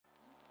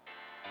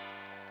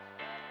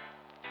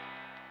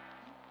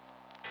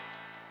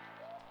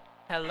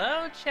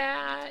Hello,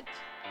 chat.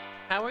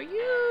 How are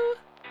you?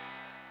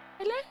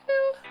 Hello.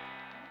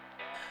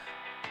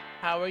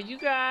 How are you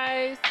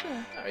guys?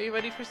 Are you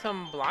ready for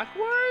some block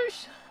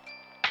wars?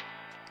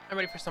 I'm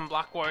ready for some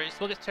block wars.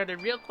 We'll get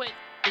started real quick.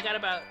 We got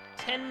about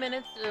 10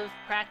 minutes of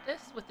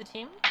practice with the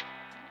team,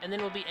 and then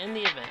we'll be in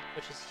the event,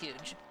 which is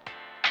huge.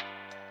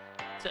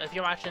 So if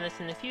you're watching this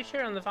in the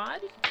future on the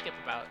VOD, you can skip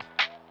about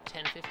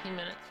 10-15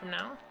 minutes from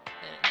now,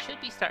 and it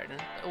should be starting.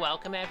 But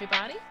welcome,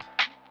 everybody.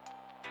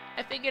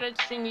 I figured I'd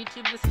stream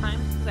YouTube this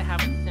time because I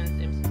haven't since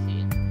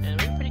MCC,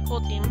 and we have a pretty cool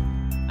team.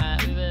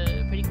 We have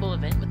a pretty cool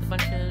event with a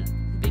bunch of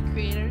big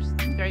creators.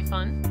 It's very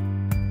fun.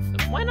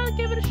 So why not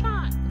give it a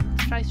shot?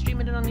 Let's try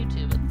streaming it on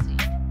YouTube. Let's see.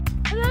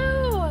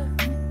 Hello,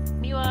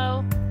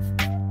 mewo.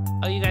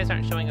 Oh, you guys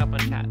aren't showing up on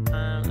chat.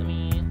 Let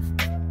me.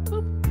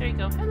 Boop. There you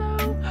go. Hello.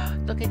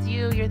 Look, it's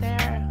you. You're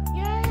there.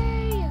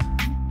 Yay!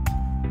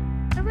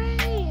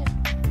 Hooray!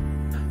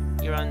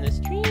 You're on the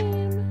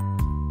stream.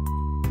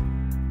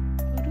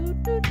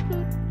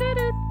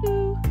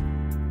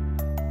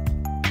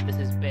 This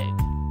is big.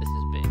 This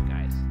is big,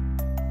 guys.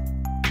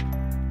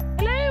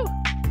 Hello!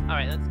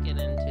 Alright, let's get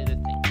into the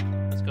thing.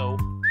 Let's go.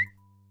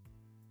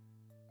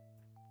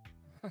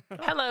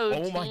 Hello,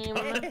 Oh team. my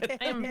God.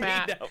 I am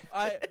back.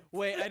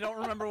 Wait, I don't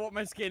remember what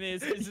my skin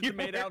is. Is it the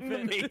maid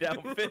outfit? Maid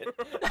outfit.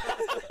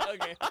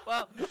 Okay,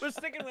 well, we're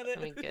sticking with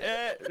Let me it.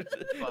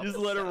 get Just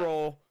let it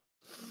roll.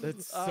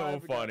 That's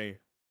so funny.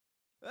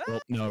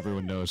 Well, now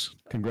everyone knows.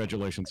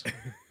 Congratulations.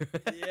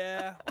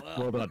 Yeah.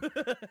 Well done.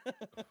 There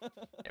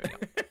we go.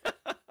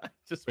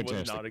 Just was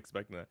Fantastic. not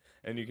expecting that.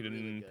 And you can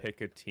Really good.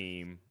 pick a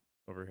team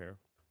over here.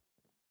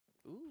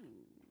 Ooh.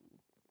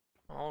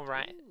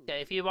 Alright. Yeah,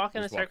 if you walk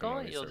in the Just walking circle,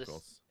 around these you'll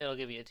circles. just it'll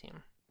give you a team.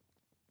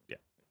 There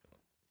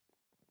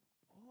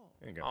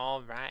you go.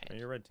 Alright. And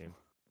your red team.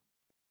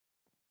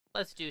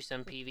 Let's do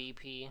some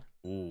PvP.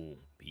 Ooh,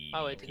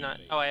 Oh, it did not.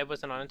 Oh, I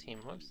wasn't on a team.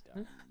 Whoops.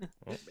 Oh.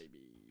 Baby.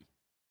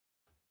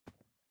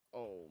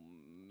 Oh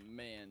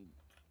man.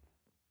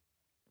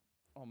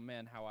 Oh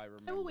man, how I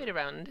remember I will wait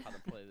around. how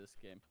to play this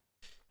game.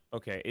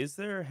 Okay, is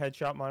there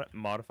headshot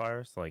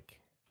modifiers?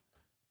 Like,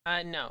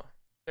 No.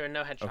 There are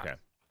no headshots. okay.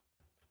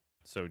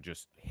 So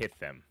just hit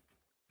them.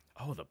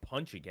 Oh, the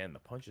punch again. The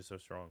punch is so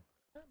strong.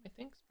 Oh, my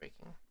thing's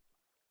breaking.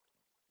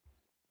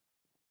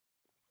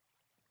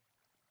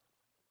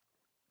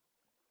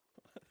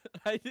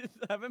 I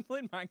haven't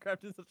played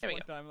Minecraft in such a There we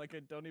long go. time. Like I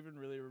don't even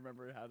really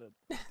remember how to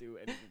do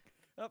anything.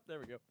 Oh, there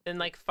we go. In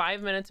like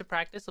 5 minutes of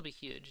practice will be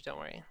huge. Don't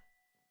worry.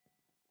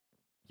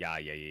 Yeah.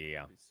 That'd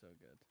be so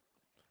good.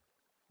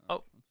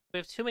 Oh. We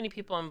have too many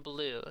people on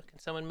blue. Can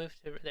someone move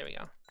to? There we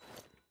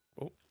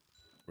go.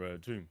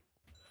 Red team.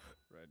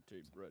 Red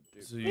team, red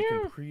team. So you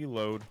can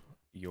preload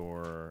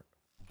your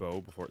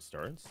bow before it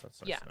starts? That's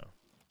nice Yeah. to know.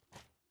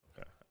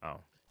 Okay. Oh.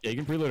 Yeah,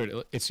 you can preload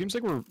it. It seems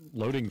like we're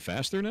loading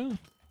faster now.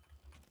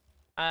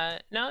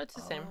 No, it's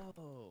the same.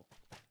 Oh.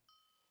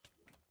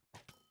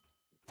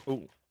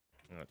 Ooh.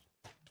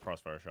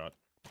 Crossfire shot.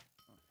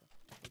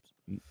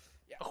 Oops.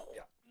 Yeah. Oh.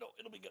 Yeah. No,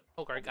 it'll be good.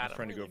 Oh, God, got him.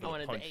 Trying to go for I the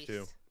wanted punch, the ace.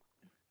 too.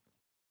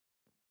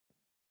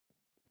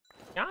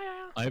 Yeah, yeah,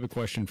 yeah. I have a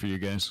question for you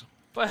guys.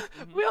 But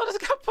we all just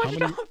got punched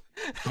many- off.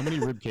 How many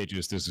rib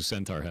cages does a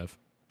centaur have?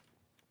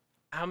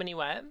 How many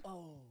what?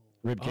 Oh.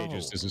 Rib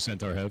cages Oh. does a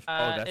centaur have?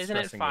 that's Isn't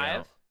it stressing me 5?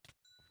 out.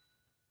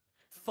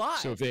 5.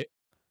 So if they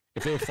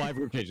have 5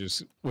 rib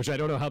cages, which I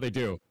don't know how they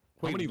do,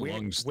 how Wait, many where-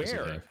 lungs does it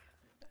where? have?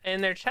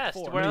 In their chest.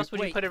 4. Where Wait, else would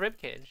you wait. put a rib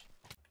cage?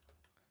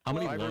 How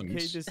many 5 rib lungs?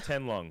 cages,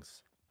 10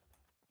 lungs.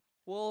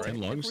 Well, 10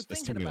 if lungs? we're That's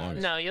thinking too many about lungs.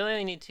 it- No, you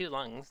only need 2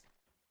 lungs.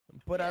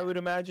 But I Yeah. would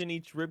imagine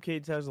each rib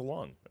cage has a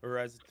lung, or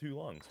has 2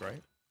 lungs,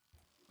 right?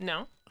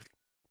 No.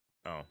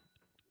 Oh,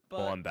 But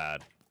well, I'm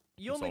bad.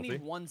 you only need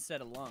salty. one set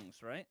of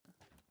lungs, right?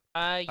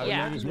 I would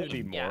Yeah. imagine there'd be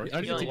Yeah. more. I You don't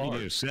only think you need-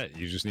 need a set.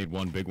 You just need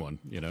one big one,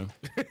 you know?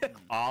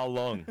 Ah,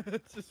 lung.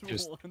 It's just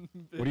Just- one.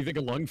 What do you think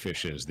a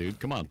lungfish is, dude?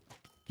 Come on.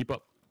 Keep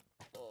up.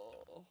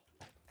 Oh,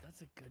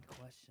 that's a good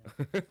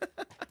question.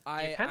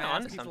 I You're kinda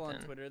asked onto people on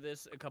something. Twitter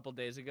this a couple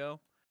days ago.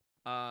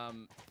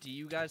 Do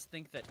you guys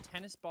think that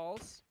tennis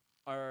balls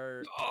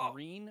are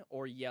green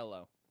or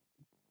yellow?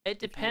 It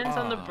depends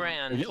on the Ah.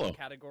 brand. Yellow.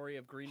 Category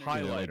of green or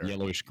Highlight. yellow? Highlighter.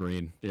 Yellowish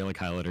green. Yeah, like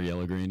highlighter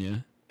yellow green, yeah.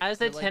 As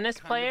a They're, like, tennis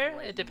kind of player,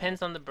 red it and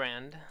depends on the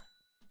brand.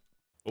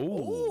 Ooh.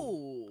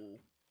 Ooh.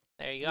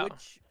 There you go.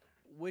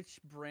 Which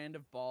brand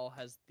of ball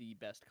has the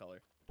best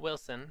color?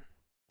 Wilson.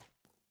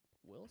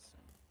 Wilson.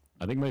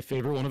 I think my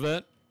favorite one of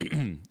that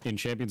in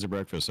Champions of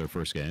Breakfast, our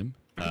first game,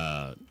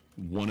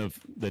 one of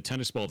the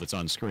tennis ball that's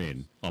on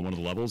screen on one of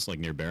the levels, like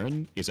near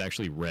Baron, is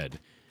actually red.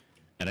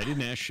 And I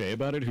didn't ask Shay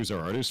about it, who's our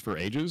artist, for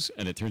ages,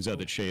 and it turns out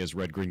that Shay is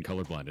red-green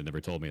colorblind and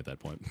never told me at that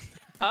point.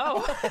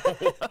 Oh.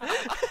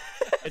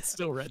 It's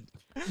still red.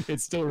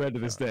 It's still red to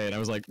this day, and I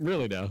was like,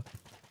 really now?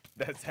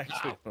 That's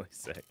actually really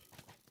sick.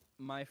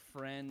 My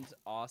friend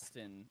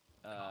Austin,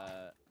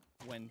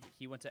 when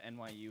he went to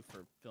NYU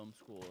for film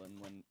school and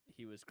when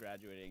he was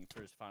graduating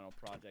for his final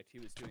project, he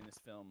was doing this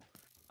film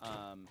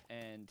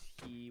and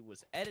he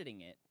was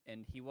editing it,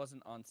 and he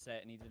wasn't on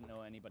set, and he didn't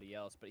know anybody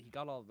else, but he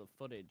got all the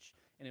footage,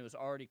 and it was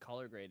already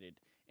color graded,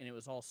 and it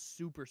was all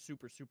super,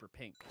 super, super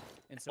pink.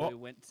 And so Oh. we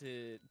went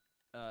to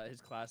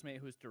his classmate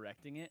who was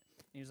directing it,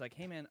 and he was like,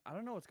 "Hey man, I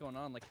don't know what's going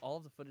on. Like all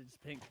of the footage is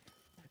pink,"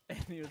 and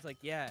he was like,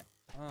 "Yeah,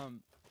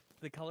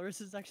 the colorist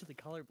is actually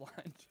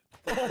colorblind."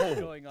 Oh.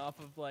 Going off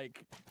of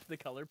like the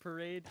color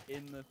parade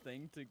in the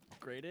thing to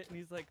grade it, and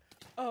he's like,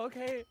 "Oh,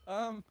 okay.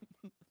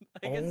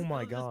 I guess Oh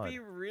my it'll just God. be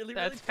really,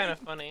 That's really kind of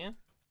pink." funny.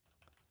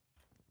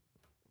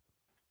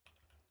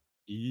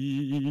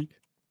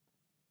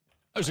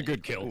 That was a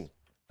good kill. Ooh,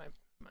 My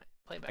I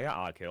playback. got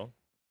odd kill.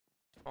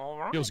 All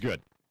right. Feels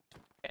good.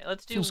 Okay,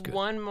 let's do Feels good.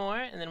 one more,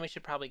 and then we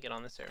should probably get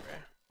on the server.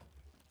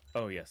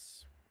 Oh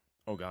yes.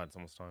 Oh God, it's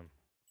almost time.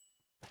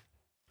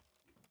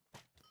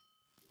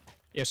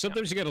 Yeah,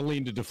 sometimes you gotta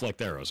lean to deflect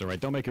arrows, all right?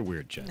 Don't make it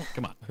weird, Chad.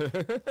 Come on.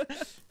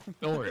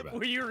 Don't worry about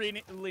Were it. you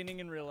leaning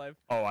in real life?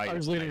 Oh, I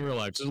was leaning in real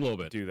life just a little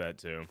bit. do that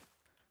too.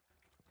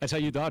 That's how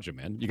you dodge him,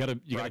 man. You gotta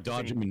dodge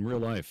Practicing- him in real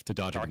life to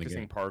dodge him in the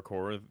Practicing game.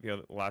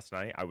 parkour last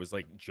night, I was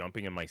like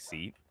jumping in my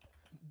seat.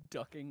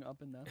 Ducking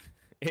up and down.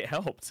 It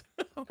helped.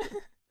 It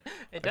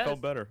I does.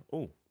 felt better.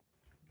 Oh,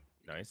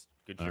 nice.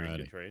 Good trade. Alrighty.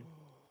 Good trade.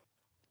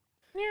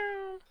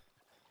 Meow.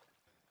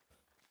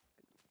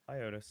 Hi,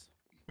 Otis.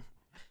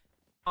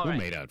 All Who right.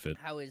 made outfit?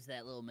 How is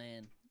that little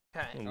man?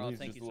 Okay. Oh, Oh, he's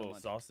thank just you a so little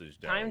much. sausage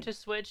dog. Time to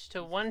switch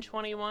to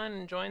 121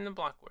 and join the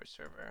Block Wars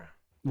server.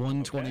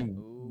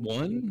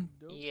 121?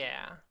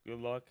 Yeah. Good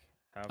luck.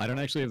 Have I don't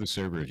fun. actually have the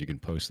server if you can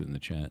post it in the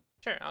chat.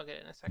 Sure, I'll get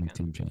it in a In the second.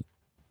 team chat.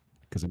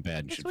 Because I'm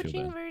bad and We're should feel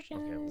switching bad. versions.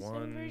 Okay, and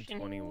versioning.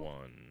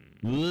 121.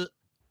 Blech.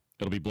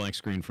 It'll be blank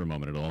screen for a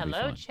moment. It'll all be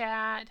Hello, fine.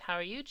 chat. How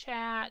are you,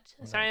 chat?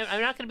 Sorry, Nice.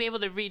 I'm not going to be able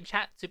to read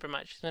chat super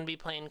much. I'm going to be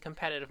playing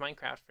competitive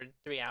Minecraft for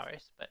 3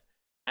 hours, but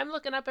I'm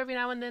looking up every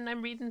now and then.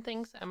 I'm reading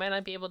things. I might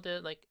not be able to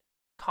like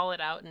call it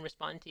out and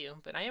respond to you,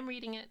 but I am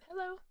reading it.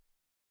 Hello.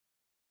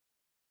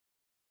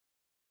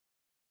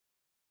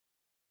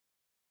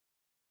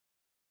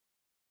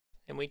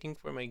 I'm waiting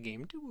for my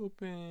game to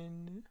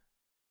open.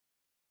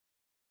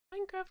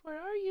 Minecraft, where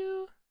are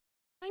you?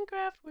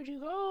 Minecraft, where'd you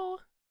go?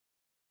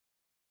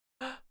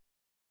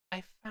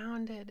 I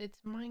found it. It's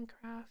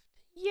Minecraft.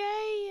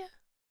 Yay!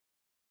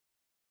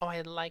 Oh,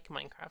 I like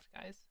Minecraft,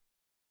 guys.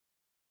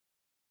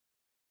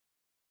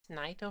 It's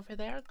night over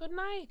there. Good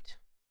night.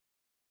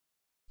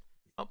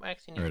 Oh, I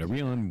actually need All right, to are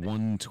we on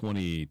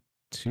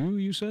 122,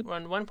 you said? We're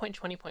on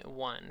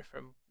 1.20.1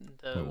 for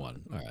the Point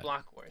one, all right.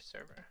 Block Wars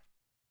server.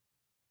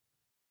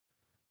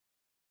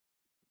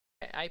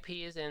 Okay, IP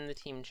is in the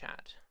team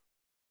chat.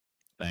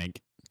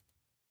 Thank.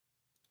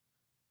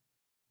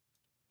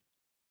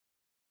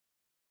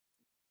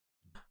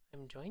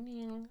 I'm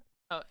joining.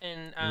 Oh,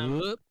 and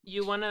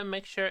you want to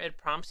make sure it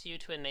prompts you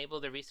to enable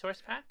the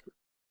resource pack.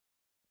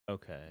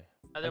 Okay. I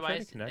tried to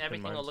Otherwise, connect and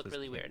everything mine will look says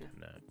really can't weird.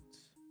 connect.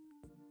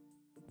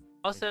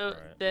 Also, try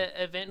it.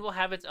 the event will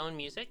have its own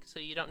music, so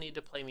you don't need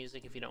to play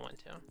music if you don't want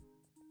to.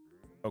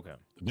 Okay.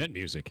 Event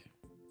music.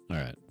 All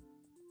right.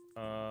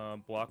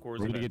 Block Wars.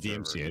 We're gonna event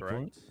get the server, MC8 for it?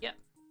 correct? Yep.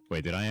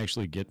 Wait, did I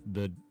actually get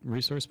the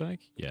resource back?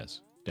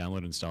 Yes. Download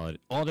and install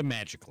it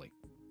automatically.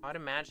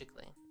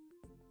 Automatically.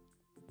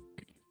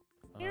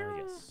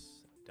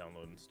 Yes.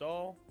 Download,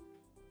 install.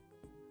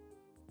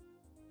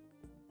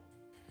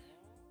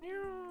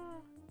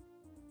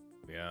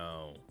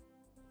 Meow.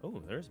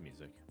 Oh, there's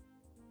music.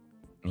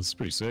 That's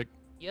pretty sick.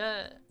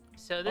 Yeah.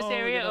 So this Oh, look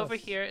area at over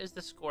us. here is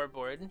the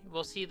scoreboard.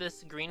 We'll see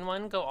this green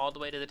one go all the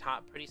way to the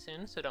top pretty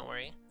soon, so don't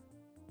worry.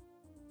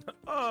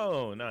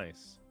 Oh,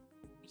 nice.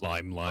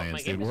 Lime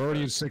Lions, game dude. is We're already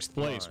in frozen. 6th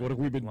place. Fine. What have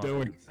we been Fine.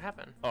 doing? What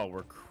happened? Oh,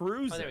 we're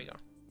cruising. Oh, there we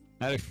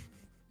go.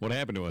 What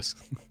happened to us?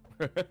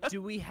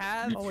 Do we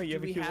have? Oh, wait, you do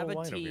have a we cute have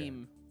little a line over here.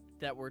 team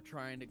that we're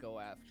trying to go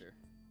after?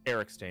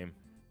 Eric's team.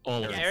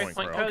 All of Yeah, us. Eric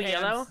Point Crow. Crow Okay,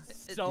 I'm Yellow.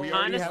 so We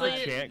already have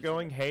honestly, a chant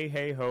going. Hey,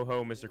 hey, ho,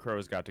 ho, Mr.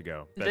 Crow's got to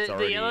go. The, That's the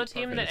already yellow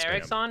team that that's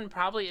Eric's him. on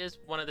probably is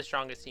one of the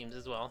strongest teams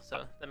as well,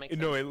 so that makes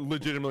No, sense. it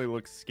legitimately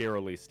looks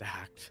scarily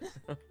stacked.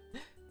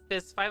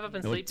 Because 5 Up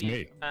and It looked to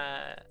Sleepy, me. and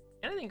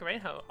I think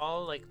Reinho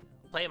all like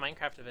play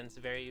Minecraft events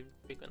very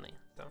frequently.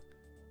 So,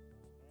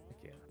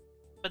 Yeah.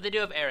 but they do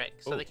have Eric,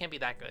 so Oh. they can't be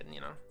that good,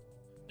 you know.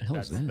 The hell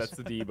is That's this?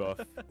 the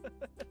debuff.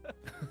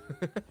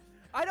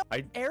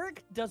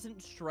 Eric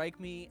doesn't strike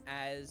me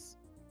as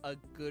a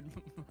good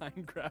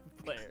Minecraft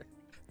player.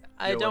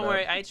 Yo, Don't what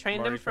worry, up? I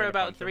trained Marty him for trying to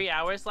about punch him. 3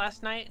 hours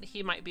last night.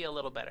 He might be a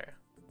little better.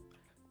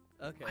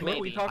 Okay. Maybe. What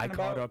are we talking I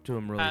caught about? up to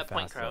him really Point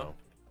fast, Crow. though,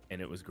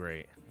 and it was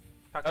great.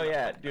 Talk Oh about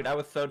yeah, Point dude, Crow. I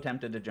was so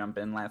tempted to jump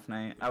in last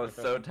night. I was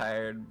so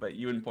tired, but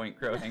you and Point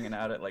Crow hanging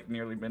out at like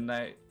nearly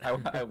midnight. I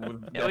was Yeah, we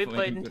definitely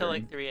played until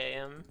considering- like 3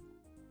 a.m.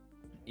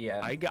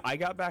 Yeah. I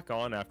got back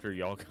on after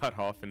y'all got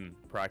off and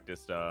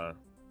practiced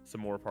some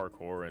more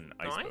parkour and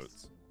ice Nice.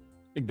 boats.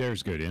 I think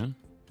there's good, yeah?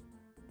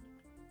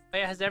 Oh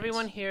yeah, has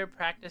everyone here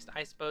practiced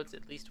ice boats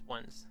at least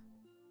once?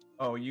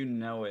 Oh, you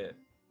know it.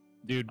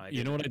 Dude, I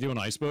you know what I do on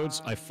ice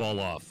boats? I fall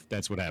off.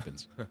 That's what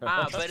happens.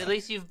 But at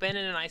least you've been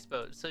in an ice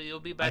boat, so you'll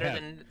be better have.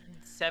 than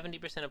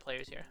 70% of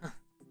players here.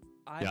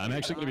 Yeah, I'm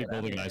actually going to be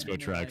building an Yeah, ice boat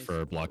track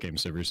for block game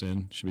server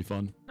soon. Should be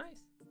fun.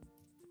 Nice.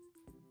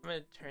 I'm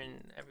gonna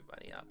turn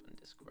everybody up on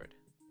Discord.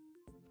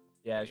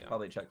 Yeah, I you should go.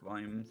 probably check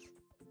volumes.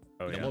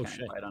 Oh Yeah, yeah. well, Kinda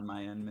shit. quiet on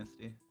my end,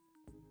 Misty.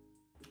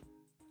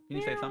 Can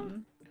you say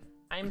something?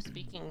 I'm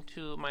speaking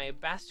to my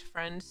best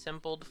friend,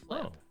 Simpled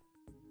Flip. Oh.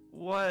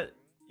 What?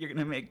 You're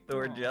gonna make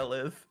Thor Oh.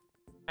 jealous.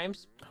 I'm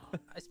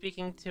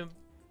speaking to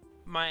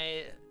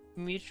my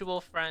mutual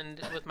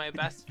friend with my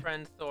best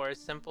friend Thor,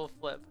 Simple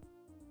Flip.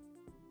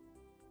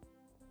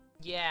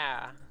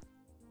 Yeah.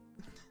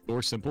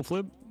 Or Simple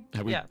Flip?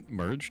 Have we Yeah.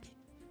 merged?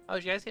 Oh,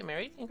 did you guys get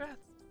married?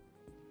 Congrats.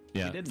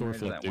 Yeah, We did Thor merge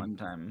Flip, that dude. one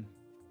time.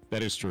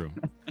 That is true.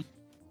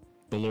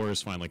 The lore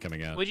is finally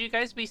coming out. Would you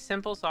guys be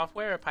Simple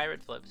Software or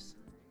Pirate Flips?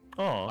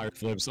 Oh. Pirate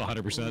Flips,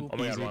 100%. Oh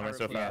my god, Easy. why am I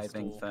so Yeah, I fast?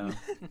 think so.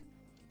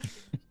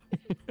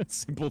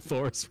 Simple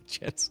Thor's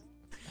jets.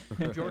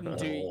 Jordan,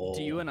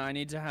 do you and I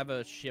need to have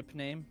a ship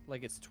name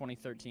like it's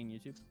 2013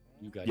 YouTube?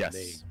 You got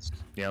Yes.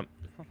 Yep.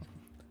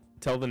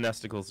 Tell the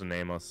Nesticles to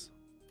name us.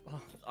 Oh,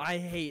 I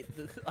hate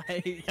the.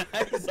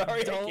 I'm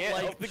sorry, I don't can't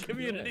like help the it.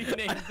 community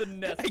name the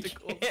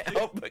Nesticles. I can't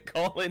help but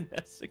call in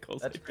Nesticles.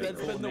 That's pretty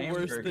That's cool been the name for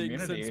worst a thing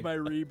community. since my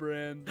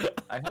rebrand.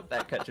 I hope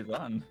that catches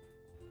on.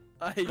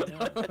 I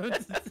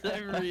don't. I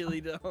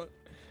really don't.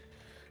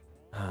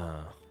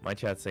 My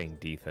chat's saying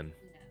Deethan.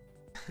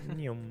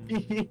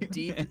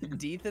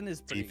 Deethan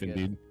is pretty Teeth good.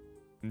 indeed.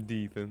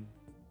 Deethan.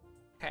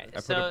 Okay, I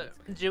put so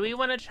do we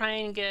want to try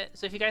and get...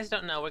 So if you guys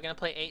don't know, we're going to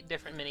play 8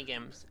 different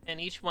minigames,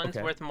 and each one's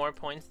Okay. worth more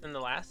points than the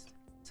last.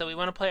 So we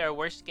want to play our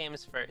worst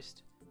games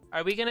first.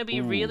 Are we going to be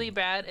Ooh. really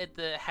bad at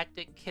the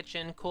Hectic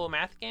Kitchen Cool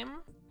Math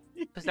game?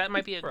 Because that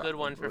might be a good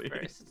one for Probably.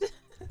 first.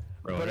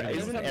 Bro, But I-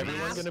 isn't a everyone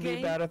math gonna be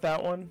game? bad at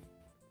that one?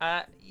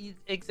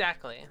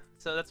 Exactly.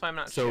 So that's why I'm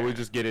not So sure. we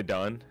just get it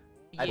done.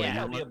 I think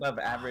Yeah. I'll be above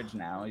average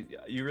now.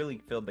 You really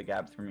filled the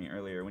gaps for me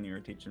earlier when you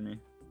were teaching me.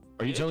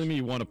 Are you telling me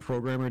you want a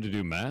programmer to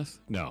do math?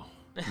 No.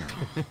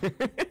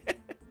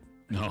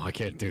 No, I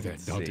can't do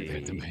that. Don't do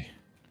that to me.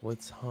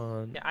 What's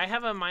Han? Yeah, I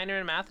have a minor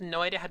in math.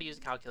 No idea how to use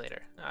a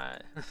calculator.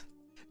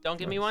 Don't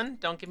give me Nice. one.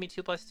 Don't give me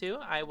 2 + 2.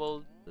 I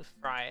will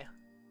fry.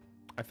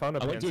 I found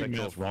a I like doing pansexual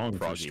math wrong for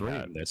froggy stream.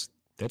 hat.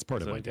 That's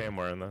part Is of it my okay game. I'm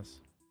wearing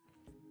this?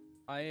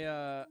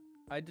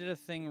 I did a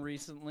thing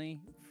recently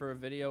for a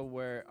video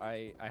where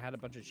I had a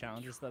bunch of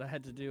challenges that I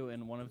had to do,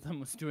 and one of them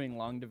was doing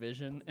long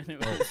division, and it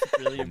was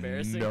really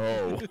embarrassing.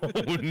 No. Oh,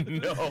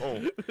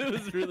 no. It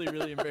was really,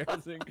 really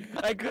embarrassing.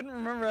 I couldn't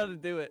remember how to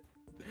do it.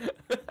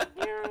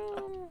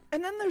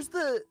 And then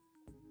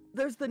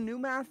there's the new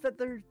math that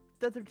they're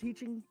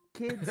teaching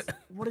kids.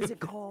 What is it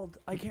called?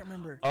 I can't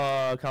remember.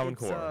 Common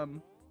It's, Core,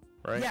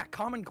 right? Yeah,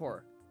 Common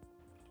Core.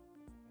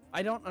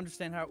 I don't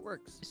understand how it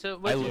works. So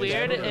what's looked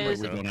weird at it,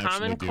 is we don't Common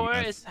actually do Core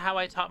math. is how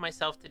I taught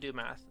myself to do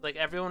math. Like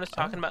everyone was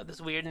talking about this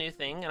weird new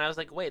thing, and I was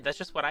like, wait, that's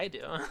just what I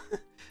do.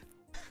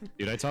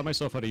 Dude, I taught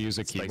myself how to use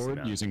a Spicy keyboard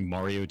math. using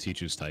Mario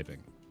Teaches Typing.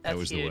 That's That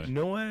was huge. the way.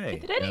 No way.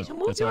 Get ready Yeah, to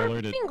move that's how I your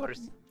learned it.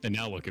 fingers. And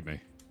now look at me.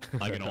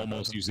 I can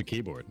almost use a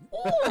keyboard.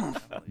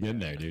 Oomph. Get in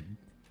there, dude.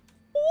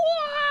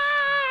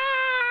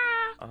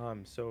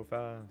 I'm so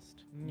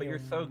fast. But you're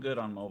so good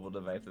on mobile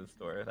devices,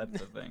 Thor. That's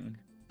the thing.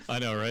 I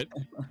know, right?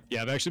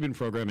 Yeah, I've actually been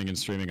programming and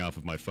streaming off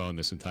of my phone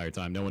this entire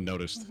time. No one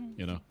noticed,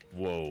 you know?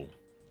 Whoa.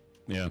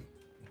 Yeah.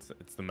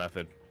 It's the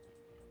method.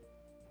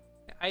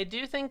 I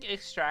do think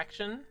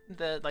Extraction,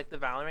 the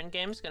Valorant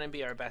game, is gonna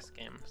be our best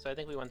game. So I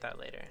think we want that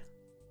later.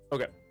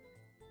 Okay.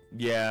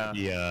 Yeah.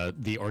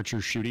 The archer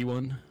shooty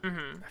one.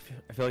 Mm-hmm.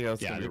 I feel like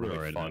that's Yeah, gonna be a they were really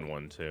already fun done.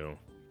 one too.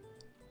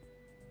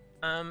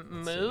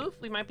 Move,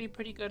 we might be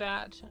pretty good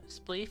at.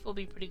 Spleef will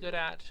be pretty good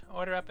at.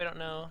 Order up, I don't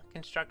know.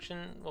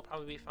 Construction will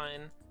probably be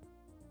fine.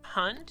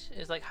 Hunt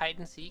is like hide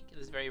and seek. It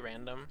is very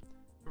random.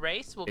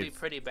 Race will be It's-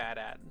 pretty bad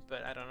at,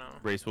 but I don't know.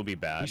 Race will be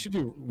bad.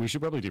 We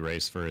should probably do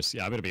race first.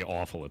 Yeah, I'm gonna be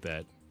awful at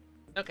that.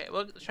 Okay,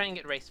 we'll try and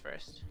get race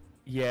first.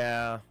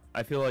 Yeah,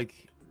 I feel like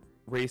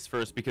race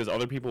first because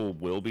other people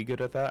will be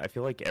good at that. I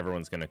feel like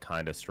everyone's gonna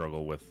kind of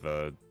struggle with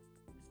the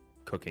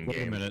cooking Wait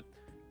game. a minute.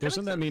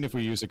 Doesn't that mean if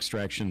we use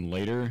extraction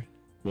later,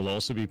 we'll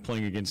also be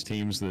playing against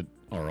teams that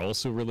are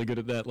also really good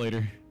at that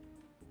later?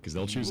 Because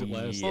they'll choose it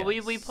last. Well, we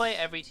Yes. play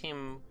every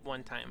team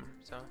one time,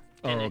 so.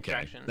 Oh, in okay.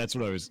 Extraction. That's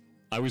what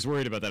I was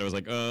worried about that. I was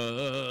like,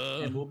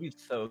 And we'll be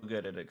so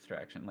good at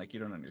extraction, like you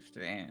don't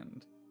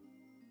understand.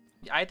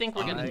 I think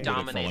we're I'm gonna good at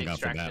dominate falling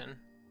off the map.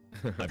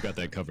 Extraction. I've got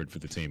that covered for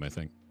the team, I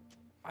think.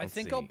 I Let's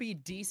think I'll see. be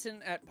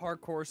decent at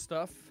parkour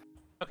stuff.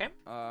 Okay.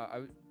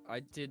 I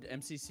did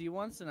MCC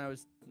once and I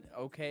was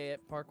okay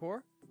at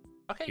parkour.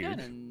 Okay, Huge. good.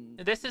 And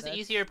This is that's-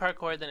 easier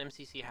parkour than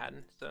MCC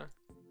had, so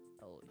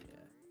Hell yeah.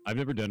 I've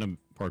never done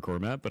a parkour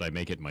map, but I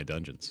make it in my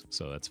dungeons,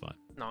 so that's fine.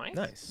 nice.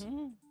 Nice.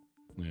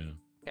 Yeah.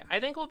 Okay, I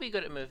think we'll be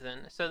good at move then.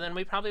 So then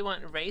we probably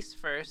want race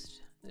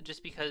first,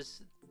 just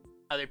because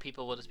other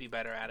people will just be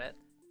better at it.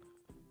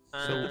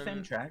 So The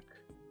same track.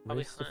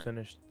 Probably Race to hunt.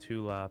 finish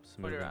 2 laps,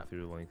 Order moving up.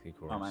 through lengthy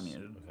course. I'm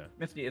unmuted. Okay.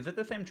 Misty, is it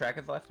the same track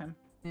as last time?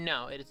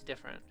 No, it is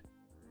different.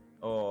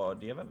 Oh,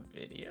 do you have a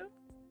video?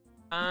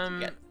 Um,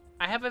 Get-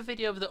 I have a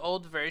video of the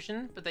old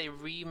version, but they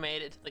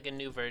remade it to like a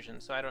new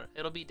version, so I don't.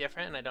 It'll be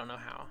different, and I don't know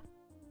how.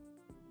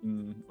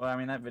 Well, I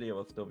mean, that video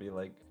will still be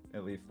like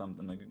at least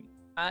something. Like...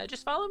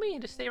 Just follow me.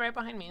 Just stay right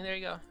behind me. There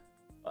you go.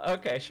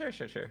 Okay, sure.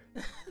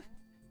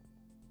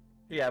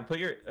 Yeah, put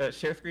your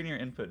share screen your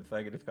input so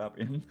I can just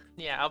copy them.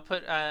 Yeah, I'll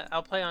put.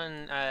 I'll play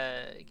on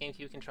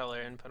GameCube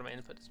controller and put my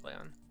input display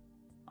on.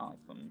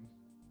 Awesome.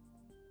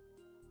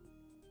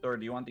 Or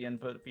do you want the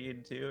input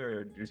feed too,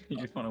 or do you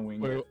just want to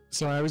wing it?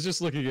 So I was just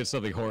looking at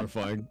something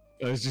horrifying.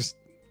 I was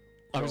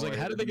like,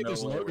 how did they get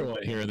this logo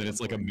on here? And then it's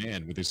like a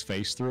man with his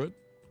face through it.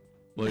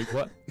 Like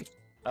what?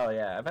 Oh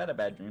yeah, I've had a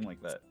bad dream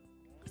like that.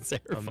 It's A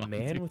terrifying.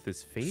 man with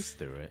his face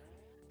through it.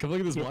 Come look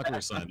at this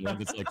Blockworks sign, the one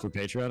that's like for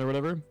Patreon or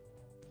whatever.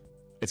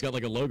 It's got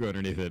like a logo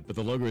underneath it, but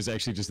the logo is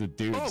actually just a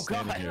dude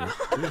standing here.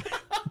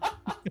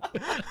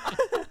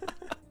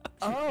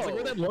 It's like,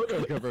 where'd that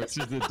logo come from? It's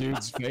just the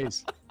dude's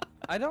face.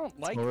 I don't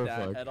like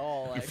horrifying. that at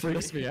all. It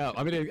freaks me out.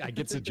 I mean, it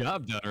gets the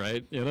job done,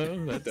 right? You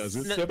know, that does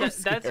it. No,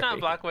 that's not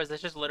Block Wars.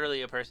 That's just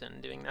literally a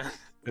person doing that.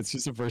 It's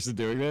just a person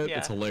doing that? Yeah.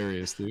 It's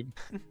hilarious, dude.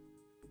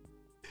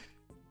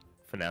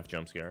 FNAF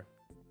jump scare.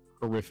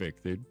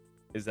 Horrific, dude.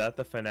 Is that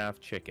the FNAF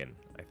chicken?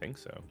 I think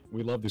so.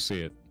 We love to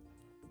see it.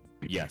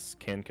 Yes,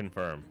 can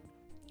confirm.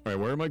 All right,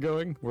 where am I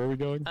going? Where are we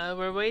going?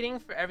 We're waiting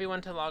for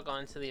everyone to log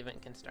on so the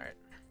event can start.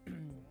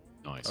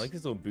 Nice. I like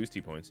these little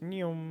boosty points.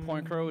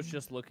 Point Crow is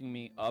just looking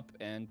me up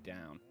and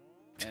down.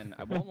 And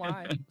I won't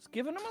lie, it's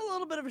giving him a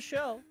little bit of a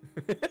show.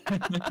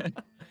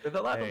 There's a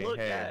lot to look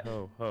hey, at.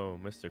 ho, ho,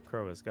 Mr.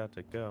 Crow has got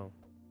to go.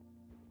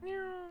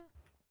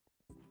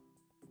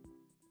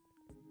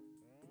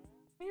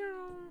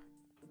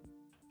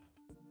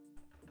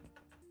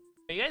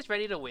 Are you guys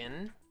ready to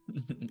win?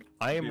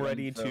 I am Dude, I'm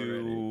ready so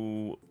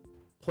to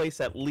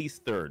place at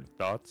least third.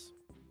 Thoughts?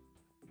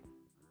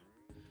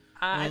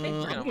 I think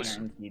we're I'm gonna win.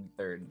 guaranteed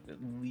third, at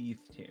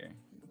least here.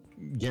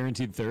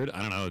 Guaranteed third?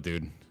 I don't know,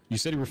 dude. You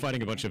said you were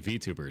fighting a bunch of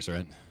VTubers,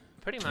 right?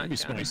 Pretty That'd be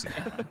much. Yeah. spicy.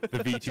 The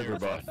VTuber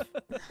buff.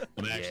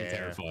 I'm actually Yeah.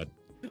 terrified.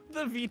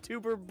 The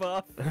VTuber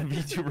buff.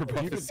 VTuber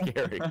buff is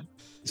scary.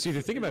 See,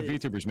 the thing about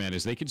VTubers, man,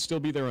 is they can still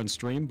be there on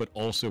stream, but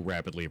also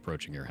rapidly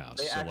approaching your house.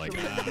 They So, like,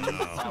 actually I don't have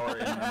know. power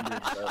in numbers,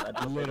 though.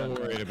 That's I'm a what they little don't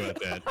worried know. about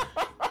that.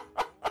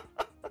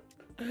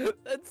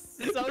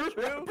 That's so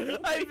true.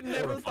 I've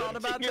never thought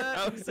about Your that.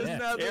 house is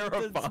Now that's my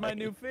terrifying.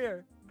 new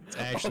fear. It's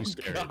actually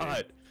scary. dude.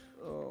 God.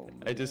 Oh,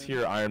 I just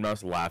hear Iron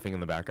Mouse laughing in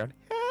the background.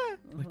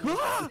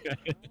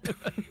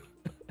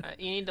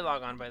 You need to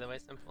log on, by the way,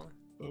 Simple.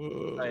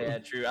 Oh yeah,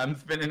 true. I'm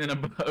spinning in a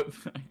boat.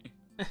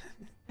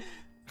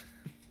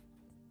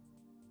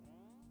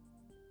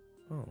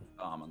 Oh. Oh,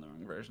 I'm on the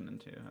wrong version in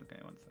two. Okay,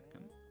 1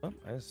 second. Oh,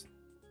 I just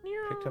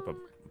picked up a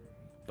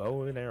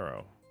bow and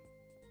arrow.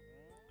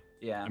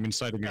 Yeah. I'm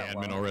inside of the Yeah,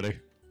 admin wow. already.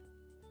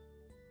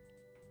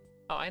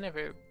 Oh, I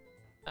never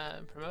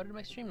promoted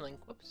my stream link.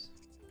 Whoops.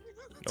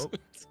 Nope.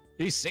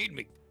 He's seen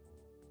me.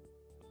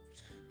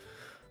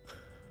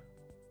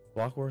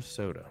 Block Wars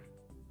soda.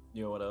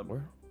 Yo, what up?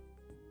 Where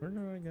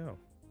do I go?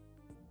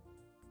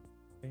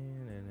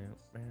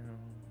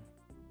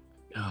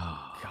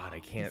 Oh, God, I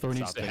can't. Thor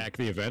needs stop to thinking- hack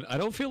the event. I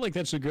don't feel like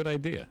that's a good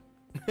idea.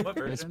 What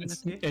version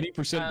is he? Any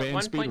percent ban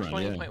speedrun,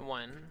 yeah.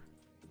 1.20.1.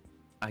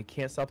 I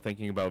can't stop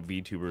thinking about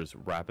VTubers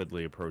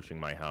rapidly approaching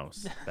my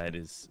house. That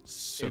is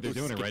so Dude, they're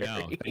doing it right now,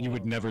 scary. and you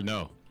would never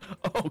know.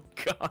 Oh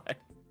God,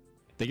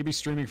 They could be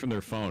streaming from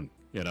their phone.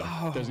 You know,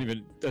 Oh. doesn't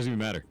even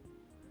matter.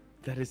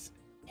 that is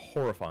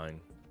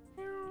horrifying.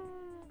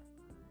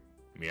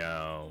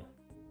 Meow.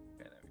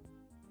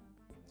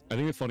 I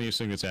think the funniest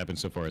thing that's happened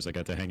so far is I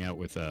got to hang out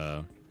with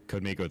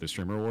Codemiko at the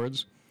Streamer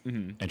Awards,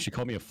 Mm-hmm. and she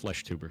called me a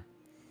flesh tuber.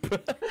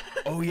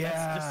 Oh That's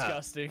yeah,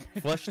 disgusting.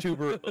 flesh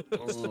tuber. I've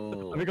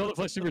been called a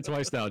flesh tuber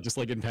twice now, just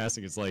like in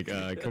passing. It's like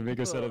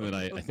Codemiko said it, and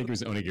I think it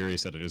was Onigiri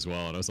said it as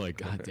well, and I was like,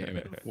 God damn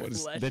it! What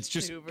is, Flesh that's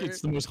just tuber?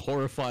 it's the most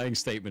horrifying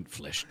statement.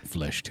 Flesh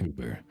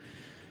tuber.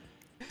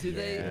 Do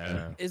they?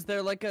 Yeah. Is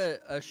there like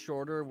a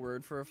shorter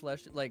word for a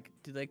flesh? Like,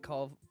 do they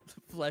call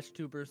flesh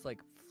tubers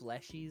like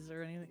fleshies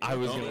or anything? I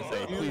was gonna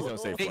say, please don't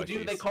say Hey,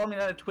 dude, they fleshies. called me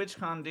that at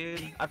TwitchCon,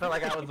 dude. I felt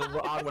like I was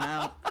the odd one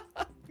out.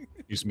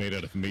 He's made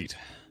out of meat.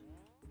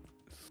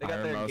 They got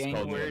Iron their Mouse gang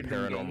called me a words and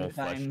paranormal gang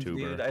flesh signs,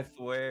 tuber. dude. I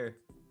swear.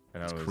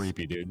 And I It's was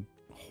creepy, dude.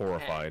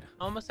 horrified. Okay,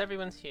 almost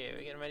everyone's here.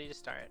 We're getting ready to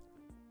start.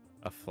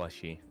 A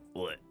fleshy.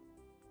 Blech.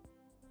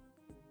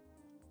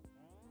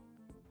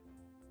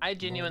 I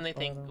genuinely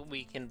think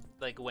we can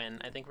like win.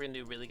 I think we're gonna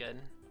do really good.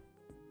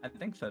 I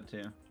think so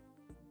too.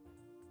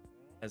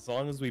 As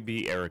long as we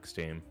beat Eric's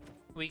team.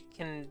 We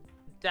can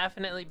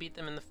definitely beat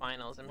them in the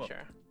finals, I'm Whoa.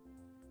 sure.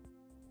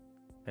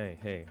 Hey,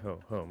 hey, ho,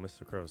 ho,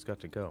 Mr. Crow's got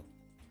to go.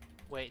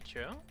 Wait,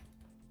 true?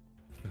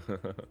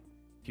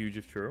 Huge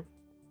if true.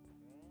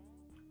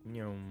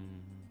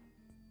 Yum.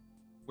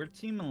 We're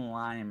Team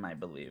Lime, I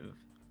believe.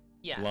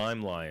 Yeah.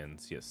 Lime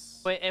Lions,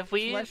 yes. Wait, if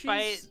we Fleshies?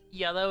 fight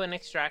Yellow in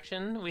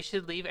Extraction, we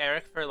should leave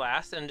Eric for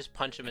last and just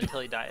punch him until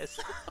he dies.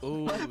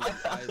 Ooh,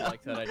 I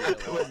like that idea.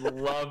 I would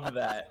love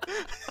that.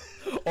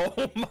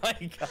 Oh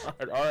my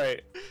God! All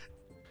right.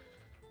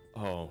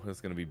 Oh,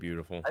 it's gonna be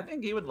beautiful. I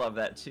think he would love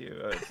that too.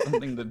 It's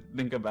something to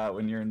think about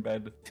when you're in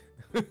bed.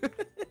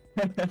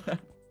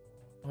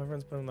 Oh,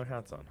 everyone's putting their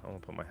hats on. I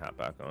want to put my hat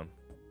back on.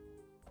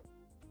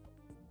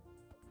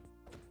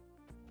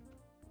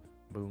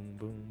 Boom,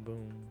 boom,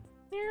 boom.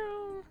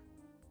 Meow.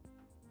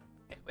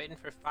 Okay, waiting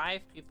for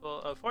 5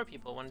 people. Oh, 4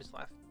 people. 1 just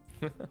left.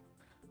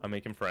 I'm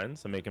making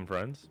friends. I'm making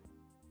friends.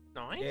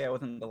 Nice. Yeah, it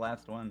wasn't the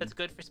last one. That's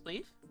good for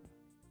Spleef.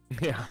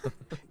 Yeah.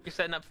 You're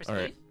setting up for All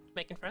Spleef, right.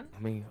 making friends.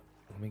 Let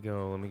me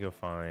go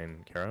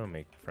find Kara and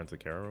make friends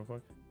with Kara real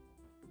quick.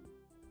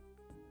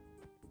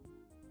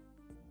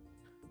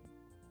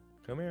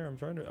 Come here, I'm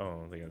trying to.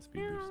 Oh, they got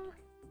speed boost.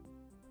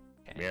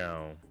 Okay.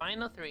 Meow.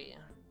 Final 3.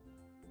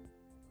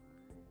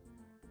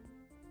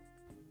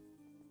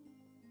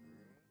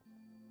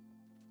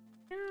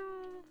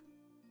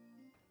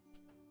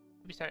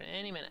 We'll be starting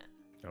any minute.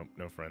 Nope,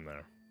 no friend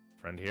there.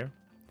 Friend here?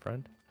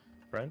 Friend?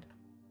 Friend?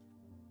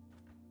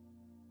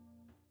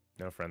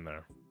 No friend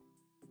there.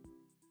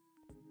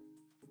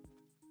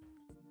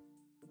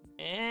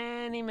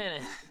 Any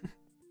minute.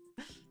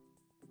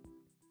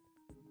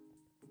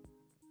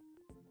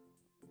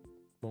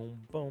 Boom,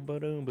 boom,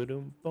 ba-doom,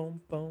 ba-doom, boom,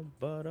 boom,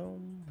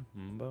 ba-doom,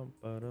 boom,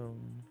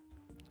 ba-doom.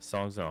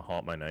 Song's gonna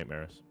haunt my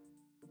nightmares.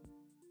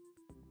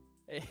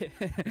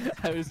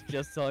 I was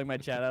just telling my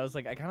chat, I was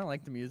like, I kind of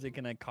like the music,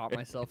 and I caught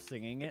myself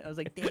singing it. I was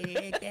like,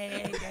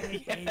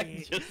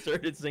 I just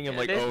started singing Yeah,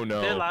 like, their- oh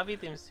no. Their lobby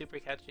theme's super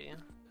catchy.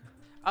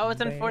 Oh, it's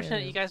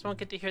unfortunate you Bam. guys won't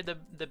get to hear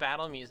the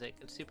battle music.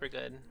 It's super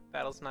good.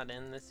 Battle's not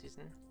in this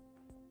season.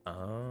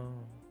 Oh.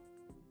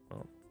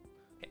 Okay,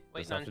 Just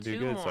waiting have on to 2 do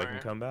good more. so I can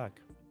come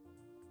back.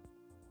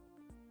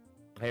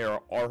 Hey,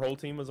 our whole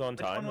team was on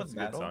Which time. one That's was a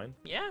good battle? sign.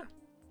 Yeah.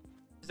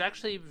 It's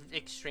actually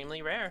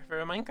extremely rare for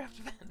a Minecraft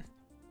event.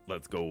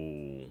 Let's go.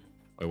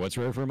 Wait, what's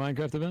rare for a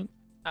Minecraft event?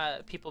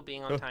 People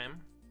being on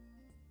time.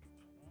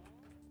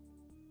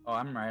 Oh,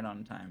 I'm right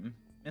on time.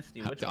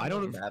 Misty, which I one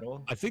don't was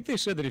battle? I think they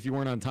said that if you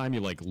weren't on time, you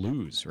like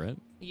lose, right?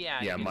 Yeah.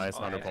 Yeah, you- minus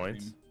oh, 100 ice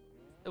points.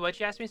 What'd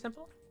you ask me,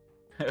 Simple?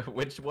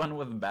 Which one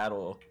was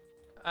battle?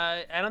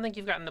 I don't think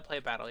you've gotten to play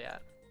battle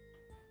yet.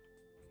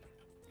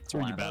 It's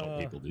where you Wow. battle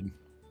people, dude. You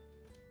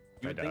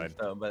I would think died.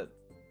 so, but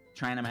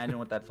try and imagine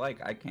what that's like.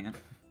 I can't.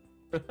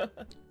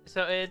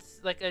 So it's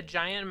like a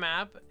giant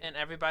map, and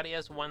everybody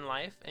has 1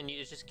 life, and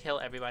you just kill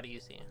everybody you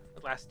see.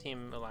 The last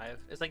team alive.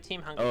 It's like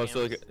Team Hunger Oh, Games.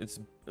 so like it's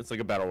like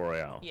a battle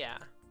royale. Yeah.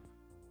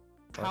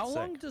 That's How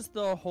long sick. does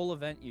the whole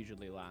event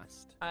usually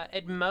last?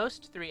 At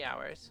most 3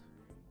 hours.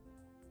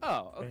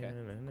 Oh, okay.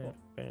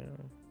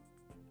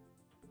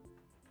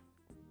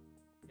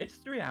 It's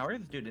 3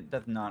 hours, dude. It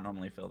does not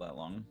normally feel that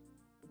long.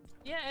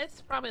 Yeah,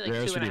 it's probably like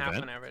Rare 2.5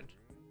 event? on average.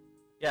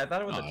 Yeah, I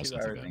thought it was Oh, a that's 2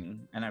 not too hour bad.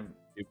 thing, and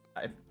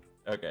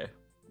okay.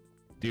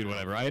 Dude,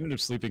 whatever. I ended up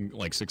sleeping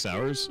like 6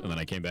 hours, and then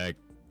I came back.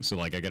 So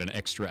like I got an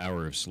extra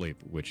hour of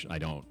sleep, which I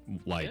don't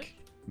like.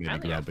 Made I me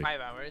only have grumpy.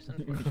 5 hours,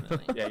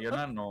 unfortunately. Yeah, you're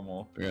not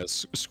normal. Yeah,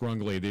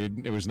 scrungly,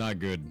 dude. It was not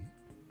good.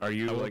 Are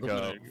you I woke like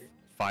up a at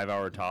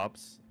 5-hour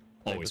tops?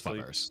 type Always of 5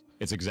 sleep? hours.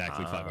 It's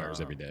exactly 5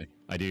 hours every Ah. day.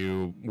 I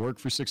do work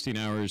for 16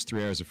 hours,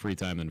 3 hours of free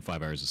time, then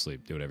 5 hours of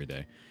sleep. Do it every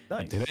day.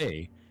 Nice. And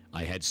today,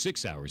 I had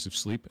 6 hours of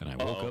sleep, and I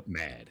woke Uh-oh. up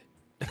mad.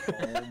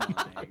 Oh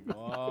my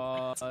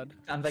god.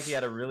 Sounds like you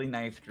had a really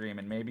nice dream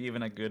and maybe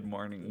even a good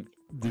morning.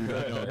 Dude,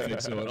 I don't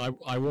think so. And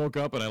I woke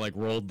up and I like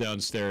rolled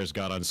downstairs,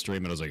 got on stream,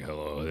 and I was like,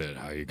 "Hello, there.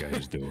 How you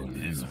guys doing?"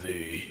 It's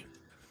me.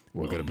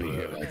 We're gonna be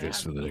here like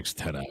this for the next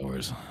 10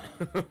 hours.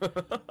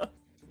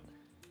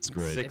 It's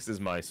great. 6 is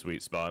my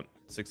sweet spot.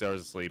 6 hours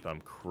of sleep,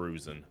 I'm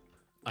cruising.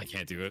 I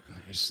can't do it.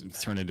 I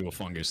just turn into a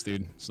fungus,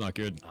 dude. It's not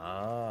good.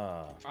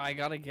 Ah, I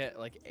gotta get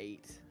like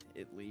 8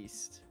 at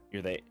least.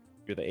 you're the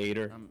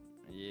aider.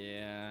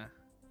 Yeah.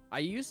 I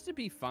used to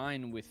be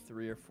fine with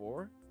 3 or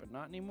 4, but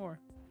not anymore.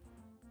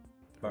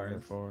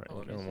 Bars. Four, Oh,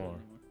 and no this is more.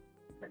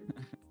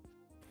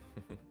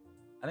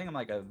 I think I'm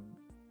like a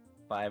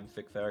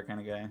 5-6 hour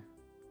kind of guy.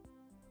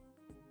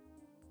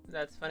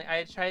 That's funny.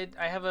 I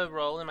have a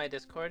role in my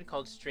Discord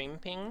called Stream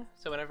Ping.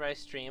 So whenever I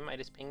stream, I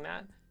just ping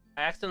that.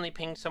 I accidentally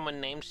pinged someone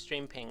named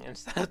Stream Ping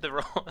instead of the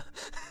role.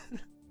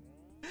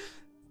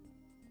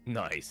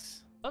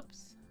 Nice.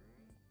 Oops.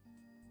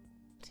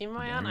 Team am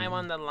I on? I'm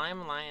on the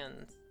Lime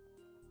Lions.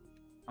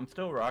 I'm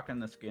still rocking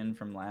the skin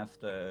from last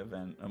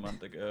event a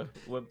month ago.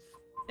 Whoops.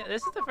 Yeah,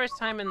 this is the first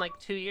time in like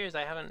 2 years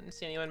I haven't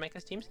seen anyone make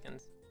us team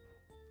skins.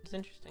 It's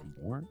interesting,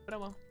 Born? but oh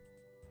well.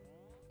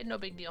 It's no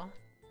big deal.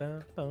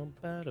 Were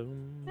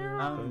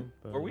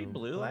we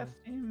blue last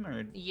team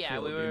or? Yeah,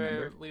 Caleb, we do you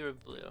remember? were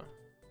blue.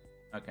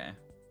 Okay.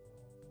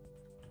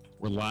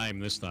 We're lime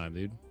this time,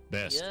 dude.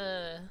 Best.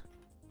 Yeah.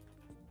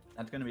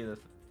 That's gonna be the.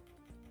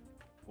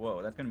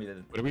 Whoa, that's gonna be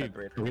the. What are we?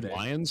 separator Are we today.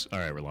 lions? All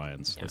right, we're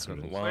lions. Yeah. That's what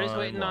it is. We're just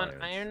waiting on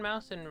Lions. Iron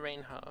Mouse and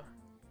Rainho.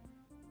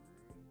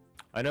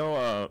 I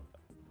know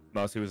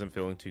Mousy wasn't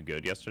feeling too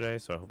good yesterday,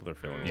 so I hope they're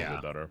feeling a little Yeah.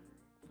 bit better.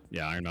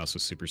 Yeah, Iron Mouse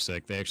was super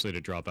sick. They actually had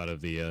to drop out of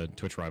the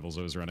Twitch rivals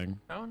I was running.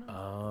 Oh no.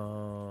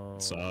 Oh.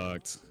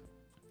 Sucked.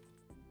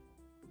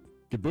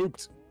 Get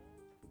booped.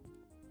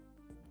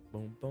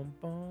 Boom, boom,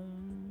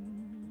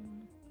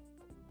 boom.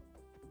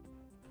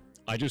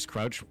 I just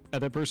crouch at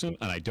that person,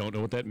 and I don't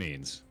know what that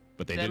means,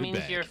 but they That did it means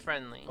back. you're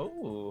friendly.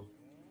 Oh.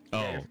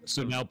 Oh,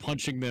 so now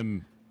punching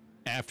them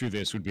after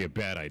this would be a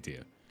bad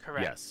idea.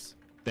 Correct. Yes.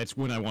 That's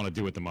when I want to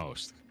do it the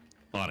most.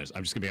 Honest.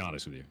 I'm just gonna be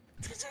honest with you.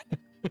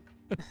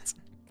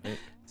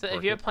 So if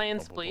Work you're it. playing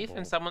Boom, boom, spleef boom,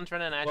 and boom. someone's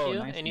running at Whoa, you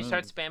nice and you move.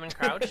 start spamming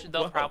crouch,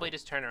 they'll Whoa. probably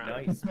just turn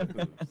around. Nice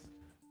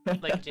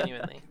moves. Like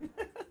genuinely.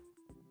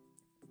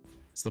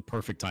 It's the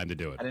perfect time to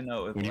do it. I didn't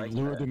know it was When you like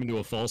lure that. them into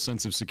a false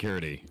sense of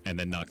security and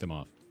then knock them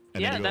off.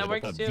 And Yeah, then you go that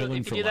like works a too. villain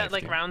If you for do that life,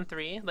 like dude. round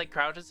 3, like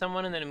crouch at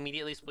someone and then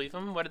immediately spleef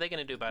them, what are they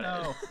gonna do about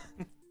No.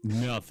 it?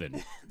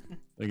 Nothing.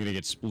 They're gonna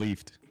get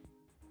spleefed.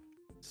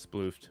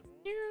 Sploofed.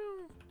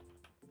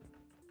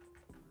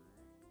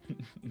 I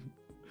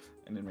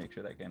need to make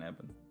sure that can't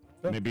happen.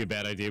 Maybe a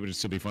bad idea, but it'd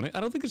still be funny.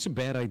 I don't think it's a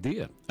bad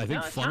idea. I think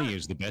No, it's funny not.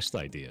 is the best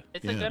idea.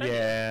 It's a good idea.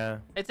 Yeah.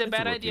 It's a bad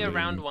working idea with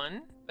round you.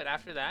 1, but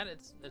after that,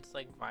 it's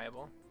like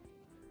viable.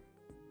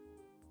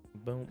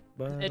 Boom,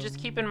 boom. And just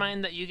keep in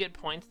mind that you get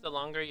points the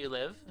longer you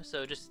live,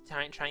 so just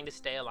trying to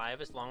stay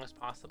alive as long as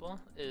possible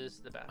is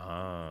the best.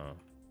 Ah.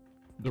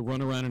 The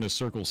run around in a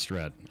circle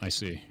strat. I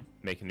see.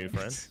 Making new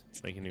friends.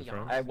 Making new Yeah.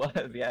 friends. I was,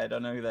 yeah, I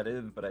don't know who that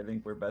is, but I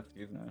think we're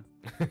besties now.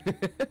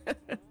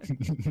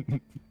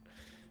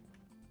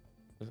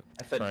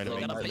 I said Trying to so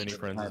make much as many with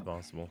friends my as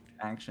possible.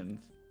 actions.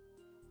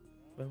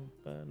 Boom,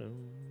 ba-dum,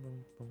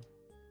 boom, boom.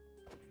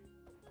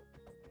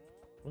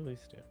 What do these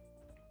do?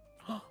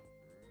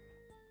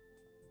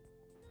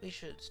 We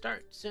should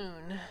start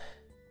soon.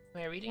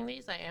 Am I reading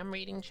these? I am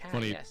reading chat.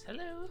 Funny. Yes.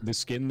 Hello. The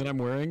skin that I'm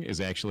wearing is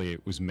actually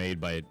was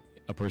made by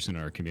a person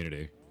in our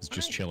community. It's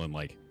just Nice. chilling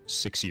like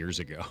 6 years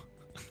ago.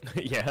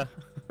 Yeah.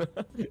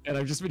 And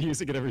I've just been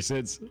using it ever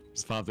since.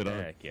 Just popped it on.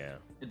 Heck yeah.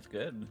 It's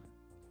good.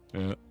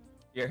 Yeah.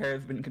 Your hair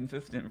has been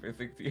consistent for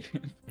 6 years.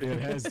 It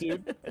has,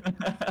 dude.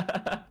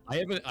 I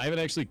haven't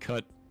actually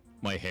cut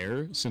my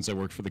hair since I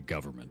worked for the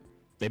government.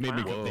 They made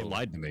me Wow. cut, they Whoa.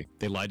 lied to me.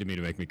 They lied to me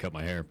to make me cut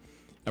my hair.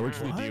 I worked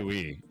for the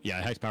DOE. Yeah,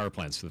 I hacked power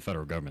plants for the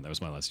federal government. That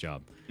was my last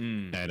job.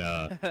 Mm.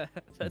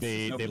 And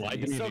they so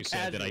lied to me. so They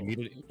said that I casual.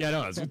 needed. Yeah,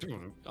 no,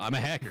 I'm a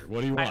hacker.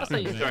 What do you I want? also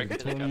used I've to been work for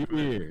the 20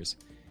 government. years.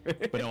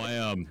 But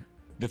no,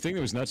 the thing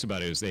that was nuts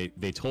about it is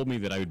they told me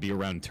that I would be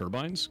around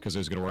turbines because I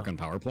was going to work on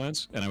power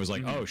plants, and I was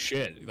like, oh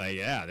shit, like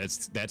yeah,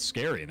 that's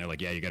scary. And they're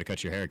like, yeah, you got to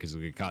cut your hair because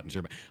it'll get caught in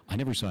turbine. I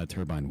never saw a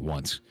turbine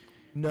once.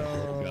 No.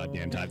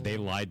 Goddamn time. They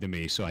lied to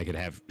me so I could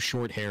have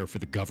short hair for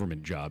the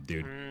government job,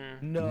 dude.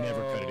 No.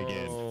 Never cut it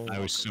again. I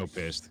was so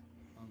pissed.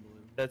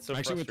 That's so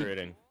Actually, with the-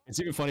 frustrating. It's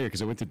even funnier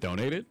because I went to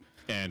donate it,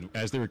 and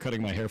as they were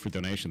cutting my hair for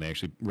donation, they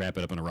actually wrap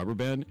it up in a rubber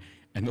band,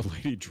 and the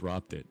lady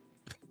dropped it.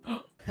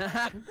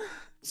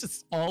 It's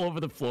just all over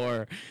the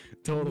floor,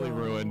 totally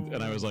ruined.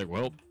 And I was like,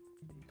 well,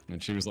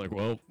 and she was like,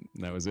 well,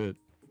 that was it.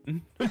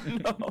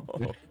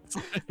 No. It's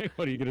like,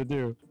 what are you gonna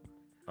do?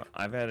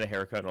 I've had a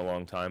haircut in a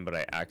long time, but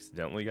I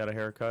accidentally got a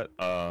haircut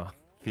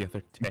the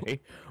other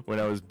day when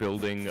I was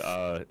building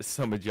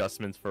some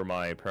adjustments for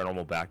my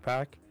paranormal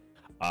backpack.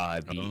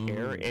 The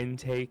air Oh.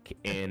 intake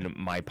in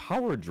my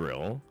power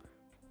drill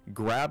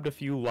grabbed a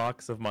few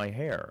locks of my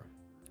hair.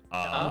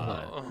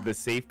 Oh. The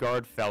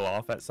safeguard fell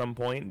off at some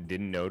point,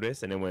 didn't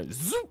notice, and it went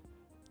zoop.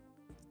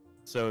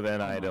 So then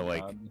I had to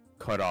like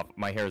cut off.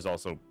 My hair is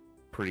also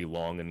pretty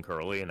long and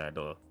curly, and I had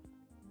to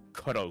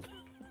cut a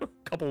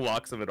couple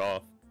locks of it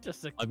off.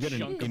 Just a I've got an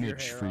chunk of your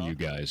image hair for you off.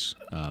 guys.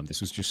 This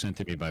was just sent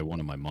to me by one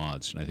of my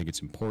mods, and I think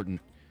it's important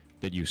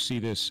that you see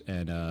this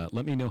and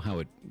let me know how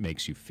it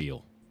makes you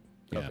feel.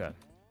 Yeah. Okay.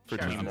 For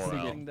Sure. team I'm morale.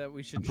 thinking that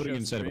we should I'm putting show it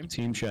inside of a stream.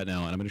 team chat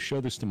now, and I'm going to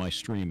show this to my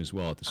stream as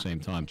well at the same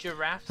time.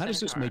 Giraffe. How does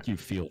this centaur. make you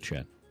feel,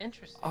 chat?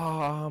 Interesting.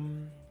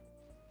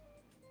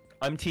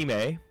 I'm team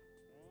A.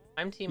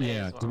 I'm team A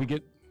Yeah. as well.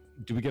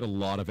 Do we get a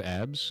lot of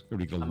abs, or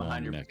do we get a I'm long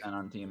 100% neck?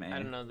 on Team A. I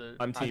don't know the.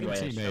 I'm team I A.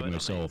 didn't Team A show it on my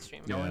myself.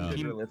 stream. No one Yeah. could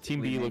Team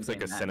realistically B looks like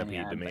maintain a that many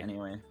centipede to abs me.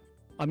 Anyway.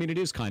 I mean, it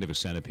is kind of a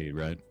centipede,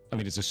 right? I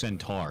mean, it's a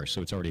centaur,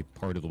 so it's already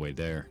part of the way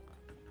there.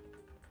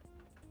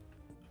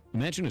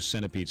 Imagine a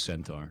centipede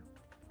centaur.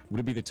 Would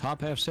it be the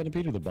top half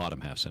centipede or the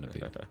bottom half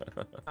centipede?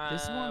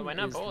 This one why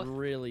not is both?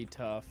 really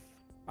tough.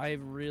 I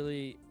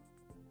really.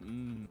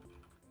 Mm.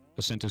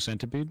 A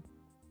centipede?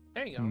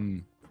 There you go.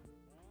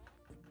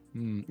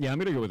 Yeah, I'm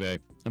gonna go with A.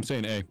 I'm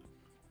saying A.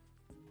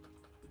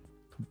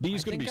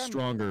 B's I gonna be think I'm-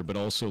 stronger, but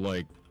also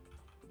like,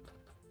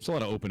 it's a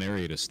lot of open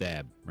area to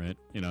stab, right?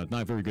 You know,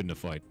 not very good in a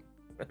fight.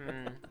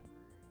 Hmm.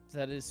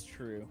 That is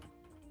true.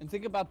 And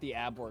think about the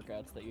ab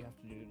workouts that you have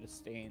to do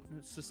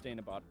to sustain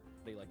a body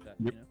like that.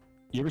 Yep. You know?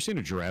 You ever seen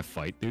a giraffe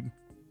fight, dude?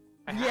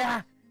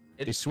 Yeah.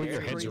 They swing their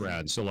heads crazy.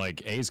 around, so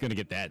like A's gonna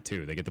get that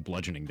too. They get the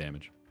bludgeoning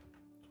damage.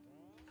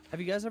 Have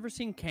you guys ever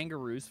seen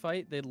kangaroos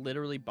fight? They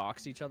literally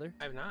box each other.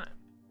 I've not.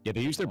 Yeah,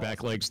 they use their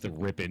back legs to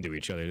rip into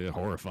each other. They're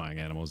horrifying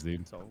animals,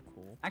 dude. So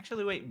cool.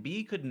 Actually, wait.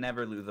 B could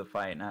never lose a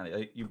fight. Now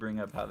that you bring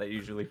up how they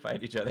usually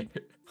fight each other.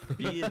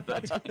 B is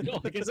the No,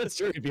 I guess that's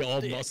true. It'd be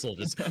all muscle,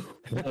 just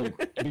whoa.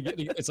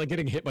 It's like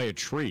getting hit by a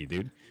tree,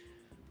 dude.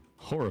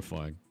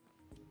 Horrifying.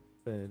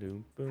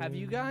 Have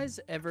you guys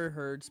ever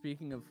heard,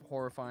 speaking of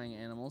horrifying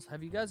animals,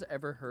 have you guys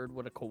ever heard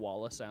what a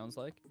koala sounds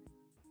like?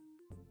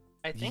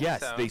 I think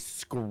Yes, so. they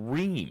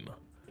scream.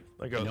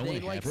 Like I a know They, I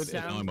like, have it, and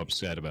now sound- I'm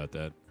upset about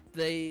that.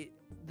 They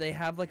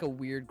have like a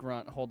weird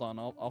grunt. Hold on,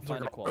 I'll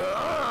find a like quality.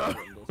 I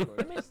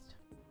Discord. missed.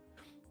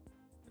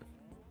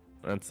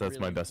 that's Really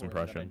my best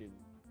important that I impression.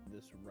 do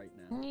this right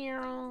now.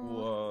 Meow.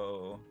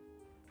 Whoa.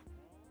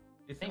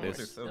 These I think things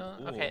we're are so still-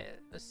 cool. Okay,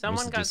 What's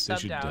someone the got subbed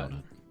decision out.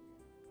 donut?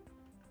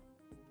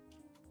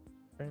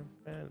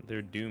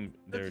 They're doomed.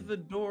 They're This is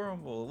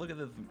adorable. Look at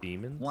this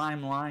demons.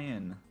 lime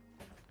lion.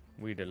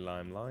 We the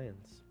lime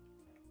lions.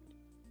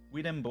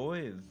 We them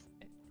boys.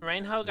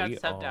 Reinho got We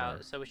subbed are.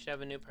 out, so we should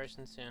have a new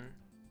person soon.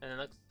 And it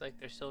looks like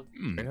they're still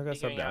Hmm. I got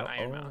figuring subbed out out.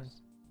 Iron Oh.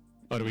 Mouse.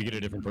 Oh, do we get a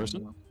different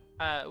person?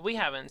 We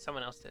haven't.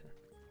 Someone else did.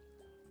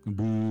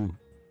 Boo.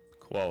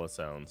 Koala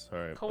sounds. All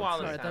right. Koala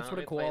Alright, sound, that's what a let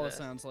me play koala this.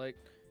 sounds like.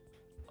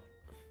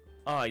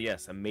 Ah,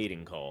 yes, a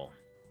mating call.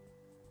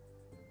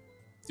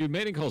 Dude,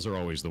 mating calls are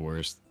always the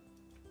worst.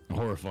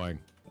 Horrifying.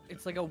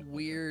 It's like a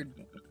weird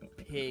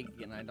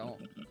pig, and I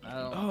don't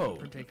Oh.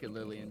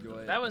 particularly enjoy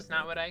it. That was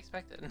not what I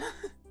expected.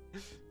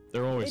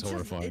 They're always It's just-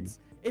 horrifying.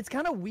 it's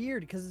kind of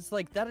weird because it's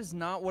like that is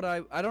not what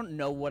I don't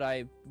know what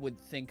I would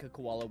think a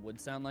koala would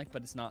sound like,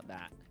 but it's not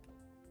that.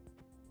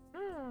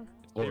 Hmm.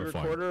 They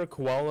Horrifying. recorded a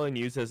koala and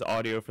used as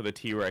audio for the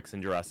T-Rex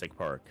in Jurassic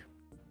Park.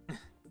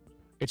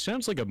 It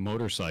sounds like a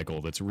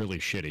motorcycle that's really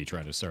shitty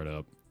trying to start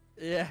up.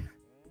 Yeah.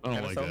 I don't Kind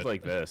of like sounds that.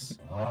 like this.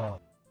 Oh.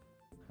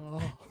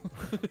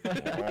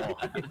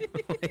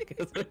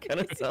 That's what it kind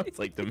of sounds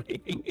like to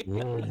me.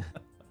 Whoa.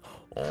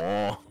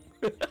 Oh.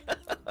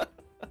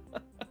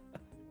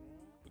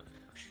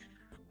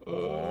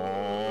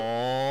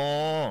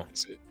 Oh.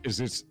 Is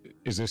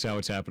this how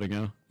it's happening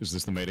now? Is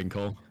this the mating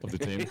call of the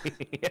team?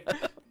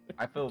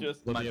 I feel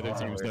Just Let much the other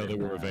teams know more that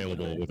we're right now.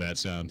 available with that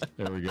sound.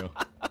 There we go.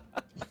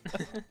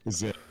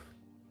 Is it?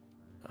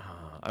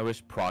 I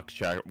wish proc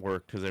chat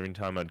worked because every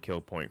time I'd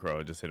kill Point Crow,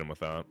 I'd just hit him with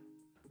that.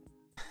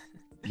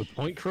 The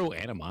Point Crow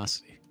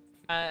animosity.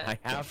 I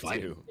have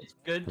fight. to. It's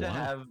good to Wow.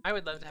 have I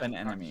would love to have an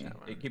a proc enemy. chat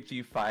one. It keeps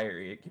you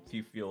fiery. It keeps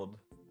you fueled.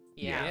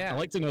 Yeah. I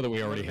like to know that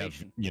we already have,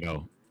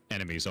 Motivation.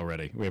 enemies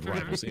already. We have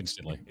rivals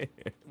instantly.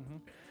 Mhm.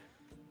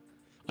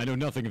 I know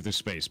nothing of this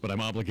space, but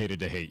I'm obligated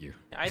to hate you.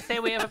 I'd say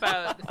we have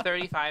about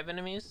 35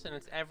 enemies, and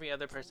it's every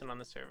other person on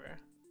the server.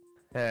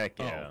 Heck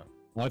Oh. yeah.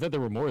 Well, I thought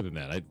there were more than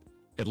that.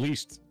 At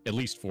least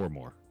 4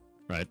 more,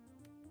 right?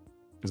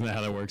 Isn't that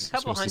how that works?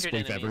 Couple Supposed to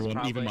hundred split enemies,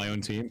 everyone, even probably. my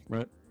own team,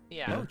 right?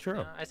 Yeah. Oh,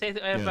 true. I say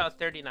I have Yeah. about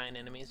 39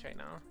 enemies right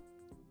now.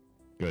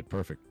 Good,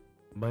 perfect.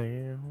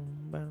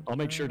 I'll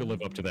make sure to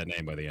live up to that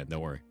name by the end.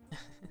 Don't worry.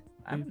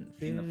 I haven't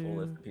seen the full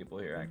list of people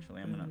here.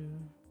 Actually, I'm gonna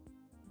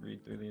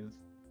read through these.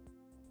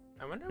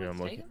 I wonder Yeah, what's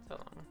I'm taking so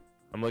long.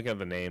 I'm looking at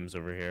the names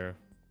over here.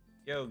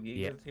 Yo, Giga's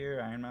Yeah.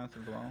 here. Iron Mouse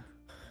as well.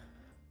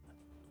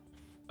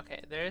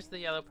 Okay, there's the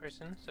yellow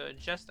person, so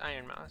just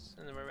Iron Mouse,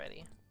 and then we're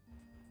ready.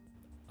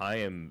 I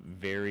am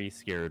very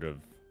scared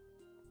of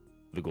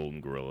the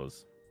Golden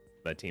Gorillas.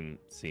 That team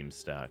seems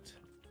stacked.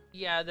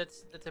 Yeah,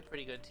 that's a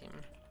pretty good team.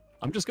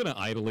 I'm just gonna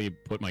idly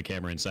put my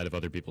camera inside of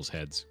other people's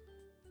heads.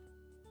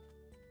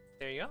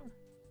 There you go.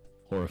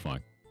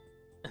 Horrifying.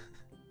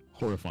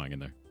 Horrifying in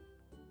there.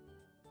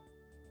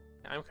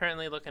 I'm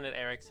currently looking at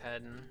Eric's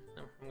head, and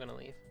I'm gonna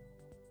leave.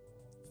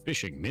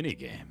 Fishing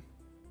minigame.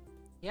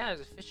 Yeah,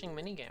 there's a fishing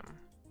minigame.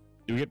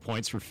 Do we get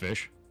points for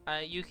fish?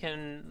 You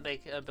can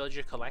like build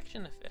your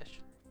collection of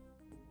fish.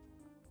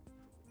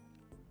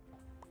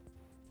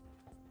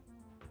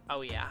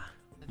 Oh yeah,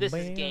 this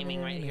is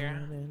gaming right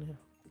here.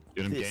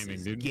 Dude, I'm This gaming,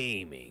 is dude.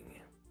 gaming.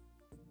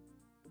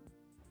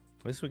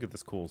 At least we get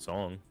this cool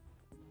song.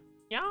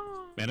 Yeah.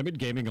 Man, I've been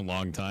gaming a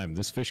long time.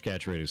 This fish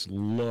catch rate is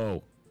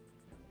low.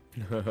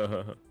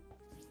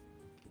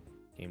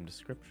 Game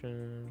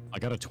description. I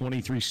got a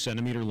 23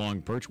 centimeter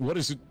long perch. What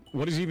is it?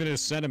 What is even a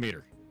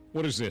centimeter?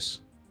 What is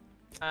this?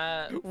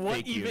 What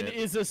Fake even unit.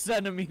 is a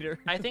centimeter?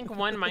 I think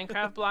one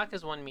Minecraft block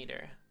is 1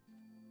 meter.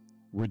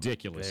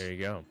 Ridiculous. There you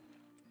go.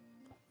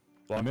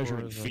 I measure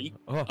in Block feet.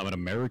 Oh, I'm an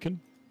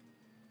American.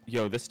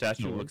 yo, this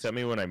statue No looks words. at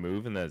me when I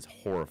move, and that is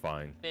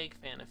horrifying. Big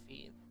fan of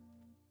feet.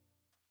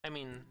 I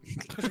mean,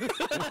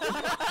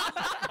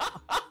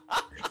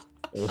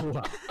 Oh,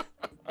 wow.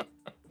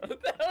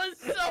 That was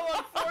so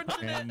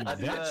unfortunate. And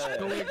That's that's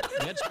good.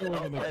 that's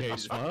going in the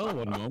case file.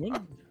 One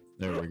moment.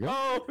 There we go.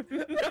 Oh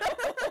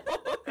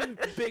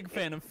Big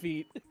fan of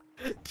feet.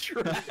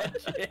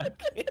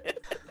 tragic.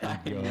 Oh,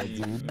 God,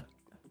 dude.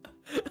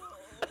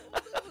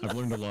 I've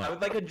learned a I lot.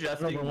 was like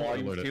adjusting Alert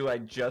volume it. too. I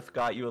just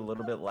got you a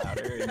little bit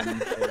louder. And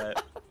you say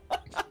that.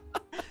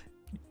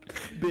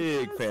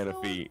 Big fan of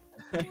feet.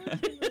 they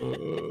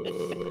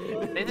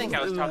think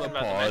I was This is talking the about the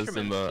pause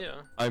and measurements the- too.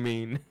 I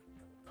mean,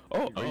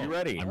 oh, are you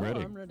ready? I'm Oh,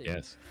 ready. I'm ready.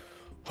 Yes.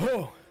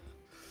 Oh,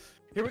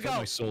 here we I felt go.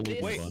 my soul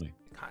leave Wait. my body.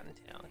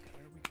 Cottontail.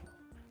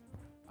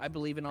 I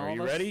believe in all Are of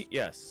you us. ready?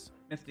 Yes.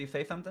 Misty,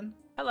 say something.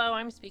 Hello,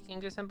 I'm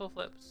speaking to Simple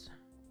Flips.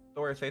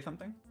 Thor, say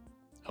something.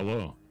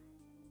 Hello.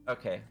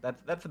 Okay,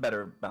 that's a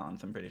better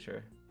balance. I'm pretty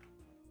sure.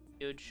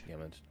 Huge.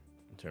 Damn it.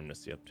 Turn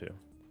Misty up too.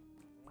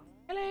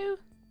 Hello.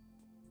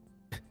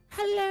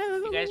 Hello.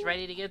 You guys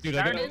ready to get Dude,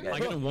 I started?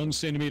 got a 1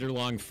 centimeter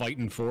long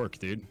fighting fork,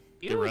 dude.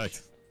 Huge.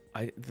 Correct.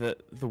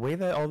 The way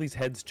that all these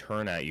heads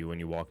turn at you when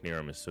you walk near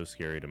them is so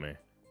scary to me.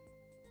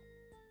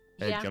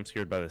 I Yeah. jump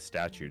scared by the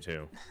statue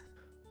too.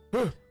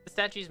 The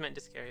statue's meant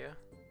to scare you.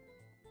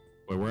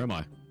 Wait, where am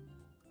I?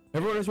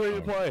 Everyone is ready to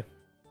Oh. play.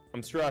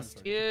 I'm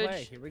stressed. Play.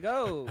 Huge. Here we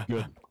go.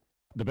 Good.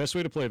 The best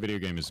way to play a video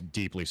game is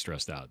deeply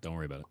stressed out. Don't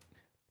worry about it.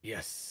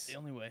 Yes. The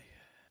only way.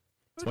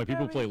 That's why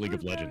people play League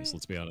of Legends,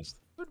 let's be honest.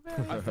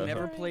 I've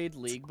never played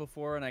League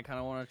before, and I kind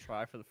of want to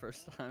try for the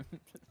first time.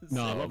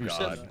 No, I So- love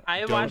yourself. God. I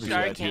Don't watched do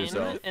that to Arcane,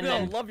 yourself. and No,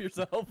 then love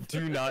yourself.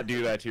 Do not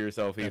do that to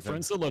yourself, Yeah, Ethan.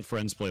 friends that let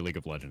friends play League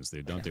of Legends,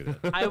 dude. Don't do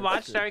that. I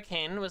watched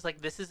Arcane, was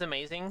like, this is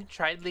amazing.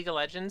 Tried League of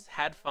Legends,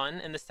 had fun,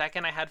 and the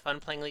second I had fun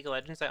playing League of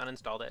Legends, I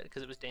uninstalled it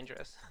because it was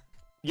dangerous.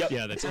 Yep.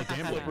 Yeah, that's like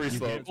gambling. Slippery You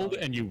slope. gambled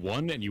and you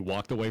won and you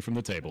walked away from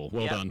the table.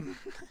 Well Yep. done.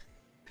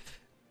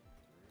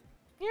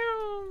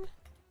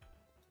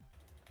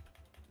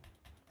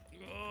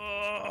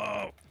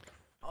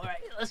 All right,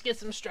 let's get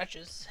some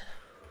stretches.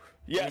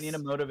 Yes. We need a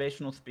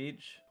motivational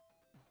speech.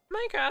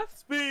 Minecraft.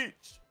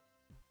 Speech.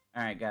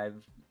 All right, guys,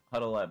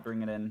 huddle up,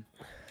 bring it in.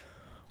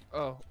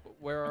 Oh,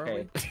 where are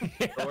Okay,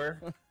 Thor,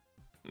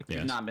 Yes.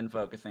 you've not been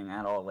focusing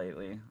at all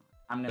lately.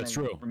 I'm gonna That's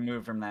true.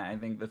 remove from that. I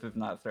think this is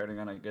not starting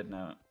on a good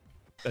note.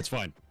 That's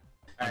fine.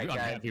 All right, I'm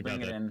guys, happy about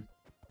bring it that. in.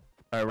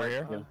 All right, we're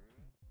here. Yeah.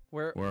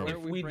 Where Where are we? are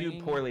If we do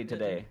bringing poorly it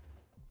today, in?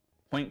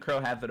 Point Crow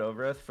has it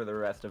over us for the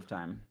rest of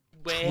time.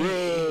 Wait.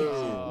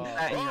 Whoa. Keep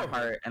that in your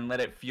heart and let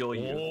it fuel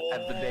you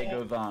as the day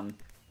goes on.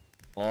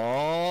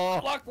 Oh.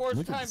 Block Wars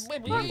Look at time, this.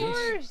 baby! Block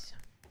Wars.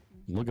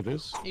 Look at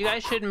this. You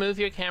guys should move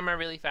your camera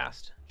really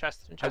fast.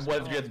 Trust I me.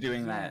 was just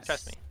doing that.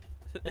 Trust me.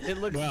 It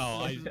looks.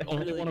 Well, I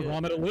only really want to good.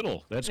 vomit a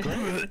little. That's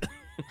great.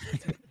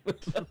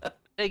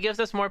 It gives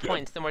us more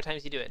points the more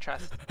times you do it.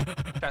 Trust.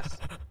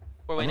 Trust.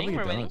 We're I don't winning. think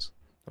We're it winning. does.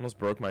 Almost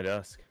broke my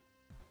desk.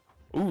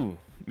 Ooh,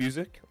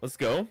 music. Let's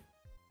go.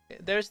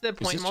 There's the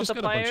point this just got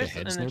a bunch of multipliers heads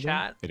in the there, though?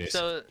 chat. It is.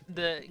 So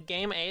the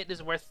game 8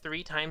 is worth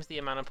 3 times the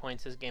amount of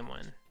points as game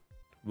 1.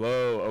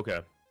 Whoa.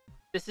 Okay.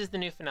 This is the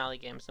new finale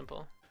game.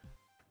 Simple.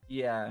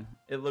 Yeah,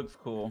 it looks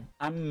cool.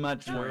 I'm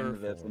much more into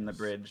this than the Force.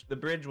 bridge. The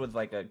bridge was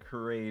like a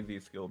crazy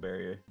skill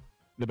barrier.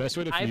 The best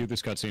way to I've- view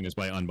this cutscene is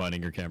by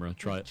unbinding your camera.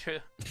 Try it. True.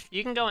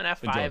 You can go in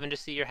F5 Enjoy. and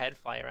just see your head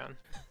fly around.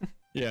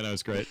 Yeah, no,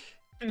 it's great.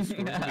 We're gonna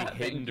be Thank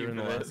hidden you during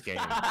the for last this. game.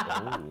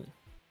 Oh.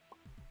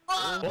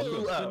 Oh,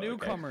 The okay.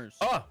 newcomers.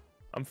 Ah,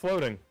 I'm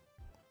floating.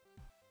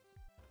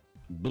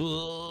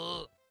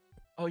 Blah.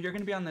 Oh, you're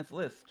gonna be on this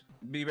list.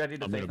 Be ready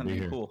to I'm say gonna be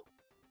something here. cool.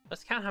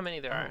 Let's count how many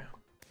there are.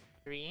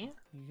 3,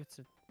 You get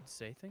to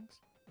say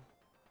things.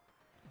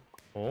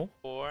 Oh.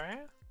 4,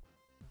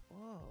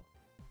 Whoa.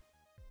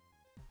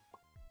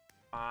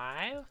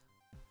 5,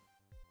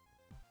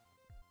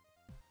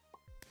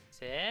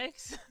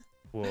 6.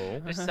 Whoa.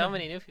 There's so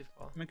many new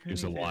people.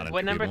 There's a lot of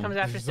What number people. comes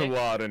after There's a 6?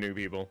 lot of new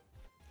people.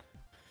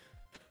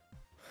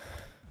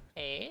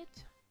 8,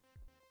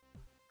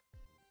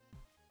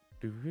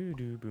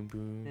 Doo-doo-doo, boom,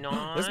 boom.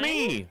 9. That's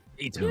me.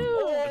 Let's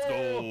Let's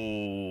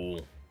go.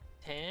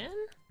 10.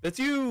 That's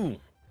you.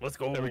 Let's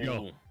go. There we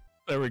go.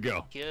 There we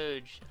go.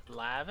 Huge.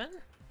 11.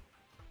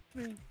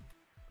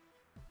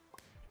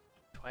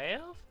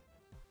 12.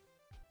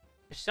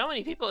 There's so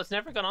many people. It's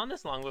never gone on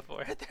this long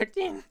before.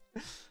 13.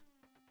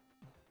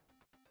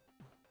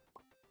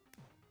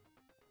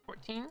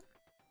 14.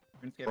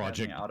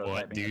 Project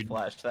what, dude?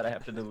 Flash that I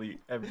have to delete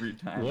every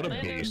time. What a I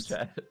open beast.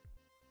 chat.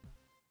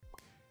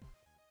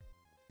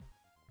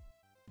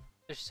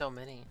 There's so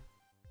many.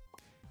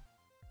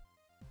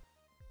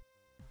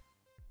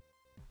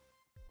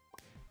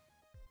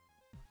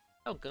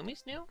 Oh,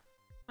 Gumi's new?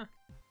 Huh.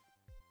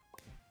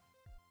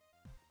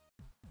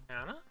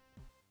 Anna?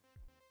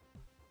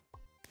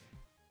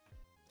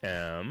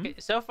 Okay,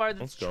 so far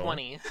that's Let's go.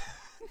 20.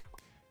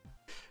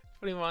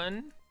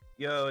 21,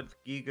 Yo, it's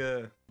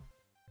Giga.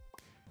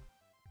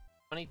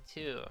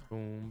 22.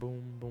 Boom,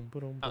 boom, boom,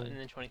 boom, Oh, boom. and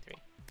then 23.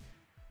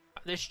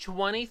 There's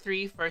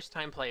 23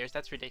 first-time players.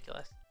 That's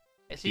ridiculous.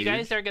 Okay, so you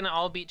guys Huge. are gonna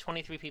all beat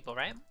 23 people,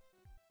 right?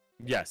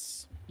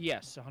 Yes.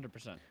 Yes,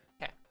 100%.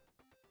 Okay.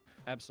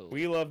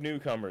 Absolutely. We love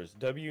newcomers.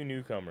 W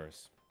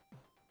newcomers.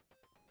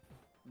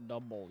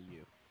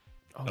 W.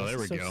 Oh, this there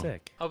is we so go.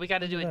 Sick. Oh, we got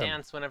to do a Yeah.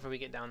 dance whenever we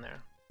get down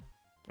there.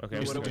 Okay,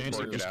 Is we're the gonna dancer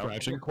work it just out.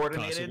 crouching? You're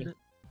coordinated. constantly?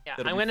 Yeah,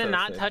 That'll I'm be gonna so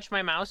not sick. touch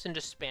my mouse and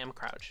just spam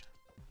crouch.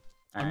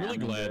 I'm Alright, really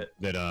gonna do glad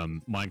it. that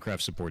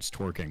Minecraft supports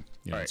twerking.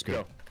 Yeah, All it's right,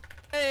 good.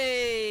 go.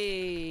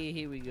 Hey,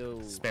 here we go.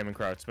 Spam and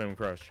crouch. Spam and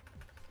crouch.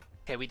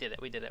 Okay, we did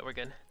it. We did it. We're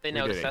good. They We did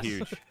noticed it. us.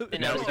 Huge. They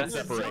Now we noticed can us.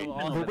 separate.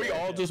 So Were we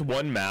all just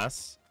one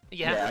mass?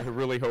 Yeah. I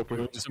really hope we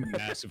were Some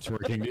massive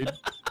twerking, dude.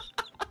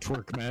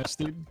 Twerk mass,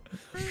 dude.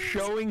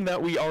 showing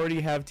that we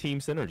already have team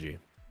synergy.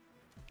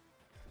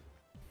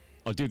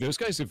 Oh, dude, those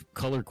guys have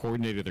color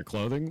coordinated their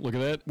clothing. Look at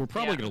that. We're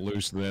probably Yeah. gonna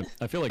lose to them.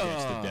 I feel like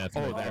that's the death.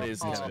 oh, right that there.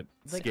 is Oh, kinda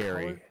like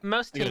scary. color-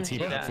 Most They got a teams team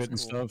do that. outfit and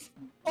Cool. stuff.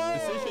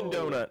 Decision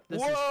donut.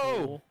 This Whoa! is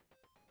cool.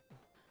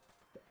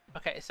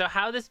 Okay, so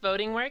how this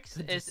voting works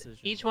Good is decision.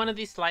 each one of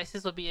these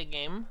slices will be a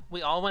game.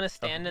 We all want to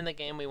stand in the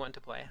game we want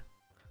to play.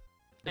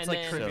 It's And like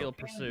then Trivial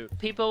Pursuit.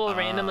 people will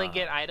randomly Ah.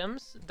 get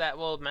items that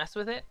will mess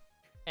with it.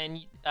 and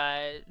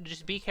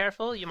just be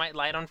careful. You might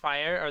light on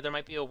fire, or there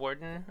might be a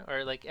warden,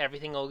 or like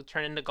everything will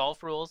turn into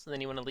golf rules, and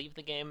then you want to leave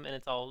the game,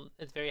 and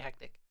it's very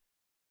hectic.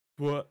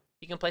 What?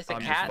 You can place a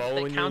I'm just cat that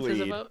following your counts as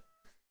a lead. vote.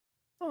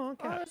 Oh,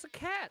 Oh, it's a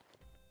cat.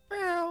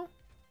 Meow.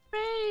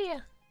 Ray.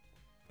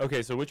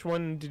 Okay, so which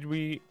one did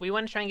we? We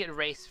want to try and get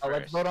race Oh,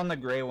 let's first. vote on the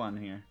gray one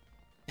here.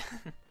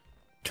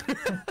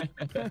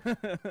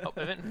 Oh,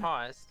 event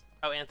paused.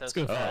 Oh, Anthos. Let's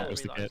go Oh, follow we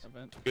the lost.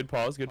 cat. Good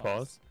pause. Good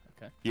pause.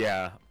 Okay.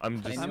 Yeah,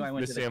 I'm just. knew I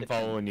went to the I'm kitchen.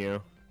 following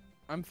you.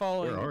 I'm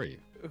following. Where are you?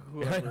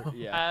 Whoever.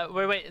 Yeah.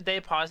 Wait, they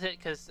paused it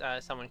because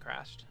someone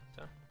crashed.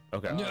 So.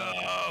 Okay.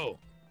 No.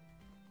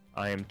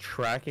 I am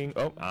tracking.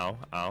 Oh, ow,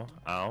 ow,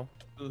 ow.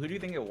 Who do you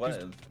think it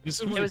was? This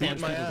is It when was we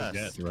punch Anthony. people My to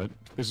ass. death, right?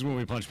 This is when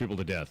we punch people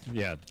to death.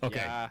 Yeah. Okay.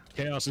 Yeah.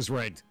 Chaos is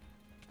ranked.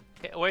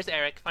 Okay, where's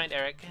Eric? Find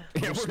Eric.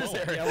 Yeah, I'm where's small.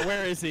 Eric? Yeah,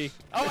 where is he?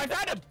 Oh, I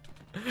found him!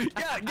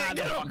 Yeah, get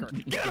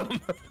him! Get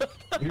him!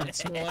 You're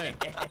small.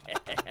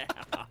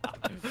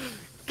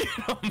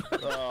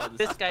 Oh,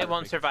 This guy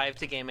won't survive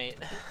to game 8.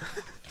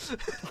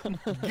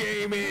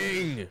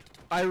 Gaming!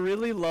 I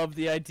really love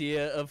the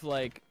idea of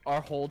like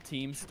our whole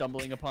team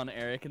stumbling upon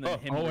Eric and then Oh,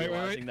 him oh, wait, wait,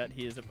 realizing that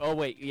he is. Oh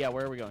wait, yeah.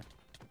 Where are we going?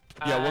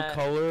 Yeah, what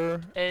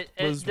color?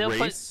 was they'll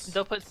race?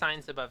 they'll put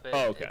signs above it.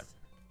 Oh, okay. It's-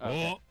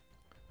 Okay. Oh.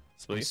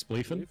 We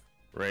spleefing?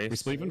 Race. We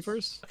spleefing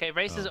first? Okay,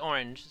 race is Oh.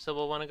 orange, so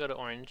we'll want to go to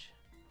orange.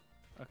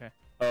 Okay.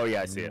 Oh,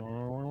 yeah, I see it.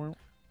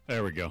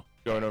 There we go.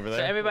 Going over So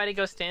there. everybody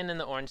go stand in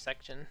the orange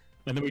section.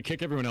 And then we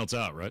kick everyone else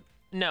out, right?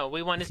 No,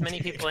 we want as many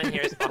people in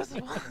here as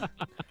possible.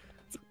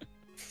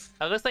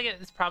 It looks like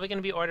it's probably going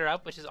to be order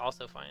up, which is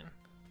also fine.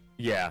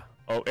 Yeah.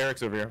 Oh,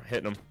 Eric's over here,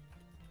 hitting him.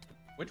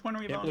 Which one are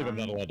we Can't voting believe I'm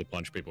on? not allowed to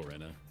punch people right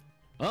now.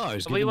 Oh, I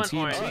was We getting want TNT.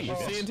 orange. Oh,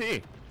 Yes.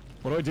 CNT.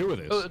 What do I do with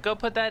this? Oh, go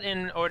put that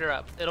in order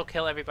up. It'll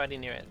kill everybody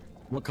near it.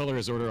 What color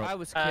is order I up?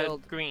 was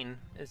killed. Green.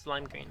 It's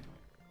lime green.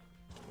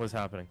 What's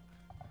happening?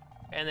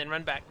 And then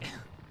run back.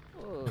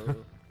 Oh.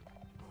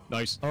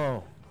 Nice.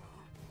 Oh.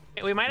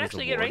 We might There's a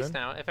actually get race warden?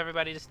 now if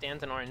everybody just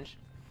stands in orange.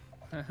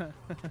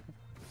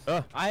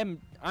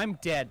 I'm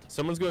dead.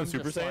 Someone's going I'm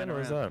Super just flying Saiyan,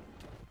 or is around. that?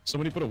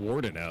 Somebody put a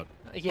warden out.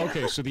 Yeah.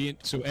 Okay,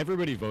 so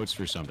everybody votes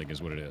for something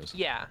is what it is.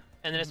 Yeah,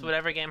 and then it's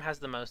whatever game has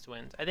the most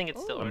wins. I think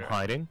it's still I'm order up.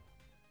 hiding.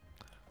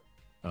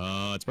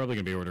 It's probably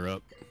gonna be order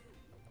up.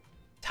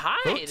 Tied.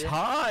 Oh,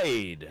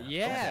 tied.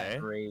 Yeah. Okay.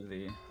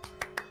 Crazy.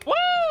 Woo!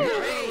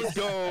 Let's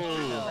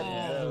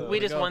go. We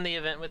just won the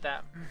event with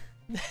that.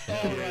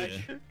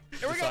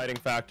 Deciding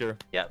factor.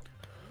 Yep.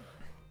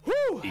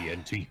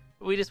 ENT.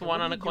 We just won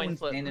What on are a you coin doing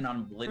flip. Standing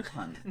on Blitz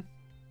Hunt.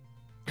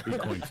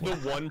 Coin The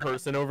flip. one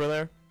person over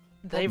there.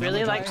 They Now really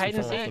we're like trying hide to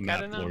and fall off the seek. I map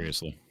don't know.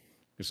 gloriously.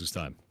 This is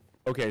time.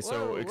 Okay,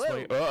 so Whoa,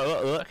 explain.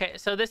 Okay,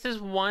 so this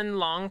is one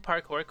long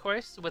parkour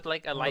course with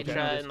like a Okay.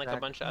 Elytra and like a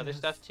bunch of other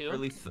stuff Or too. at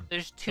least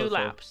There's 2 so.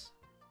 laps.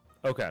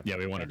 Okay. Yeah,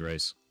 we wanted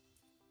race.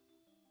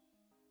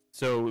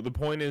 So the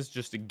point is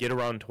just to get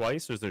around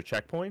twice. Or is there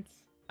checkpoints?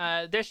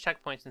 There's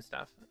checkpoints and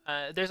stuff.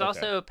 There's Okay.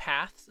 also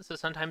paths, so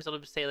sometimes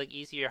it'll say like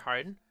easy or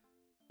hard.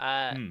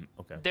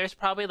 Okay. There's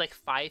probably like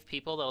 5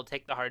 people that'll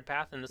take the hard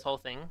path in this whole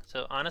thing.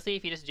 So honestly,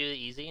 if you just do the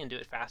easy and do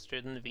it faster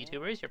than the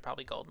VTubers, you're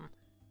probably golden.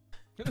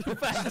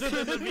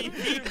 Faster than the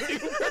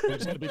VTuber.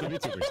 It's gotta be the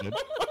VTubers, dude.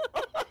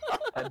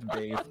 That's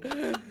base.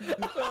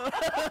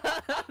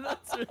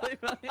 That's really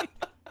funny.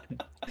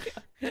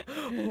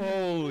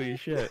 Holy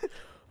shit.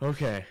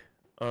 Okay.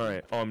 All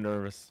right. Oh, I'm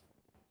nervous.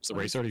 So the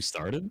race already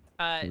started?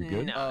 No, We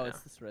good? no. Oh,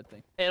 it's this red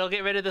thing. It'll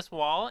get rid of this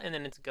wall, and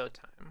then it's go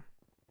time.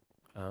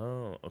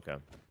 Oh, okay.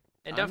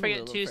 And don't I'm a forget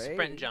little to afraid.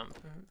 sprint jump.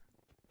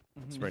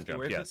 Sprint jump.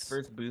 Where's Yes. his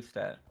first boost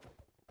at?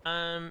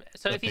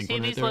 So The if you pink see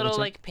one right these there, little what's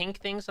that? like pink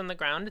things on the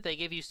ground, they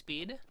give you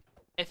speed.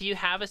 If you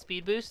have a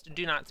speed boost,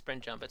 do not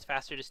sprint jump. It's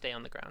faster to stay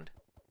on the ground.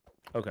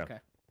 Okay. Okay.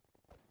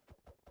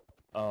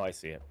 Oh, I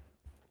see it.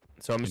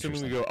 So I'm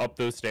assuming we Interesting. go up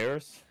those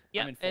stairs.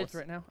 Yeah, I'm in 4th it's,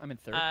 right now. I'm in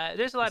 3rd.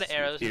 there's a lot of This is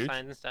arrows and huge.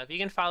 signs and stuff. You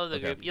can follow the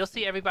Okay. group. You'll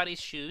see everybody's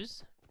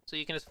shoes, so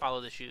you can just follow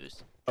the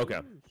shoes.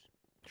 Okay.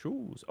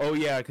 Choose. Oh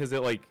yeah, because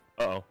it like.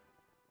 Uh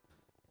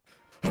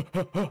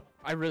oh.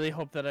 I really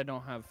hope that I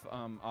don't have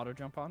auto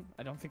jump on.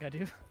 I don't think I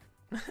do.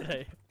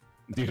 But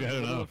Dude, I I'm a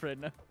don't little know. afraid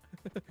now.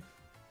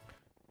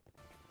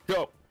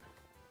 Go.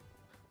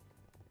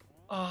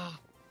 I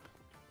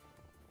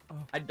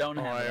don't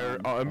Oh, have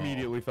it I on.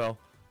 immediately fell.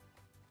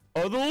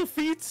 Oh, the little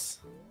feet.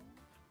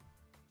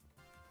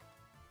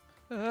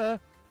 Uh,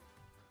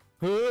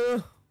 Huh?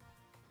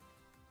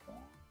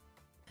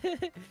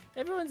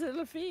 everyone's at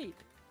the feet.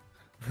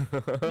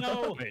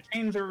 No,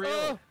 chains are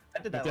real. I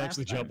did You have that to last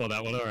actually time. jump on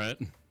that one, alright.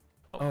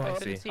 Oh, I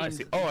didn't see. see. I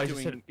see. Oh, I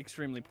just doing hit.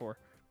 extremely poor.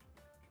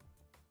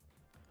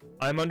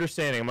 I'm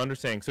understanding. I'm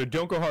understanding. So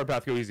don't go hard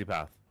path. Go easy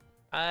path.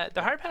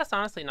 The hard path's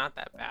honestly not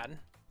that bad.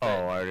 Oh,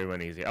 I already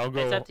went easy. I'll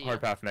go It's up to hard you.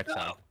 path next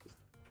time.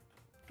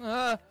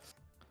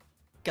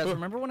 Guys,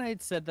 remember when I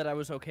had said that I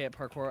was okay at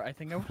parkour? I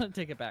think I want to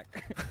take it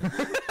back. No,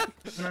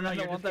 I you're don't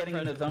just want that getting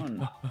in the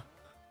zone.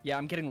 Yeah,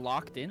 I'm getting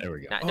locked in. There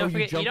we go. Now, Oh, don't you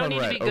forget, you jump don't on need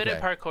to be red, good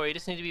at okay. parkour. You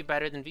just need to be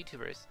better than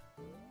VTubers.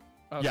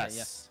 Okay,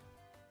 Yes.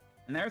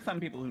 And there are some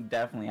people who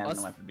definitely haven't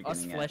Us- know at the us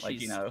beginning yet.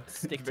 Like, you fleshies know,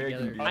 stick very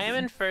together. confusing. I am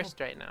in first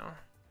right now.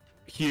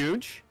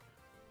 Huge.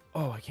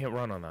 Oh, I can't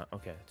run on that.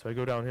 Okay, so I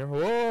go down here.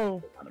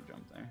 Whoa! Out of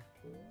jump there.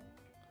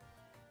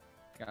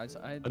 Guys,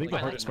 I think the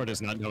hardest part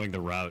is not knowing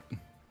the route.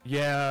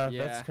 Yeah,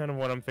 Yeah. that's kind of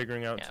what I'm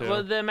figuring out too.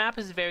 Well, the map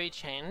is very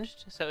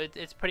changed, so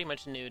it's pretty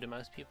much new to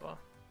most people.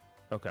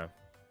 Okay.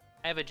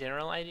 I have a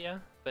general idea,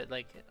 but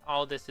like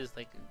all this is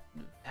like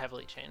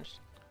heavily changed.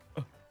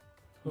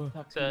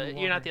 So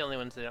you're not the only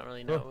ones that don't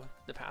really know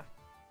the path.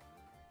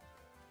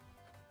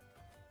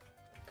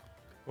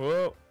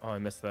 Whoa! Oh, I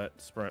missed that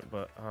sprint,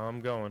 but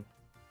I'm going.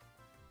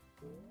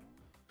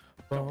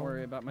 Don't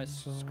worry about my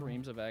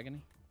screams of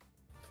agony.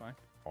 It's fine.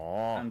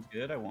 Oh, Sounds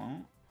good. I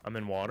won't. I'm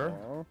in water,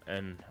 Oh.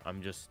 and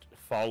I'm just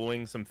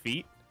following some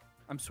feet.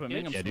 I'm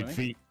swimming. I'm Yeah, dude, swimming.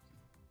 feet.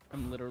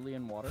 I'm literally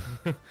in water.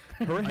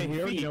 Hooray, We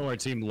already feet. know our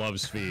team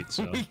loves feet,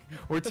 so.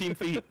 We're team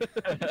feet.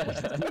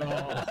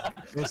 No,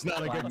 it's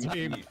not a good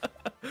team.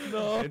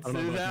 No, I don't know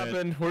it about that.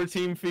 happened. We're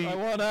team feet.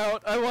 want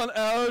out. I want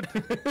out.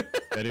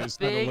 That is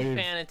not a Big leave.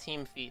 fan of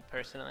team feet,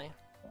 personally.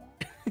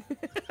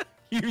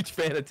 Huge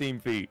fan of team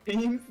feet.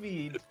 Team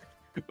feed.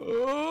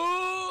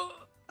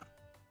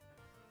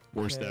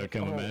 Worst Okay.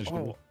 outcome Oh,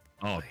 imaginable.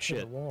 Oh, I hit a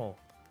shit. wall.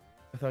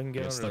 I thought I can get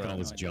Got under stuck that. on all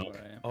this No idea junk.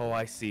 where I am. Oh,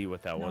 I see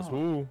what that was. No.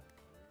 Ooh.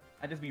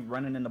 I just be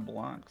running into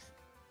blocks.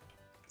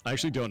 I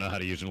actually don't know how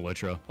to use an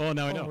Elytra. Oh,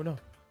 now I know. Oh, no.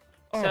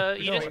 So Oh,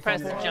 you no, just it's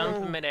press on the jump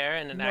wall. midair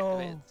and it No.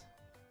 activates.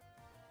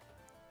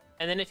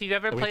 And then if you've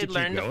ever Oh, we have to played keep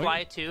Learn to going?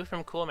 Fly 2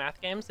 from Cool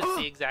Math Games, it's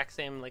the exact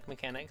same like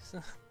mechanics.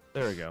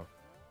 There we go.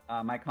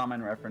 My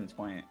common reference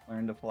point.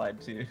 Learn to fly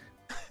too.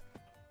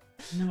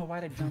 No, why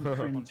did jump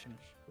cringe?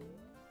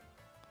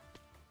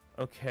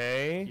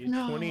 Okay.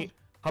 No. 20.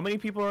 How many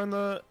people are in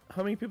the?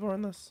 How many people are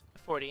in this?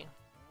 40.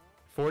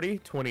 40?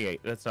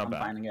 28. That's not I'm bad.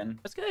 fine again.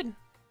 That's good.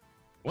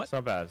 What? It's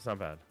not bad. It's not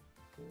bad.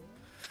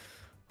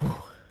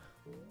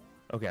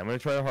 Okay, I'm gonna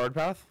try the hard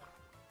path.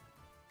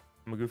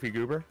 I'm a goofy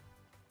goober.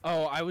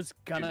 Oh, I was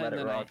gonna, let and it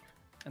then, rock.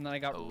 and then I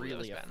got Oh, that was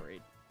really bad.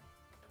 afraid.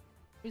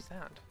 Who's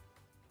that?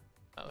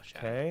 Oh, shit.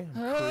 Okay,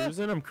 I'm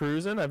cruising. I'm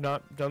cruising. I've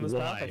not done this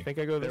path. I Why? think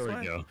I go this There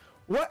way. we go.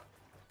 What?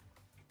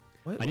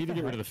 What? I need to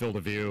get rid of the field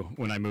of view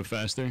when I move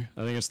faster.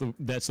 I think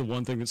that's the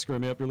one thing that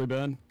screwed me up really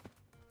bad.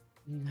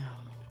 No.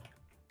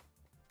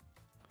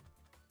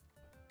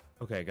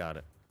 Okay, got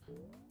it.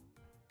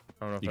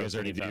 I don't know if You that guys was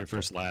already any did your faster.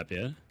 first lap,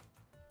 yeah?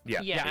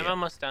 Yeah. Yeah, I'm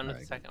almost done with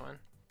Alright. the second one.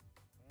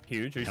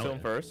 Huge. Are you Hell still in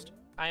yeah. first?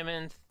 I'm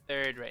in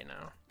third right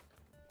now.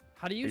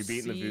 How do you, Are you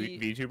beating see,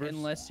 the VTubers?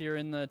 unless you're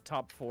in the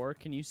top 4,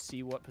 can you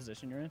see what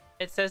position you're in?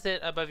 It says it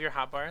above your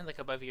hotbar, like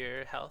above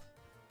your health.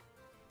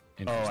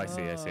 Oh, I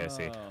see. I see. I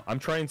see. Oh. I'm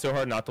trying so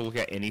hard not to look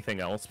at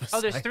anything else.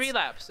 Oh, there's besides- 3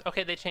 laps.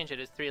 Okay, they changed it.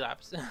 It's 3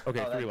 laps. Okay, Oh,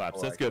 3 that's laps.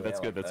 cool, That's good. actually. That's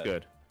I good. like That's that.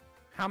 good.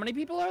 How many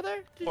people are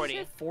there? Did 40. You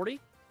say 40?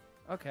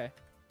 Okay.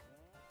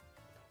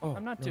 Oh,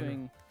 I'm not no, no.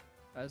 doing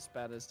as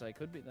bad as I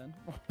could be then.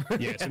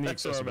 Yeah, it's in the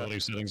That's where I'm at. accessibility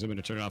settings. I'm going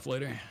to turn it off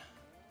later.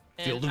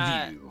 And, Field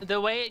of view.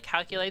 the way it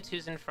calculates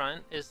who's in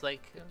front is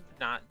like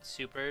not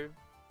super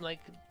like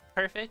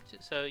perfect.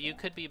 So you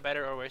could be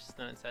better or worse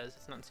than it says.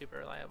 It's not super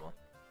reliable.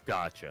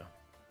 Gotcha.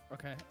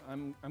 Okay,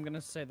 I'm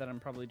gonna say that I'm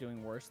probably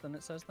doing worse than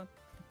it says then.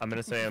 I'm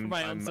gonna say I'm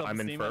My own I'm in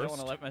self-esteem, I don't want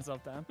first. to let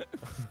myself down.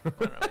 I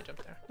don't know. I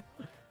jumped there.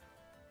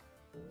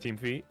 Team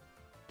feet.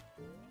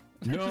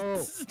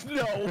 No!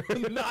 No,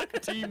 not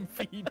team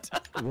feet.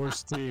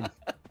 Worst team.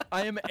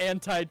 I am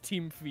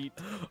anti-team feet.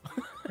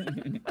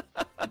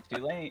 Too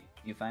late.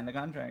 You signed the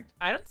contract.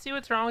 I don't see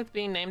what's wrong with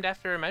being named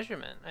after a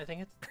measurement. I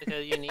think it's like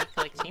a unique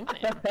like team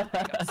name.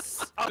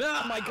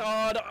 Oh my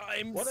god,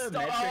 I'm What a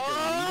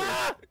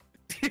stuck.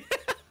 metric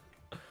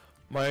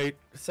My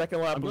second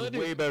lap I'm was glad to-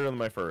 way better than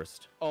my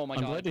first. Oh my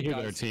I'm god. glad to hear that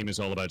our guys. team is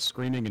all about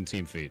screaming and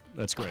team feet.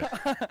 That's great.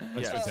 That's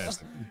Yes.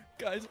 fantastic.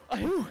 Guys,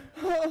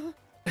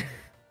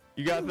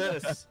 You got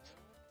this.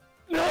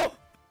 no!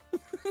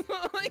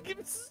 I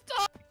can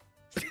stop!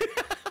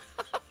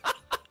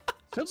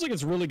 Sounds like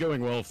it's really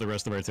going well for the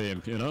rest of our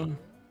team, you know?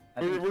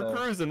 I We're, think we're so.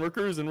 cruising. We're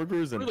cruising. We're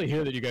cruising. Really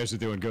hear that you guys are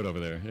doing good over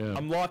there. Yeah.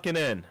 I'm locking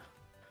in.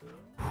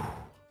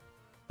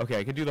 Okay,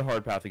 I could do the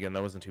hard path again.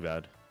 That wasn't too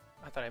bad.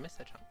 I thought I missed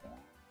that jump.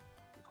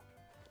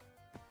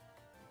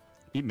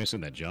 Keep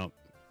missing that jump.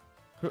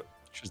 Huh.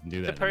 She doesn't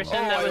do The that person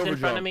Oh, that I was in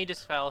front of overjumped. me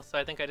just fell, so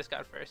I think I just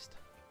got first.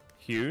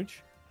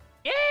 Huge.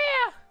 Yeah!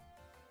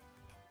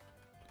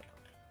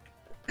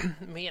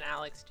 Me and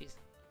Alex, jeez.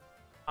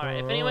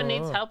 Alright, if anyone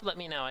needs help, let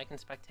me know. I can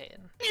spectate.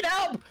 Need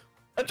help!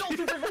 Adult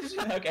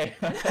supervision! Okay.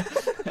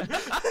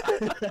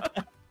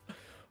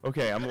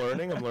 Okay, I'm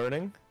learning. I'm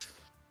learning.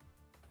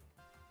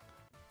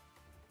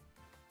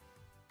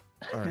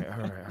 All right. All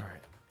right. All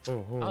right. Oh,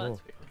 oh, Oh, oh.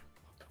 that's weird.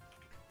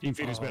 Team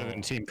feet is better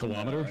than team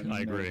kilometer? No,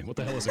 I agree. What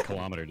the hell is a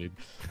kilometer, dude?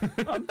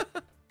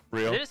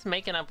 Real. They're just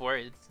making up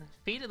words.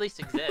 Feet at least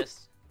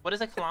exist. What is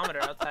a kilometer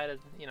outside of,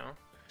 you know?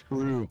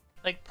 True.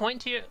 Like,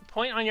 point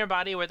on your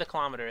body where the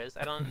kilometer is.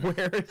 I don't...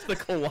 Where is the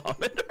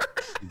kilometer?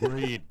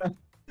 Agreed.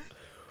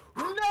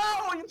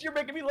 No! You're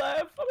making me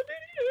laugh. I'm an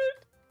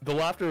idiot. The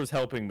laughter was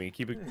helping me.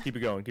 Keep it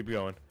going. Keep it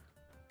going.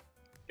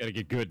 Gotta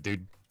get good,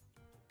 dude.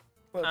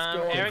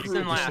 Let's Eric's in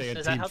Just last. saying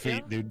Does that team help you?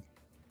 feet, dude.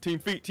 Team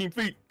feet. Team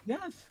feet.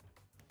 Yes.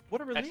 What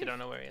a I relief. actually don't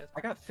know where he is.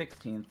 I got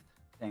 16th.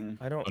 Thing.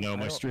 I don't. Oh no, I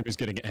my don't- stream is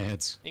getting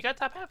ads. You got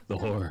top half. The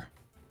horror.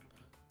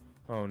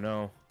 Oh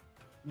no.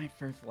 My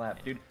first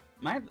lap, dude.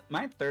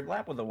 My third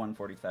lap was a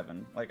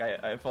 147. Like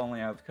if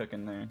only I was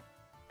cooking there.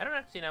 I don't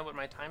actually know what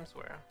my times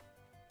were.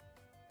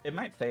 It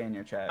might say in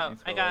your chat. Oh, you I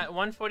scroll got up.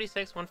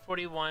 146,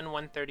 141,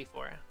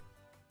 134.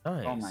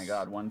 Nice. Oh my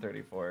god,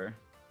 134.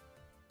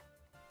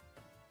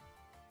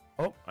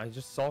 Oh, I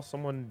just saw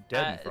someone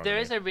dead in front There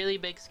of is me. a really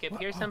big skip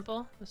here,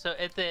 Simple. So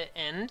at the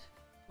end,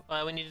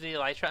 when you do the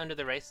elytra under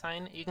the race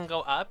sign, you can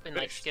go up and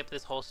like Finished. skip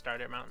this whole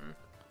starter mountain.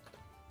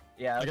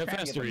 Yeah, I was got trying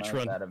to faster get the each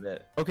most run. out of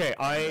it. Okay,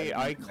 I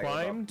Very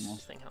climbed. optimal.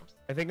 This thing helps.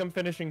 I think I'm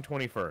finishing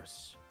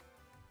 21st.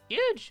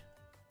 Huge.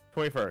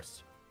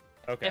 21st.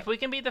 Okay. If we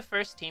can be the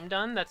first team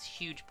done, that's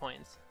huge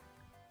points.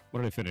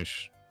 What did I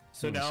finish?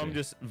 So Let me now I'm see.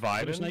 just I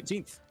finished vibing.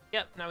 19th.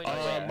 Yep. Now we do it.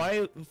 yeah.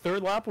 My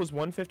third lap was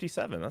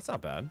 157. That's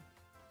not bad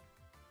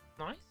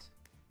Nice.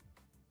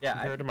 Yeah,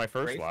 compared to my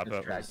first raced lap. this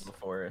That track was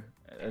before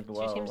as Two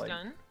well. teams Like,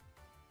 done.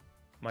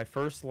 my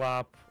first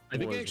lap. I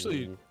think was-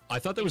 actually, I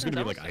thought that was going to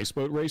be like Almost ice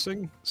boat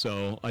racing,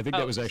 so I think Oh,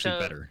 that was actually so,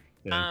 better.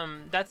 Yeah.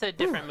 That's a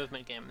different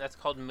movement game. That's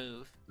called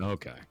Move.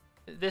 Okay.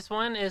 This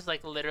one is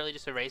like literally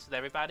just a race with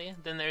everybody.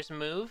 Then there's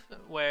Move,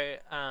 where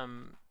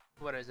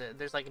what is it?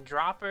 There's like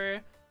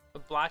dropper, a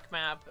block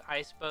map,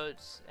 ice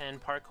boats,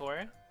 and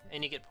parkour,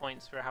 and you get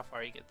points for how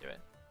far you get through it.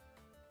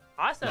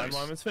 Awesome. My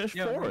mom has finished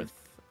Yeah, fourth.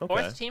 Okay.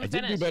 Fourth team I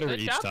did finish. do better Good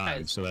each job, time,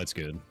 guys. so that's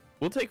good.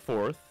 We'll take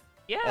fourth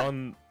Yeah.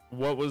 on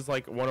what was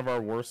like one of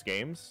our worst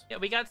games. Yeah,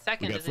 we got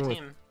second got as a fourth.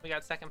 team. We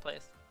got second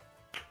place.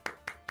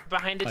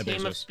 Behind a Hi,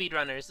 team of Bezos.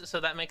 speedrunners, so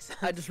that makes sense.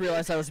 I just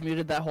realized I was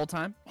muted that whole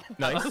time.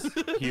 Nice.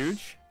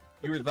 Huge.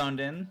 you were zoned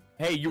in.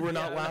 Hey, you were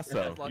not Yeah, last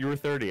that's though. lucky. You were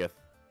 30th.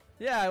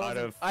 Yeah, I Out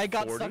was. of I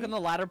got stuck 40? in the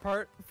latter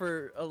part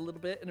for a little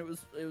bit, and it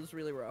was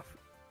really rough.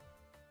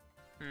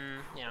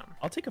 Yeah.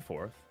 I'll take a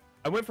fourth.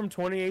 I went from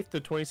 28th to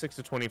 26th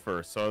to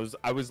 21st, so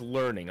I was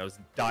learning. I was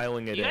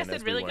dialing it You in. guys did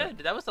as really we went.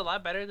 good. That was a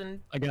lot better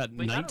than I got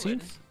We thought it would.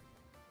 19th,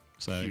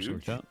 so that actually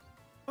worked Huge. out.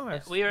 Oh,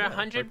 nice. we were Yeah,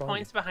 100 right behind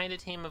points behind a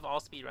team of all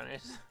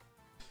speedrunners. you.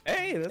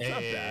 Hey, that's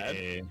not bad.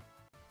 Hey.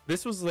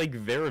 This was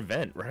like their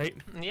event, right?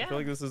 Yeah. I feel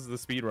like this is the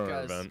speedrunner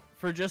Guys, event.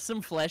 for just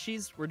some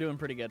fleshies, we're doing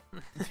pretty good.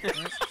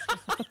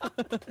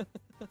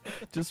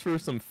 Just for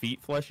some feet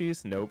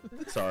fleshies? Nope.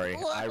 Sorry.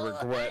 I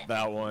regret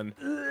that one.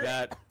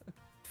 That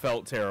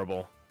felt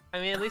terrible. I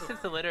mean, at least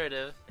it's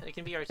alliterative. It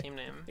can be our team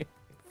name.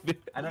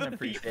 I don't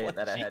appreciate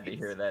that I had to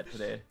hear that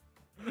today.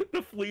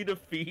 The fleet of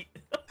feet.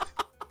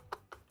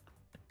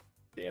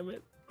 Damn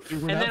it.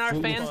 Dude, we're And not then our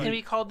full fans of can fun.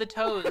 be called the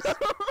Toes.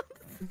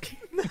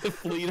 The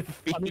fleet of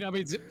feet. I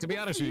mean, to be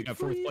honest with you, you got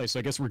fourth place, so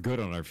I guess we're good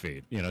on our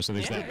feet. You know, so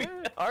there's Yeah. that.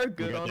 We are We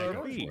good got on that our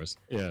going feet. for us.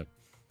 Yeah.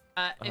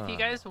 If you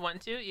guys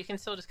want to, you can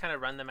still just kind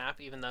of run the map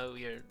even though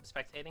you're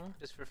spectating,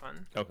 just for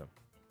fun. Okay.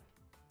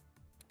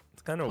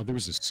 It's kind Oh, of there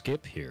was a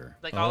skip here.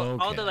 Like all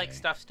the like Okay.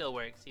 stuff still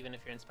works even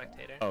if you're in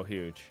spectator.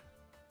 huge.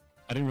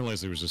 I didn't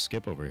realize there was a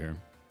skip over here.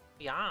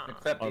 Yeah.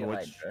 Except the On which-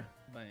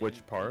 Elytra.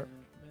 Which part?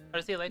 What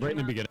is the elytra Right in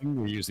the map?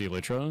 beginning, we used the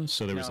elytra,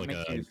 so there was No, it like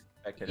makes a. you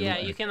spectator Yeah,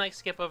 mode. you can like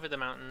skip over the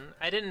mountain.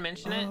 I didn't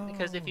mention it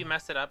because if you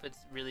mess it up, it's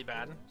really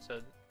bad. So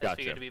I Gotcha.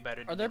 figured it'd be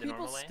better to Are do there the people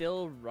normal way.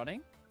 still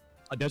running?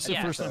 That's the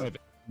Yeah. first time I've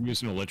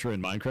used an elytra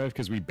in Minecraft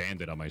because we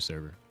banned it on my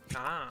server.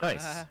 Ah.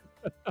 Nice.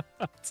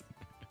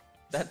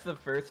 That's the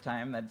first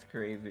time. That's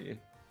crazy.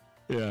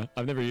 Yeah,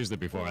 I've never used it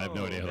before. I have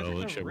no Whoa, idea how the there's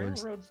elytra a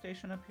works. railroad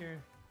station up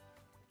here.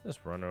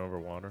 Just running over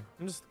water.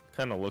 I'm just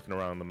kind of looking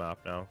around the map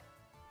now.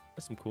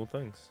 There's some cool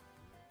things.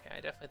 Yeah,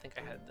 I definitely think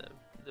I had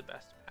the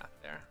best path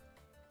there.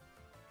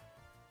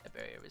 That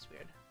barrier was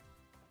weird.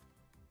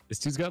 This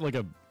dude's got like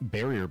a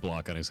barrier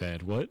block on his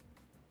head. What?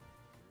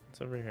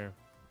 What's over here?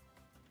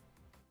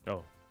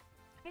 Oh,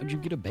 How'd you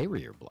get a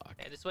barrier block?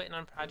 Yeah, just waiting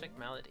on Project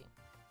Melody.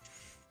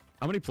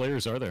 How many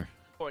players are there?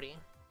 40.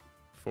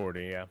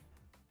 40, yeah.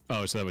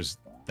 Oh, so that was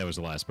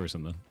the last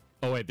person then.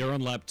 Oh wait, they're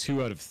on lap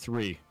 2 out of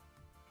 3.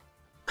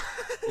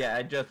 Yeah,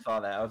 I just saw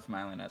that. I was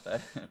smiling at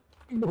that.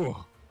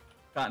 Oh.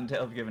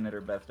 Cottontail's giving it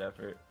her best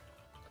effort.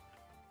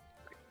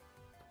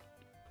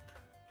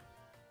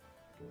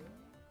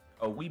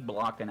 Oh, we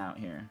blocking out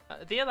here.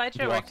 The elytra works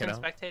Blocking in out.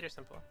 spectator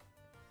simple.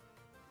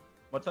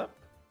 What's up?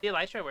 The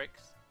elytra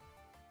works.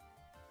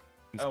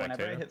 Oh,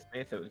 whenever I Spectator. hit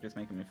space, it was just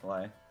making me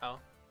fly. Oh.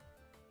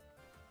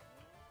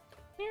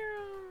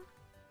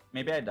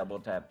 Maybe I double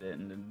tapped it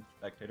and did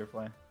spectator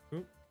fly.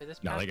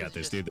 This No, path they got is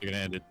this, just dude. They're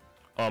gonna end it.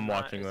 Oh, I'm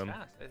not watching as them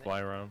fast, I think. fly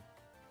around.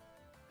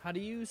 How do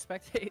you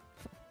spectate?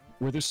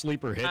 We're the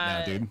sleeper hit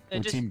now, dude. We're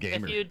just, team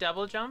gamer. If you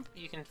double jump,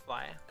 you can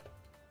fly.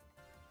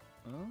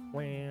 Oh.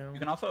 Wow. You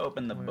can also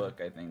open the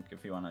book, I think,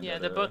 if you want to. Yeah,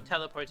 the book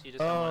teleports you to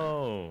someone.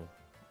 Oh.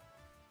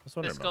 I was The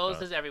wondering skulls about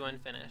that. is everyone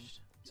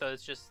finished. So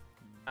it's just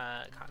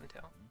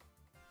Cottontail.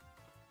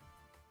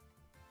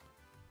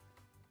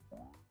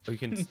 Oh, you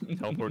can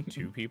teleport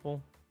 2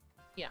 people?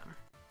 Yeah.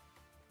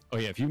 Oh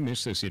yeah, if you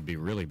missed this, it'd be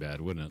really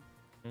bad, wouldn't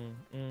it?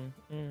 You'd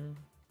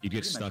get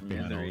Pretty stuck much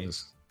behind all misery.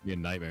 this. It'd be a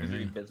nightmare.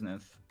 Misery yeah.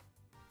 business.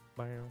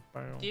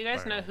 Do you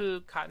guys know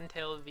who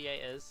Cottontail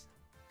VA is?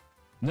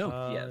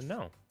 No. Yes.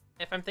 No.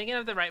 If I'm thinking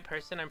of the right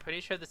person, I'm pretty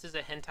sure this is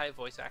a hentai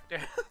voice actor.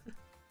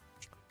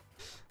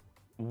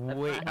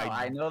 Wait,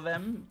 I know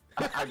them.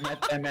 I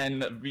met them in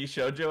the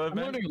Shoujo I'm event.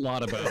 learning a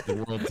lot about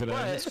the world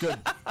today. It's good.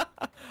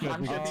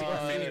 I'm sure people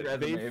are mini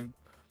resume.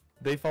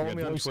 They follow got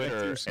me on voice Twitter,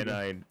 actors, and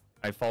yeah.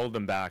 I followed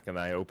them back, and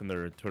I opened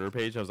their Twitter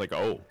page. I was like,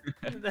 oh,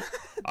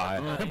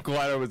 I'm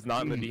glad I was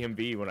not in the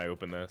DMV when I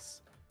opened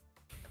this.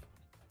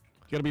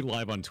 You gotta be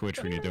live on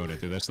Twitch when you're doing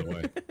it, dude. That's the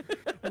way.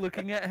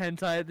 Looking at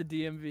hentai at the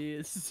DMV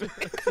is just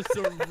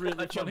a really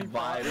Such a funny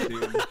vibe,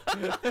 dude.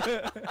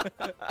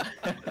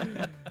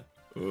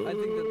 I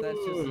think that's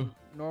just a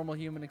normal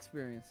human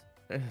experience.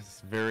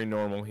 It's a very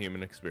normal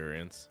human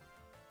experience.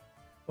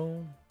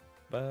 Boom,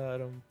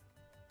 bottom.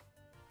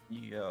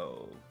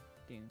 Yo.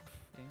 Ding,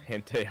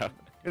 ding. Hentai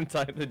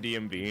inside the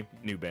DMV,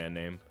 new band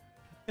name.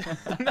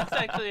 That's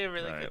actually a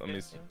really Alright,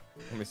 good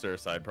let me start a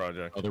side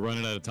project. Oh, they're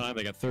running out of time.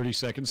 They got 30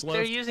 seconds They're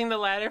left. using the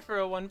ladder for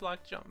a 1-block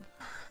jump.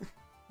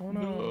 Oh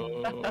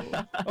no!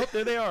 Oh,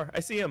 there they are. I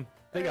see them.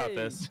 They got Hey.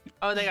 this.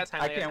 Oh, they got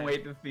time. I they got can't time.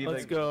 wait to see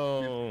Let's the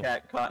go.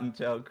 Cat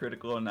Cottontail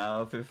critical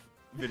analysis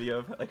video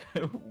of like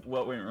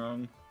what went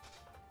wrong.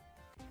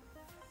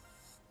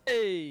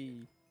 Hey,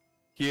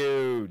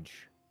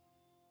 Huge.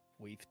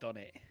 We've done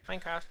it.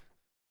 Minecraft.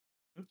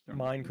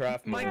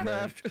 Minecraft.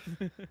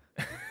 Minecraft.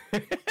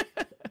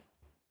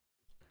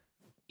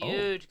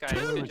 Huge, guys.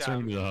 We're Good job.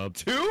 returning to the hub.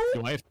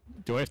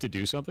 Do I have to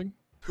do something?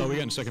 Oh, we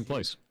got in second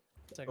place.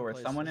 Second Or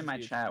place someone is in my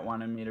huge. chat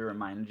wanted me to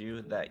remind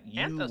you that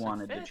you Anthos in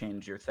wanted to fifth.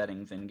 change your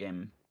settings in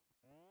game.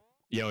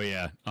 Yo,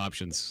 yeah.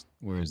 Options.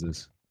 Where is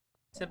this?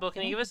 Simple.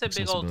 Can you give us a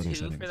big old 2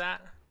 Accessibility for settings.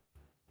 that?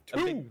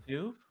 A big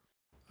two?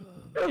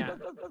 Yeah.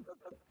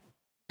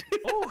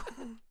 Oh,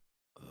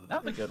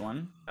 That's a good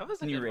one. that was a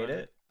Can good you rate one.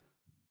 it?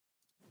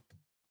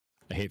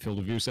 I hate field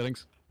of view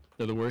settings.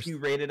 They're the worst. Can you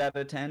rate it out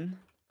of 10?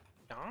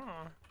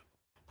 Oh.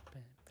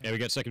 Yeah, we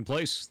got second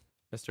place.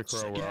 Mr.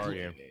 Crow, where are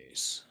you?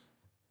 Place.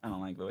 I don't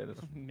like the way this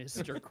is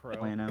Mr. Crow.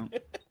 playing out.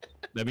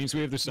 That means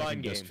we have the second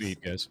Mind best games.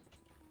 feet, guys.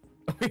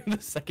 the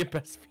second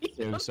best feet.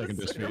 Yeah, the second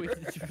best feet.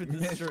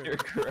 This is true. Mr.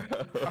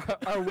 Crow.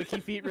 Our wiki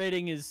feet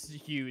rating is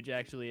huge,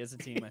 actually, as a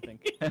team. I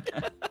think.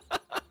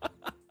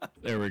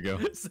 There we go.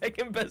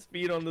 Second best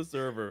feet on the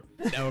server.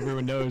 Now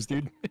everyone knows,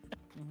 dude.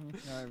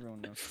 Now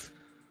everyone knows.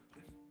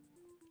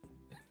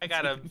 I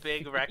got a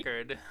big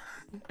record.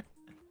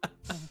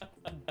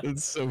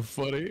 It's so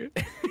funny.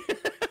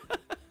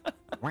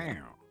 Wow.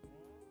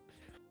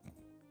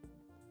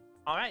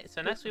 All right,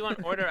 so next we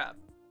want order up.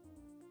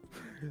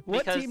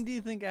 What Because team do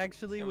you think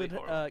actually it's gonna would be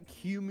horrible.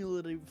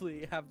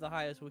 cumulatively have the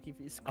highest wiki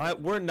feet score?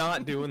 We're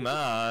not doing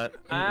that.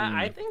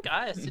 I think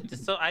us.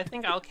 So I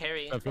think I'll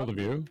carry. That field of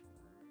view?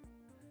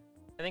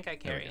 I think I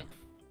carry.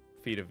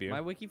 Feet of view.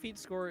 My wiki feet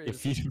score Yeah,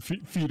 is feet of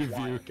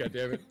view. God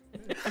damn it.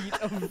 feet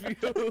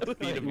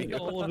of view. I hate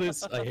all of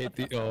this. I hate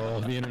the. Oh,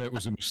 the internet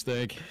was a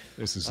mistake.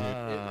 This is it.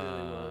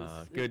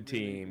 Ah, good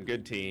team.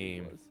 Good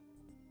team.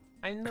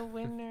 I'm the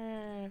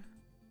winner.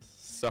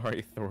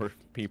 Sorry, Thor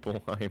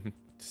people. I'm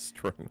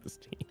destroying this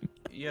team.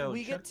 Yo,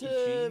 we get Chuck E.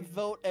 to Cheese?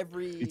 vote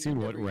every, 18,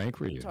 what every rank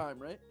were you? time,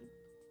 right?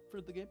 For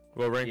the game?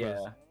 What rank Yeah.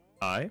 was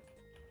I?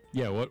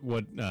 Yeah,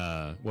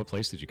 what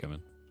place did you come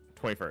in?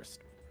 21st.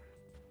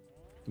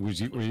 Were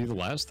you the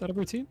last out of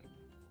our team?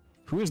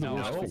 Who is the No.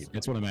 worst feet?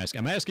 That's what I'm asking.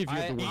 I'm asking if you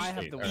have the I worst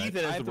have feet. the all right? Ethan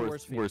I has have the the worst,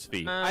 worst feet. worst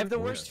feet. I have the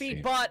worst Worst feet,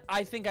 feet. but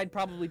I think I'd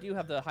probably do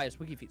have the highest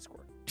wiki feet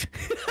score.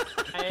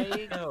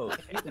 Yo,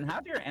 Ethan,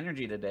 how's your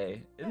energy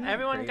today? Isn't that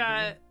Everyone crazy?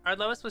 got our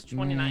lowest was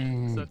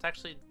 29, so Mm. it's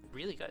actually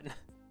really good.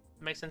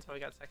 Makes sense why we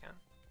got second.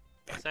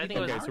 So I think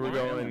it was Okay, so we're How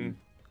are you going doing?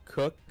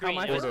 cook. green.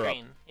 my It was order up.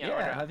 green. Yeah, Yeah,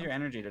 order up. how's your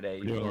energy today?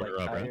 You We're feel doing like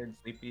order up, right? tired,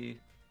 sleepy?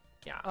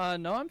 Yeah.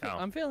 No, Ow.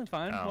 I'm feeling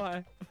fine. Ow.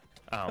 Why?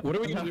 Ow. What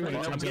are we gonna do when it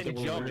I'm turns out that getting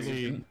we're jumped.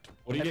 really?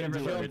 What are you Have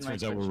gonna you do ever when it filled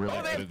turns my out we're Twitch? really Oh,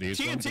 they good have at these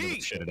ones and TNT.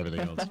 we're shit at everything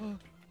else?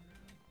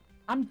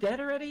 I'm dead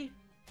already?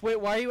 Wait,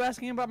 why are you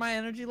asking about my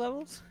energy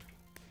levels?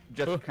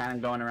 Just kind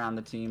of going around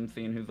the team,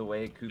 seeing who's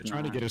awake, who's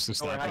Trying to not. get us to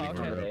Thor, stop how you being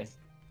doing rude. today?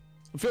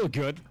 I'm feeling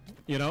good.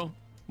 You know,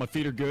 my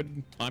feet are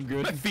good. I'm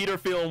good. My feet are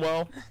feeling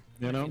well.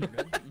 You know,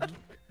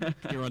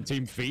 you're on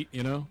team feet.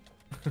 You know,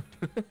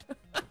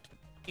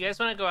 You guys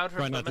want to go out for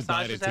try foot not to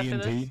die to massages after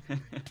this?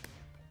 TNT.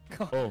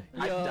 Oh,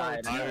 I Yo,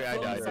 died. I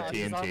foot died to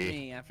massages on TNT.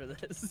 me after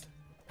this.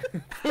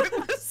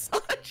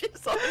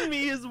 massages on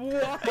me is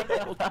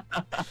wild. I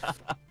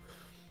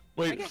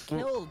Wait, get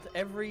killed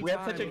every We time.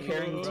 have such a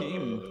caring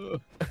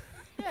team.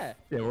 Yeah.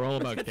 Yeah, we're all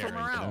about Good for caring.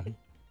 You morale.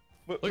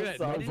 know? Look at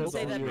that. I No didn't vote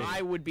say for that you.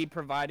 I would be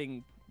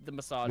providing the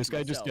massage. This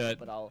guy just myself, got-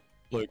 But I'll.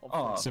 Look,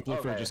 Oh, simply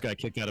for okay. just got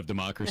kicked out of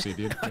democracy,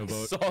 dude. No I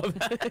vote. saw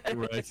that.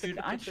 Right. Dude,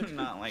 I should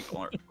not like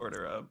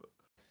order up.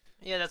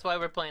 Yeah, that's why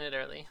we're playing it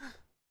early.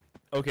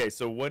 Okay,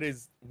 so what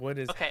is?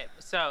 Okay,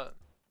 so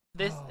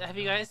this have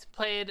you guys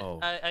played Oh.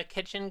 a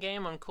kitchen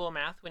game on Cool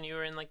Math when you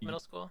were in like middle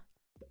school?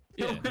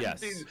 Yeah.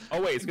 Yes. Dude,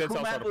 Oh wait, it's gonna Cool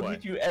tell us how Math to will play.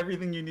 teach you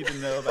everything you need to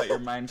know about your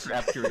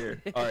Minecraft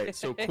career. All right,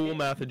 so cool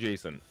math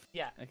adjacent.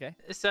 Yeah. Okay.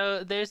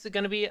 So there's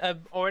gonna be a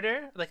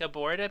order, like a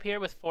board up here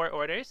with 4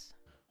 orders.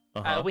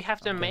 Uh-huh. We have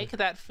to make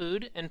that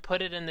food and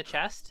put it in the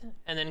chest,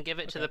 and then give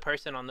it to the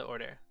person on the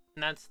order.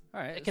 And that's All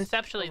right.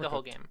 conceptually the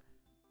whole game.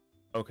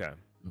 Okay.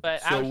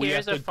 But So out we here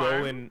have is a to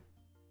farm. go in.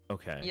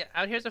 Okay. Yeah,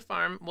 out here's a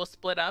farm. We'll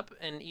split up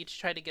and each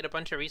try to get a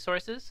bunch of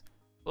resources.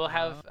 We'll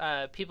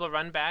have people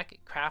run back,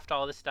 craft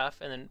all this stuff,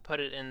 and then put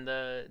it in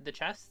the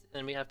chest.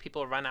 And we have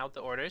people run out the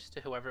orders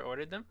to whoever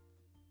ordered them.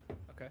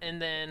 Okay. And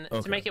then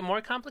Okay. to make it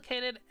more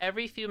complicated,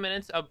 every few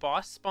minutes a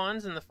boss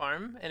spawns in the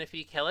farm, and if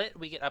you kill it,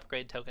 we get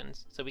upgrade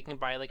tokens, so we can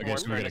buy like Okay, more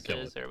so we gotta kill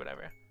furnaces or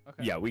whatever.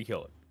 Okay. Yeah, we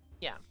kill it.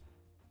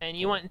 And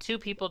you want 2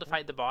 people to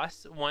fight the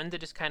boss, one to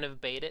just kind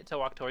of bait it to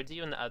walk towards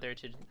you, and the other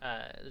to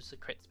just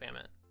crit spam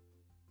it.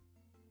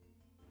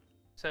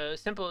 So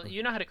simple.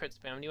 You know how to crit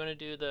spam. Do you want to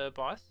do the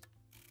boss?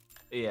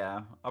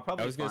 Yeah, I'll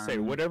probably. I was gonna say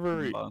farm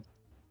whatever boss.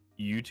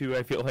 you two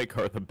I feel like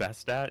are the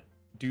best at.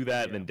 Do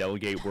that, and Yeah. then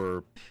delegate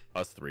where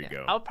us 3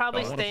 go. I'll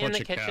probably I wanna stay in the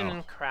punch a kitchen cow.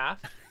 and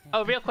craft.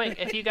 Oh, real quick,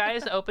 if you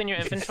guys open your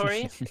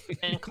inventory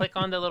and click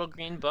on the little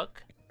green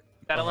book,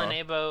 that'll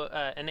enable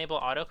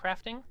auto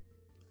crafting.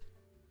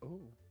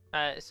 Ooh.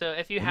 So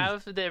if you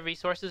have the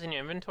resources in your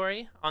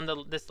inventory on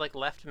this like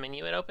left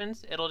menu it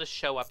opens, it'll just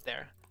show up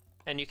there,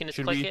 and you can just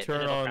Should click we it and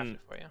turn it'll craft on- it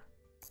for you.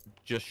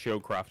 Just show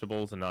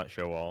craftables and not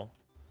show all.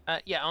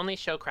 Yeah, only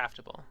show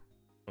craftable.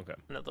 Okay.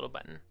 On that little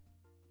button.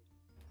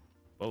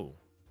 Oh.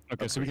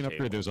 Okay, so we can Upgrade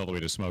upgrade those all the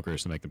way to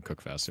smokers to make them cook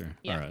faster.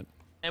 Yeah. All right.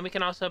 And we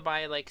can also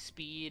buy like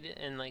speed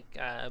and like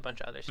a bunch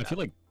of other I stuff. feel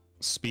like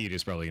speed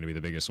is probably going to be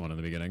the biggest one in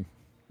the beginning.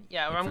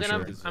 Yeah, or like,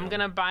 for sure. I'm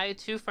gonna buy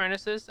 2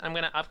 furnaces. I'm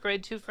gonna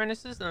upgrade 2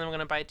 furnaces, and then I'm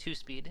gonna buy 2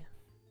 speed,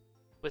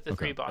 with the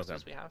Okay. 3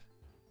 bosses Okay. we have.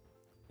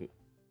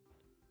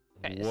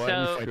 Okay, What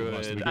so Fight the boss, do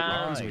we should get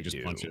rounds or we I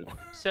just punch do? it?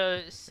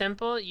 so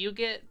simple. You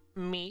get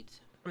meat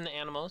from the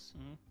animals,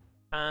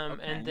 and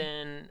Okay.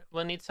 then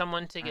we'll need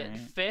someone to get Alright.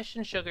 fish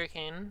and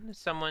sugarcane.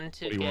 Someone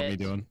to What do you want me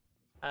get doing?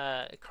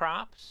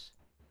 crops.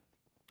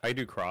 I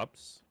do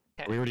crops.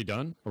 Are we already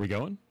done? Are we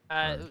going?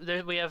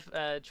 There we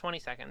have 20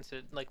 seconds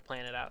to like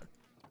plan it out.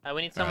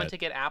 We need someone Alright. to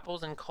get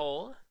apples and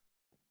coal,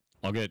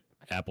 I'll get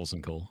apples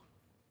and coal.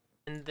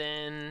 and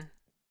then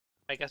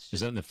I guess just Is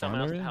that in the someone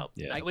farm else to area? help.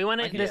 Yeah. We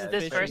want I to can this get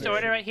this fish first and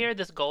order meat. right here,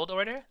 this gold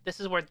order. This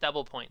is worth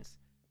double points,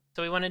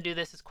 so we want to do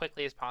this as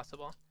quickly as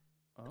possible.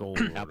 Gold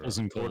Apples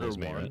order. and coal Order is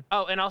me, one. right?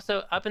 Oh, and also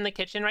up in the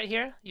kitchen right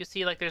here, you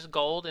see like there's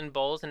gold and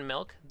bowls and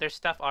milk. There's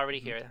stuff already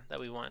Mm-hmm. here that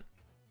we want.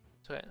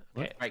 So okay,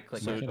 What? Right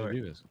click So on How the can I do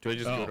door. this? Do I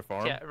just go Oh. to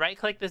farm? yeah, right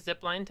click the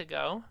zip line to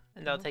go,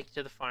 and that'll take you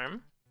to the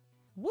farm.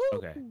 Woo!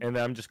 Okay. And then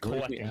I'm just Where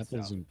are the collecting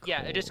apples stuff. and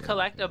Yeah, coal? just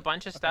collect a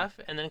bunch of stuff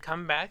and then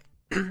come back.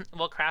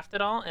 We'll craft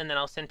it all, and then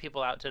I'll send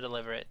people out to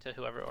deliver it to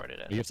whoever ordered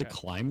it. You have to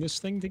climb this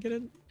thing to get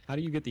it? How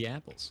do you get the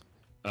apples?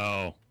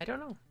 Oh, I don't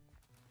know.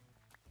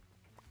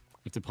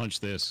 you have to punch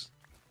this.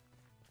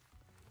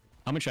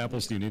 How much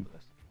apples do you need?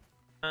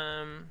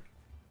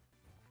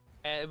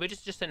 We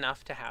just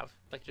enough to have,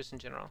 like just in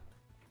general.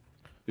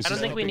 This I don't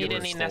is think how we big need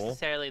of a any skull?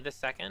 necessarily this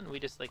second. We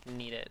just like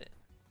need it.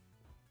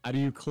 How do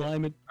you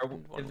climb it?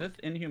 Is this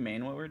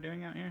inhumane what we're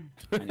doing out here?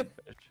 I need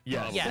fish.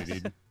 Yes. Probably, Yes.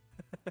 dude.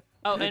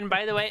 Oh, and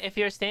by the way, if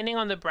you're standing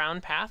on the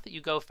brown path, you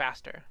go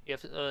faster. You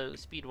have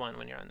speed 1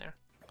 when you're on there.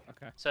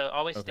 Okay. So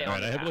always Okay. stay All on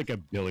right, the I path. have like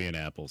 1 billion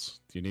apples.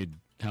 Do you need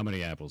how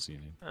many apples do you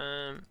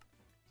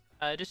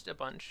need? Just a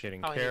bunch.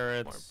 Getting I need more,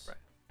 carrots. right.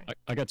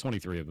 I got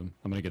 23 of them.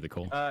 I'm gonna get the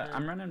coal.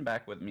 I'm running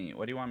back with meat.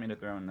 What do you want me to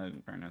throw in the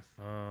furnace?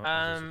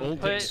 Coal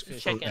Put takes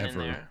chicken in forever.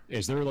 there.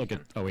 Is there like a?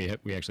 Oh, we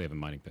actually have a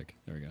mining pick.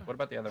 There we go. What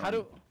about the other How one?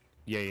 do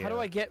Yeah. how do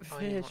I get Oh,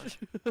 I need fish?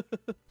 Fish,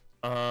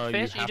 you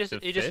you have just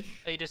to you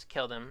fish? just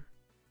kill them.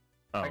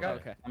 Oh, I got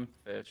okay. some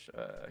fish.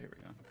 Here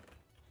we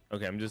go.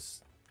 Okay, I'm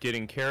just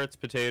getting carrots,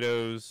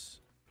 potatoes,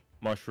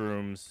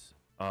 mushrooms.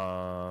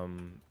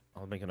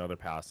 I'll make another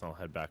pass and I'll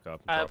head back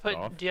up and drop it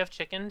off. Do you have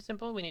chicken?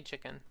 Simple. We need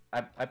chicken.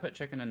 I put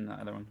chicken in the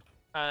other one.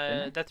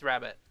 Didn't I? That's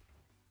rabbit.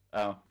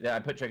 Oh, yeah, I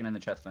put chicken in the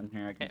chest then.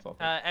 Here, I can Okay. solve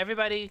it.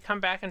 Everybody, come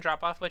back and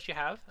drop off what you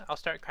have. I'll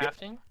start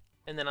crafting,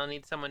 and then I'll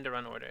need someone to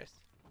run orders.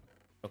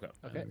 Okay.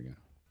 There we go.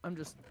 I'm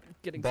just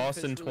getting some Boss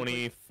fish in really quick.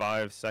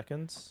 25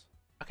 seconds.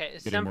 Okay, more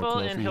simple, coal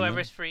and for you,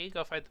 whoever's free,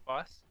 go fight the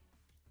boss.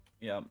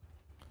 Yep.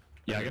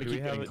 Yeah, I gotta do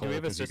keep getting do coal we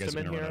have a 'cause you guys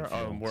system in are gonna here run out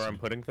of fuel, where so- I'm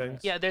putting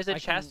things? Yeah, there's a I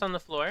chest can- on the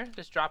floor.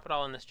 Just drop it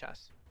all in this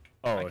chest.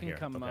 Oh, I can here.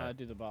 come okay.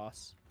 do the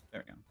boss.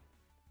 There we go.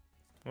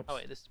 Whoops. Oh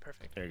wait, this is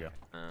perfect. There you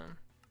go. Um,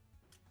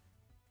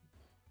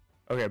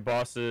 Okay,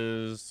 boss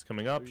is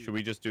coming up. Should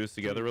we just do this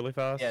together really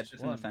fast? Yeah, it's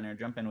just in One. the center.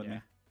 Jump in with Yeah.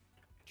 me.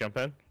 Jump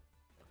in?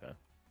 Okay.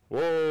 Whoa!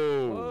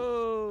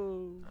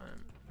 Whoa!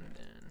 and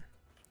then...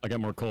 I got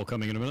more coal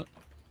coming in a minute.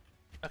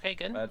 Okay,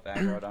 good. That's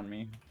aggroed on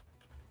me.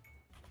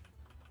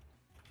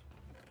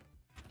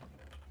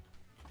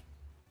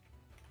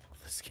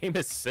 This game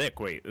is sick.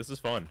 Wait, this is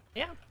fun.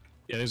 Yeah.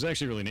 Yeah, this is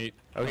actually really neat.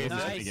 Okay, I love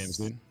nice. these games,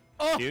 dude.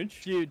 Oh, Huge?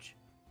 huge.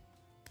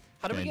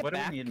 How do we Okay. get What do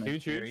back? we need,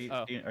 Huge, Mr.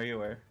 huge. Are you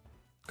aware?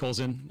 Coal's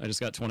in. I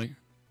just got 20.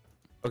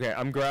 Okay,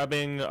 I'm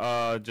grabbing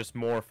just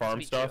more farm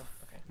Speed stuff,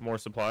 two. Okay. more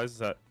supplies. Is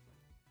that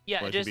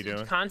Yeah, What I should just be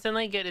doing?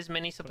 constantly get as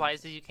many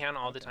supplies as you can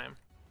all the time.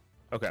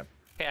 okay?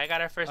 Okay, I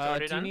got our first order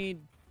do you done.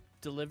 need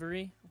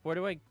delivery? Where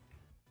do I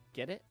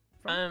get it?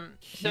 So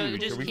Huge.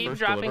 just Should we keep first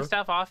dropping deliver?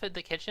 stuff off at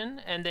the kitchen,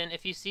 and then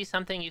if you see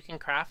something you can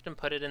craft and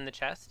put it in the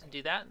chest,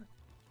 do that.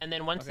 And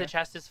then once the Okay.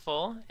 chest is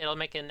full, it'll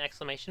make an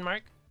exclamation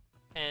mark,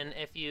 and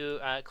if you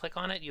click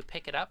on it, you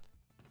pick it up,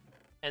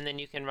 and then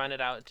you can run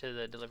it out to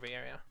the delivery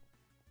area.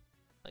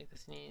 Like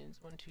this needs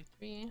 1, 2,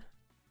 3.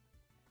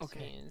 This Okay.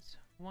 needs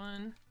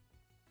 1.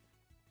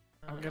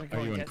 I'm gonna Are go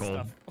you and in get coal?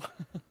 stuff.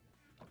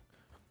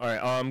 All right,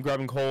 I'm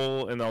grabbing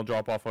coal and I'll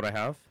drop off what I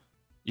have.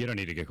 You don't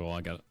need to get coal.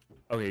 I got it.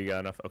 Okay, you got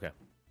enough. Okay.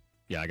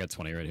 Yeah, I got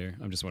 20 right here.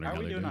 I'm just wondering How are how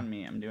we they're doing doing. on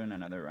meat? I'm doing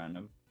another run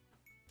of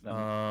them.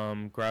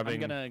 I'm Grabbing.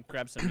 gonna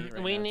grab some meat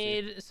right We now, too.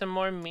 need some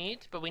more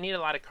meat, but we need a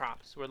lot of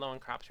crops. We're low on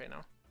crops right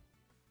now.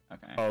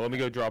 Okay. Oh, let me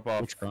go drop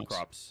off Which crops?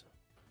 crops.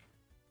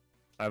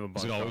 I have a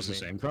bunch. Is it always on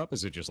the me. same crop?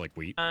 Is it just like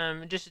wheat?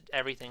 Just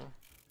everything.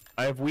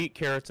 I have wheat,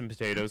 carrots, and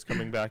potatoes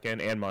coming back in,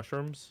 and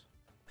mushrooms.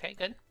 Okay,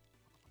 good.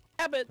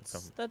 Habits.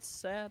 Come. That's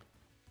sad.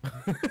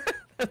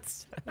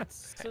 That's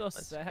That's so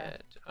Let's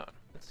sad. get, oh,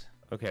 let's,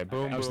 okay.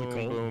 Boom, How's the boom,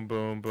 coal? boom,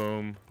 boom,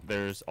 boom.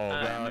 There's all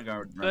I'm that. gonna go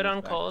run good this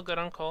on back. coal. Good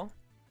on coal.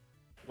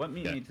 What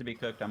meat Yeah. needs to be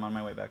cooked? I'm on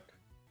my way back.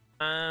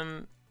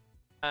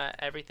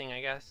 Everything,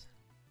 I guess.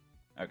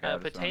 Okay. I'll just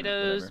run with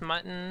Potatoes, whatever.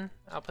 mutton.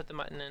 I'll put the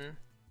mutton in.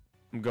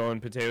 I'm going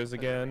potatoes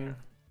again.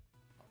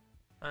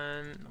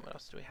 What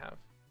else do we have?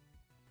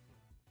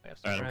 We have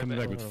All right, I'm coming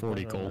rabbit. back with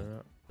 40 coal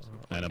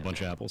and a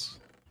bunch of apples.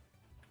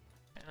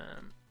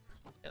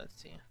 Yeah,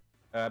 let's see.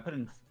 Put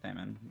in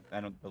salmon.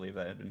 I don't believe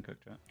that had been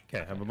cooked yet.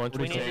 Okay, I have a bunch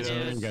We of need to potatoes.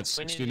 do, We got we need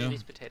 60 to do now.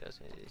 these potatoes.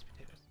 We need to do these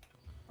potatoes.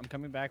 I'm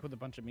coming back with a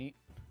bunch of meat.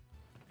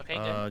 Okay,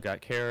 good.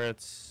 Got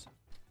carrots.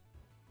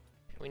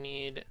 We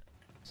need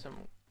some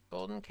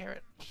golden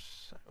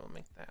carrots. I will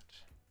make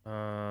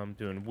that.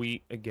 Doing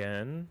wheat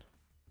again.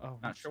 Oh,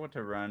 Not sure what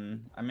to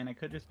run. I mean, I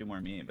could just do more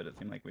meat, but it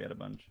seemed like we had a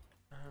bunch.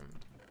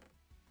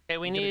 Okay,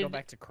 we I'm gonna need. go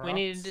back to crops. We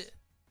need.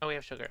 Oh, we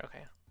have sugar.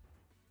 Okay.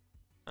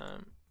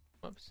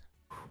 Whoops.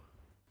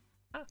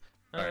 Ah,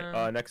 All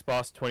right. Next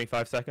boss,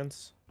 25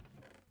 seconds.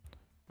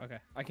 Okay,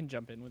 I can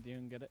jump in with you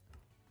and get it.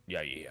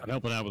 Yeah, yeah, yeah. I'm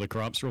helping out with the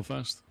crops real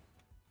fast.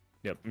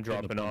 Yep, I'm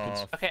Getting the dropping pumpkins.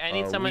 off. Okay, I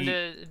need someone wheat.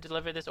 to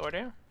deliver this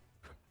order.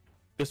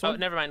 This Oh, one.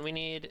 never mind. We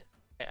need.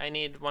 I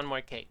need one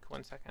more cake.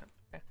 1 second.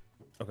 Okay.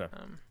 Okay.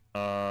 Um.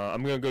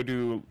 I'm gonna go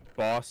do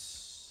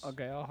boss.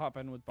 Okay, I'll hop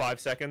in with 5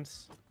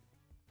 seconds.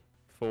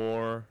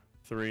 4,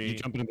 3. You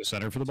jumping in the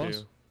center for the boss?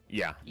 2.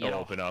 Yeah, they'll Yeah.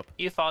 open up.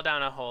 You fall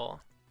down a hole.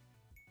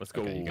 Let's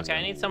go. Okay, you guys Okay,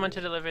 I need someone to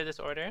deliver this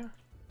order.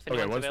 If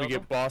Okay, anyone's once we available.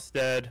 get boss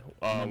dead,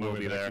 I'm on my we'll way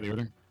be back there. for the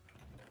order.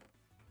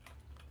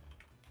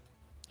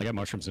 I got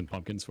mushrooms and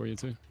pumpkins for you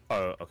too.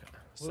 Oh, okay.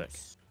 Sick.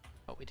 Whoops.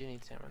 Oh, we do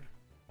need salmon.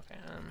 Okay.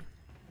 Okay.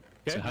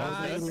 So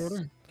how is Nice. the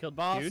order? Killed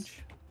boss.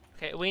 Huge.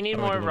 Okay, we need How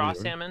do I more deliver raw the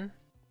order? salmon.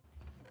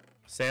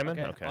 Salmon.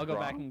 Okay, Okay. I'll go Raw.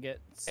 back and get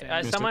Okay, salmon.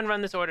 Missed someone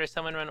run this order.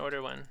 Someone run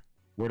order 1.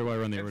 Where do I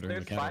run the order?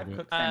 There's The cabinet? 5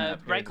 cooked salmon up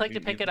here. Right click Did to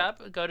you pick use it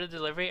that? up. Go to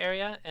delivery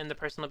area, and the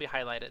person will be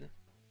highlighted.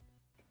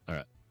 All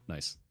right,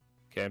 nice.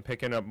 Okay, I'm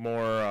picking up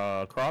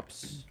more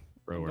crops.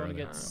 Bro, I'm where gonna are they?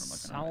 get looking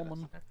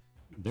salmon.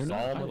 They're not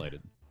Salmon. highlighted.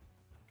 Is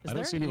I don't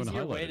there see an anyone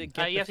easier way highlighted. to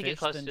get you the have to get fish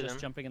close than to just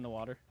them. jumping in the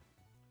water?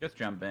 Just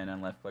jump in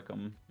and left click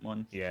them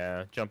once.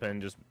 Yeah, jump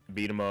in, just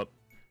beat them up.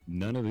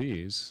 None of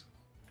these.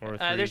 Or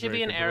There 3's should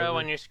be ready an for arrow on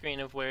delivery. your screen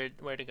of where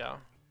to go.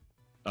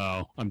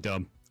 Oh, I'm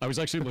dumb. I was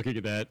actually looking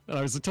at that, and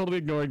I was totally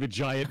ignoring the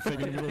giant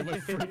thing in the middle of my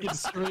freaking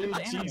screen.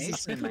 The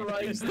Jesus animation, like,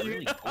 Christ, is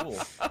really dude. cool.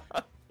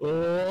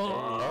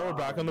 Oh, we're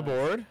back on the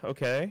board.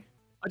 Okay.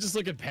 I just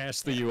looking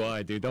past the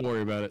UI, dude. Don't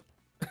worry about it.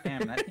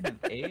 Damn, that thing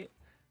is 8.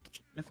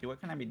 Misty, what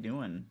can I be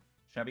doing?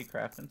 Should I be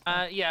crafting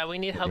stuff? Yeah, we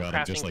need help God, crafting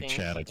I'm just like things.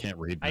 Chad. I can't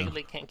read now. I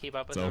like, can't keep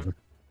up with It's them.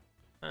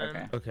 over.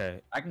 Okay.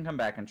 Okay. I can come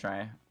back and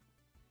try.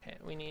 Okay,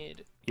 we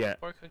need Yeah.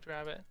 4 cooked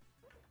rabbit.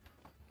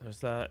 There's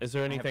that. Is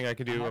there anything I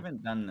could I do?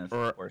 haven't done this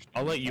Or portion,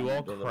 I'll let so you I'm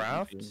all a little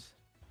craft confused.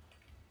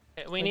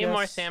 Okay, we I need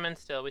more guess- salmon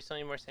still. We still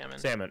need more salmon.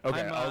 salmon.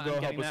 Okay, I'm, I'll go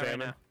I'm help getting with that right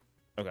salmon.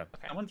 now. Okay.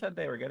 Okay, Someone said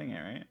they were getting it,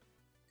 right?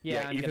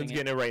 Yeah, I'm Ethan's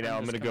getting it right now.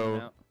 I'm just gonna coming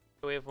go- out.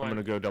 so we have I'm one.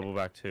 gonna go double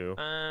back too.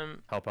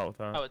 Help out with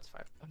that. Oh, it's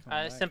 5. I'm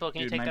coming back. Simple.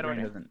 Can you Dude, take my that brain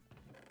order? doesn't.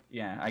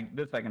 Yeah,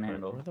 this I can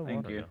handle. Where'd the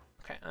Thank water you. go?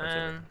 Okay.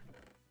 okay.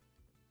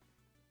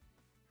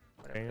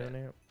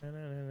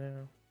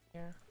 Whatever.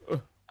 Yeah.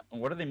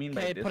 What do they mean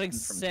by Okay, putting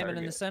distance from salmon in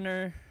the target?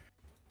 center.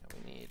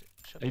 We need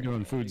sugar. How you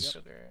doing, egg, foods?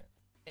 Sugar,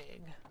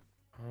 egg.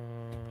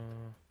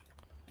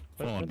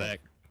 Falling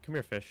back. Come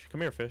here, fish.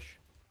 Come here, fish.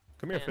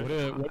 Come here, And-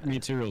 fish. What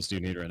materials do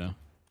you need right now?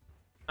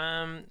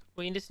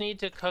 We just need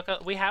to cook.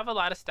 We have a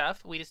lot of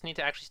stuff. We just need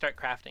to actually start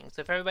crafting.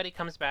 So if everybody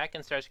comes back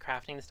and starts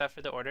crafting the stuff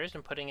for the orders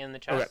and putting it in the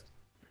chest,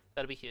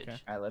 that'll be huge. Okay.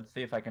 Alright, let's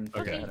see if I can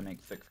figure Okay. out how to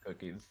make 6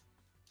 cookies.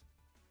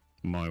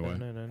 My way.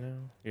 No.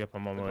 Yep,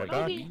 I'm on my way With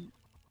back. Okay.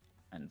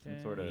 And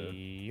some sort of.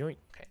 Yoink.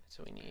 Okay,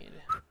 so we need.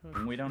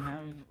 We don't have.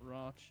 Chicken,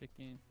 raw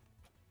chicken.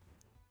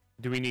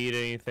 Do we need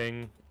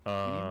anything? We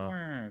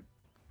need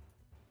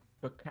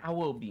more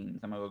cacao beans.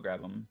 I'm gonna go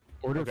grab them.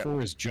 Order Okay.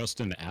 4 is just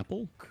an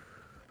apple?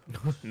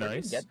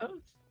 Nice. Get those?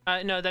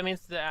 No, that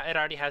means that it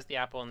already has the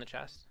apple in the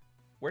chest.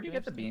 Where do you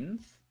get the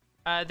beans?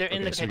 They're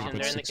in the Okay, so you kitchen.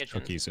 put They're in the 6 kitchen.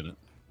 cookies in it.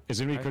 Is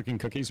anybody I- cooking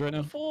cookies right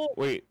now?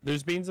 Wait,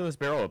 there's beans in this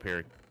barrel up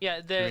here. Yeah,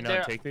 Do we they're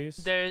not take these?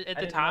 they're at the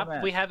didn't know top.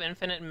 that. We have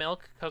infinite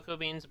milk, cocoa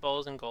beans,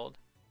 bowls, and gold.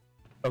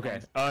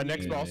 Okay.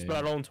 Next boss Yeah.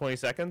 battle in 20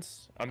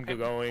 seconds. I'm Okay.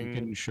 going.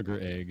 Pumpkin, sugar,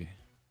 egg.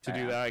 To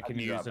do that, I can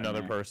use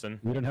another person.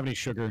 We don't have any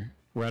sugar.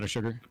 We're out of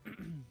sugar.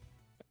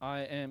 I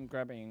am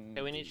grabbing.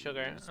 Okay, we need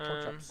sugar. these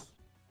pork chops.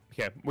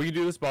 Okay, will you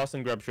do this, boss,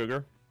 and grab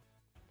sugar?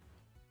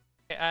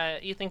 Okay,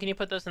 Ethan, can you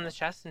put those in the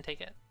chest and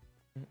take it?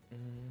 Right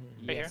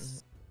here?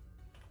 Yes.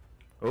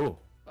 Oh.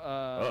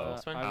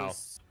 Uh, one? I Ow.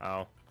 was-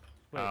 Ow.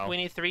 Wait, Ow. We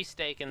need 3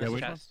 steak in Yeah, this we-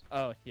 chest.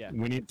 Oh yeah.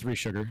 We need 3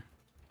 sugar.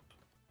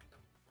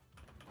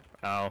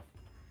 Ow.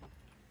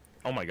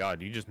 Oh my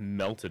god, you just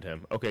melted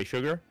him. Okay,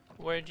 sugar?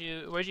 Where'd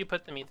you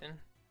put them, Ethan?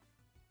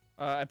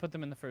 I put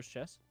them in the first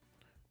chest.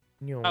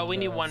 Oh, we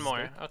need one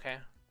more. Okay.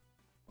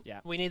 Yeah.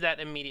 We need that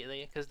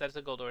immediately because that's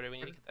a gold order. We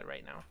need to get that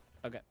right now.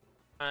 Okay.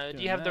 Do Doing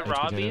you have the that.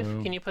 raw Potato.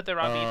 beef? Can you put the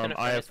raw beef in a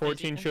I have furnace, please,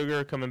 14 Ethan?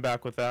 sugar coming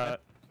back with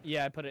that.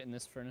 Yeah, I put it in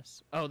this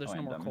furnace. Oh, there's Oh, no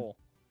and more them. coal.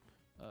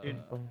 Dude,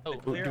 Oh,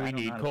 it's clear do we I don't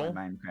need know how to coal?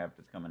 play Minecraft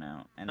is coming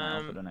out, and I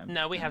also don't have.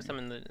 no, we have any. some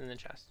in the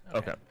chest.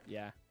 Okay.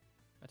 Yeah,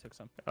 I took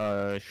some.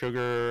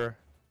 Sugar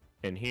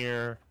in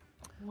here.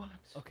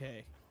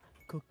 Okay.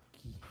 Cookie.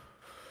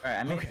 All right,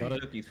 I made Okay. some Got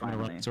it. cookies I'm gonna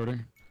run finally. this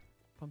order.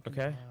 Pumpkin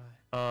Okay.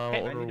 pie.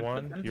 Okay. Order I need to put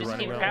one. them You're Just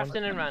running keep that one?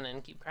 crafting and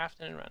running. Keep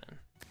crafting and running.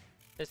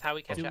 This is how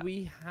we catch Do up.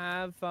 we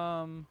have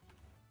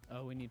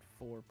Oh, we need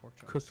 4 pork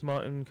chops. Cooked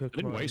mutton, I cooked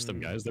didn't waste them,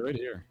 mutton, guys. They're right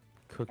here.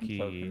 Cookies.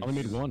 I only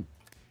made 1.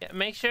 Yeah,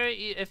 make sure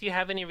if you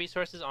have any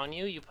resources on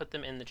you, you put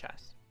them in the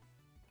chest.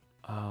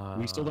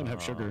 We still don't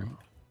have sugar.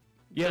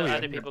 Yeah, So we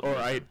other people or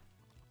can I. use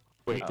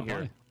Wait, Oh.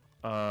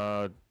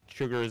 here.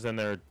 Sugar is in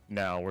there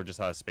now. We're just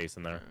out of space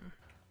in there.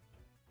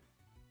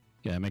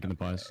 Yeah, I'm making the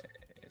pies.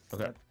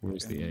 Okay.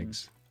 Where's the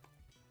eggs?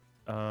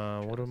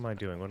 What am I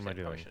doing? What am I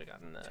Probably doing? should have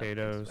gotten the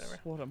Potatoes. whatever.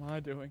 What am I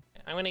doing?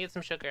 I'm gonna get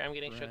some sugar. I'm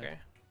getting Bread. sugar.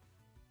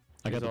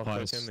 I got These the all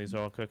pies. cooking. These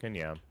are all cooking.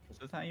 Yeah. This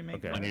is how you make.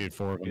 Okay. I bread. needed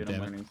 4 of them, Dude, I'm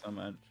damn it. learning so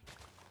much.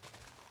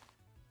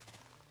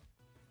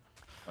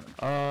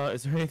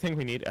 Is there anything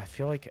we need? I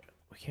feel like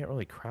we can't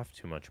really craft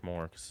too much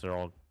more because they're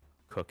all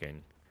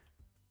cooking.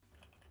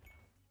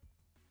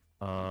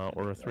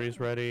 Order 3 is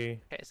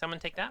ready. Okay, someone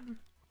take that.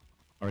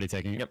 Already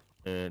taking it. Yep.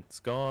 It's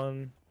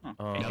gone. Huh.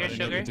 Now Here's that I know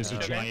sugar. that there's a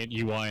Sugar. giant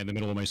UI in the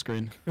middle of my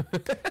screen. Okay,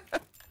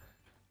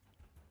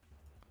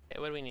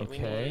 what do we need? We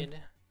Okay.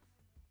 need.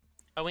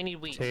 Oh, we need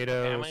wheat. Okay, I'm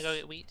gonna go Potatoes.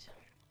 get wheat.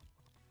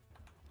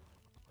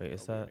 Wait,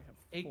 is that?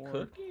 8 4.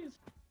 cookies.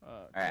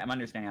 All right, I'm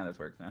understanding how this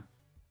works now.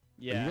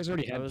 Yeah. You guys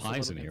already I had was a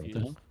pies in little here. What the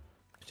hell?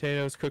 confused.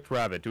 Potatoes, cooked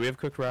rabbit. Do we have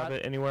cooked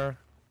rabbit anywhere?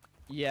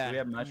 Yeah. Do we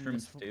have mushroom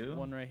this stew?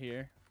 One right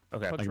here.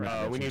 Okay. Cooked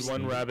rabbit. We need Mushroom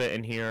one stew. rabbit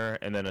in here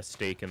and then a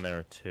steak in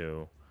there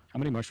too. How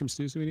many mushroom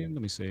stews do we need?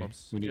 Let me see.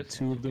 Whoops. We need Just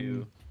 2 of them.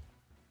 2.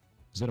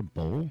 Is that a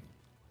bowl?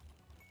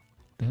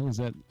 The hell is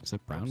that? Is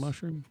that brown Oops.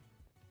 mushroom?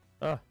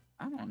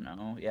 I don't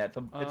know. Yeah, it's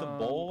a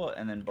bowl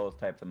and then both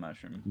types of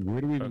mushroom.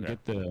 Where do we even Okay.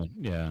 get the?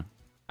 Yeah.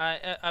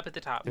 Up at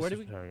the top. Where This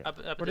do is we- how Up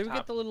Where at do the we top.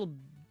 get the little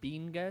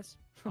bean guys?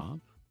 Top?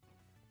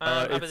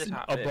 Up at it's the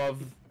top.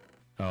 above.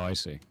 Oh, I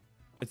see.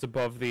 It's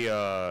above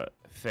the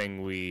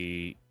thing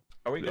we.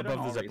 Are we good on Above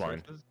all the zip line.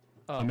 resources?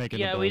 I'm making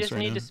the Yeah, we bowls just right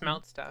need now. to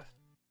smelt stuff.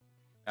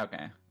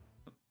 Okay.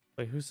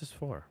 Wait, who's this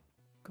for?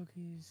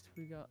 Cookies.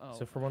 We got. Oh.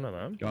 Is it for one of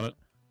them? Got it.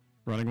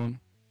 Running one.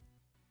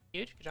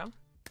 Huge. Good job.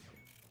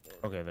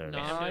 Okay, there it is.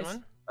 Okay, I'm doing Nice.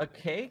 one. A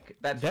cake?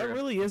 That's That your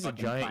really is a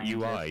fucking giant scientist.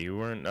 UI. You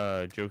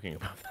weren't joking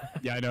about that.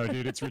 Yeah, I know,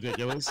 dude. It's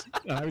ridiculous.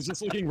 I was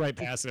just looking right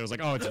past it. I was like,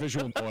 oh, it's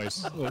visual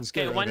noise. Let's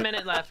get Okay, rid 1 of it.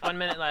 minute left. 1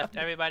 minute left.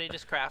 Everybody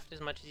just craft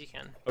as much as you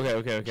can.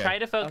 Okay. Try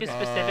to focus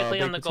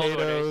specifically on the baked gold orders.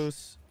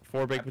 potatoes,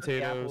 4 I baked put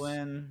the apple potatoes.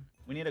 in.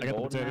 We need I a got the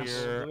golden apple.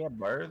 potatoes. Do we have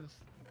birds?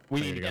 We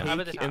There need you go. Up at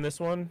the cake top. in this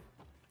one.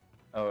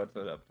 Oh, it's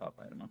a up top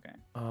item.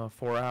 Okay.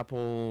 4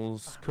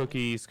 apples,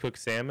 cookies, cooked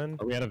salmon.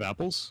 Are we out of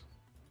apples?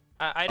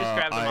 I just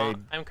grabbed them all.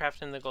 I- I'm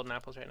crafting the golden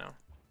apples right now.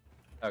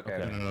 Okay.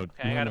 Okay. No. I got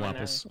 'em Normal in there.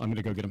 apples. I'm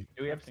gonna go get them.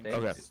 Do we have steak?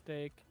 Okay.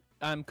 Steak.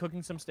 I'm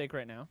cooking some steak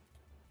right now.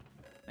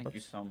 Thank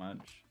you so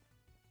much.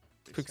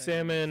 Cooked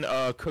salmon,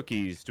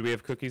 cookies. Do we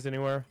have cookies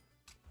anywhere?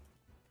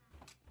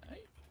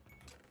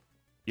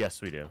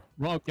 Yes, we do.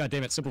 Wrong. God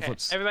damn it. Simple Okay,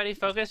 flips. everybody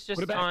focus just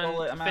Put it back. on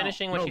Roll it, I'm out.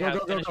 finishing what No, you go, have. go,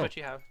 go, Finish go. what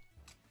you have.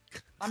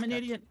 I'm an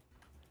idiot.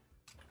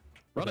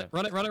 Run it.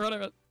 Run it. Run it. Run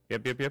it.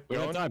 Yep. We don't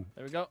Going. have time.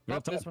 There we go. We Oh,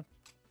 have this time. one.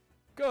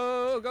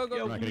 Go, go, go.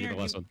 Yo, I'm not come gonna get here,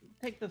 the last you one.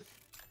 Take this.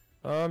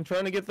 I'm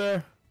trying to get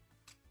there.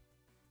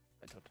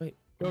 Wait.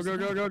 Go, go,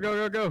 go, go,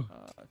 go, go, go.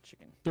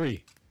 Chicken.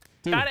 3,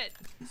 2, Got it.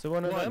 So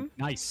one of 1. them.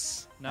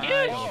 Nice.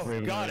 Nice.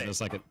 Oh, got it. In a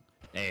second.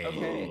 Hey.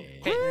 Okay.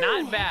 Okay,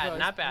 not bad.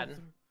 Not bad.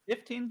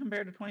 15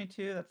 compared to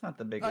 22. That's not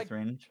the biggest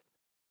range.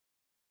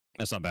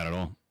 That's not bad at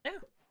all.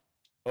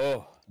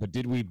 Oh. But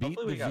did we beat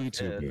Hopefully we the got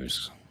fed.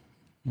 VTubers?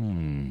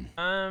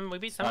 We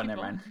beat some Oh, people.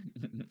 never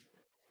mind.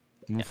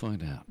 We'll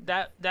find out.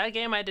 That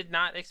game I did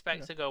not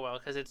expect to go well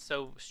because it's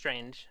so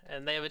strange,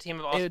 and they have a team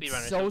of all It's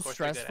speedrunners. so of course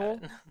they're good at stressful.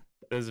 it.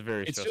 This is a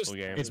very It's stressful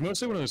just, game. it's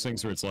mostly one of those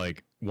things where it's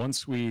like,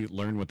 once we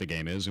learn what the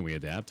game is and we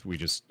adapt, we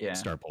just Yeah.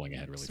 start pulling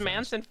ahead really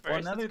Smance fast. and Well,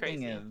 first. another That's crazy.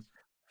 thing is,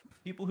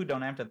 people who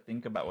don't have to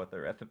think about what the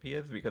recipe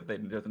is because they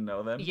just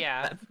know them.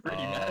 Yeah. That's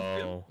pretty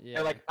massive. Oh. Yeah.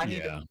 They're like,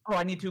 Yeah.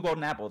 I need 2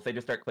 golden apples. They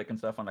just start clicking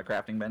stuff on a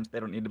crafting bench. They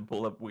don't need to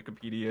pull up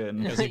Wikipedia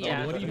and. I was like,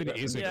 Yeah. What even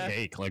is a Yeah.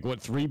 cake? Like, what,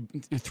 three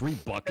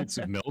buckets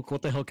of milk?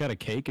 What the hell kind of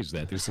cake is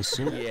that? There's a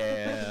soup.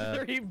 Yeah.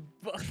 3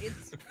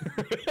 buckets.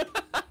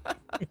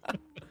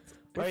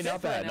 Right,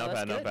 not bad, not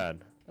bad, not bad.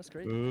 That's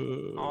great.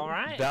 All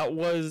right. That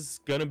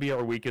was gonna be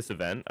our weakest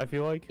event, I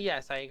feel like.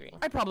 Yes, I agree.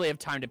 I probably have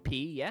time to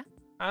pee. Yeah.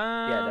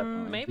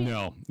 definitely. Maybe.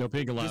 No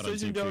pig allowed on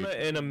Decision Team Food. donut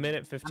in a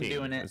minute 15.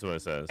 doing it. Is what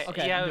it says.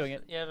 Okay, you I'm have, doing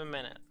it. You have a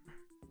minute.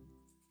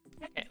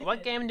 Okay,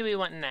 what game do we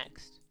want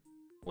next?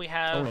 We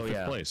have Oh, fifth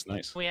yeah. place.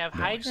 Nice. we have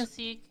hide Nice. and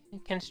seek,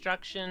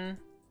 construction,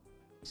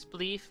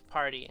 spleef,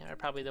 party are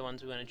probably the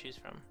ones we want to choose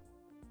from.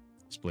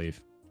 Spleef.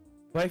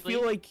 But I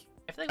feel like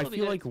I feel like, we'll be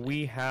feel good like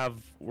at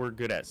spleef. we're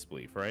good at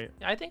spleef, right?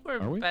 I think we're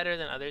Are we? better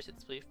than others at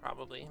spleef,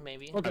 probably,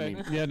 maybe. Okay. I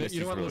mean, yeah, this you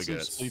know is what? really Let's good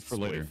do at spleef for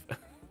later.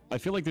 I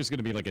feel like there's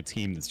gonna be like a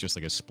team that's just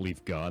like a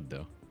spleef god,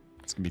 though.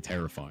 It's gonna be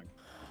terrifying.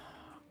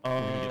 We're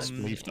gonna get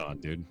spleefed on,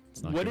 dude.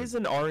 It's not What good. is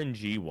an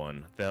RNG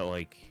one that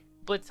like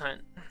Blitz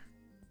hunt.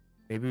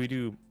 maybe we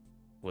do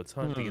Blitz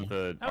Hunt to get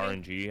the Okay.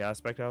 RNG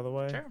aspect out of the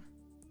way? Sure.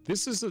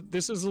 This is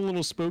a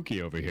little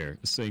spooky over here,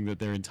 saying that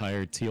their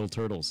entire teal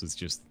turtles is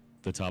just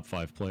the top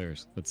 5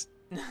 players. That's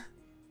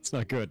it's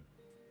not good.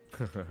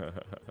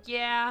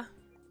 Yeah.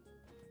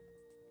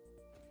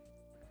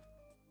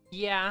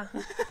 Yeah.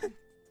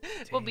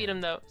 We'll beat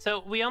them though.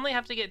 So we only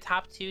have to get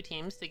top 2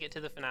 teams to get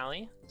to the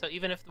finale. So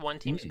even if one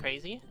team's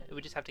crazy,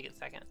 we just have to get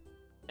second,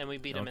 and we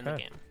beat them in the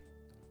Okay. game.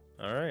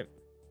 All right.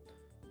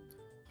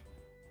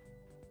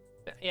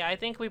 Yeah, I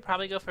think we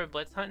probably go for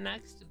Blitz Hunt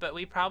next, but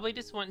we probably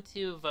just want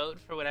to vote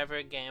for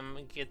whatever game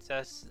gets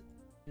us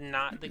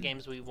not the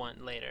games we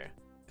want later,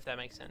 if that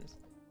makes sense.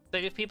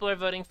 Like if people are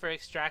voting for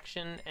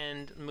Extraction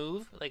and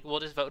Move, like we'll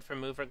just vote for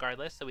Move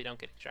regardless, so we don't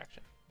get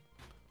Extraction.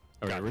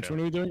 Okay, which Gotcha. one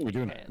are we doing? We're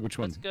doing Okay, which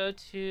one? Let's go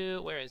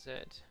to, where is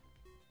it?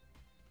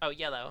 Oh,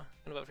 yellow.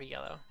 I'm gonna vote for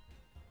yellow.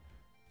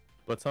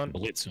 Blitz Hunt?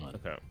 Blitz Hunt.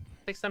 Okay.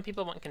 Like some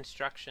people want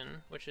Construction,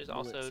 which is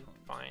also Blitz Hunt.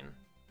 fine.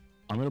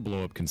 I'm gonna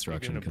blow up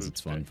construction a because boot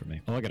it's fun stick. for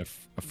me. Oh, I got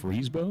a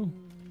freeze bow.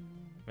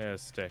 Yeah,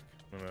 stick.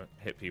 I'm gonna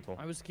hit people.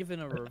 I was given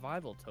a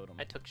revival totem.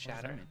 I took What does that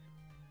Shatter. mean?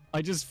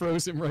 I just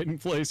froze him right in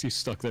place. He's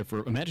stuck there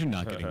for. Imagine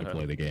not getting to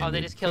play the game. Oh, they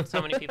dude. just killed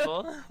so many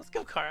people. Let's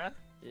go, Kara.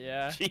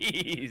 Yeah.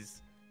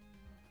 Jeez.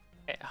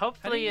 Okay, How do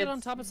hopefully you get it's...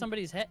 on top of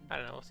somebody's head? I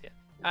don't know, we'll see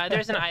it.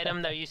 There's an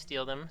item that you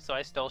steal them, so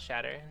I stole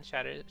Shatter. And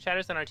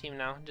Shatter's on our team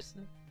now.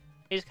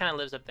 He just kind of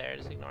lives up there.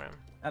 Just ignore him.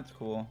 That's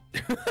cool.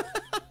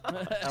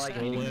 I like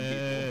meeting new people.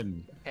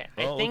 Stolen. Okay,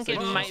 Well, I think looks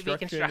it like might be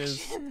construction is-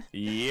 construction,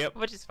 Yep.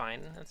 which is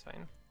fine. That's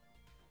fine.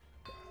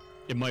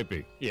 It might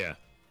be. Yeah.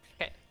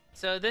 Okay,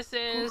 so this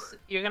is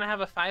you're gonna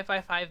have a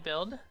 5x5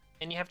 build,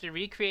 and you have to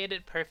recreate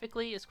it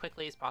perfectly as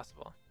quickly as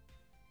possible.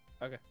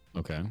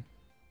 Okay.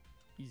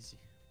 Easy.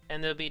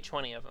 And there'll be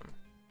 20 of them.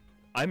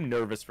 I'm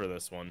nervous for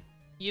this one.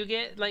 You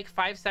get like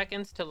 5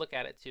 seconds to look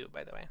at it too,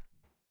 by the way.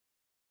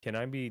 Can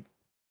I be?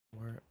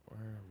 Where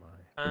am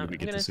I? do I'm we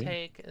get to gonna see?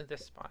 take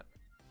this spot.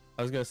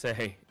 I was gonna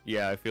say,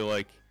 yeah. I feel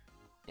like.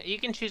 Yeah, you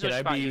can choose Can which I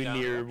spot you be go.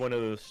 near one of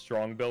those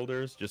strong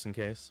builders just in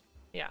case?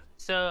 Yeah,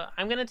 so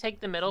I'm gonna take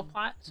the middle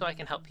plot so I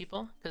can help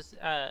people, because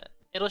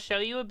it'll show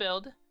you a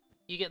build.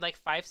 You get like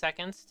 5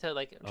 seconds to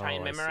like try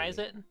and Oh, I memorize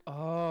see. it.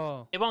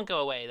 Oh. It won't go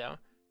away though.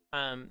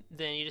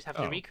 Then you just have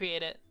to Oh.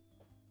 recreate it,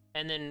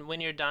 and then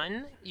when you're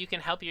done, you can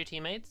help your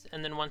teammates.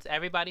 And then once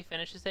everybody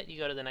finishes it, you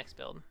go to the next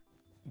build.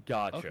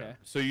 Gotcha. Okay.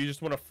 So you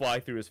just want to fly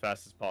through as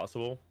fast as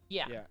possible?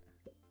 Yeah, Yeah.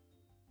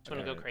 just want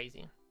to go Okay.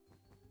 crazy.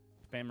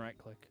 Spam right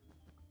click.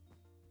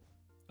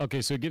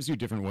 Okay, so it gives you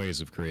different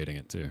ways of creating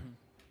it too.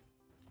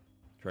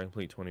 Try and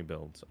complete 20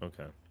 builds.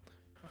 Okay.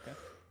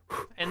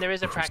 And there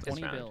is a practice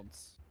 20 round.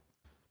 builds.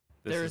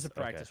 This There is a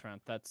okay. practice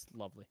round. That's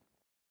lovely.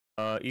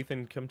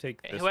 Ethan, come take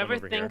Okay, this whoever one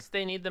over thinks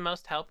they need the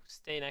most help,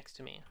 stay next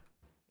to me.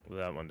 here.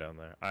 That one down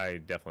there. I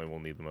definitely will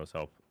need the most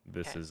help.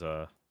 This Okay. is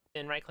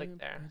Then right click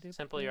there.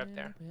 Simple, you're up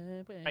there.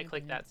 Right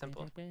click that,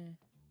 simple.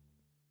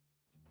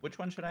 Which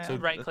one should I So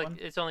have? Right This click. one?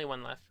 It's only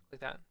one left.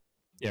 Click that.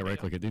 Yeah, right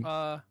click it, dude.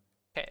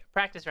 Okay,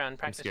 practice round.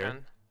 Practice scared.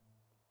 round.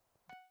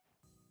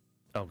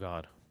 Oh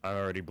god, I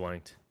already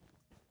blanked.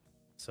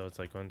 So it's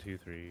like 1, 2,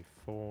 3,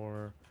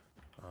 4.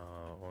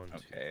 1, 2,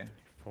 Okay. 3,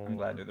 4. I'm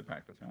glad to do the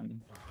practice round.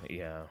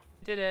 Yeah.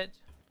 Did it.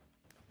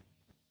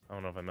 I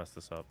don't know if I messed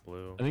this up.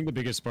 Blue. I think the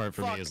biggest part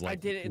for Fuck, me is I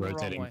like did it in the wrong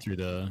rotating way. through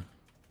the.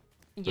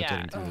 Yeah.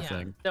 Rotating through the Yeah.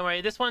 thing. Don't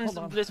worry. This one's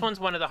Hold on. this one's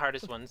one of the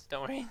hardest ones.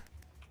 Don't worry.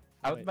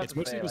 I was about It's to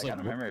mostly say, just like, like I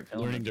don't remember it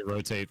feeling learning this. to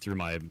rotate through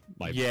my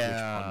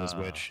Yeah. on the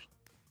switch.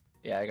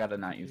 Yeah, I gotta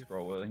not use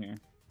scroll wheel here.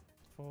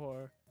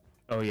 4.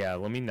 Oh yeah,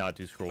 let me not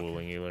do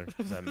scrolling either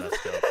because I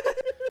messed up.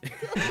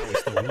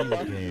 It's the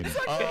real game.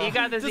 Okay, you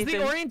got this, Does the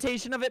Ethan.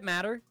 orientation of it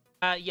matter?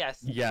 Yes.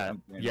 Yeah.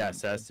 Yeah,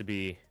 Yes, it has to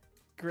be.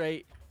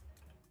 Great.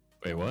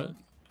 Wait, what?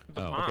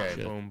 The Oh, bomb. Okay.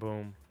 shit. Boom,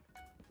 boom.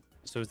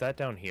 So is that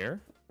down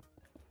here?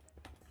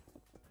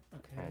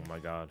 Okay. Oh my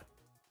god.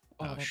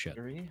 Oh that's shit.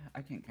 3?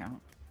 I can't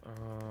count.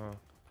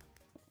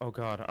 Oh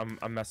god,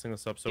 I'm messing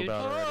this up so Dude.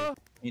 bad already.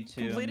 Me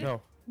too. Completed?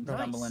 No,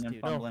 Stumbling and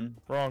dude. fumbling.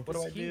 Wrong. What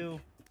do I do?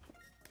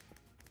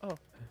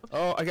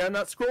 Oh, I got a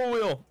nut scroll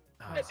wheel.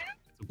 It's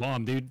a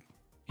bomb, dude.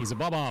 He's a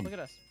bomb. Look at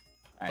us.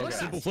 Alright, Look at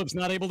Simple us. Flip's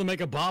not able to make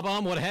a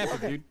bomb. What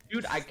happened, dude?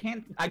 dude, I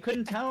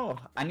couldn't tell.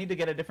 I need to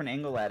get a different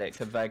angle at it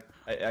because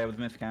I was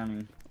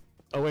miscounting.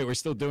 Oh wait, we're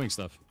still doing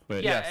stuff.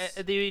 But Yeah,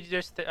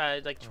 Yes.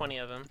 there's like 20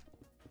 of them.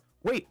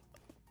 Wait.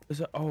 Is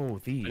it, oh,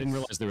 these. I didn't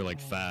realize they were like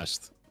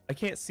fast. I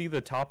can't see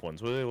the top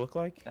ones. What do they look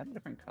like? Is that a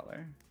different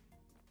color?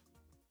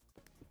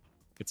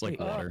 It's like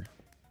Wait. water.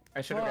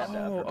 I should have grabbed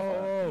that.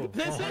 Oh,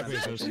 This Oh, wait,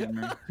 is there's-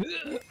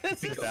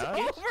 this is that?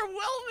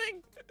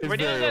 overwhelming. It's We're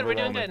doing very good. We're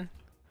doing overwhelming. good.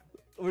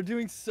 We're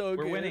doing so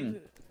We're good. winning.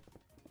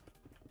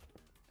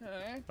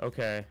 Okay.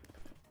 Okay.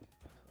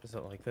 Is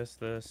it like this?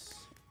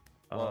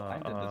 Well, I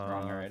did this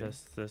wrong already.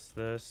 This.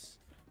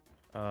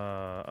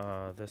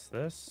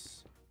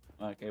 This.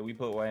 Okay, we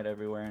put white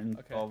everywhere and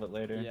Okay. solve it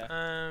later. Yeah.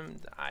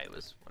 The eye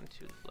was one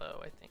too low,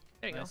 I think.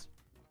 There you Nice.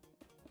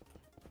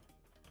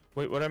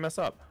 Wait, what did I mess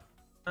up?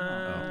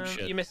 go.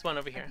 shit. You missed one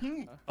over here.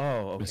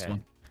 Oh, This okay.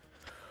 one.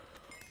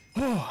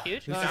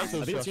 Huge. This Good is job. so I think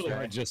it's really frustrating.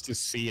 hard just to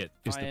see it.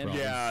 Is I the am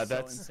problem. Yeah, so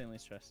that's- insanely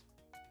stressed.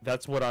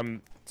 That's what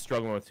I'm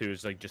struggling with too.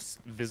 Is like just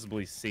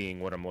visibly seeing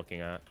what I'm looking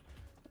at.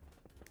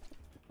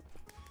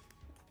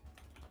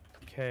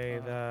 Okay,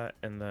 that,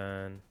 and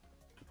then.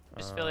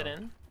 Just fill it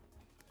in.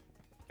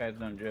 Guys,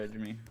 don't judge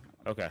me.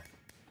 Okay.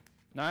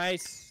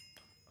 Nice.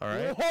 All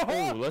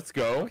right. Ooh, let's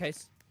go. Okay.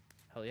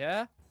 Hell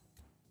yeah.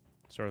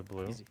 Start with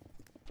blue. Easy.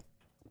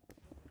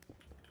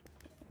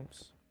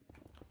 Oops.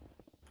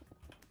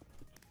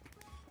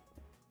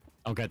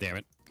 Oh god damn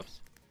it.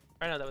 Oops.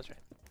 Or no, that was right.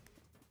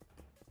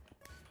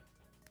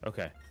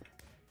 Okay.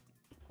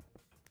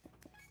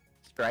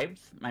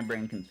 Stripes? My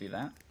brain can see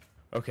that.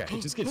 Okay.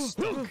 It just gets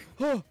stuck.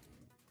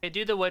 Okay,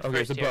 do the wood Okay,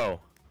 first it's a here. bow.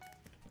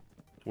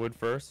 Wood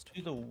first.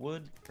 Do the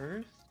wood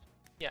first?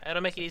 Yeah,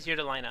 it'll make it easier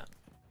to line up.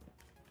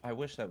 I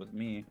wish that was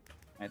me.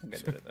 I think I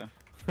did it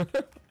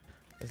though.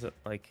 Is it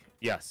like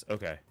yes?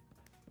 Okay.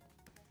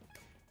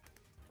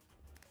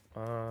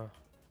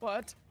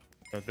 What?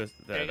 No, this.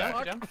 There you go.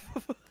 That. Good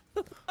job.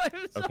 I'm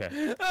so-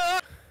 Okay.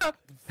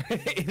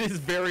 It is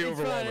very It's fine.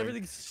 overwhelming.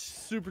 Everything's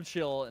super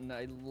chill, and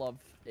I love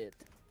it.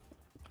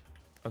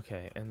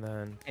 Okay, and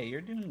then Hey,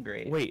 you're doing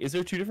great. wait, is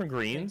there two different you.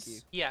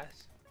 greens?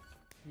 Yes.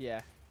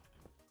 Yeah.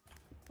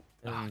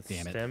 Ah, And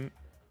damn it. stem-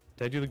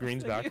 Did I do the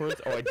greens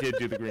backwards? Oh, I did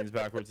do the greens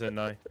backwards, didn't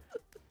I?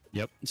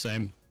 Yep,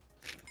 same.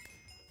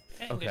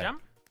 Okay, Okay. Good job.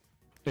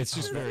 It's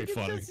just very It's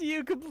funny. just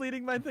you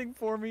completing my thing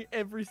for me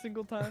every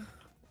single time.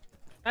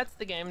 That's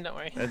the game. Don't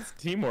worry. That's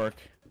teamwork.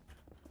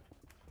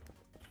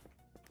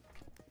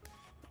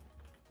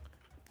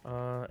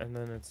 And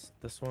then it's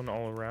this one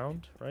all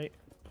around, right?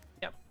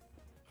 Yep.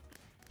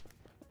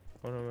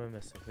 What am I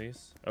missing,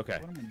 please? Okay.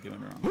 What am I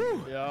doing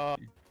wrong? Yeah.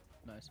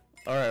 Nice.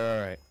 All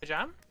right. Good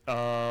job.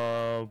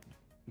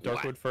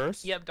 Darkwood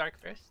first. Yep. Dark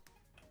first.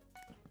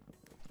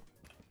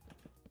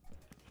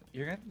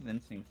 Your guys'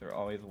 instincts are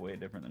always way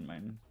different than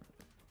mine.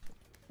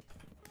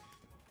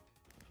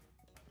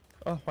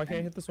 Oh, why can't I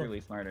I'm hit this one?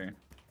 Really smarter.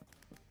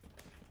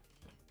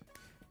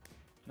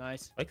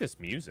 Nice. I like this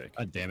music.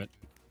 God damn it.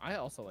 I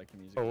also like the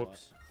music Oh, a lot.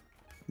 whoops.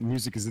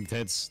 Music is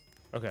intense.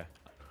 Okay.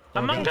 Oh,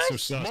 Among God,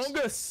 it's so Us? sus.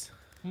 Mongus.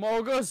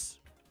 Mogus.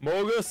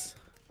 Mogus.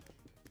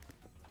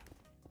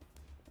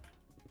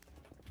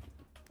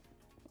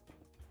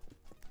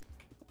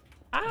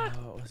 Ah!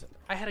 Oh, what was it?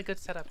 I had a good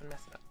setup and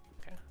messed it up.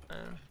 Okay.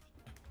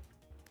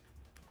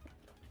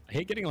 I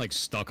hate getting like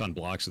stuck on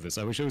blocks with this.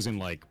 I wish I was in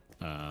like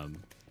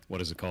what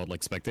is it called?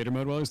 Like spectator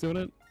mode while I was doing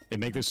it. It'd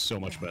make this so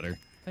much better.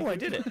 Oh, I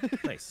did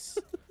it. Nice.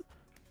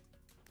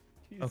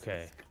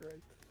 Okay. Christ.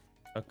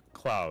 A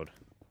cloud.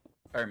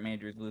 Art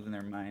majors losing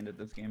their mind at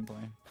this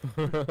gameplay.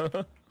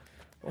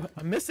 What?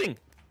 I'm missing.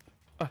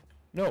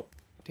 No.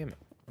 Damn it.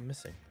 I'm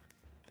missing.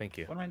 Thank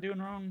you. What am I doing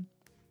wrong?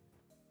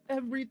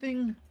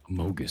 Everything.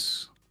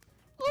 Mogus.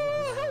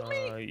 Oh, help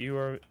me! You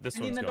are. This I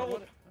need one's an going.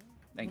 adult.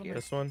 Thank you.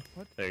 This one.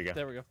 What? There you go.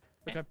 There we go.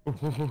 Okay.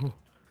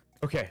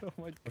 Okay. Oh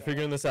my god. We're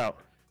figuring this out.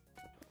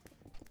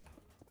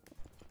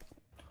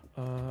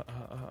 Oh.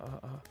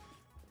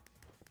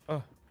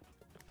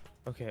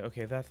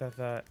 Okay. That,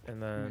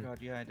 and Oh my then god,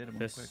 yeah, I did it more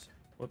this. quick.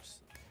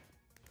 Whoops.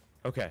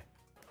 Okay.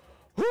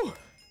 Whew.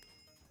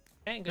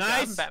 Okay. Good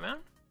Nice. job, Batman.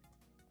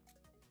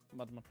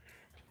 Mud.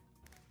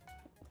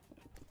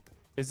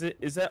 Is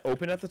that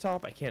open at the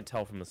top? I can't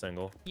tell from the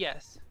single.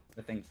 Yes.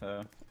 I think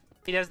so.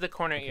 He does the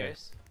corner Okay.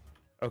 ears.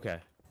 Okay.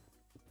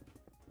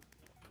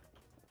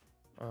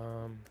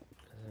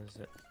 Is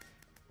it?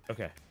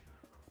 Okay.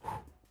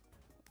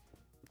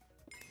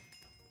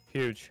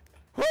 Huge.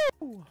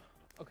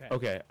 Okay.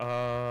 Okay.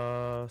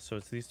 So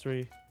it's these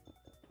three.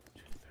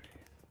 2,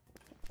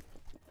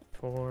 3,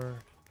 4.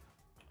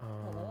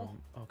 Oh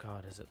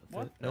God, is it?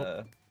 What?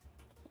 Nope.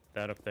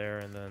 That up there,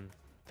 and then.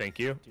 Thank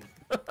you.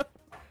 Dude.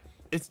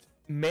 It's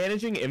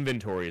managing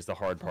inventory is the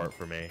hard part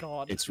for me.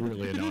 God. It's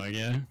really annoying,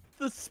 yeah.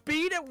 The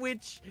speed at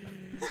which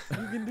you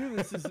can do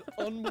this is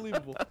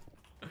unbelievable.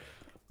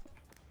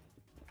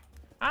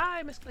 Ah,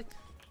 I misclicked.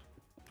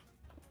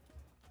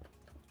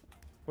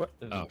 What?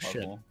 This is Oh a shit!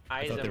 puzzle. I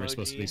Eyes thought they were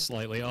supposed to be emoji.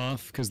 slightly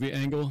off because the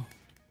angle.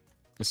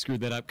 I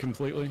screwed that up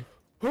completely.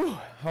 Whew,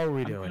 how are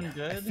we I'm doing? doing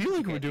good. I feel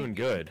like we're doing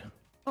good.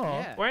 Oh,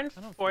 Yeah, We're in I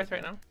don't 4th feel right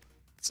bad. now.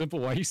 Simple.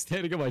 Why are you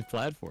standing on my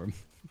platform?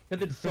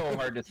 Because it's so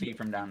hard to see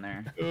from down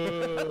there.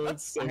 Oh,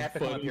 it's so I have to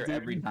come up funny, here dude.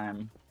 every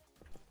time.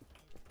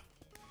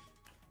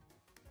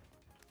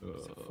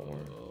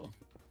 Oh.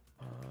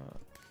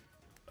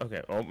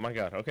 okay. Oh my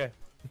god. Okay.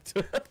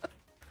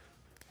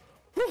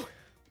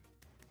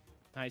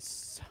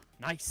 Nice.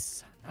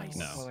 Nice. Nice.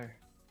 No. Color.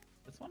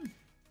 This one?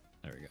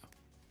 There we go.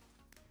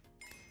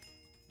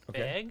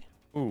 Okay. Big.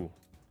 Ooh. Oh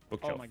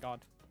Bookshelf. my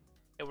god.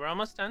 Okay, we're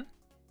almost done.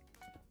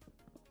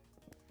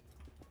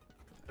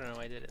 I don't know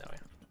why I did it that way.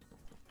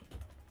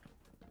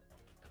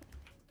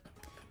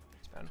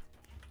 It's bad.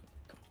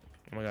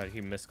 Oh my god,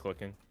 he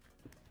misclicking.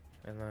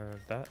 And then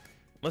that.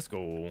 Let's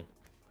go.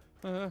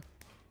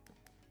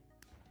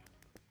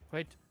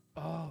 Wait.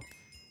 Oh.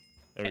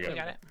 There we Okay, go. we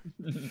got it.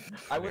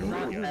 I was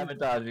not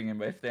sabotaging him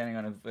by standing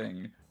on his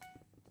thing.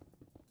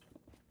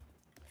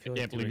 I feel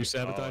Can't believe you're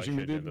sabotaging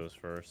me, I should've dude. did those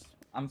first.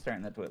 I'm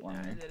starting that twit I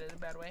longer. did it a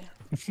bad way.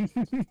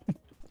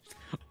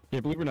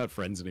 Can't believe we're not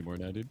friends anymore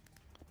now, dude.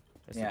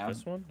 Is Yeah. it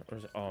this one? Or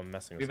is it? Oh, I'm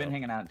messing We've this been up.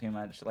 hanging out too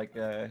much. Like,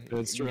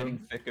 That's true. getting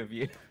sick of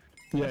you.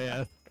 Yeah,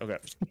 yeah. Okay.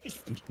 Is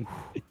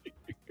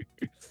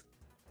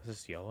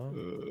this yellow?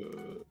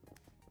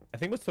 I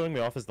think what's throwing me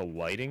off is the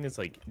lighting is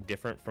like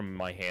different from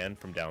my hand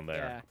from down there.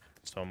 Yeah.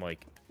 So I'm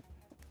like,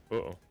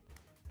 uh-oh.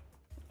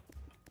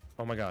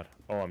 Oh my god.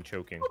 Oh, I'm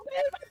choking.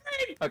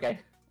 Okay.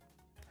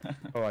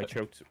 Oh, I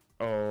choked.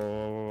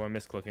 Oh, I'm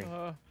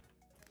misclicking.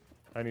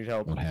 I need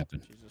help. What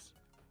happened? Jesus.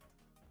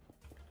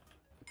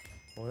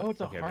 What? Oh, it's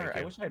a Okay, heart. thank I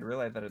you. wish I'd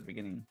realized that at the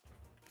beginning.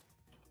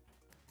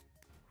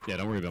 Yeah,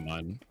 don't worry about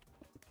mine.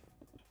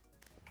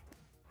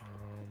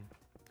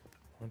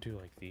 I'll do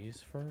like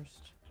these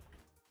first.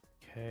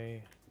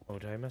 Okay. Oh,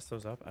 did I mess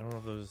those up? I don't know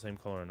if those are the same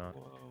color or not.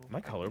 Am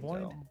I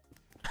colorblind?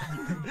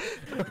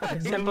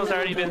 Simple's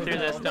already been through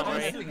this, don't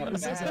worry.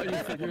 This is how you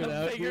figure it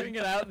out. Figuring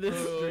it out this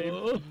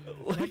stream.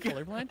 Like,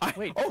 colorblind?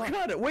 Wait. Oh fuck.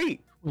 god,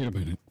 wait! Wait a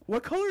minute.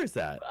 What color is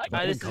that? Have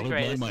I this been is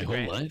great, colorblind this my is whole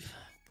great. life?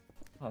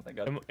 Oh, thank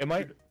God. Am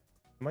I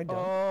done?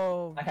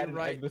 Oh, I had you're an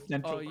right.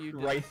 existential Oh, you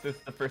did. crisis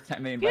the first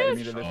time they invited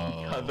me to this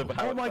Yes. because of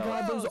how Oh my it felt.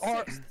 god, those Oh,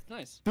 are sixth.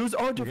 Nice. those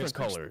are guys different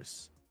first.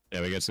 colors.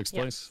 Yeah, we got 6th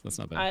Yeah. place. That's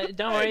not bad.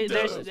 Don't worry, know.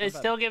 there's, It's not it bad.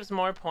 still gives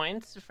more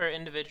points for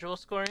individual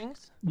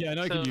scorings. Yeah, I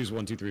know I so- could use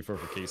 1, 2, 3, 4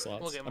 for key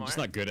slots. We'll get I'm just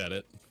more. not good at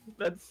it.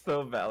 That's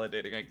so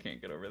validating. I can't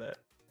get over that.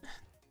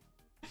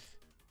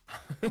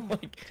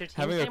 Like Their team's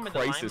having a name with the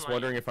crisis, limelight.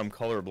 wondering if I'm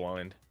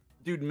colorblind.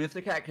 Dude,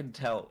 Mythicat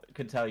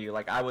could tell you.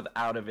 Like, I was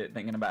out of it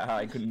thinking about how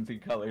I couldn't see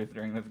colors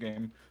during this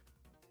game.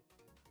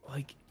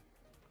 Like,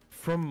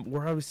 from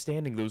where I was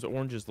standing, those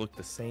oranges looked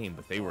the same,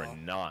 but they were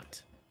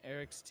not.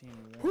 Eric's team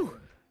won.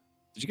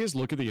 Did you guys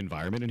look at the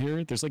environment in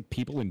here? There's like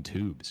people in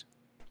tubes.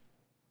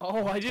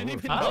 Oh, I didn't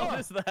even Oh.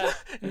 notice that.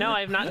 No,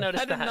 I've not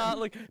noticed I did that. not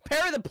look.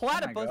 Parry the Oh my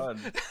platypus. God.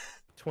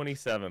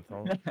 27th.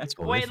 Oh. That's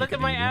Wait, horrific look at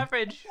of my you, dude.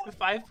 average.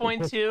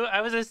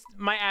 5.2.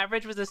 My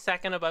average was a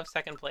second above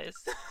second place.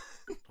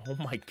 Oh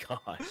my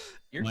god.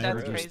 You're My That's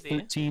average was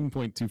crazy.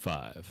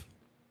 13.25.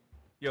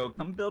 Yo,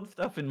 come build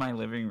stuff in my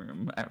living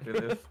room after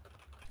this.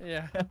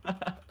 Yeah.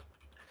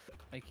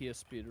 IKEA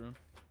speedrun.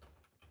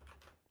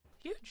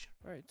 Huge.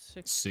 All right,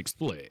 6. 6th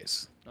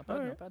place. Not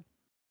bad. Not bad.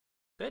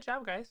 Good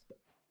job, guys.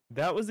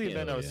 That was the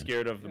event I Hell was yeah.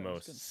 scared of the Yeah, it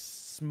was good.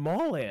 most.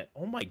 Small ant.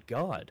 Oh my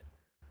god.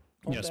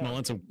 Yeah, small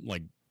ants are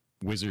like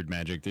wizard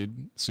magic,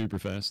 dude. Super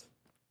fast.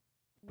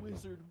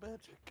 Wizard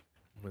magic.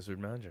 Wizard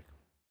magic.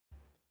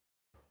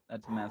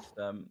 That's messed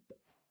up.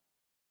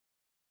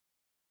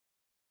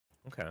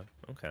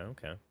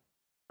 Okay.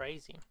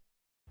 Crazy.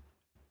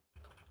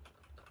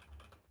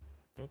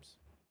 Oops.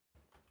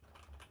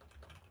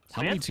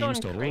 How many Sam's teams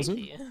going total is it?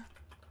 crazy.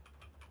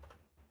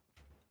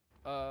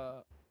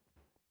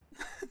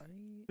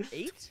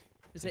 8?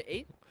 Is it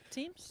 8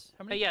 teams?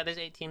 How But many? yeah, there's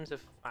 8 teams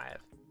of 5.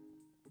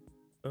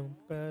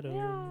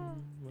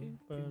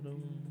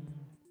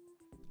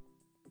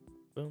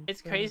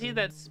 It's crazy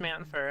that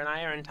Smantfer and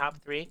I are in top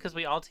 3 because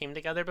we all teamed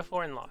together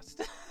before and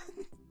lost.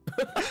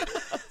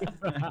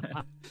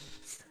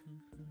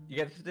 You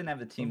guys just didn't have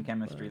the team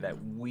chemistry that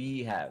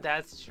we have.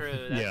 That's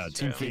true. That's Yeah,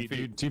 true. 2 feet,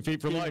 dude. 2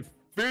 feet for life.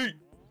 Feet.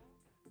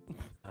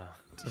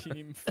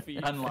 Team feet.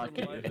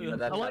 Unlucky. for life. You know,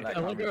 that's I how like, that I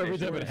like how every conversation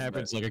time it went,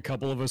 happens, like a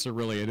couple of us are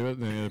really into it,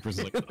 and the other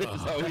person's like, There's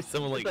 "Ugh." always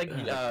someone It's like,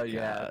 like, oh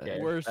yeah, okay.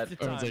 Worst That's-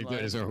 time.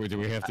 Everyone's like, Timeline. do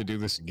we have to do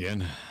this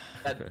again?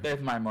 there's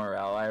my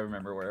morale. I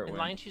remember where it And went.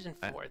 Lion Shoes in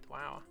 4th.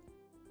 Wow.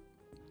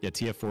 Yeah,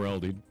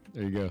 TF4L, dude.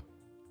 There you go.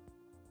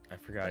 I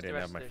forgot I What's the didn't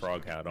rest have my of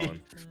frog hat on.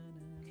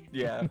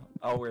 Yeah,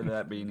 I'll wear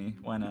that beanie.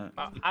 Why not?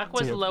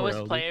 Aqua's TF4L, lowest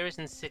dude. player is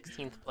in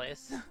 16th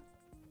place.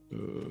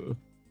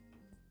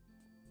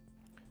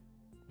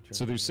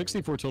 So there's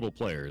 64 total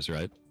players,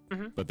 right?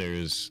 Mhm. But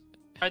there's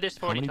Or there's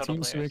how 40 many total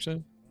teams do we players. actually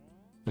have?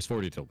 There's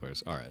 40 total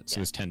players. All right, so Yeah.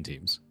 there's 10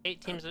 teams.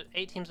 8 teams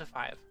of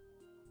 5.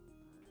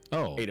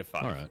 Oh, 8 of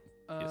 5. All right.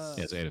 Uh,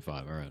 Yeah, it's 8 of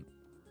 5. All right.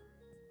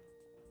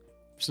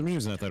 For some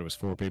reason, I thought it was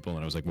 4 people,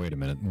 and I was like, wait a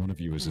minute, one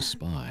of you is a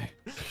spy.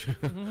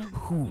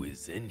 Who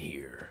is in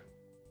here?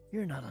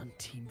 You're not on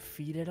team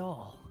feed at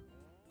all.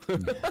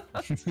 Okay,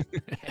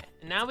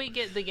 now we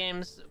get the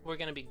games we're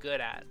gonna be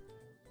good at,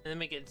 and then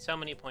we get so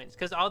many points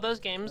because all those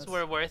games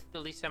were worth the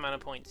least amount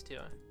of points too.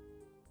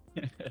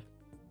 Oh, okay.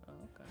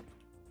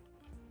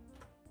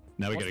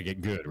 Now we gotta get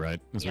good, right?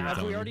 That's what Yeah. you're Have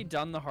we telling me. already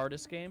done the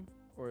hardest game?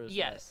 Or is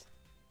Yes.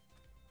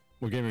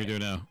 What game are we doing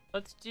now?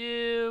 Let's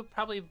do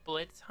probably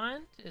Blitz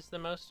Hunt is the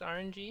most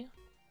RNG.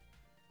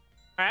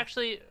 Or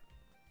actually,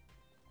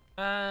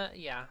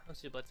 yeah, let's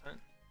do Blitz Hunt.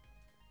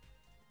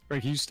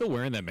 Frank, are you still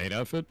wearing that maid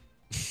outfit?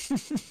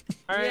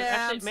 All right,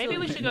 Yeah, actually, I'm maybe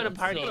we still- should go to I'm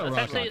party. still Let's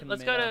rocking actually the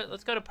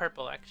let's go to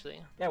purple actually.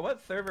 Yeah,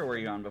 what server were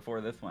you on before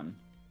this one?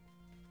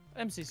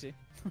 MCC.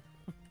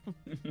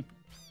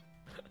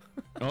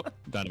 Oh,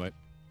 dynamite.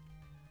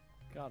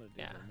 Gotta do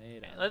Yeah.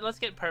 grenade Okay, out. let's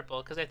get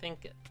purple because I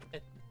think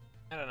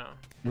I don't know.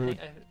 Rude.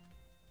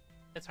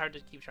 It's hard to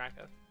keep track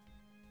of.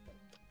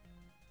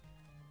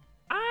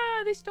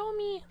 Ah, they stole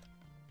me.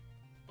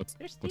 What's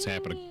They're what's stealing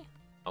happening? me.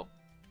 Oh,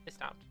 they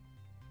stopped.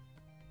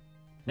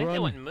 I think they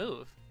Run. wouldn't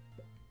move.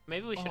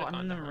 Maybe we should have I'm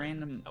gone in to the hunt.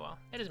 random. Oh well,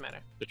 it doesn't matter.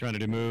 They're trying to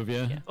do move,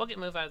 yeah? Yeah, we'll get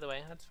move out of the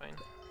way. That's fine.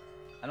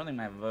 I don't think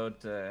my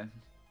vote Move.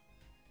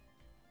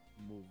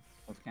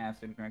 was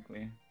casted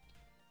correctly.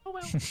 Oh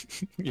well,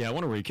 Yeah, I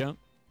want to recount.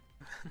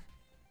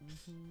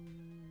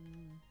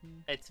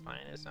 it's fine.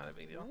 It's not a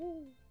big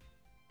deal.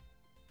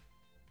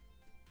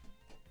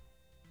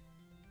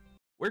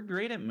 We're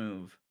great at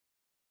move.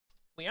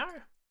 We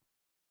are.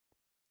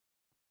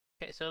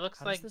 Okay, so it looks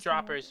How does like this one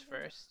work? droppers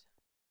first.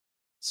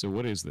 So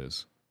what is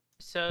this?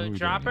 What are So we doing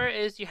dropper here?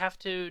 is you have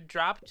to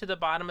drop to the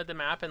bottom of the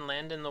map and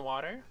land in the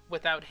water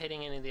without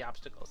hitting any of the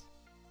obstacles.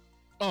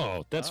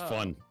 Oh, that's Oh.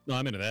 fun. No,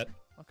 I'm into that.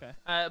 Okay.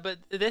 But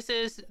this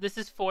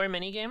is 4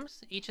 mini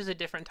games. Each is a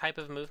different type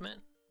of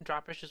movement.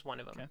 Dropper's just one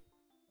of them. Okay.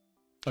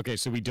 Okay,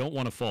 so we don't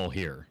want to fall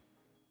here.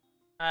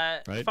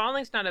 Right?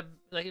 Falling's not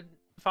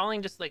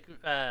falling. Just like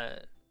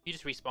you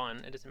just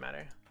respawn. It doesn't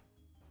matter.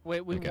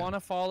 Wait, we Okay. want to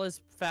fall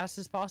as fast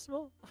as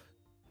possible?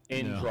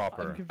 In No.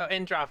 dropper. Oh,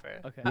 and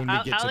dropper. Okay. When we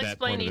get to I'll that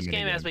explain point of each the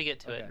game as minigame. we get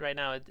to it. Okay. Right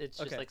now, it's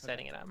just Okay, like okay.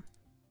 setting it up.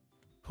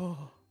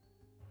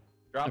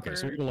 Dropper. Okay,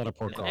 so we get a lot of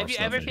pork If you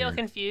stuff ever in feel here.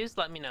 confused,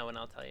 let me know and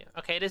I'll tell you.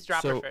 Okay, it is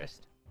dropper So-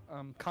 first. So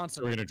we're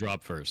Constantly. gonna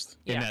drop first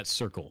in Yeah. that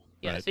circle.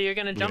 Yeah, right? so you're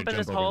gonna We're jump in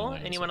this jump over the hole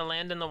line, and you so- want to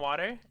land in the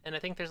water, and I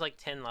think there's like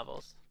 10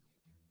 levels.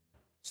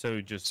 So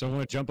just So I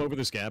want to jump over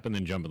this gap and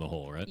then jump in the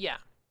hole, right? Yeah.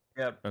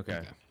 Yep. okay.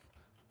 Okay.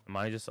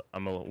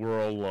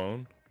 We're all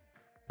alone.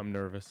 I'm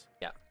nervous.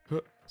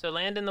 So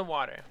land in the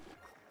water.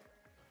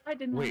 I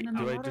didn't Wait, land in the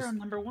do I water just- on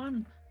number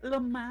 1.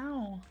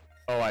 Lamau.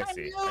 Oh, I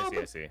see.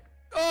 I see.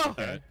 Oh!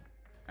 Okay.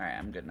 Alright,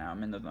 I'm good now.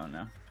 I'm in the zone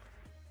now.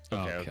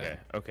 Okay.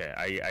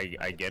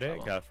 I get it.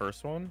 Cool. Got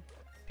first one.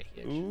 Okay,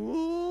 huge.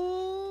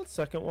 Ooh,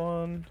 second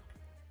one.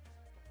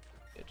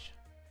 Huge.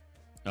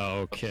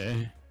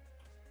 Okay.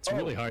 It's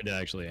really Oh. hard to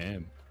actually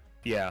aim.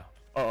 Yeah.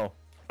 Oh.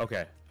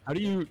 Okay. How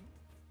do you?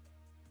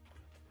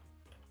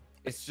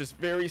 It's just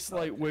very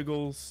slight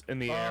wiggles in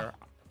the air.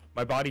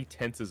 My body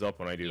tenses up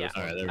when I do Yeah. this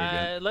All right, one.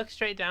 there we go. Look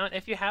straight down.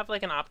 If you have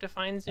like an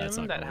Optifine That's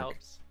zoom, not that gonna work.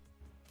 helps.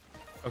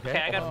 Okay.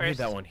 Okay, I got oh, made first.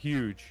 that one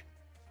huge.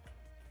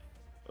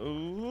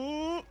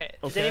 Ooh. Okay.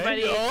 Does Okay.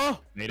 anybody Oh.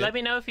 Made let it.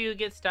 me know if you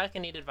get stuck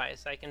and need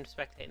advice? I can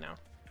spectate now.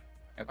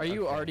 Are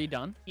you Okay. already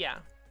done? Yeah.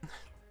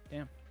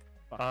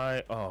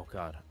 Oh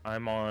god.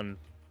 I'm on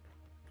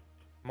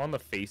the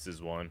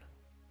faces one.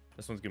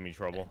 This one's giving me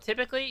trouble.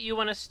 Typically, you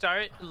want to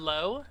start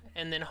low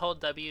and then hold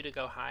W to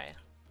go high,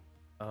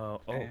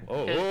 Okay.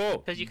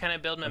 because you kind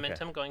of build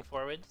momentum going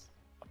forwards.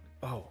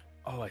 Oh,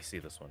 I see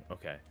this one.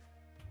 Okay.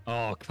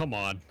 Oh, come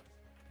on.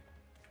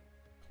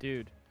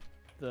 Dude,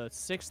 the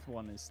 6th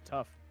one is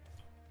tough.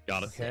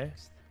 Got it. Okay.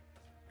 Sixth.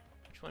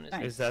 Which one is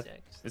Nice. Is that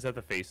sixth? is that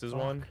the faces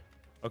Fuck. one?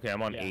 Okay,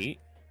 I'm on Yeah. 8.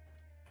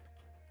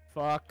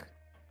 Fuck.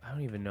 I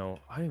don't even know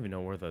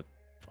where the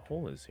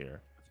hole is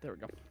here. There we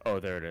go. Oh,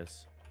 there it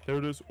is. There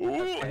it is. Ooh.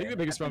 I think the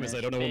biggest problem is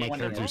I don't know what my One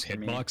character's for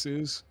me. hitbox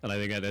is, and I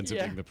think that ends up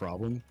Yeah. being the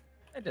problem.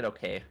 I did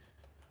okay.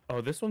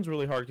 Oh, this one's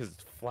really hard because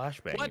it's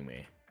flashbanging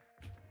me.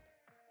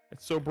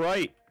 It's so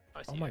bright.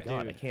 I see Oh my yours. god,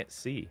 I Dude. can't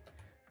see.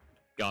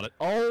 Got it.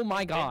 Oh my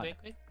Wait, god. wait,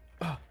 wait.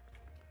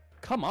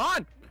 Come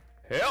on.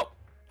 Help!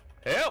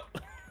 Help!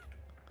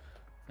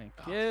 Thank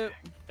you.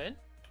 Good.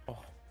 Oh,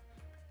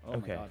 Oh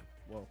Okay. my god.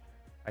 Whoa.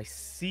 I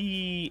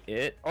see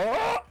it.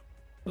 Oh!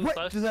 Ooh, What?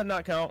 close. Does that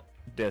not count?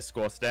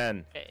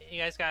 Disgusting. Okay, you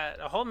guys got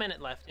a whole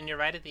minute left, and you're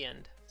right at the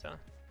end. So,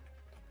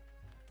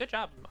 good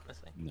job,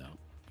 honestly. No.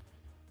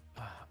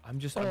 I'm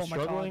Oh I'm my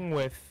struggling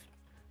with.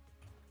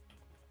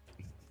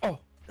 Oh,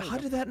 how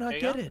did that not There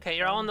you get go. it? Okay,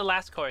 you're all on the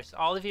last course.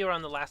 All of you are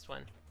on the last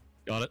one.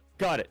 Got it.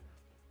 Got it.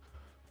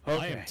 I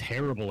Okay. am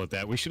terrible at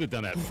that. We should have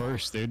done that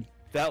first, dude.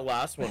 That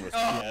last one was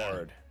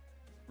hard.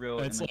 Real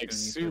That's like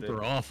immaturity super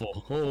footage. awful.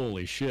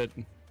 Holy shit.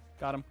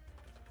 Got him.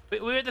 We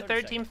were the 30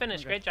 third team seconds. finish.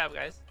 Okay. Great job,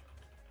 guys.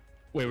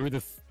 Wait, we're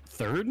the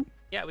third?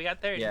 Yeah, we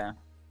got third. Yeah.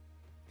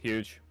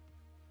 Huge.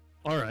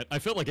 All right. I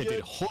felt like I did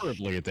Yeah.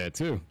 horribly at that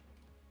too.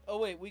 Oh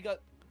wait,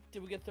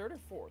 did we get 3rd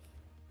or 4th?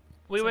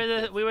 we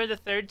were the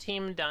third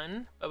team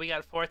done, but we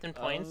got fourth in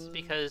points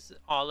because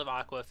all of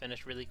Aqua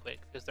finished really quick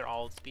because they're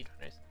all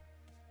speedrunners.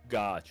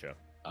 Gotcha.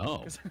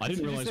 Oh, I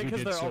didn't realize we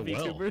did they're so all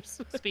well.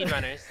 VTubers?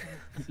 Speedrunners.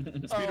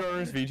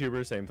 Speedrunners,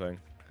 VTubers, same thing.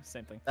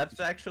 Same thing. That's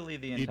actually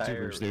the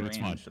entire YouTubers, dude, it's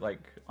fun. range.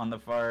 Like on the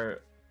far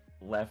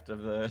left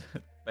of the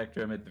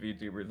spectrum, it's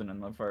VTubers, and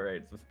on the far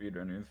right, it's the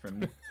speedrunners from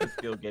the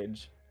skill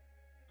gauge.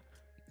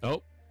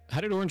 Oh,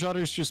 how did Orange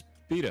Otters just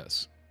beat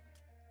us?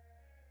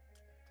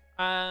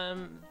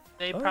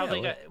 They Oh,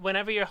 probably yeah, got.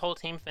 Whenever your whole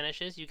team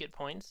finishes, you get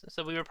points.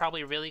 So we were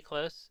probably really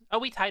close. Oh,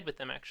 we tied with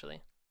them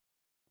actually.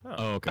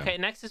 Oh, okay. Okay,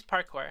 next is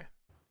parkour.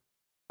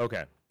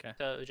 Okay.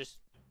 So just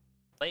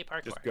play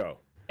parkour. Just go.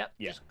 Yep.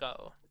 Yeah. Just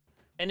go.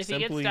 And if you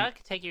Simply- get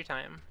stuck, take your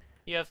time.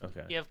 You have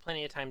Okay. you have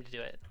plenty of time to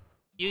do it.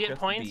 You get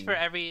Just points be- for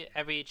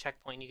every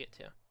checkpoint you get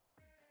to.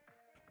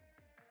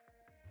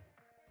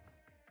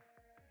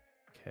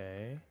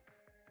 Okay.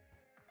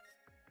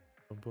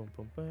 I'm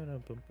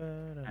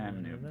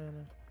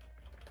noob.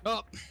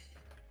 Oh,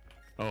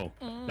 oh,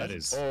 that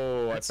is.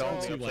 Oh, I that's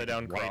fell too, upside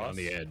down right cross. on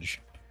the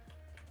edge.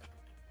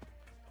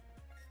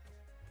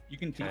 You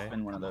can Okay.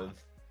 T-spin one of those.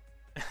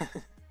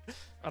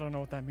 I don't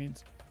know what that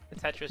means. The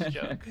Tetris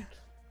joke.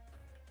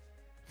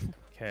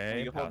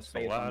 Okay, You hold past the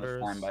space on the ladders.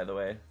 slime, by the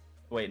way.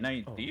 Wait, no,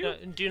 Oh. do you? No,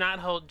 do not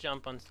hold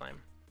jump on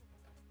slime.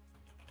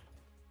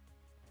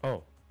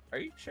 Oh, Are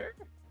you sure?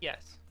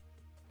 Yes.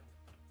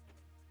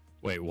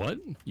 Wait, what?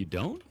 You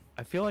don't?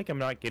 I feel like I'm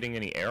not getting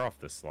any air off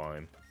this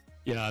slime.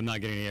 Yeah, I'm not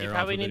getting any air You off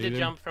probably of it need to either.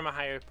 jump from a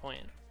higher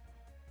point.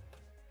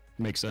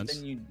 Makes sense.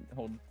 Then you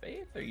hold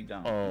space, or you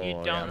don't? Oh, You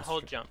yeah, don't I'm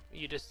hold jump.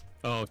 You just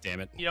Oh, damn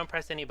it. you don't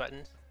press any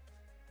buttons.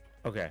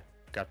 Okay,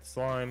 got the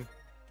slime.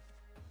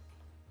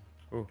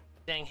 Ooh.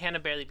 Dang, Hannah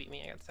barely beat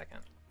me. I got second.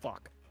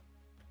 Fuck.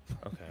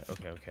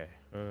 Okay.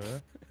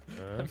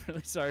 I'm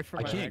really sorry for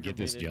I my can't get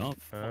this aggravated-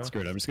 jump.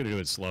 Screw it. I'm just gonna do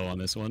it slow on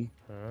this one.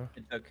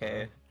 It's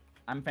okay.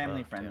 I'm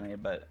family friendly,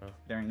 but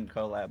during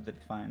collabs,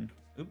 it's fine.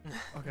 Oops.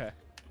 Okay.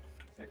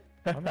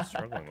 I'm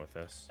struggling with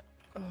this.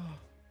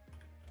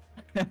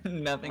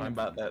 Nothing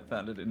about that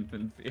sounded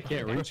insincere.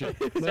 Can't reach it.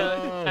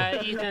 So,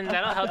 Ethan,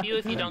 that'll help you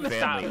if you don't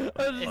stop. Family.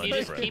 If you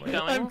just keep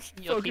Unfriendly. going,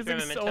 you'll keep your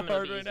focusing so momentum and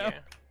hard it'll be right now.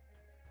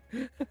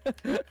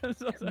 easier. I'm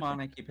so Come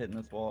on, I keep hitting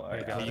this wall.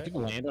 Alright, got Hey, you it.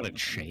 can land on a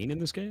chain in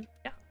this game?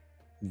 Yeah.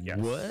 Yes.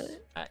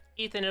 What?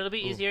 Ethan, it'll be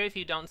easier if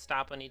you don't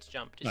stop on each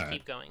jump. Just Alright.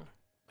 keep going.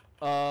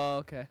 Oh,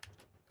 okay.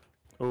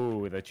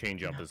 Ooh, the chain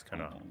jump is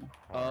kind of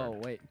Oh,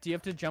 wait. Do you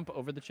have to jump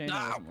over the chain?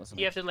 I wasn't listening.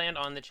 You have to land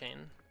on the chain.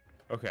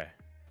 Okay,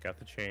 got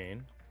the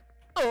chain.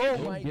 Oh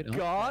Oh, my get up.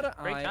 god,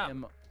 Great I job.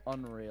 am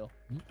unreal.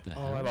 What the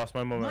Oh, I hell? lost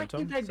my Why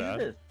momentum. can't I do Sad.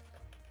 this?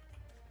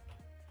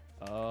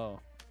 Oh.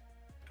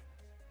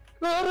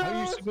 How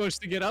are you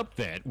supposed to get up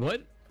that?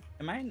 What?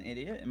 Am I an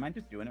idiot? Am I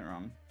just doing it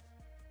wrong?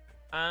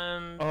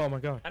 Oh my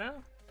god. I don't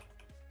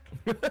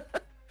know.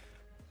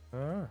 Ah.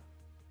 Alright,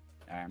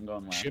 I'm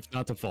going left. Shift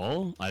not to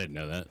fall? I didn't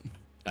know that.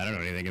 I don't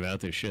know anything about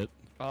this shit.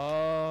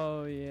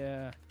 Oh,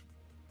 yeah.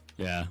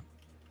 Yeah.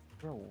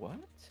 Bro, what?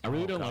 I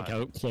really Oh, don't like God.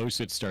 how close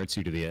it starts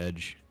you to the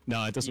edge.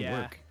 No, it doesn't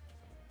Yeah. work.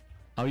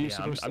 How are you Yeah,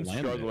 supposed I'm to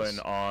land struggling this?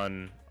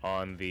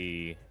 on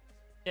the.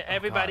 Yeah,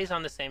 everybody's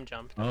on the same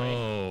jump. Right?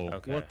 Oh,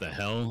 Okay. what the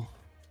hell?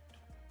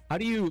 How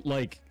do you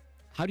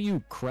how do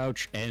you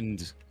crouch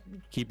and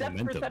keep Depth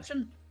momentum?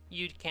 perception?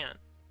 You can't.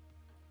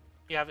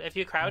 You have if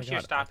you Oh my crouch, you're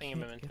God, I stopping your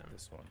can't get momentum.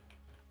 This one.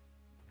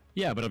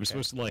 Yeah, but I'm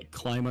supposed to like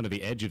climb onto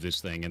the edge of this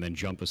thing and then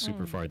jump a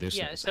super far distance.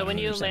 Yeah, I so don't when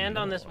you understand land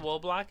that on at this all. wool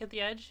block at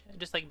the edge,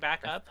 just like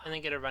back up and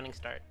then get a running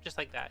start, just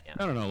like that. Yeah.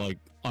 I don't know, like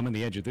I'm on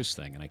the edge of this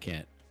thing and I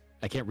can't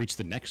reach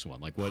the next one.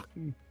 Like what?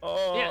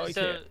 Oh, Yeah. I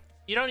So can't.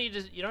 you don't need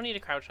to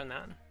crouch on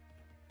that.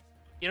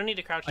 You don't need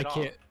to crouch I at all.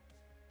 can't.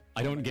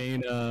 I don't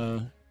gain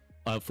a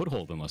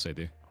foothold unless I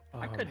do.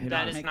 I Oh, could man. That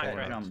not is make not that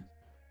correct. jump.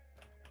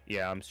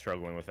 Yeah, I'm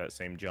struggling with that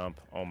same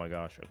jump. Oh my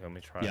gosh. Okay, let me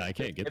try. Yeah, I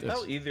can't get It this.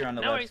 felt easier on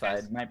the No left worries,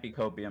 guys. side. Might be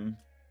copium.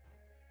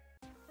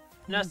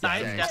 No,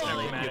 sides Dang,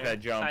 definitely get matter. that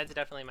jump. Sides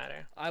definitely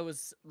matter. I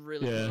was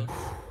really Yeah, close.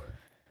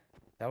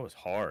 That was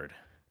hard.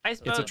 Ice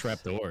it's a boats.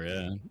 trap door.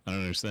 Yeah, I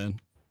don't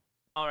understand.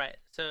 All right.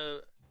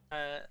 So,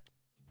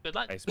 good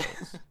luck. Ice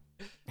boats.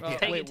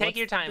 Take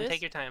your time. This?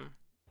 Take your time.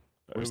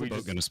 Where's the we boat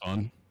just- gonna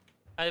spawn?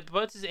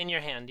 Boats is in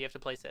your hand. You have to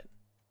place it.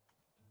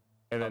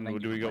 And Oh, then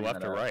thank do you we for go pointing left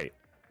that or out. right?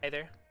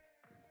 Either.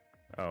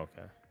 Oh,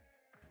 okay.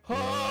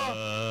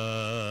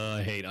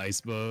 I hate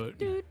ice boat.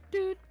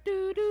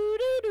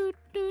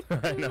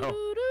 I know.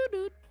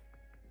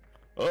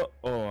 Oh,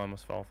 I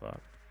almost fell off that.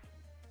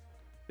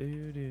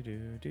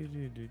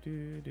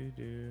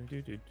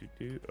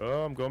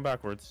 Oh, I'm going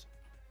backwards.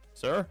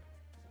 Sir?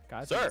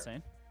 Guys, Sir. are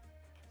insane.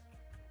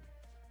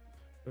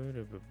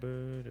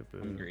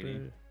 I'm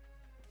greedy.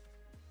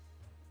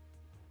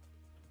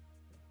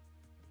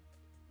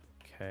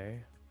 Okay.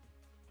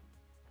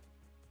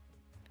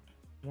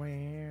 Wow.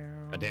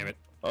 God damn it.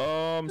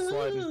 Oh, I'm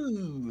sliding.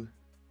 Ooh.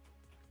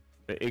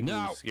 The igloo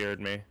No. scared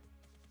me.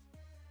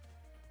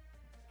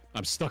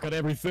 I'm stuck on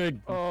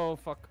everything. Oh,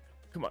 fuck.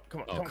 Come on,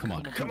 come on, Oh, come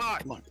on. come on.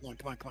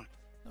 Come on.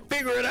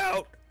 Figure it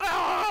out.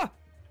 Ah!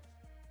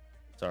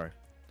 Sorry.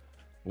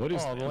 What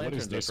is Oh, the what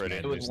lanterns is are this? pretty.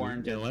 Man? It was There's-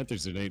 warranted. Yeah,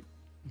 lanterns are neat.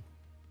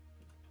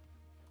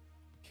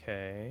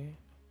 Okay.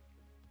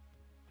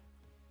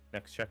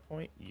 Next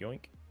checkpoint.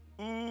 Yoink.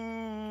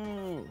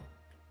 Ooh.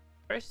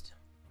 First.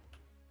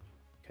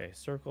 Okay,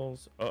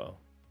 circles. Uh-oh.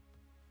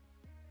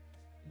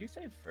 Did you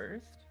say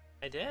first?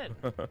 I did.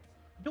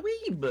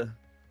 Dweeb!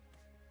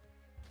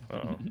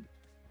 Uh-oh.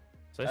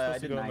 So I I supposed to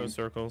did go in 9. those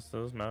circles?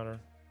 Doesn't matter.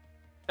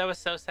 That was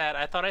so sad.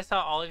 I thought I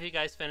saw all of you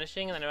guys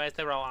finishing, and then I realized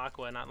they were all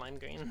aqua, not lime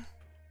green.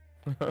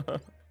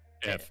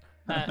 F.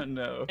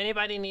 No.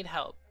 Anybody need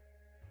help?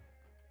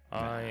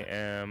 I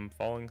am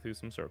falling through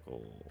some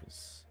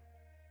circles.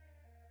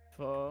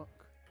 Fuck.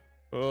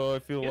 Oh, I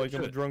feel Yeah, like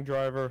I'm a shit. drunk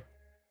driver.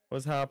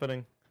 What's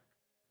happening?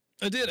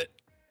 I did it.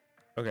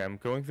 Okay, I'm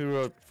going through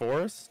a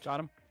forest. Got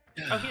him.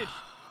 Oh, huge.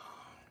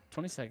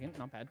 22nd,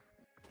 not bad.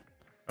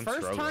 I'm First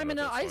struggling time in with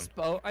an this ice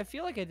boat, I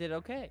feel like I did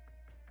okay.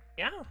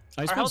 Yeah.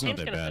 Ice Our whole boat's not team's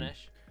that gonna bad.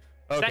 finish.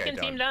 one. Okay, Second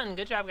team done.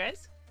 Good job,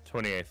 guys.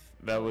 28th.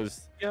 That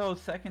was Yo,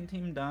 second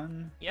team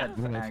done? Yeah. That's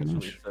When I actually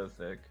finish. so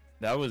sick.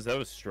 that was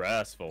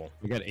stressful.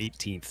 We got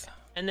 18th.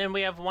 And then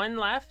we have one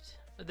left.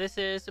 This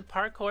is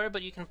parkour,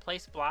 but you can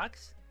place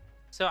blocks.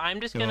 So I'm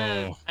just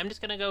gonna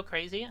Oh. go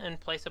crazy and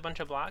place a bunch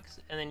of blocks,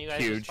 and then you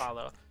guys Huge. just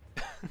follow.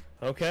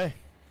 Okay.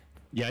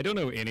 Yeah, I don't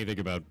know anything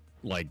about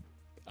like,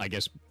 I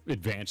guess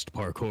advanced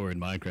parkour in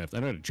Minecraft. I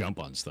know how to jump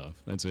on stuff.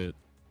 That's it.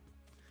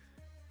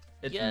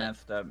 It's Yeah.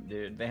 messed up,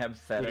 dude. They have It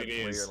setups where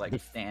is. you're like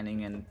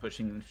standing and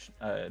pushing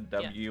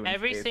W and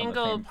Every space on the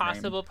single same frame.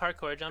 possible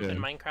parkour jump in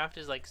Yeah. Minecraft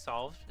is like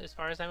solved, as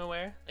far as I'm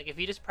aware. Like if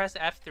you just press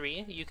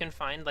F3, you can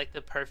find like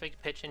the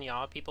perfect pitch and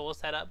yaw people will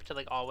set up to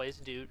like always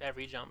do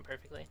every jump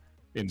perfectly.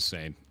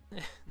 Insane.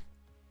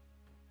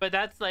 But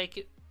that's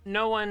like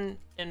no one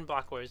in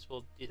Block Wars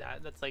will do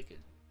that. That's like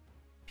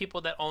people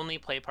that only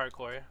play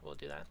parkour will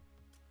do that.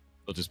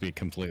 They'll just be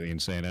completely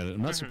insane at it.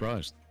 I'm not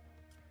surprised.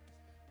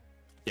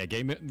 Yeah,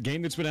 game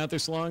that's been out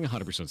this long,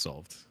 100%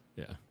 solved.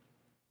 Yeah.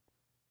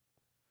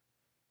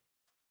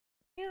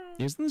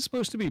 Isn't this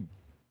supposed to be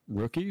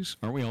rookies?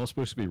 Aren't we all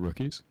supposed to be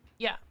rookies?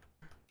 Yeah.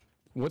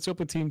 What's up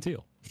with Team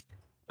Teal?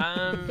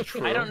 I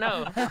don't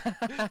know.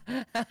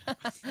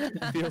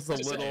 Feels a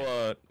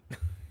little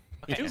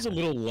It feels a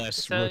little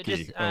less So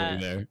rookie just, over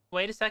there.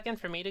 Wait a second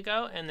for me to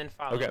go and then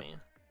follow Okay. me.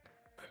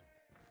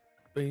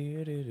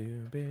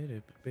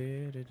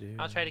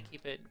 I'll try to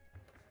keep it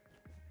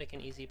like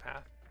an easy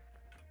path.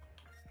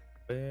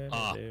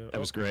 Ah, that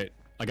was great.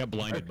 I got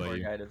blinded by Hardcore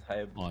you. guide is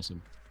hype.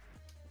 Awesome.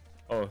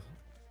 Oh,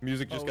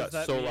 music just Oh, got was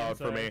that so me? loud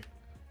for Sorry. me.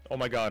 Oh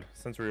my god,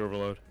 sensory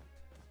overload.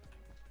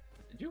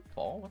 Did you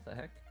fall? What the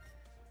heck?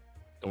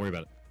 Don't worry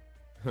about it.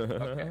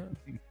 Okay.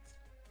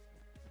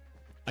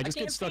 I just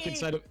get can't stuck see.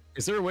 inside of.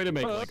 Is there a way to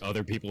make like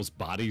other people's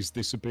bodies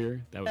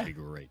disappear? That would be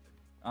great.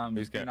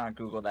 He's Do got- not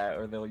Google that,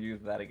 or they'll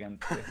use that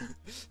against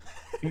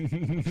you.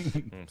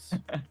 Oops.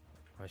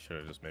 I should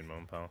have just made my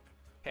own pal.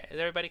 Okay, is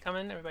everybody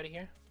coming? Everybody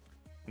here?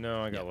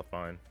 No, I got left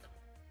fine.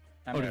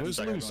 I'm Oh, gonna do those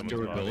second lose one as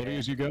durability well.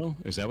 as you go?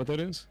 Is that what that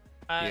is?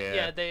 Yeah.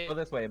 Yeah, they. Go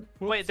this way.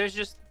 Wait, there's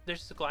just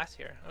glass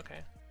here. Okay.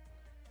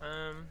 Where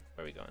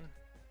are we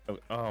going?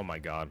 Oh my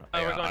god.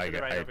 Oh, we're Yeah, going to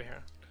the right over here.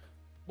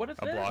 What is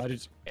I this? blocked. I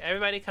just, Okay,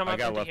 everybody come I up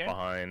got into left here.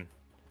 behind.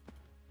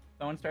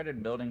 Someone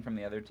started building from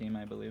the other team,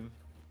 I believe.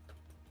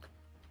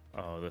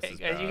 Oh, this Hey, is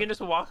guys, bad. you can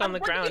just walk on the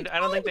Where did he ground. I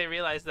don't think they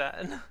realize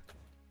that.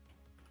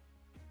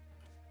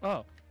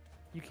 Oh,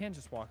 you can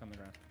just walk on the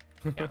ground.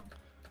 Yeah.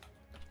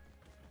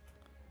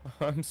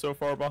 I'm so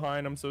far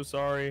behind. I'm so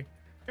sorry.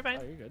 You're fine.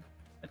 Oh, you're good.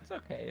 It's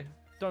okay.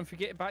 Don't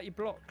forget about your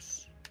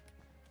blocks.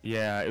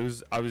 Yeah, it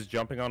was. I was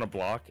jumping on a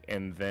block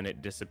and then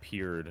it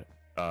disappeared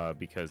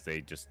because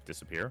they just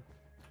disappear.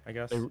 I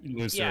guess. they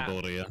lose Yeah. their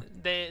ability.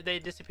 Yeah. They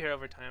disappear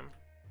over time.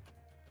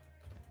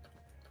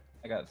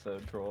 I got so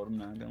trolled, I'm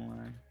not gonna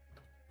lie.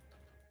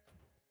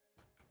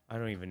 I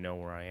don't even know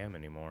where I am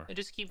anymore.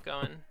 Just keep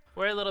going.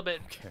 We're a little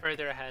bit Okay.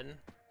 further ahead.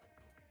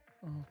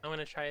 Oh. I'm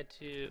gonna try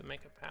to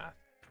make a path.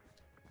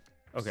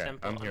 Okay,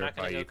 Simple. I'm here not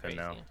by gonna go Ethan crazy.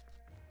 now.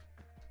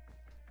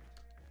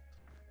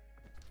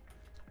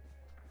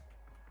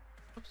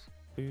 Oops.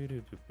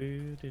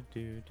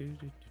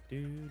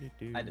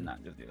 I did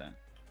not just do that.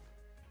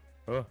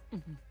 Oh.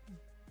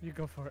 You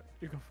go for it.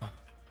 You go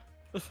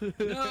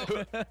for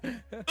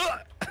it.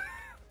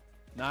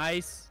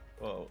 Nice.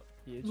 Whoa.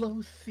 Huge.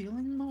 Low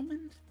ceiling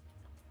moment?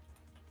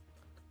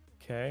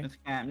 Okay.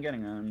 I'm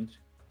getting owned.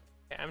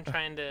 Okay, I'm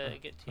trying to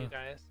get to you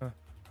guys.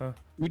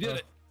 We did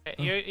it.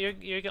 Okay,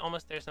 you're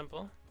almost there,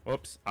 Simple.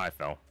 Whoops, I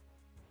fell.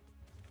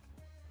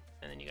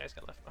 And then you guys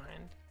got left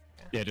behind.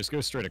 Yeah, just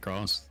go straight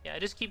across. Yeah,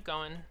 just keep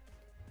going.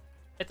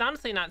 It's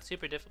honestly not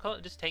super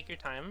difficult. Just take your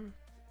time.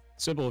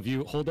 Simple. If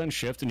you hold down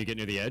shift and you get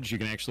near the edge, you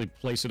can actually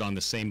place it on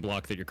the same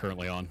block that you're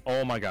currently on.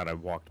 Oh my god, I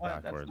walked What?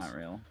 That's backwards. not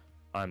real.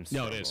 I'm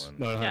No, it is. struggling.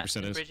 No, it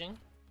 100% Yeah, is. bridging.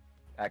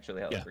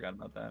 Actually, I Yeah. forgot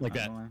about that. Like not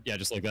that. gonna lie. Yeah,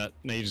 just like that.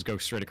 Now you just go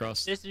straight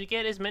across. Just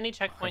get as many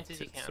checkpoints as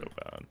you It's can. so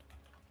bad.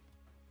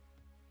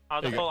 Oh,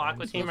 the There you whole go.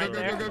 aqua team Go, right go,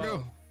 there. go,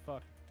 go.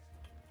 Fuck.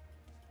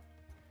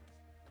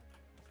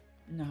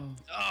 No.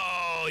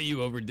 Oh,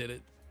 you overdid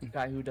it.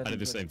 Guy who doesn't did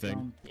the do a same thing.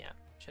 jump. Yeah,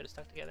 should have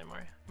stuck together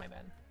more. My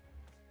bad.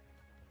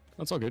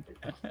 That's all good.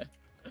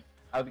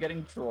 I was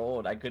getting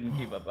trolled. I couldn't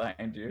keep up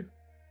behind you.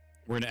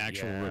 We're an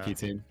actual rookie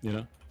team, you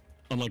know?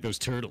 Unlike those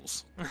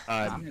turtles.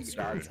 I'm a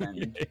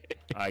godsend.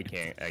 I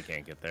can't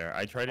get there.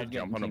 I tried to I'm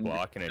jump on a getting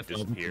block and it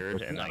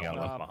disappeared, and I got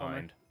left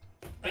behind.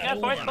 We got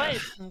fourth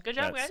place. Good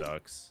job, That guys.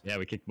 sucks. Yeah,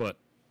 we kicked butt.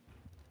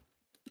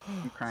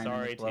 I'm crying in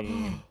Sorry, this level.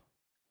 team.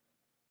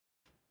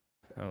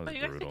 That was Oh, you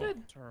guys did brutal. good.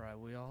 It's alright.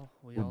 We all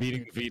We're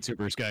beating the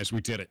VTubers, guys.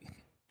 We did it.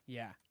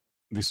 Yeah.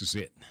 This is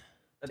it.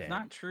 That's Damn.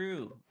 not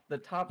true. The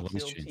top Love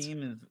is kill chance.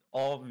 team is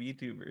all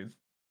VTubers.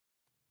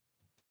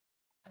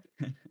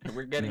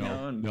 We're getting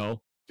No, owned. no.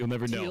 You'll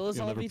never know. Teal is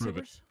You'll all never prove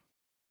it. VTubers?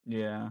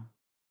 Yeah.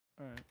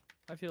 Alright.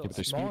 I feel Yeah, but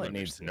they're Smaller speedrunners.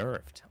 needs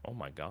nerfed. Oh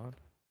my god.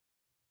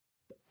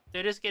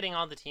 They're just getting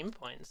all the team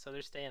points, so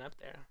they're staying up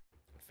there.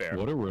 Fair.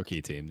 What a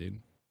rookie team, dude.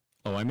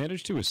 Oh, I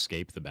managed to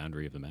escape the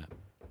boundary of the map.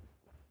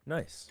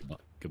 Nice.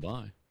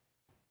 Goodbye.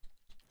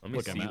 Let me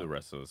Look, I'm see out. the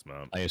rest of this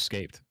map. I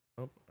escaped.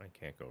 Oh, I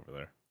can't go over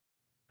there.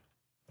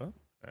 Oh,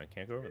 I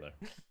can't go over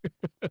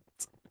there.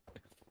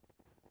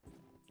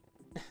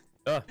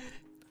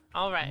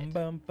 All right.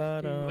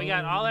 We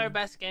got all our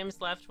best games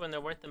left when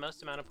they're worth the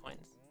most amount of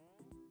points.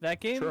 That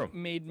game True.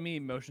 made me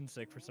motion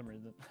sick for some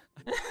reason.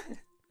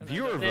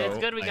 Viewer It's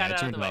vote. good we got it out of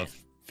turned the way.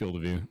 off field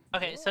of view.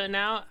 Okay, so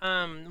now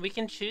we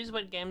can choose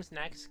what game's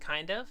next,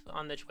 kind of,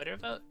 on the Twitter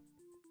vote.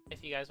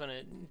 If you guys want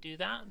to do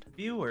that.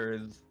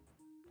 Viewers.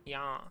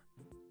 Yeah.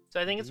 So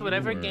I think it's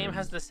whatever game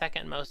has the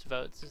second most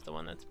votes is the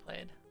one that's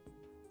played.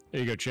 There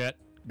you go, chat.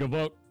 Go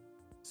vote.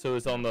 So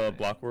it's on the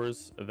Block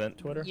Wars event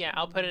Twitter? Yeah,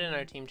 I'll put it in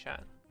our team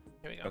chat.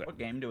 Here we go. Okay. What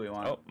game do we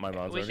want? Oh, my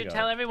mom's We already should got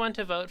tell it. everyone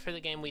to vote for the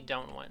game we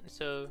don't want.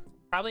 So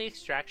probably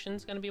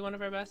Extraction's going to be one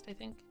of our best, I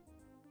think.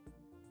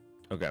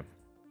 Okay.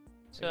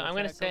 So Hey, I'm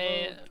going to chat, go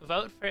say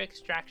vote for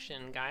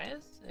Extraction,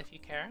 guys, if you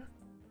care.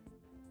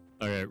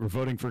 Okay, we're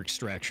voting for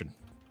Extraction.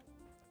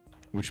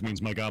 Which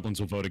means my goblins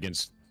will vote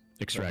against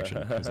Extraction,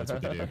 because that's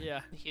what they do.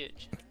 Yeah.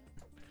 Huge.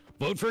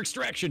 Vote for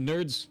Extraction,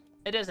 nerds!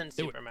 It doesn't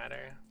Do it. super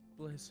matter.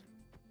 Please.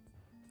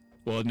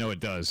 Well, no, it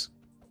does.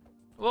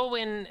 We'll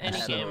win any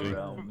Absolutely.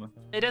 game.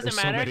 It doesn't There's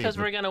so matter many because of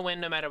them. we're going to win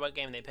no matter what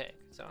game they pick.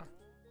 So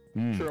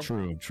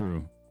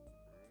True.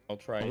 I'll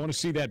try. I want to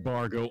see that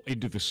bar go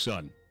into the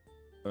sun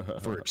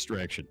for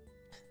Extraction.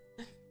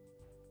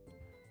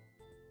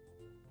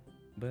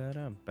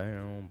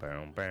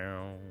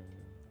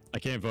 I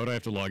can't vote, I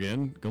have to log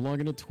in. Go log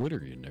into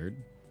Twitter, you nerd.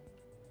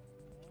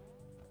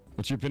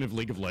 What's your opinion of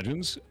League of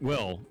Legends?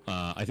 Well,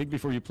 I think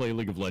before you play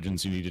League of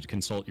Legends, you need to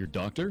consult your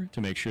doctor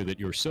to make sure that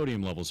your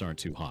sodium levels aren't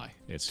too high.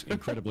 It's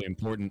incredibly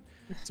important.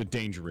 It's a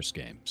dangerous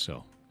game,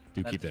 so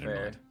do keep that in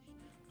mind.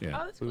 Yeah.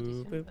 Oh, that's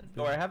cool. decent.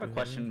 Thor, I have a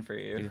question for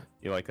you.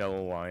 You like that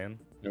little lion?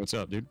 Hey, what's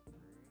up, dude?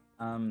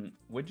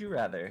 Would you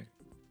rather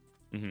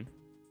Mm-hmm.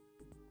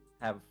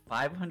 have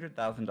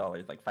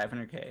 $500,000, like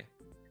 500K,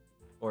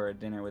 or a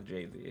dinner with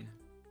Jay-Z?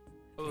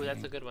 Ooh,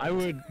 that's a good one.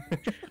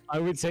 I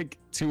would take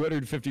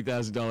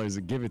 $250,000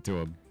 and give it to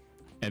him,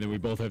 and then we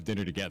both have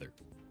dinner together.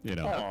 You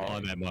know, Okay.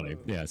 on that money.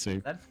 Yeah. See.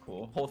 That's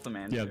cool. Wholesome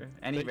answer.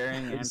 Yeah, Any but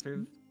varying it's-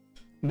 answers?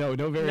 No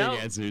varying No,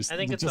 answers. I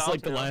think it's just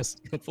like the alternate.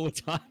 last handful of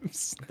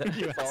times. that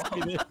you That's asked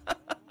me all? that.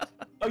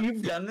 Oh,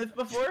 you've done this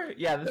before?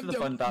 Yeah, this is a No,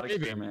 fun thought maybe.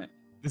 experiment.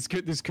 This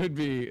could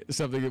be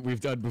something that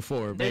we've done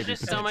before. There's maybe,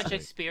 just so much potentially.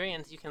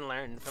 experience you can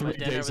learn from a 3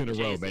 dinner days in a with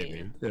row, Jay-Z.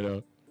 maybe. You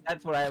know.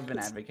 That's what I've been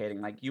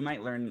advocating. Like, you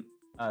might learn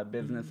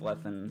business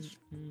lessons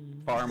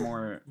far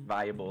more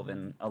valuable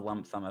than a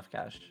lump sum of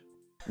cash.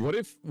 What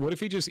if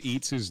he just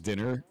eats his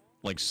dinner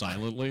like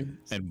silently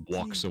and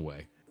walks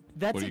away?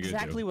 That's What are you gonna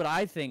exactly do? what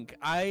I think.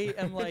 I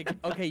am like,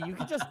 okay, you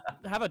could just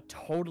have a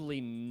totally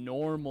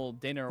normal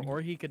dinner, or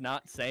he could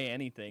not say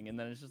anything, and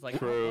then it's just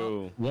like, oh, well,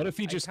 True. What if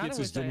he I just kinda gets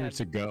his wish I dinner had-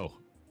 to go?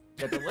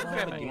 It's a little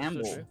bit of a Oh, so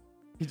gamble. true.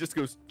 He just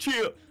goes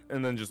chill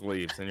and then just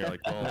leaves, and you're like,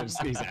 well,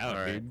 He's out,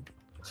 all right. dude.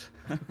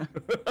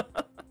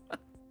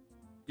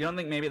 You don't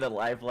think maybe the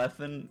life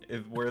lesson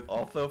is worth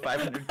also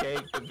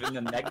 500K? Because then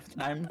the next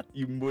time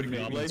you would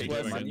Yeah, make life take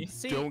lesson. money.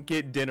 See, Don't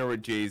get dinner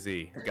with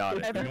Jay-Z. Got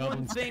it.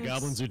 everyone The thinks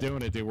goblins are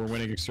doing it, dude. We're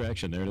winning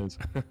Extraction. There it is.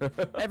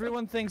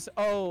 everyone thinks,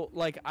 oh,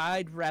 like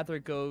I'd rather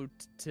go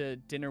to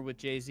dinner with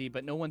Jay-Z,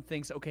 but no one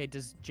thinks, okay,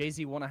 does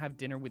Jay-Z want to have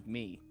dinner with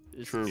me?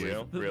 Is True, the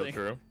real thing.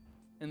 true.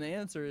 And the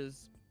answer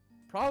is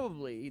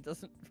probably he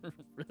doesn't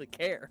really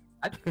care.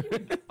 I think you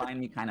would find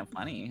me kind of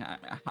funny.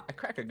 I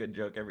crack a good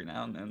joke every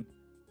now and then.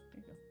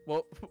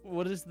 Well,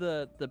 what is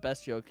the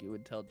best joke you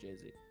would tell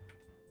Jay-Z?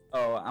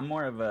 Oh, I'm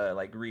more of a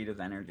like read his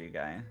energy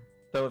guy.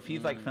 So if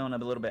he's like feeling a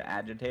little bit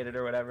agitated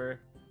or whatever,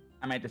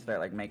 I might just start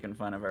like making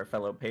fun of our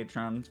fellow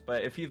patrons.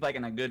 But if he's like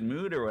in a good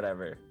mood or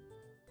whatever,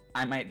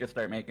 I might just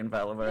start making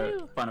fun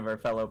of our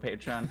fellow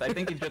patrons. I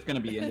think he's just gonna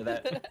be into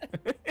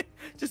that.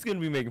 Just gonna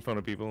be making fun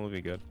of people. It'll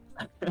be good.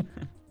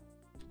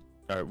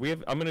 All right,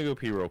 I'm gonna go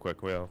pee real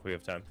quick. We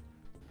have time.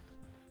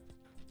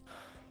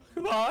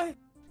 Goodbye.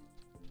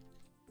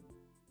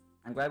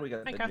 I'm glad we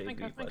got the Minecraft, Jay-Z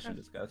Minecraft, question Minecraft.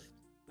 discussed.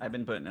 I've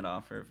been putting it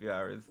off for a few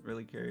hours.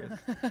 Really curious.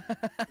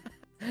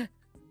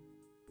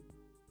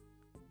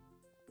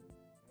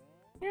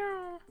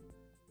 Yeah.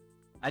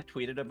 I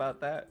tweeted about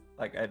that.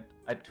 Like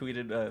I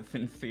tweeted a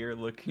sincere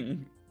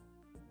looking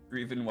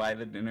reason why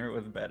the dinner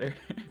was better.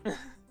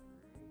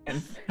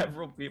 And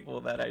several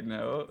people that I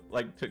know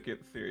like took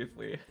it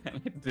seriously,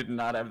 and I did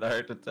not have the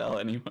heart to tell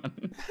anyone.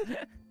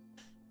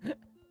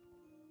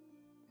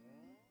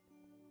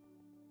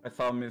 I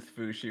saw Miss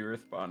Fushi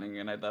responding,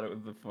 and I thought it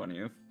was the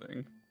funniest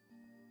thing.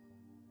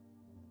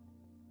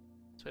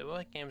 So wait,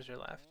 what games are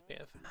left? We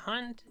have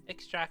Hunt,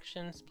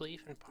 Extraction, Spleef,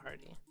 and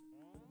Party.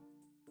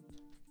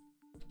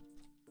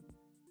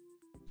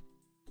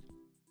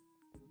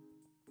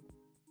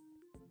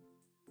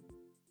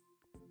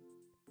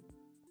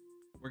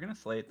 We're gonna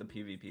slate the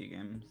PvP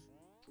games.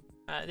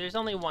 There's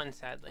only one,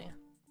 sadly.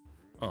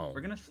 Oh.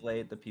 We're gonna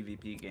slate the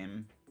PvP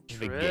game. The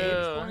True. game.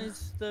 Which one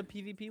is the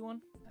PvP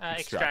one?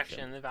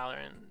 Extraction, the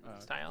Valorant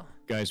style.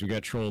 Guys, we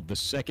got trolled. The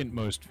second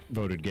most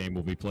voted game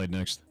will be played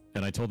next,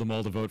 and I told them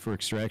all to vote for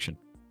Extraction.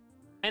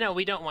 I know,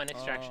 we don't want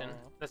Extraction.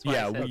 That's why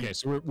Yeah, I said. Okay,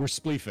 so we're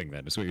spleefing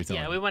then. Is what you're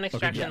telling Yeah, me. we want Okay,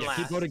 Extraction yeah, last.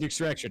 keep voting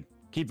Extraction.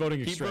 Keep voting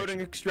Keep Extraction.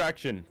 voting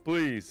Extraction,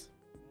 please.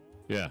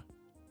 Yeah.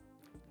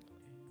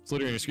 It's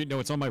literally on your screen. No,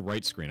 it's on my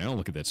right screen. I don't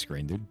look at that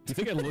screen, dude. You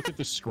think I look at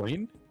the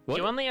screen? What?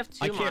 You only have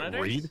two I can't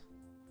monitors? read.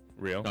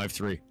 Real? No, I have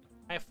 3.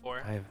 I have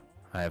 4.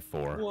 I have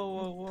 4.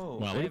 Whoa.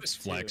 Wow, I look have at this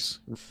 2. flex.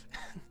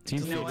 Team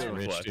You know feels what?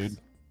 rich, Flex. dude.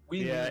 We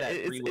Yeah, knew that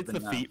it's, 3 was it's the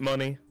enough. feet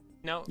money.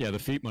 No. Yeah, the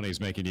feet money's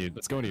making you.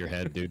 Let's go into your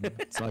head, dude.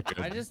 It's not good.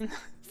 I just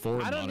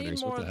 4 I don't need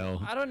monitors. more. What the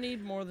hell? I don't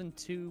need more than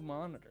 2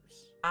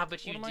 monitors. Ah,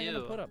 but you What am I gonna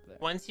do. put up there?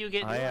 Once you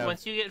get I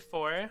have-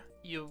 4,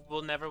 you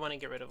will never want to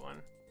get rid of one.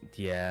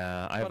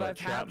 Yeah, I have But a I've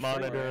chat had 4,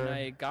 monitor. and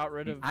I got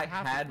rid of I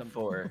half had of them.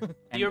 4.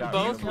 and You're got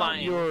both rid of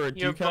lying. one. Do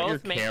you You're count your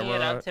both making it camera?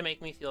 up to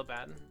make me feel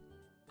bad.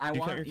 I Do you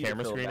want count your you to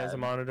camera feel screen as a bad.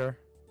 monitor?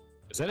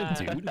 Is that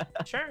a dude?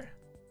 Sure.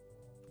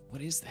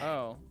 What is that?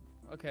 Oh,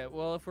 okay.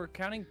 Well, if we're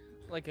counting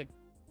like a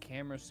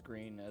camera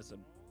screen as a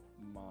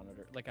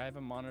monitor, like I have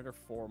a monitor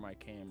for my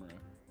camera.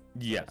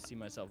 Yeah, I see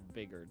myself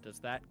bigger. Does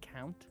that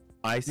count?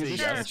 I say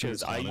Sure. yes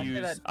because I I'd say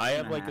that's use. I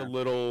have 2.5. like a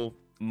little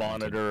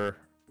monitor,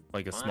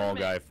 like a Well, small I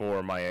mean- guy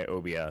for my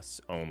OBS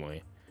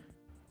only,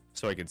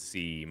 so I could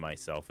see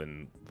myself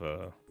in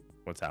the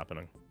what's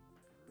happening.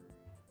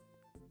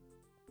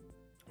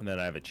 And then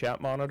I have a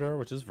chat monitor,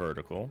 which is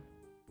vertical,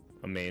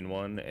 a main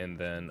one, and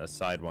then a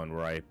side one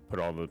where I put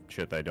all the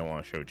shit that I don't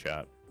want to show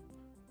chat.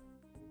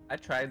 I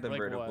tried the Like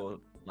vertical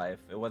life.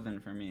 It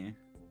wasn't for me.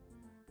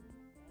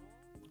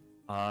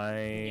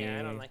 Yeah,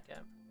 I don't like it.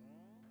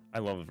 I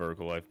love the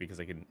vertical life because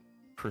I can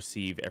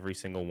perceive every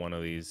single one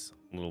of these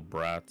little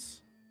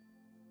brats.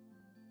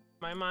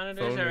 My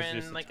monitors Phone are is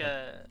just in a like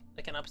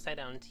type. an upside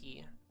down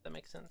T. If that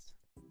makes sense.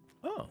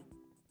 Oh,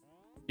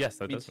 yes,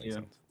 that Me does make too.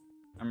 sense.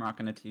 I'm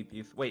rocking a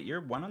T-piece. Wait,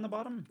 you're 1 on the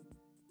bottom?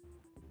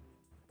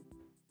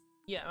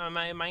 Yeah,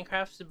 my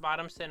Minecraft's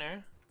bottom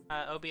center,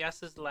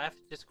 OBS is left,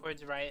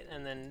 Discord's right,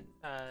 and then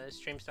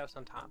stream stuff's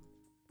on top.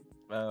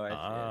 Oh, I see. I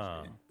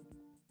Ah. see.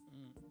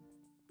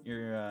 Mm.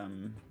 You're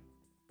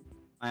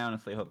I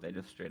honestly hope they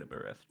just straight up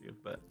arrest you,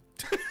 but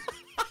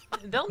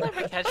They'll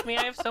never catch me.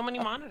 I have so many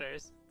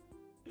monitors.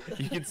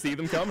 You can see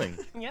them coming.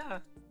 Yeah.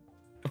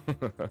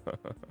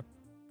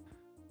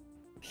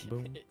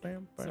 Boom, It-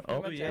 bam, So bam. pretty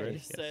Oh, much yeah, I yes.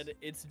 just said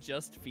it's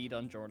just feet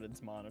on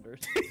Jordan's monitors.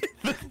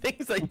 The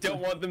things I don't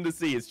want them to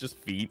see is just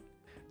feet,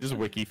 just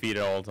wiki feet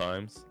at all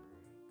times.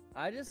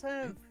 I just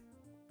have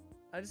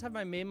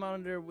my main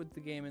monitor with the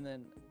game, and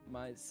then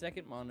my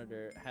second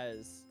monitor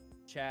has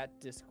chat,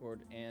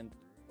 Discord, and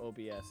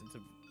OBS.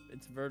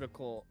 It's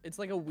vertical. It's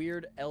like a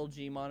weird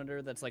LG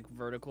monitor that's like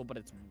vertical, but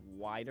it's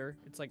wider.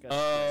 It's like a.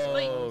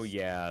 Oh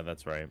yeah,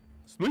 that's right.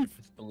 Smooth.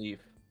 it's belief.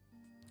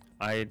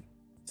 I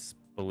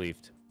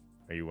believed.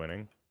 Are you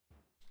winning?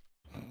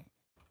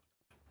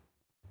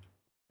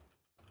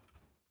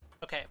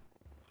 Okay.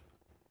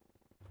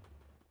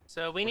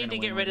 So we We're need to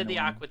gonna get win, rid we're of the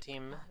gonna win. Aqua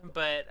team,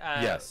 but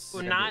Yes.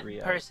 We're gonna not get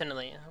re-out.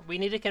 personally. We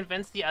need to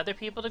convince the other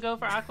people to go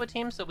for Aqua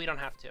team, so we don't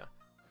have to.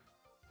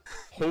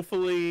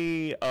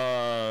 Hopefully,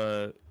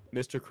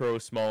 Mr.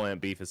 Crow's small ant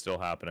beef is still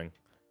happening,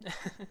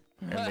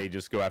 and they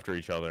just go after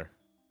each other.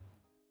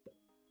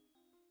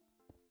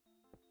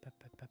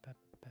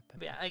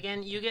 But yeah,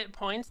 again, you get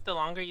points the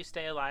longer you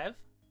stay alive.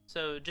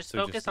 So just So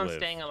focus just on live.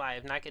 staying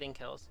alive, not getting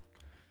kills.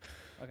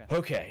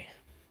 Okay.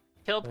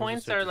 Kill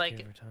points are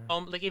like,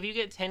 like if you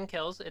get 10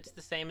 kills, it's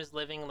the same as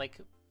living like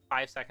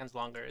 5 seconds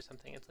longer or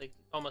something. It's like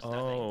almost nothing.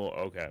 Oh,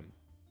 okay.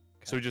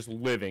 So just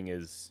living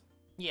is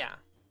Yeah.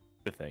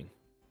 the thing.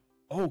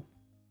 Oh,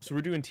 so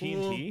we're doing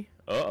TNT?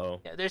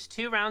 Uh-oh. Yeah. There's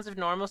 2 rounds of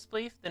normal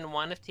spleef, then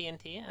 1 of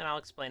TNT, and I'll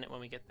explain it when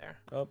we get there.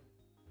 Oh,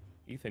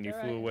 Ethan, you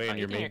Alright. flew away Oh, and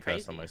your Ethan, main you're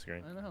crest on crazy. my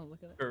screen. I know.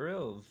 Look at it. For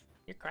reals.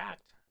 You're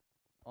cracked.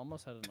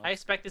 Almost had enough. I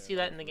expect to see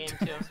that in the game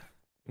too.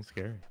 That's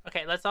scary.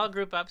 Okay, let's all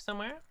group up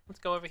somewhere. Let's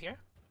go over here.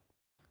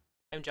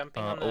 I'm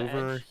jumping on the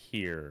Over edge.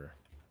 here.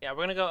 Yeah,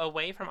 we're gonna go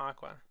away from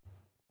Aqua.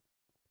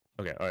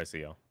 Okay, oh, I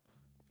see y'all.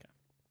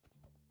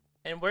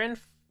 And we're in,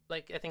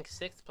 like, I think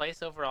 6th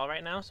place overall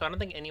right now, so I don't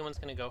think anyone's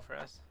going to go for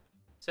us.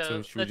 So,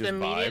 So should we let's just vibe?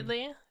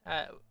 immediately,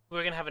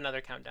 we're going to have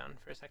another countdown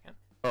for a second.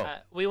 Oh.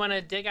 We want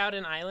to dig out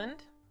an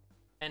island,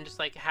 and just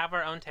like have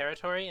our own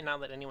territory and not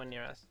let anyone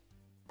near us.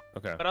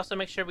 Okay. But also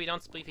make sure we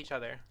don't spleef each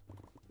other.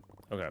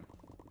 Okay.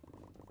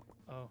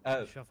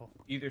 Oh, shuffle.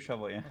 Use your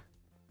shovel, yeah.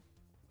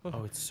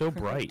 Oh, it's so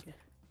bright.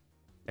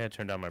 I had to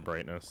turn down my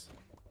brightness.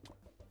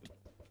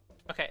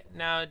 Okay,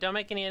 now don't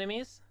make any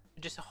enemies.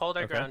 Just hold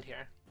our Okay. ground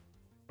here.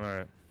 All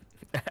right.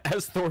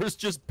 As Thor's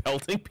just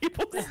pelting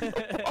people with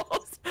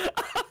snowballs.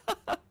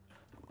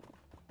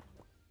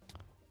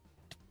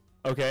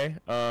 Okay.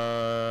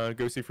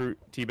 Ghosty fruit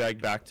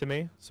teabag back to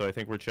me. So I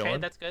think we're chilling.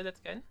 Okay, that's good. That's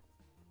good.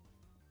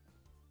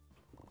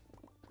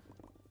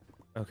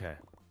 Okay.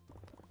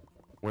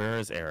 Where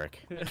is Eric?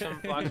 Some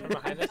blocks from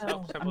behind us. Oh,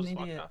 I'm Temple's an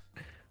walked idiot. off.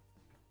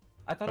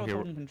 I thought I Okay, was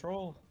holding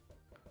control.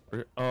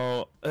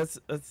 Oh, that's.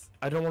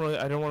 I don't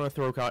want to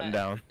throw Cotton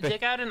down.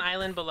 Dig out an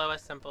island below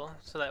us, Simple,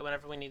 so that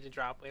whenever we need to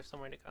drop, we have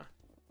somewhere to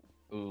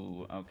go.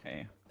 Ooh,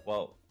 okay.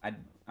 Well,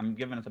 I'm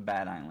giving us a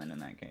bad island in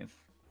that case.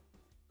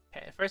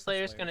 Okay, first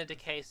layer is gonna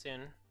decay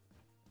soon.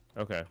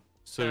 Okay.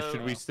 So So,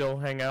 should we still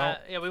hang out?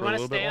 Yeah, we for a want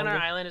to little bit stay on our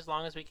longer? island as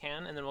long as we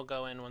can, and then we'll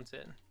go in once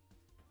it.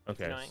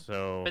 Okay. annoying.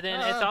 So. But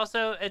then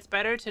it's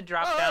better to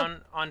drop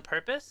down on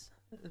purpose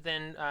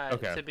than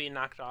Okay. to be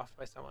knocked off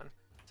by someone.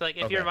 So like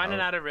if Okay, you're running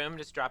I'll- out of room,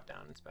 just drop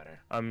down. It's better.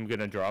 I'm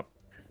gonna drop.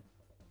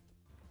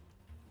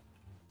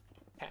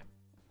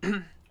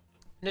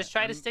 Just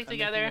try to I'm- stick I'm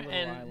making a together little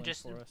and island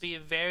just for us. be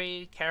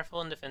very careful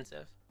and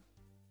defensive.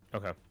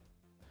 Okay.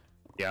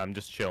 Yeah, I'm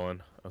just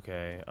chilling.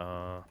 Okay.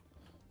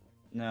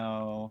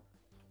 No.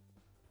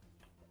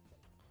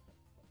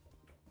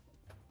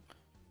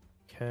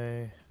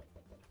 Okay.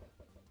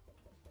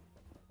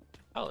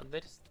 Oh, they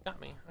just got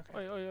me. Okay.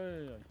 Oi, oi, oi,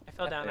 oi, oi. I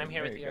fell down. I'm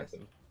here with you guys.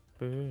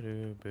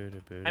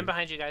 I'm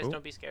behind you guys. Oop.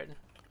 Don't be scared.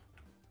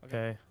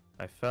 Okay.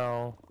 I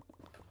fell.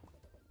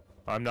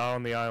 I'm not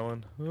on the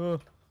island.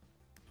 Ugh.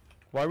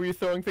 Why were you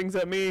throwing things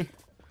at me?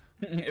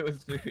 It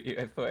was you,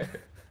 I swear.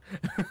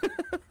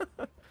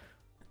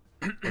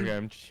 Okay,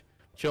 I'm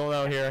chilling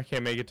out here. I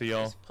can't make it to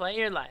y'all. Just play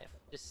your life.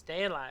 Just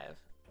stay alive.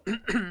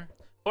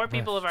 4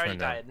 people have already turn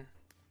down. died. gonna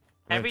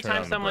Every turn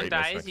time down the someone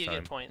brightness dies, next you time.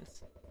 get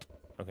points.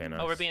 Okay, nice.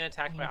 Oh, we're being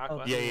attacked by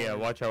Aqua. Yeah, yeah.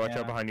 Watch out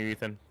Yeah. behind you,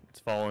 Ethan. It's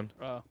falling.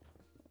 Oh,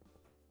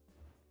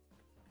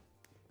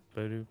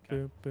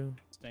 Ba-doop-boop-boop.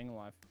 staying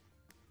alive.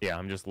 Yeah,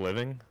 I'm just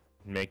living,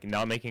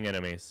 not making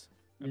enemies.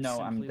 No,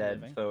 I'm simply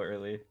dead living. so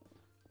early.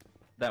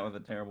 That was a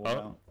terrible Oh.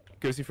 route.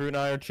 Ghosty Fruit and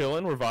I are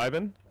chilling. We're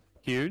vibing.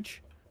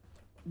 Huge.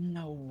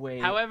 No way.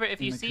 However, if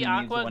you see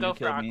Aqua, go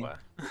for Aqua.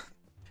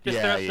 Just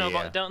Yeah, throw yeah,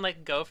 snowballs. yeah. Don't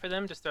like go for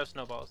them. Just throw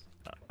snowballs.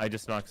 I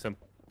just knocked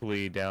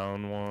simply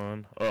down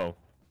one. Oh.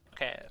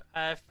 Okay.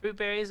 Fruit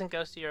berries and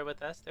Ghosty are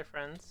with us. They're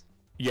friends.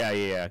 Yeah,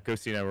 yeah, yeah.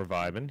 Ghosty and I were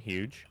vibing.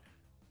 Huge.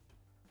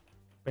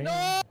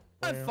 No!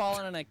 I've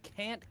fallen and I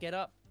can't get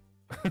up.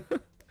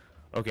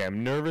 Okay,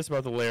 I'm nervous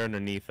about the layer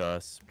underneath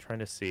us. I'm trying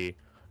to see.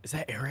 Is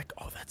that Eric?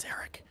 Oh, that's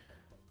Eric.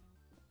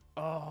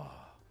 Oh.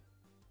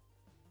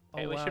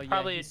 Okay, Oh, we wow, should yeah,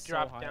 probably he's so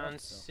drop high down up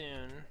still.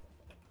 soon.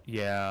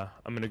 Yeah,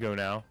 I'm gonna go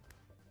now.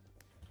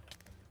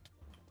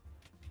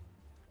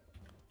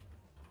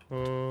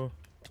 Oh.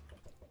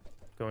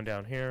 Going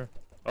down here.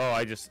 Oh,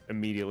 I just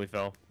immediately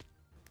fell.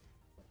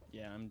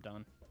 Yeah, I'm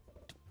done.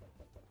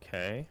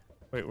 Okay.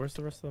 Wait, where's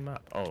the rest of the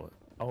map? Oh,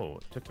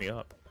 it took me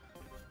up.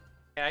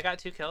 Okay, I got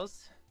 2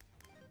 kills.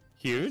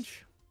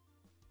 Huge.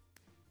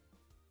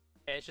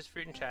 Okay, it's just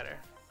fruit and chatter.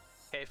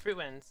 Okay, fruit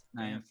wins.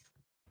 Nice.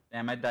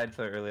 Damn, I died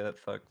so early. That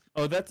sucks.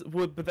 Oh,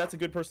 but that's a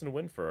good person to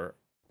win for,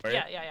 right?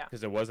 Yeah, yeah, yeah.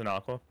 Because it was an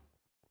Aqua.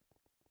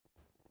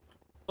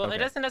 Well, Okay. it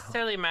doesn't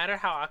necessarily matter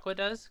how Aqua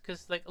does,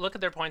 because like look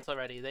at their points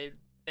already. They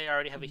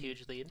already have a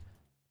huge lead.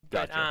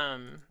 Gotcha.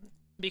 But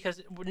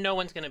because no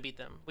one's gonna beat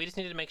them. We just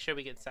need to make sure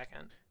we get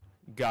second.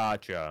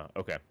 Gotcha.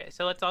 Okay. Okay,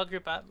 so let's all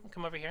group up.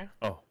 Come over here.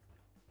 Oh.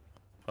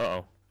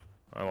 Uh-oh.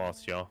 I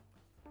lost y'all.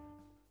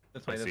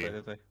 This way, I this see. way,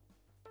 this way.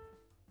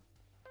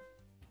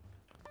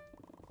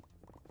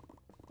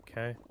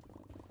 Okay.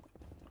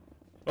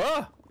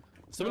 Ah!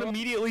 Someone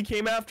immediately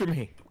came after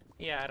me.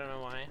 Yeah, I don't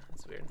know why.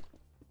 That's weird.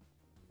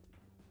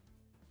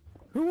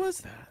 Who was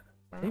that?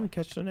 I didn't even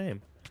catch the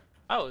name.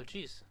 Oh,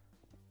 jeez.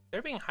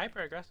 They're being hyper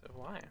aggressive.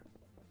 Why?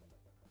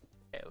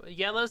 Okay, well,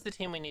 yellow's the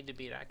team we need to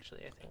beat,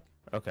 actually. I think,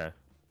 Okay.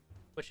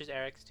 which is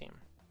Eric's team.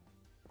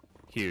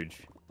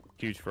 Huge.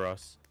 Huge for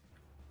us.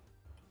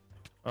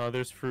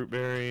 There's fruit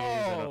berries.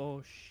 and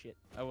Oh, shit.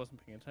 I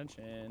wasn't paying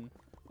attention.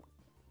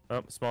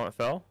 Small it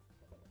fell.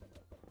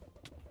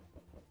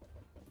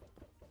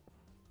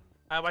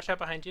 Watch out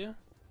behind you,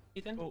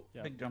 Ethan. Oh,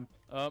 Yeah. big jump.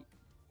 Up.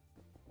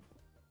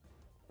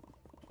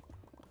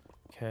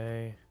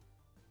 Okay.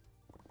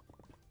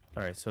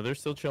 Alright, so they're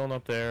still chilling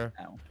up there.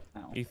 Ow,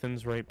 ow.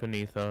 Ethan's right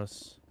beneath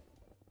us.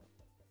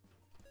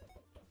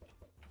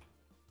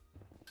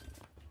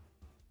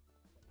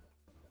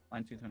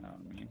 Line 2 turn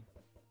on me.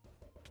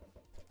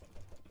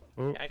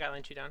 Ooh, Yeah, I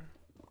got you down.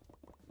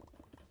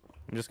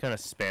 I'm just kind of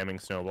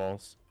spamming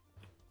snowballs.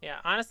 Yeah,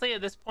 honestly,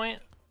 at this point,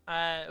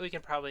 we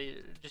can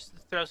probably just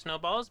throw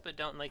snowballs, but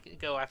don't like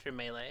go after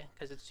melee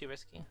because it's too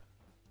risky.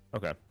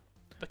 Okay.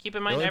 But keep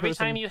in mind, only every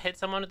time person- you hit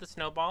someone with a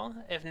snowball,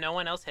 if no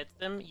one else hits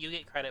them, you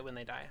get credit when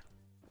they die.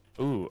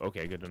 Ooh,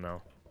 okay, good to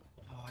know.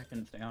 Oh, I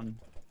couldn't stay on.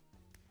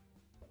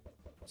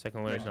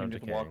 Second layer's not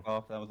Just decaying. walk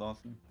off. That was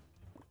awesome.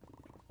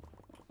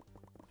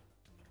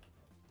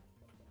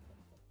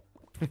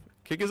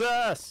 Kick his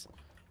ass!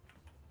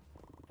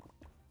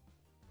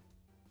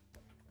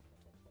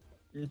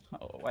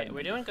 Oh, Okay,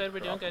 we're doing good. We're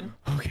doing good.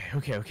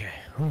 Okay.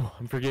 Whew,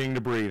 I'm forgetting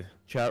to breathe.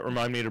 Chat,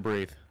 remind me to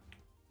breathe.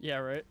 Yeah,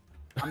 right.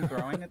 I'm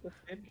growing at this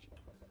stage.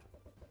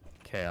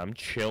 Okay, I'm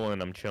chilling.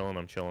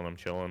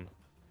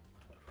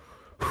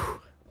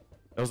 Whew.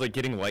 I was like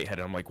getting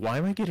lightheaded. I'm like, why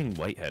am I getting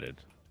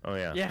lightheaded? Oh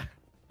yeah. Yeah,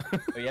 Oh,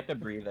 you have to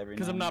breathe every.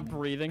 because now I'm and not then.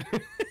 breathing.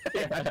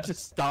 Yeah, I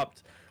just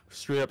stopped.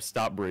 Straight up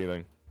stopped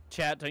breathing.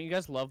 Chat, don't you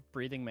guys love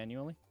breathing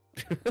manually?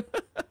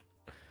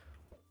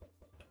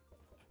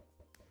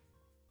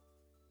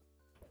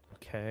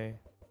 Okay.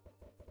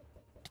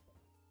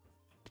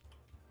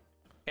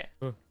 Okay.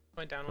 Huh.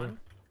 Went down Huh. one.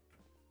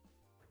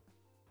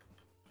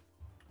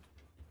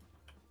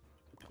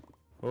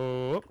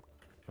 Oh.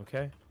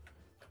 Okay.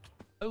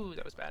 Oh,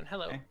 that was bad.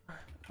 Hello. Okay.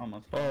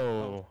 Almost.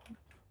 Oh.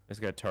 This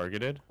got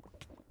targeted.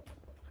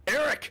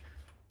 Eric!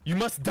 You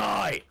must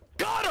die!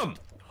 Got him!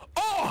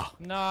 Oh!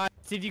 Nice.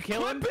 Did you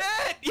kill him? Clip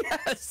it!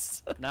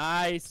 Yes!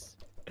 Nice.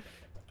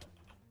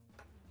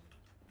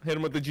 Hit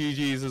him with the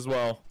GGs as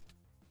well.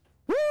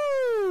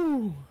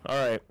 Woo!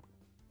 Alright.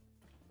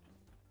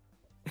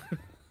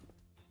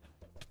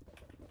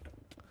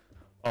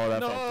 Oh,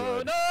 that felt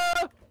good.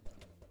 No!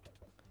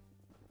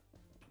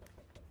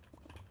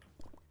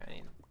 I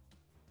need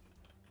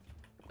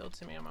build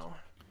some ammo.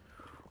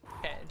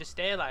 Okay, just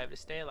stay alive.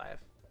 Just stay alive.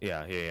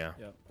 Yeah.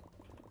 Yep.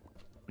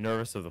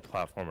 Nervous of the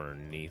platform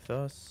underneath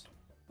us.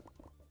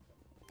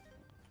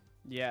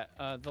 Yeah.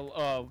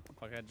 Oh,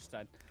 fuck! I just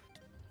died.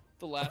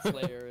 The last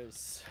layer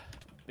is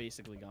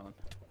basically gone.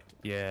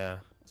 Yeah.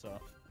 So.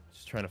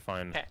 Just trying to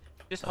find. Okay,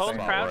 just a hold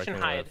spot where I crouch and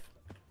can hide. live.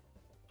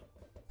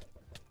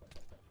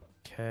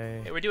 Okay.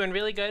 Okay, we're doing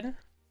really good.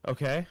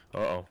 Okay.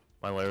 Uh-oh.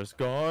 My layer's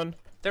gone.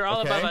 They're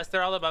all above Okay. us.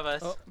 They're all above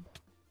us. Oh.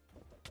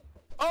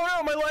 Oh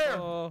no, my layer!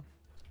 Oh.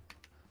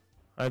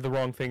 I had the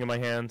wrong thing in my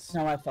hands.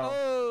 No, I fell.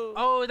 Oh.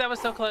 Oh, that was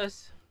so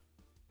close.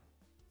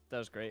 That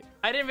was great.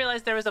 I didn't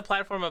realize there was a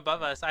platform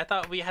above us. I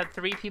thought we had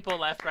 3 people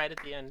left right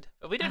at the end.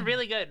 But we did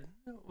really good.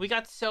 We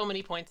got so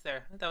many points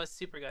there. That was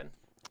super good.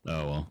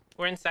 Oh well.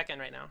 We're in second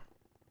right now.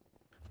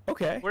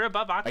 Okay. We're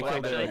above Aqua,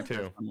 killed actually. Eric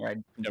too. Yeah,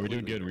 we're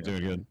doing good. We're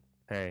doing good.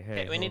 Hey.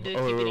 Okay, we need to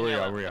oh, keep where eating we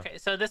yellow. are, where we are. Okay,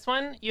 so this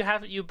one,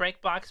 you break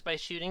blocks by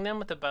shooting them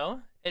with a bow.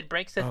 It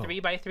breaks a Oh.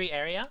 3x3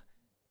 area.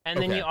 And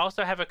then Okay. you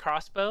also have a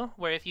crossbow,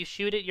 where if you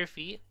shoot at your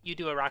feet, you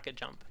do a rocket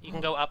jump. You can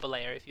go up a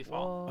layer if you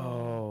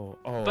fall.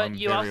 Oh. But I'm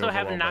you very also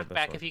have overwhelmed by this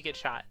knockback one. if you get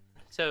shot.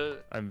 So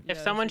I'm. if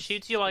Yeah, someone this is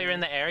shoots you while you're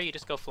in the air, you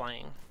just go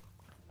flying.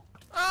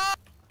 Oh,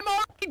 I'm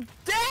already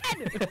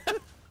dead!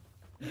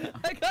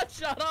 I got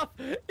shot off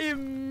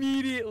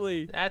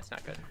immediately. That's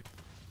not good.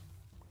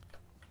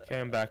 Okay,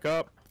 I'm back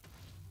up.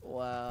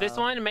 Wow. This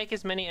one, make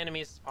as many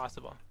enemies as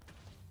possible.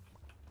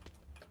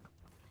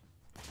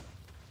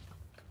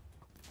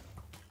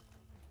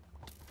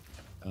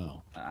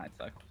 Oh. Ah, it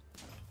sucks.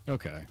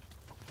 Okay.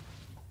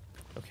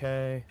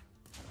 Okay.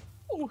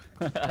 Oh,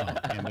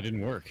 damn, it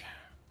didn't work.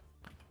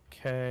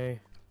 Okay.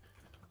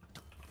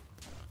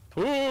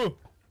 Ooh!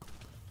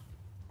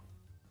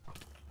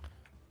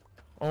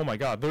 Oh my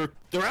God, they're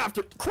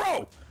after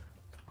Crow!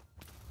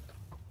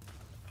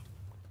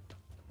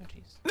 Oh,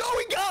 jeez. No,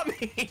 he got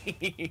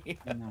me!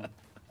 No.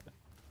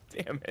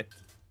 Damn it.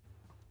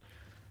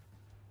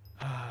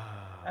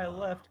 I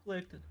left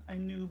clicked. I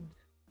noobed.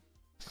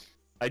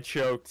 I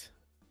choked.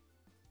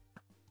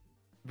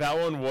 That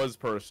one was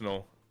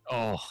personal.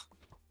 Oh.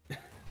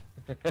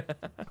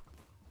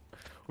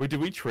 Wait, did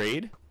we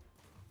trade?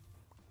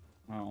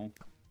 Oh.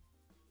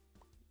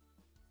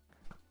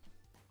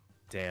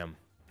 Damn.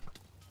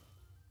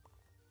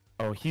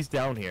 Oh, he's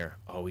down here.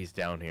 Oh, he's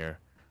down here.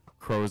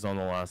 Crow's on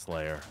the last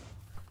layer.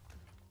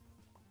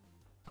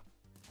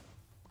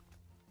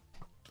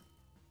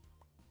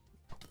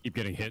 Keep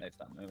getting hit. I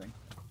stopped moving.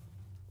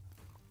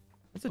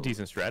 That's a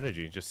decent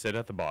strategy. Just sit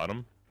at the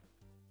bottom.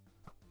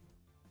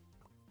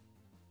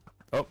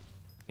 Oh,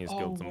 he's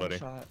killed somebody.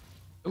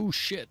 Oh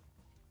shit.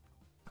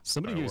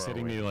 Somebody Alright, was where are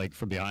hitting we? me like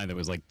from behind that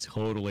was like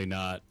totally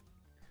not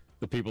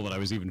the people that I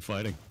was even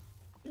fighting.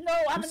 No,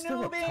 I'm Who's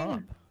still up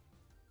noobing.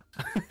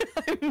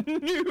 I'm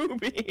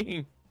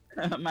noobing.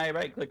 My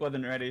right click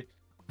wasn't ready.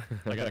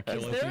 I gotta kill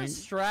Is it. there a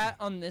strat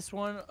on this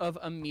one of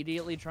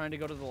immediately trying to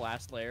go to the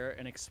last layer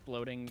and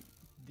exploding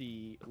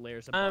the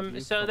layers above you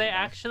So from they above?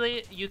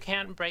 actually, you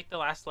can't break the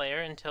last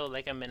layer until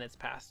like a minute's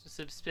passed.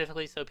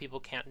 Specifically so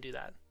people can't do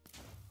that.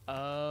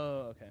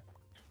 Oh, okay.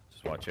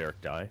 Just watch Eric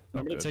die.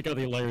 I'm gonna Good. take out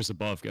the layers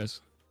above, guys.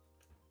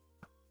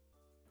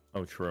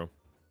 Oh, true.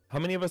 How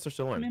many of us are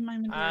still I'm in? in my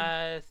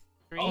inventory.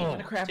 3, I'm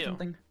gonna craft 2.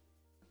 something.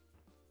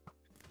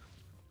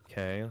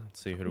 Okay,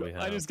 let's see. Who do we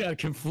have? I just got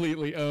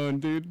completely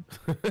owned, dude.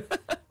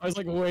 I was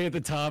like way at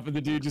the top, and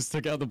the dude just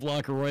took out the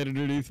blocker right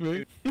underneath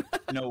me.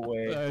 No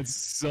way. That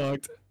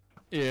sucked.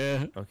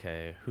 Yeah.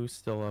 Okay, who's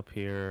still up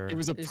here? It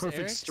was a Is perfect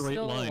Eric straight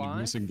still line alive? of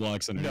missing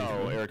blocks underneath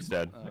No, me. Eric's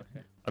dead. Oh,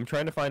 okay. I'm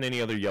trying to find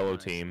any other yellow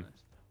Nice, team.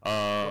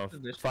 What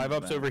position 5 is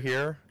ups that? over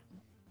here.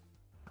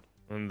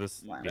 And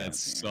this. Wow, Yeah, That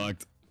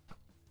sucked.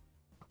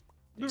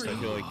 I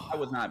feel like. I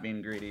was not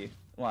being greedy.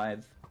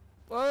 Lies.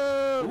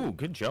 Whoa! Ooh,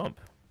 good jump.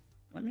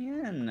 Let me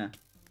in.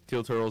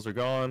 Teal turtles are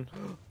gone.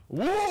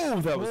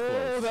 Whoa, that was Whoa,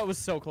 close. that was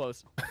so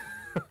close.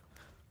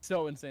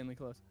 So insanely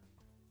close.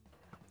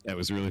 That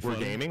was really We're fun.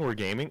 gaming. We're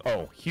gaming.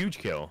 Oh, huge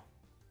kill.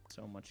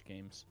 So much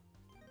games.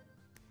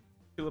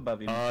 2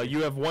 above you.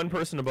 You have 1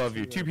 person above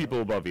you, 2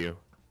 people above you.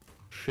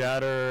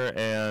 Shatter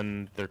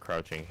and they're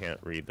crouching. Can't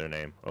read their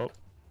name. Oh,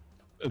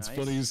 That's Nice.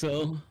 funny as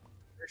hell.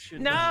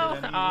 No!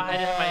 Oh, I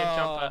didn't my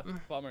jump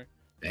up. Bummer.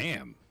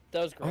 Damn.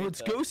 That was great. oh,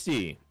 it's though.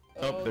 Ghosty.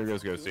 Oh, there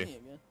goes Ghosty. Gumi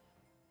again.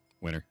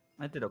 Winner.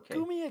 I did okay.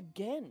 Gumi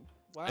again.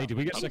 Wow. Hey, did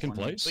we get That was second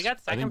funny. place? We got I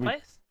think second we-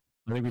 place?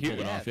 I think we pulled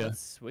it Yeah, off, yeah.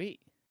 that's sweet.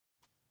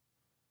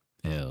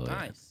 Hell yeah.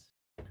 Nice.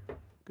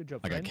 Good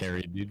job, I got friends.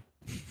 carried, dude.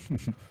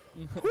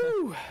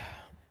 Woo.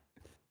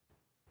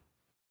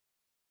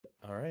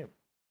 All right.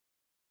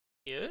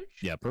 Huge?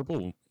 Yeah,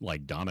 purple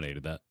like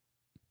dominated that.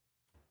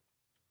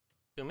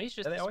 Gumi's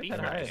just Yeah, they a always have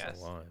speedrunner, I eyes. guess.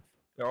 Alive.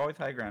 They're always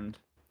high ground.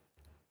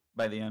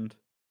 By the end.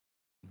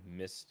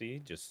 Misty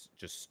just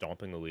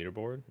stomping the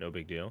leaderboard. No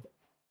big deal.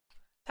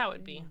 That's how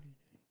it'd be.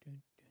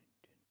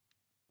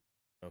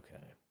 Okay.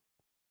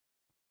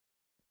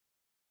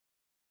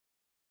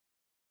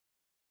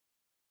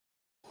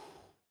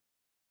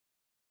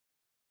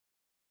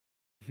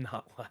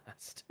 Not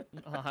last.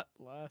 Not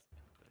last.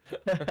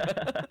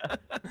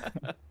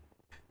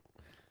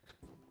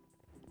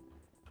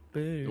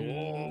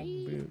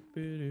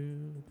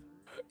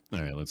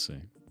 All right, let's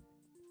see.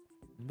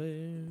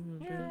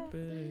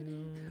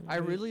 I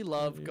really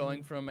love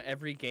going from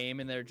every game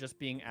and there just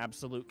being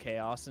absolute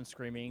chaos and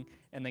screaming,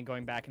 and then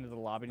going back into the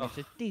lobby and it's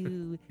just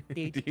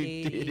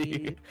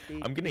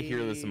I'm gonna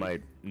hear this in my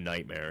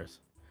nightmares.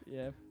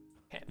 Yeah.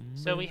 Okay,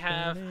 so we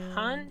have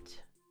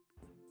Hunt,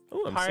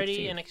 Oh, I'm Party,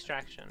 16. and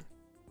Extraction.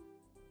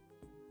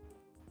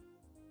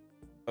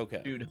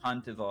 Okay. Dude,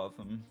 Hunt is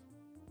awesome.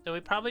 So we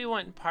probably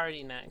want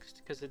Party next,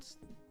 because it's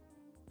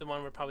the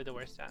one we're probably the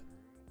worst at.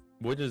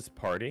 What is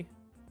party?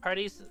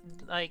 Party's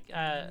like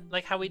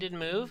how we did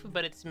Move,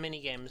 but it's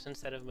mini games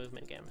instead of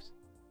movement games.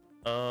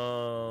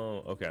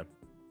 Oh, okay.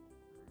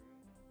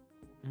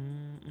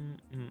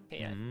 Okay,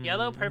 yeah.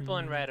 Yellow, purple,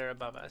 and red are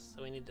above us,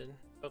 so we need to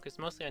focus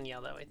mostly on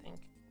yellow, I think.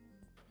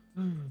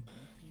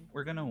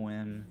 We're gonna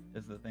win,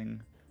 is the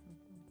thing.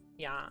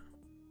 Yeah.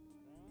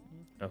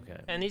 Okay.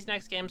 And these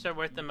next games are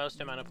worth the most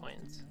amount of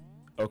points.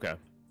 Okay.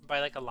 By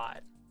like a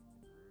lot.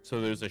 So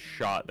there's a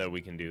shot that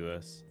we can do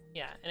this.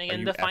 Yeah, and again,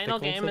 you the final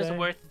ethical game is today?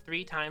 worth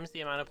 3 times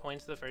the amount of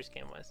points the first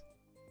game was.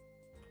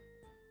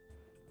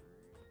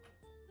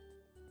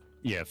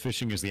 Yeah,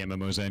 fishing is the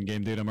MMO's end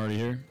game, dude. I'm already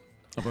here.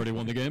 I've already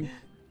won the game.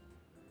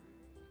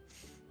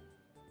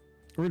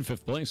 We're in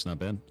 5th place, not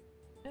bad.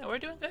 Yeah, we're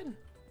doing good.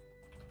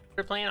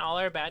 We're playing all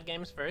our bad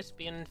games first.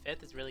 Being in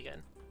 5th is really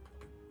good.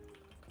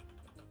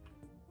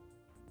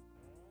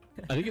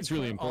 I think it's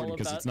really All important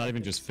because about it's not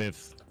even just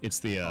 5th. It's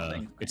the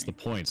thanks, it's the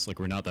points. Like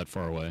we're not that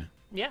far away.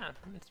 Yeah,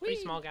 it's a pretty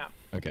small gap.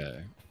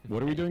 Okay.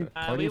 What are we doing?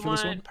 Party We for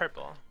this one? want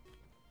purple.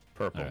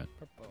 Purple. All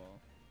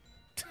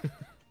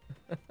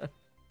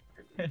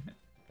right.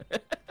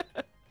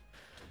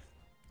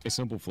 Hey,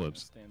 simple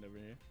flips. Stand over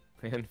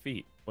here. And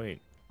feet.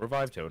 Wait.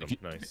 Revive totem.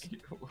 Nice.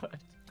 What?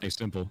 Hey,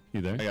 simple.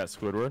 You there? I got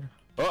Squidward.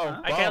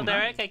 Uh-oh. I killed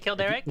Eric. I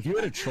killed Eric. If you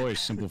had a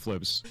choice, simple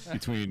flips,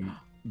 between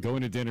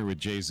going to dinner with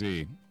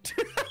Jay-Z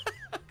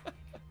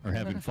or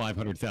having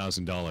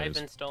 $500,000, I've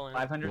been stolen.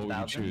 what would you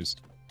 500,000? choose?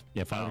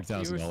 Yeah, You were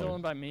stolen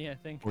 $500,000 by me, I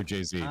think. or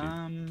Jay-Z.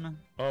 dude.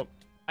 Oh,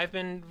 I've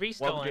been Well,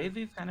 restolen.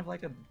 Jay-Z's kind of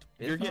like a.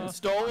 You're getting business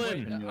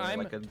stolen. person, you're I'm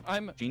like a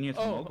I'm genius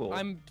oh, mogul.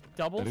 I'm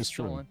double That is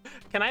true. stolen.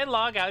 Can I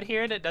log out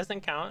here and it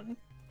doesn't count?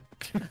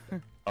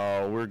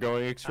 oh, we're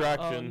going Oh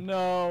extraction.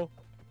 no.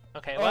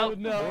 Okay, Oh well,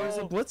 no. Or is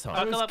it Blitz Hunt?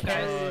 Buckle up,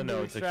 guys. Oh,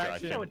 no, it's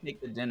Extraction. I would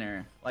take the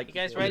dinner. Like, You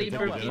guys we ready know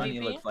for what money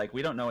PvP? looks like.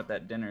 We don't know what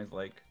that dinner is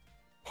like.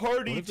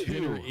 Party What if the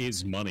dinner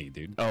is money,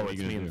 dude? Oh, What are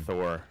it's you me gonna and do?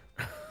 Thor.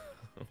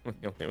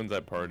 The only one's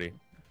at party.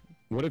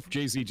 What if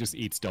Jay-Z just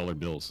eats dollar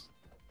bills?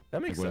 That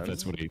Like, makes what sense. if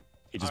that's what he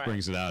just Alright,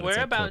 brings it out? we're it's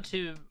like about cooked.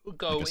 to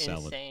go like a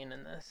salad. insane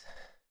in this.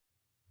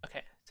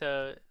 Okay,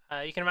 so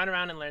you can run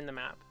around and learn the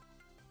map.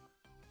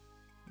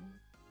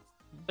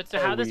 But so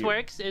Oh, how this we-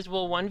 works is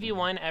we'll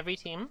 1v1 every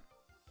team.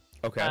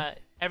 Okay.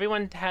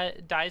 Everyone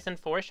dies in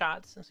 4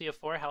 shots, so you have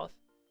 4 health.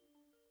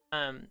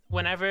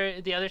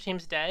 Whenever the other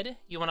team's dead,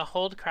 you want to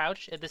hold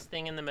crouch at this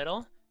thing in the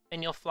middle,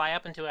 and you'll fly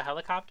up into a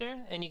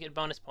helicopter, and you get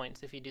bonus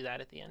points if you do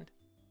that at the end.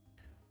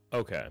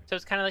 Okay. So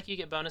it's kind of like you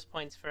get bonus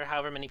points for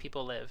however many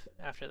people live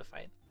after the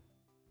fight.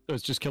 So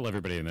it's just kill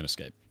everybody and then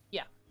escape.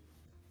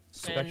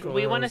 And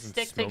we want to Spectrals and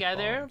stick smoke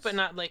together, bombs. but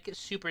not like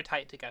super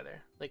tight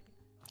together. Like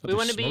But we there's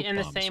want to be smoke in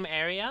the bombs. same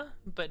area,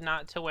 but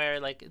not to where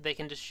like they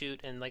can just shoot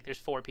and like there's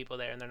 4 people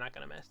there and they're not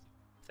gonna miss.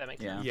 Does that make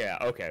sense? Yeah.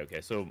 Okay.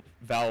 So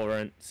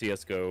Valorant,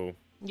 CS:GO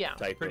Yeah.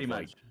 type Pretty of much.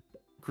 like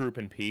group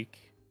and peak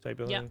type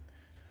of Yeah. thing.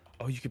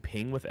 Oh, you could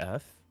ping with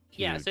F.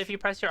 Yeah. So if Huge. you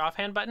press your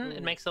offhand button,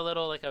 it makes a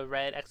little like a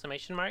red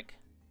exclamation mark.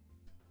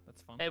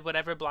 That's fun. At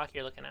whatever block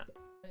you're looking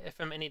at,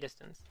 from any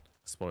distance.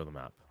 Explore the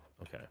map.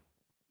 Okay.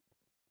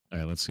 All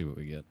right, let's see what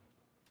we get.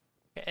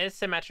 Okay, it's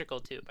symmetrical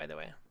too, by the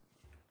way.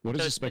 What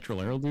does So the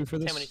spectral arrow do for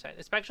this? Same on each side.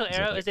 The spectral Is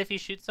that arrow like- is if you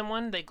shoot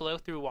someone, they glow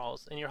through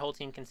walls, and your whole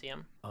team can see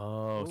them.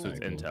 Oh, so it's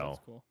Ooh, intel. That's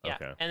cool. Yeah.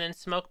 Okay. And then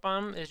smoke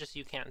bomb is just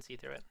you can't see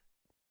through it.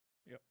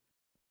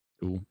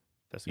 Cool.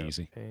 That's gonna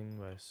Easy. ping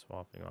by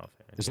swapping off.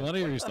 There's a lot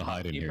of areas to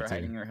hide in Keep here for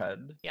hiding too. your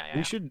head. Yeah,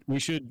 yeah. We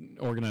should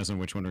organize on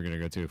which one we're gonna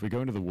go to. If we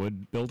go into the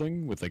wood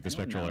building with like the I don't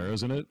spectral know.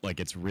 arrows in it, like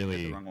it's Hit the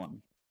really wrong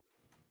one.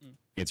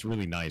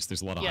 nice.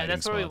 There's a lot of Yeah, hiding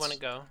that's where we spots. want to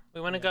go. We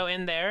want to Yeah. go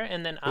in there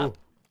and then up.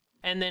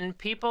 And then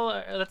people,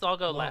 let's all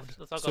go left.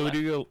 Let's all go So left.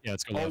 do you? Yeah,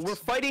 let's go Oh, left. we're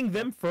fighting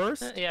them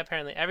first. Yeah,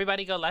 apparently.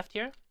 Everybody go left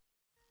here.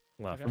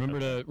 Left. Remember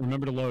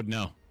to load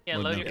now. Yeah,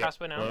 load your now.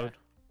 crossbow now. Load.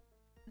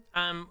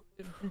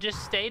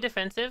 Just stay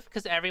defensive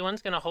because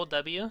everyone's gonna hold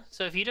W.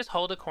 So if you just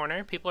hold a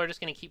corner, people are just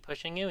gonna keep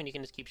pushing you, and you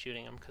can just keep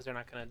shooting them because they're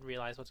not gonna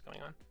realize what's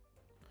going on.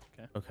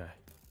 Okay.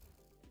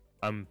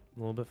 I'm a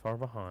little bit far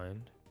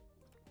behind.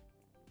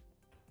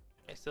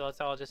 Okay, so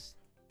let's all just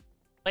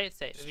play it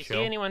safe. If you Chill.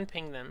 see anyone,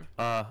 ping them.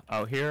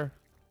 Out here.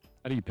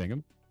 How do you ping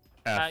them?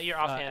 F. Your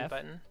offhand F.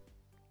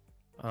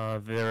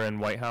 button. They're in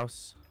White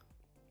House.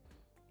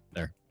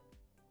 There.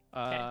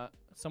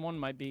 Someone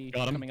might be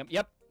Got him. coming up.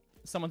 Yep.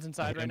 Someone's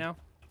inside Okay. right now.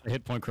 I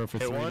hit point crow for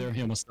Hit 3 one. there.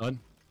 He almost died.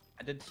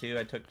 I did 2.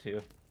 I took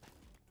 2.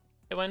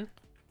 Good one.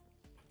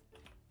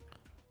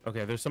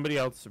 Okay, there's somebody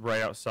else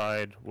right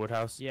outside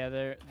Woodhouse. Yeah,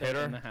 they're Hit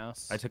her. in the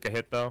house. I took a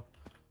hit though.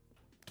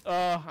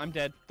 Oh, I'm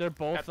dead. They're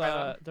both Got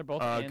five they're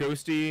both in.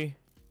 Ghosty.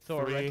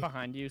 Thor right 3.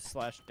 behind you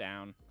 /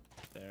 down.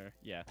 There.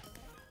 Yeah.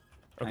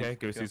 Okay, Nice,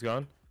 Ghosty's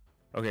gone.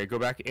 Okay, go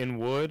back in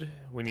wood.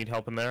 We need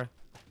help in there.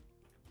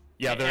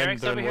 Yeah, Okay, they're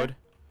Eric's in over here. wood.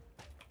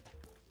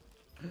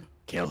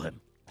 Kill him.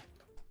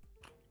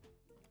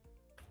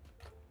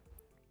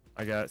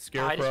 I got I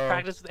Scarecrow. just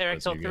practiced with Eric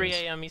That's till you 3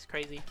 guys. a.m. He's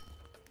crazy.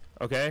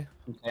 Okay,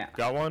 Yeah,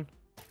 got one.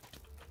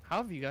 How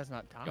have you guys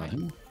not Got died?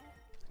 him.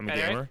 I'm a Got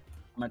Eric? gamer.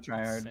 I'm gonna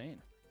try hard.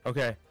 Insane.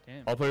 Okay,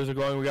 Damn. all players are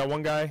going. We got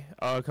one guy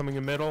coming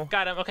in middle.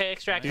 Got him. Okay,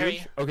 extract. Hurry.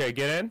 Huge. Okay,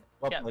 get in.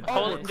 Well Yeah, played.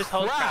 hold- just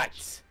hold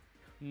cracked.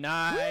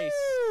 Nice.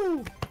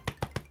 Woo!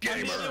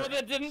 I'm the only one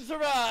that didn't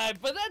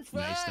survive, but that's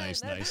fine.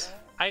 Nice.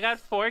 I got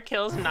 4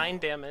 kills, 9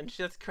 damage.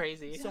 That's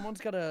crazy. Someone's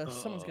gonna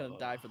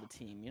die for the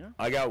team, you know?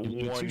 I got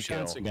You one two kill.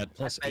 shots and got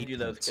plus I 8 do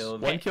those points.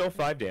 kills. One kill,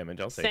 5 damage.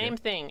 I'll take Same it.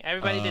 thing.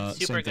 Everybody did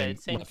super same thing.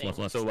 good. Same Left, thing.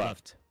 left. So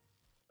left.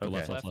 Go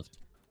Okay. left.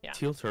 Yeah.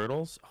 Teal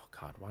turtles. Oh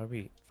God, why are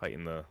we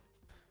fighting the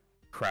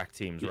crack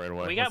teams right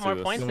away? We got Let's more do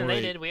this. points Don't than they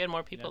worry. did. We had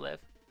more people live.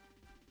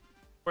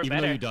 We're Even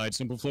though better. you died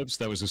simple flips,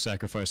 that was a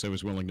sacrifice I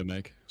was willing to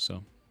make.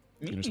 So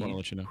I just want to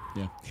let you know.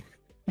 Yeah.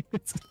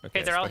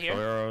 Okay, they're all spectral here.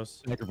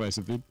 Arrows. Sacrifice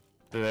it, dude.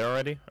 They're there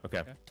already?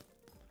 Okay.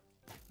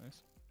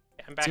 Nice.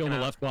 Yeah, I'm See backing on the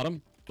out. left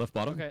bottom. Left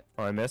bottom. Okay.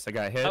 Oh, I missed. I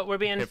got hit. Oh, we're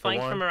being Hit for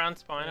flanked one. from around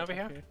spawn over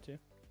here. Too.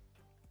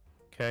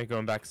 Okay,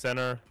 going back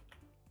center.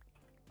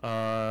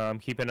 I'm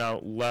keeping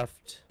out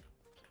left.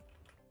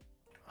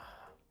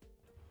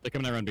 They're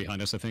coming around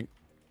behind us, I think.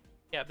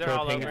 Yeah, they're Throw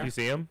all ping over. if you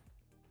see them.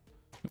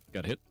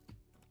 Got hit.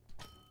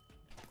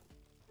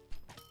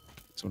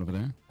 It's one over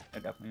there.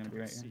 They're definitely gonna be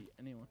right here. See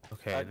anyone?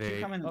 Okay, Two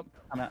they. coming. Oh,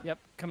 I'm out. Yep,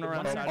 coming There's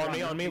around one side. over On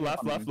me, Right. on me,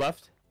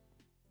 left.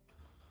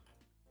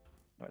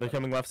 They're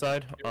coming left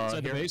side. Inside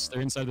the Here. base.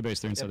 They're inside the base.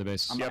 They're inside the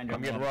base. I'm Yep, behind you,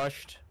 I'm getting behind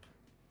rushed.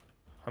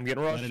 I'm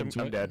getting rushed. Landed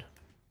into I'm it. dead.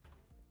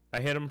 I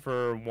hit him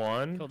for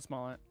 1. Killed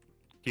small ant.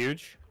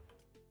 Huge.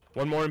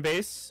 One more in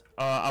base.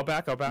 Out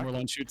back. More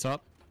line shoot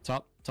top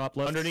left.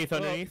 Underneath.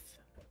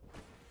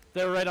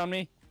 They're right on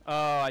me. Oh,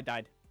 I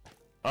died.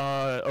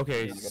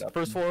 Okay. Yeah, get up.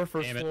 First floor.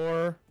 Damn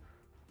it.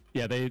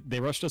 Yeah, they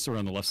rushed us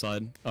around the left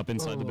side, up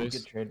inside the Oh, base.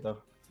 good trade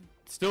though.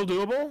 Still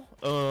doable?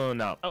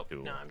 No. Oh,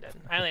 Doable. no, I'm dead.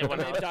 I only had one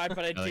I health. died, but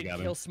I I did got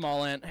him. kill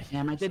small ant.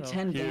 Damn, I did So-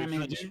 10 Huge.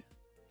 damage.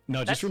 No,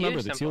 That's just remember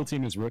huge, the Simple. teal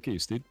team is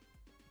rookies, dude.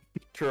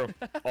 True.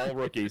 All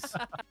rookies.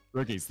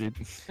 Rookies, dude.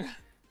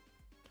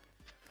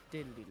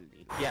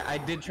 Yeah, I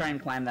did try and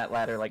climb that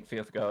ladder like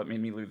 5th go. It made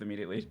me lose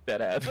immediately.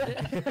 Dead ass. You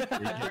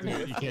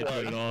can't do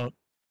it at all.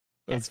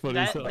 That's funny.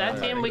 That, as hell. that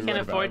team we You're can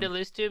right afford about to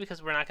lose to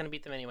because we're not going to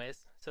beat them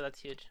anyways. So that's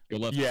huge. Go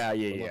left. Yeah.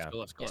 Yeah,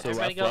 So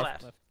everybody go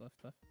left.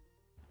 Left.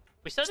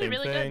 We still did Same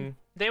really thing. good.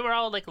 They were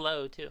all like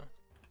low too.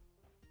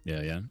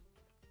 Yeah.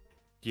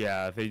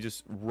 Yeah, they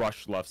just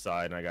rushed left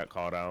side and I got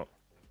caught out.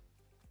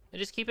 And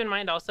just keep in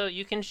mind also,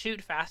 you can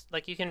shoot fast.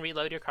 Like you can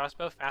reload your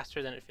crossbow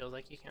faster than it feels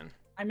like you can.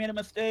 I made a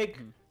mistake.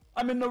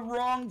 I'm in the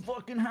wrong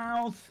fucking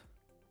house.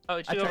 Oh,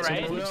 did I you go tried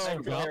to right? move. I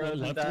forgot what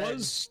left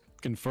was.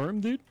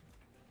 Confirmed, dude.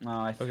 No,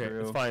 I Okay,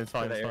 threw it's fine.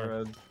 for the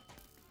arrows.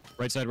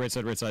 Right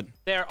side.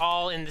 They're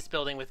all in this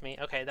building with me.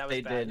 Okay, that was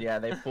They bad. did, yeah.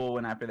 They full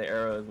went after the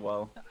arrow as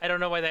well. I don't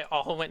know why they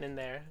all went in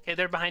there. Okay,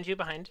 they're behind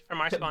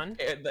from our spawn.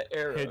 The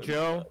arrow. Hey,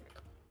 Joe.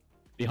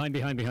 Behind.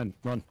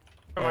 Run.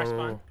 From our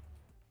spawn.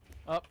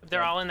 Oh,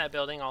 They're all in that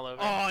building all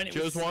over. Oh, and it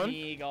Joe's was one?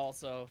 Sieg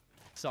also.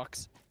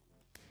 Sucks.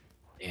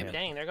 Damn it.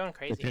 Dang, they're going They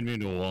crazy. pinned me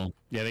into a wall.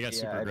 Yeah, they got Yeah,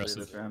 super I blew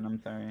aggressive. this round.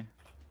 I'm sorry.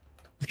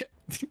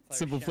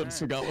 Simple Flips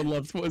forgot what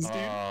left was,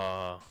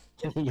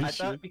 dude. Holy I shit.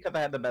 thought because I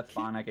had the best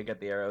spawn, I could get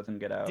the arrows and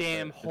get out.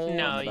 Damn, but it's whole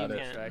No, about you it. can't.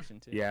 distraction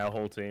too. Yeah,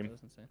 whole That team.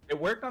 was insane. It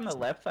worked on the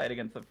left side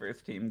against the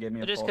first team. Gave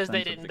me a Just false because they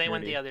sense of didn't, they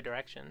went the security. other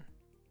direction.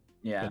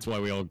 Yeah. That's why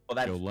we all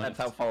Well, go left. that's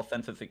how false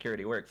sense of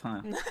security works,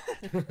 huh?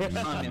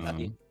 Huh,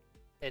 Misty.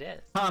 It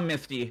is. Huh,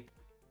 Misty.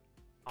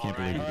 Can't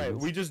believe All it. right,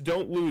 we just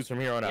don't lose from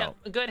here on out.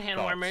 Yep, good hand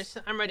Thoughts? warmers.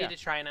 I'm ready Yeah. to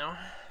try now.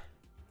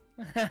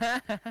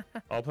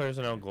 All players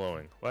are now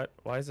glowing. What?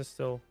 Why is this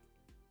still?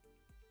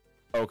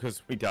 Oh,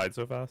 because we died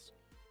so fast.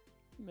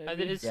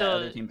 Maybe. It's Yeah, still,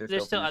 other teams are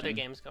there's still still other finishing.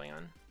 games going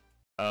on.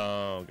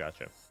 Oh,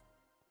 gotcha.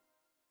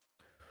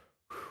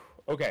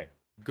 Okay,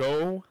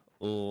 go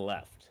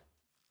left.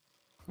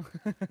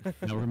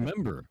 Now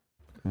remember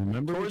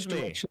Towards which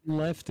me. direction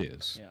left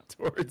is. Yeah.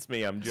 Towards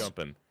me, I'm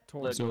jumping.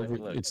 Towards So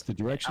Look. it's the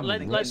direction Let-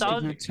 the let's rest all-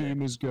 of your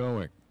team is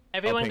going.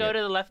 Everyone ping go it. to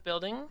the left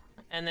building,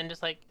 and then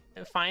just like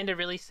find a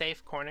really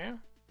safe corner,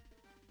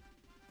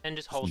 and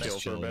just hold Chill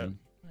it. for a bit. chilling.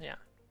 Yeah.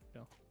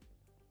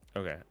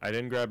 Okay, I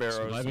didn't grab arrows.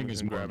 Surviving someone is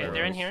can more grab Okay,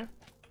 they're in arrows. here.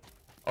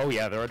 Oh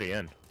yeah, they're already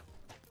in.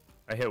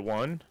 I hit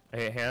one. I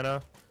hit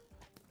Hannah.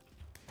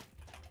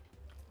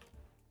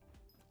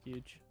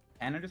 huge.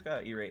 Anna just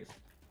got erased.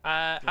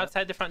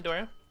 Outside the front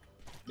door.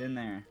 In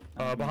there.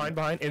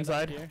 Behind,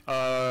 inside. here.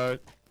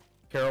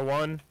 Kara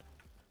 1.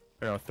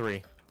 No,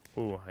 3.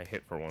 Ooh, I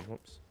hit for 1.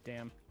 Whoops.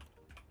 Damn.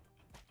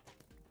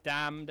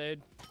 Damn,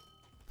 dude.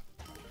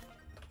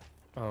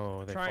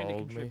 Oh, they Trying to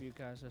followed me. contribute,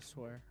 guys. I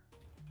swear.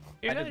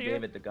 You're I good, just you're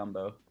gave good. it to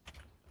Gumbo.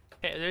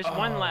 Okay, there's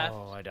one left.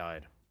 Oh, I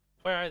died.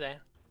 Where are they?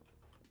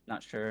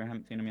 Not sure.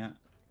 Haven't seen him yet.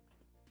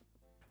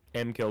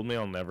 M killed me.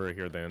 I'll never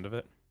hear the end of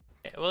it.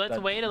 Okay, well, let's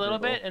That's wait a little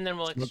brutal. bit, and then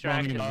we'll Smoke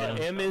extract bombing and in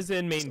the finish. M is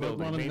in main Smoke building.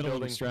 bomb in the Main middle of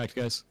building. extract,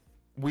 guys.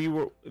 We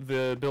were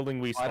the building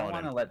we I don't spawned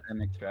want to in. let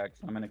them extract,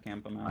 so I'm gonna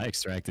camp them out. I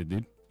extracted,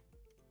 dude.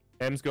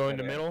 M's going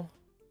to Okay. middle.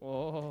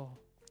 Whoa.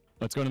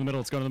 Let's go to the middle.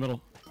 Let's go to the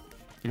middle.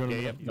 You're going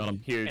to Yeah, the yeah. middle. Got him.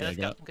 Huge. Okay, let's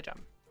I go. got- Good job.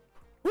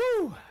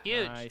 Woo!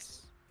 Huge.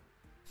 Nice.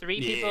 3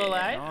 Yeah. people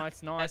alive.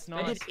 Nice, nice, That's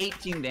I nice. did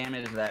 18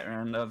 damage that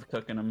round. I was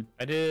cooking them.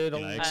 I did. Yeah,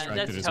 I extracted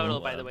That's as total,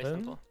 well. by the way, 11.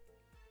 Simple.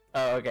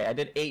 Oh, okay. I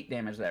did 8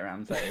 damage that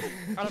round. Sorry.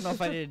 I don't know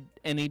if I did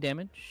any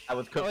damage. I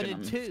was Oh, I cooking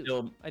did them. 2.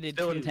 Still, I did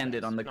still 2,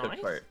 intended guys. on the cook Nice.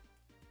 part.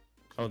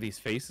 Oh, these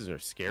faces are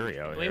scary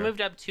out We here.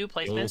 moved up 2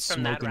 Little placements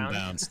from that smoke and round.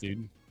 bounce,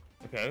 dude.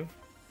 Okay.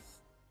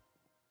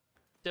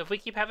 So if we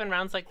keep having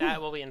rounds like that,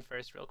 we'll be in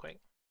first real quick.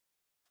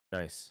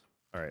 Nice.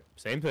 All right.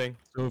 Same thing.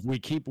 So if we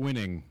keep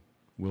winning,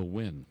 we'll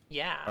win.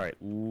 Yeah. All right.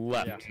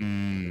 Left.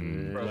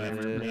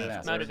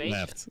 Left.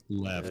 Motivation.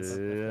 Left.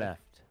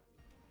 Left.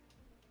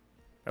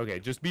 Okay.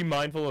 Just be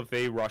mindful if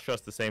they rush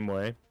us the same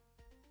way.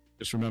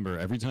 Just remember,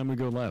 every time we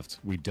go left,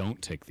 we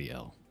don't take the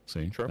L.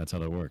 See? Sure. That's how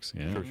that works.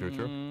 Yeah. True.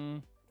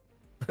 Mm,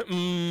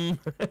 Mm.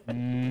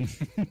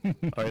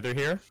 Mm. All right. They're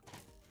here.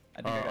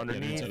 I think I got Yeah,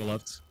 underneath. to the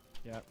left.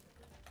 Yep.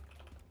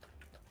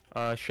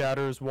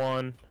 Shatters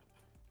 1.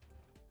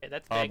 Okay,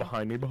 that's big.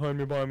 Behind me.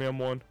 I'm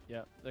 1.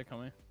 Yep. They're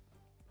coming.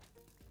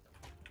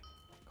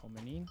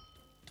 Coming in.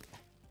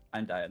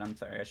 I died. I'm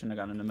sorry. I shouldn't have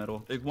gone in the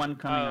middle. There's one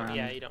coming Oh, around.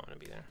 yeah, you don't want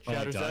to be there. Oh, I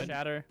Shatters died. in.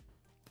 Shatter.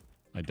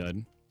 I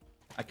died.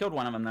 I killed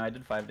one of them though. I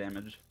did 5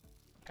 damage.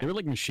 They were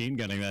like machine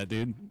gunning that,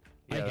 dude.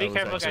 Yeah, Be that was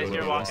careful, actually guys. You're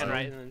really walking awesome.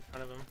 right in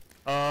front of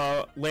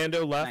him.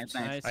 Lando left.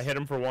 Nice, nice. I hit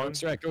him for Go 1.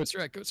 extract, go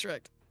extract, go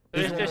extract.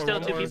 There's still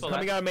 2 people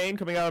Coming left. out of main.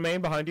 Coming out of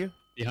main. Behind you.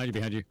 Behind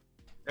you.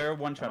 They're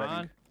one shot. Come I on.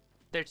 think.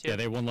 There are 2. Yeah,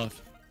 they have one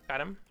left.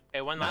 Got him.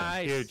 Okay, one left.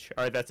 Nice. Huge.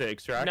 All right. That's it.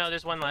 Extract. No,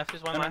 there's one left.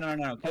 There's one No, left.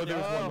 no. Oh,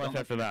 there's one left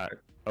after that.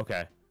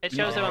 Okay. It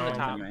shows it on the Um,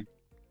 top. Anyway.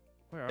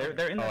 Where are They're, they?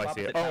 they're in the Oh, I see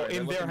opposite it. tower. Oh, They're in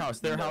their looking house.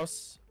 for Their window.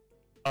 house.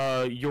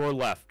 Your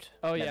left.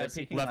 Oh, Yeah, yeah. they're it's-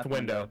 peeking Left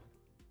window.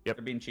 Yep.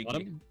 They're being Got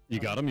cheeky. him? You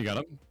got him? You got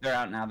him? They're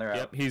out now. They're out.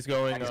 Yep. He's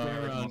going. Next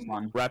around.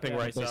 one. Wrapping Yeah,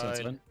 right Close side.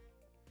 outside.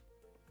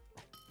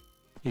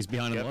 He's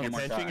behind Yep. him. You're more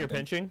pinching. shot, You're I think.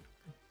 pinching.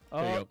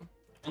 There you Oh, go.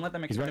 Don't let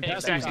them He's running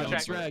extract. past him.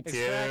 Extract, He's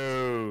got him. extract. Extract.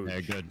 Huge.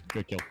 Yeah, good.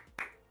 Good kill.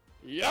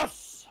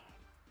 Yes.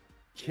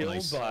 Killed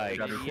Nice. by I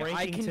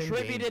Crankington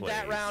contributed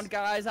that Gameplays. round,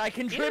 guys. I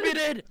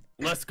contributed.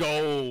 Let's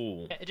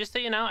go. Okay, just so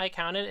you know, I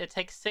counted. It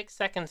takes 6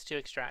 seconds to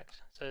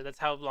extract. So that's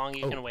how long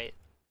you Oh. can wait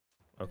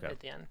Okay. at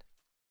the end.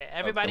 Okay,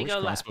 everybody I go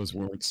wish left. crossbows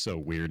weren't so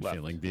weird Left.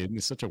 feeling, dude.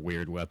 It's such a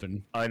weird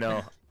weapon. I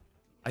know.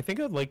 I think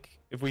I'd like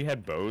if we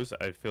had bows.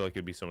 I feel like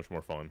it'd be so much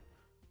more fun.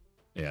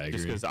 Yeah, I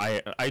Just agree.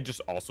 because I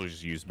just also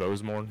just use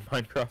bows more in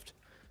Minecraft.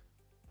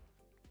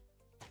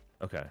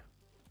 Okay.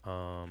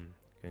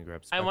 Can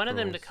grab. I wanted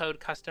them to spectrals. code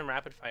custom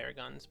rapid fire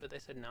guns, but they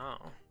said no.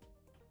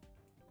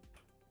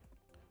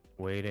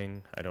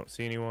 Waiting. I don't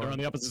see They're on anyone.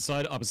 the opposite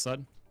side. Opposite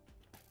side.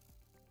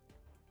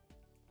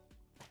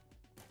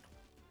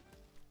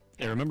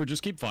 Hey, remember,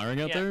 just keep firing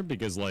out Yeah. there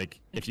because, like,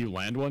 if you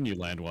land one,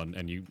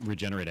 and you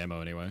regenerate ammo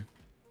anyway.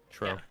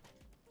 True. Yeah.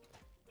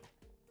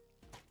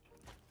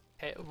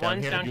 Okay,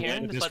 one's here, down you here.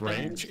 land at Just this let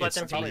them, range, just let it's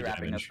them Probably peek. really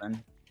wrapping us damage.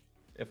 then.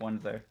 If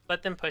one's there.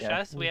 Let them push Yeah.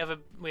 us. We have a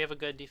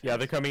good defense. Yeah,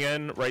 they're coming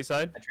in right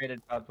side. I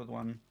traded shots with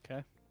one.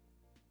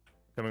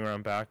 Coming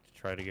around back to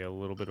try to get a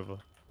little bit of a.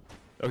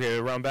 Okay,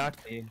 around back.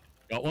 See?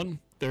 Got one.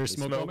 There's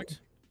They smoke bombing. smoked.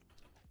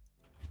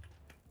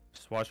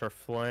 Just watch our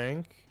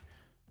flank.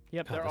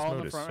 Yep, God, they're this all in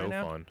mode the is front so right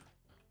now. fun.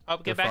 Oh,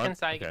 The get back front?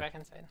 inside. Get Okay. back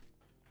inside.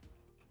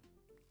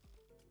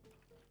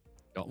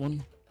 Got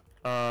one.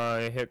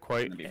 I hit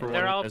quite They're for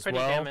They're one all as pretty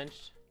well.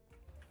 damaged.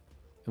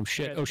 Oh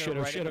shit! Okay, Oh they're shit!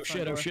 Oh right at shit! the Oh front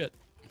shit! Oh door. shit!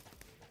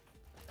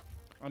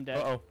 I'm dead.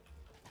 Uh-oh.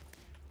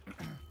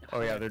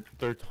 Oh yeah,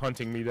 they're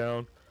hunting me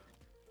down.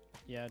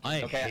 Yeah.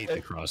 I Okay, hate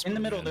the crossbow. In the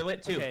middle, man. they're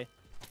lit too. Okay.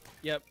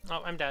 Yep.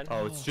 Oh, I'm dead.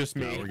 Oh, it's just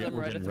No, me. we're Them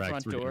right getting at the wrecked.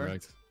 front We're getting door.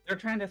 wrecked. They're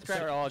trying to They're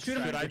scratch. all Shoot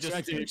him! Should I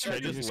extracted. just should I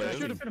just live?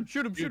 Shoot him! Shoot him!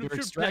 Shoot him! Dude, they're Shoot him! No,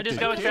 extracted. just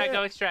go extract.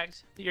 Go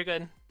extract. You're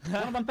good.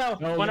 One of them fell.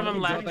 No, One of them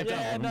drop left. it down.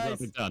 Yeah, One of them nice.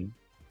 drop it down.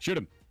 Shoot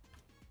him.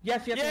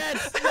 Yes, yes,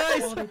 Yes! Oh,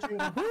 Nice! they threw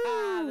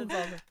it. That's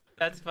awesome.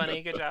 That's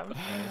funny. Good job.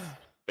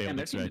 Damn, Failed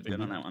their team is extracting.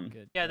 good on that one.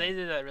 Good. Yeah, they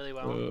did that really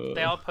well.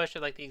 They all pushed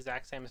at like the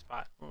exact same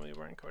spot when we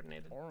weren't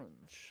coordinated.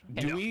 Orange.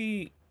 Do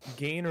we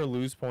gain or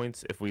lose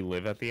points if we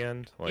live at the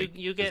end? Like,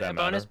 you does get that a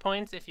bonus matter?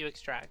 points if you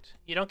extract.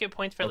 You don't get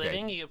points for Okay.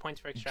 living. You get points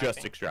for extracting.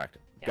 Just extract.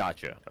 Yeah.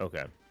 Gotcha.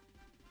 Okay.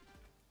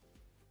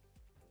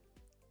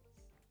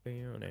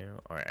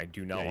 All right, I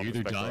do not Yeah, want you the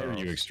either die or spectral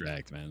you arrows.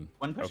 extract, man.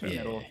 One push in the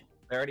Okay. middle.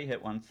 They already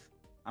hit once.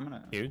 I'm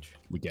gonna. Huge.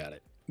 We got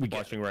it. We got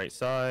Watching right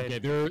side.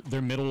 it. Okay,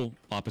 they're middle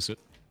opposite.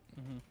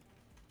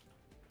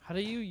 How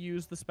do you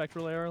use the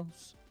spectral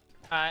arrows?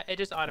 It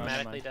just Oh, never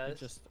automatically mind. It does.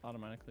 just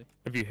automatically.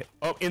 If you hit,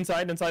 oh,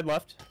 inside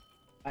left.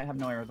 I have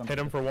no arrows on. Hit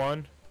him for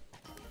one.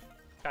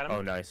 Got him.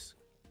 Oh, nice.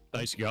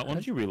 Nice, you got one.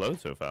 How'd you reload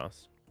so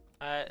fast?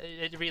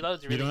 It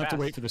reloads really You don't have to fast.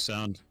 wait for the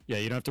sound. Yeah,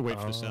 you don't have to wait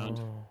for the sound.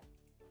 Oh.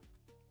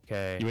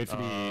 Okay. You wait for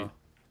the.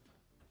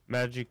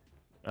 magic.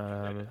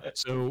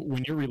 So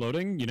when you're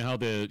reloading, you know how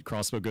the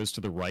crossbow goes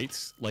to the right,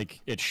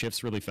 like it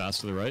shifts really fast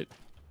to the right.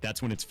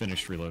 That's when it's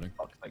finished reloading.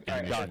 Like, Yeah,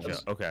 alright, Gotcha.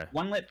 Okay.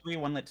 One lit 3,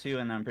 one lit 2,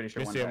 and then I'm pretty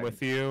sure one. Missy, I'm died.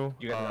 with you.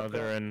 You guys are up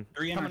They're there. in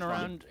 3 in our Coming spawn.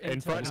 around in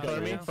into front the of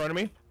house me. now. Front of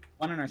me.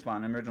 One in our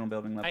spawn, original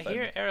building left I side.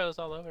 hear arrows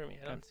all over me.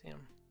 I don't see them.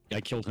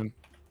 I killed him.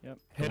 Yep.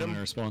 Hit him. In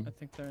our spawn. I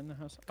think they're in the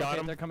house. Got Okay,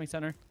 him. They're coming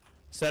center.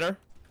 Center.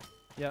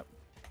 Yep.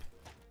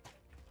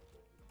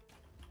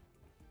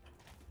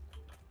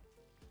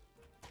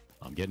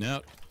 I'm getting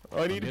out.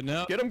 I need getting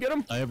out. Get him. Get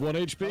him. I have 1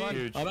 HP. Come on.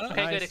 Huge. I'm out. Okay,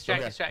 good. Nice. Extract.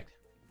 Okay. Extract.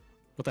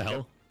 What the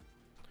hell?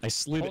 I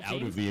slid Whole out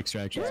team? of the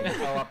extraction. They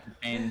fell off the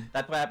chain.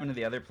 That's what happened to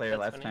the other player That's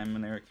last funny. time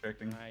when they were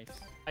extracting. Nice. Oh,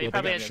 Yeah, you they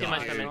probably got had too much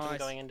shot. momentum Nice.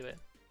 going into it.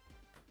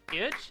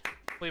 Huge.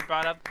 We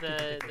brought up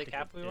the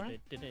gap we were in.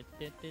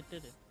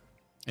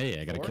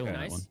 Hey, I got a Four, kill on that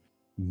nice. one.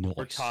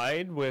 We're Nice.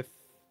 tied with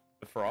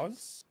the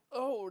frogs.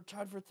 Oh, we're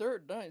tied for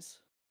third. Nice.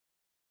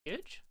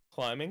 Huge.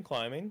 Climbing.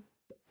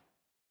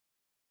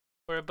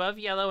 We're above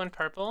yellow and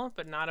purple,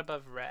 but not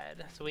above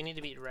red. So we need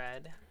to beat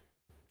red.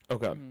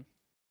 Okay. Mhm.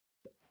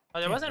 Oh,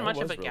 there Yeah, wasn't that much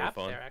of was a really gap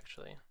fun. there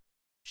actually.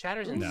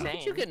 Shatter's No. insane. Look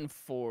at you getting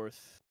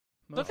fourth.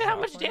 Look at how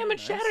much Most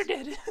damage nice. Shatter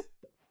did.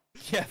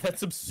 Yeah,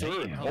 that's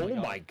absurd. Damn. Oh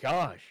my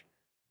gosh.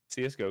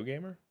 CS:GO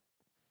gamer.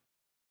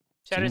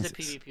 Shatter's Jesus. a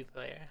PvP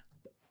player.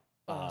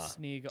 Oh, Ah.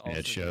 Sneak it also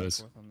getting shows.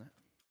 fourth on that.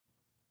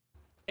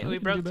 Hey, Oh, we you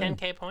broke can do better.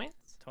 10k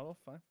points. Total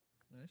 5.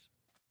 Nice.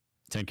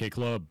 10K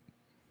club.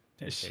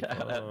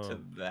 Shout out to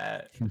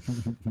that.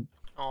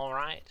 All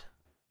right.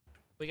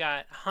 We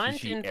got Hunt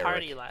GG and Eric.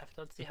 Party left.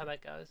 Let's see how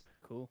that goes.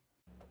 Cool.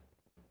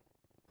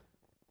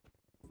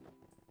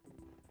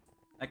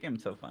 That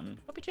game's so fun.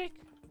 Hope you Jake.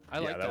 I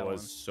like that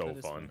was one. so That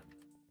is fun.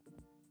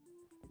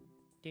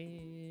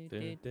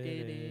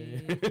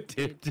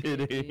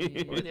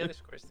 What were the other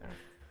scores there?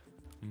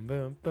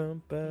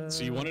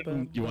 So you wanted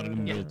them to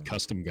build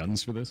custom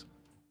guns for this?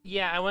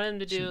 Yeah, I wanted them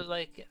to do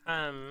like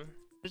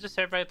there's a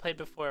server I played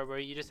before where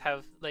you just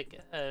have like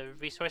a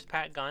resource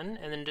pack gun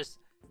and then just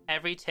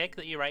every tick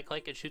that you right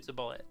click it shoots a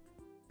bullet.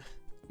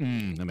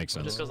 That makes It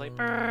sense. just goes like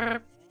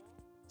burp.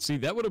 See,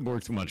 that would have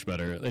worked much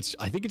better.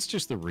 I think it's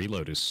just the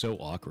reload is so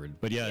awkward.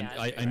 But yeah, Yeah, it's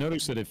I very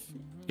noticed that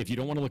if you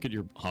don't want to look at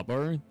your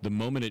hotbar, the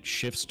moment it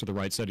shifts to the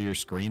right side of your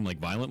screen like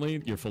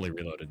violently, you're fully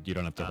reloaded. You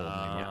don't have to hold it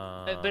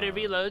anymore. But it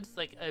reloads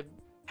like a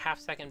half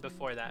second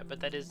before that, but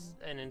that is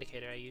an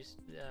indicator I used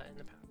in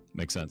the past.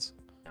 Makes sense.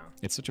 Yeah.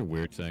 It's such a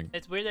weird thing.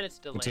 It's weird that it's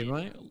delayed. What's in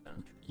right? so.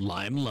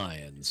 Lime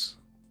Lions.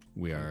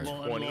 We are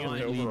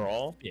 20th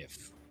overall.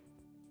 fifth.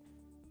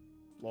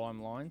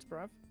 Lime lines,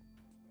 bruv.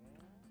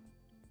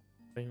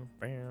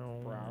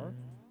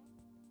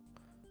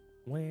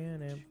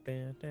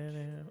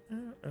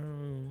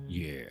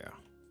 Yeah.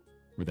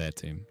 We're that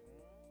team.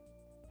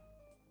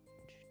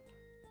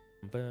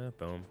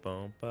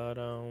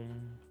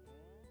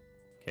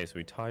 Okay, so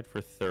we tied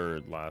for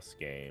third last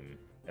game,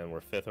 and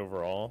we're fifth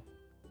overall.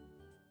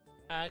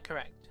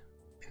 Correct.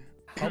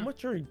 How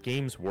much are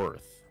games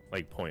worth,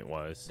 like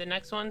point-wise? The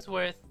next one's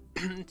worth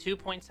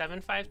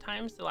 2.75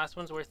 times. The last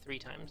one's worth 3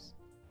 times.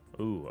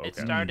 Ooh, okay. It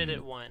started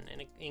at 1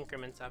 and it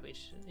increments up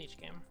each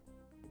game.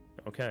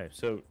 Okay,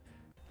 so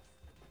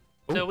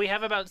So Ooh. we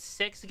have about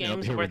 6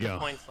 games here we worth go. of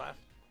points left.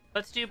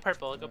 Let's do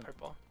purple. Go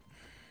purple.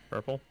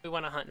 purple. We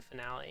want a hunt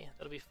finale.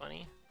 That'll be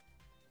funny.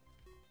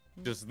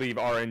 Just leave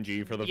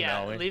RNG for the Yeah,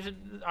 finale. leave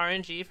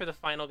RNG for the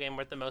final game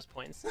worth the most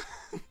points.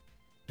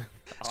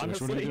 So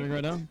which one are we doing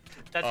right now?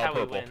 That's how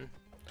we purple. win.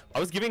 I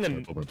was giving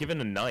Purple.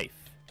 given a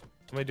knife.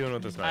 What am I doing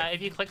with this knife?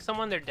 If you click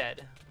someone, they're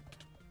dead.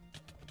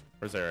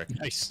 Where's Eric?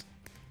 Nice.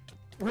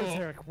 Where's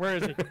Eric? Where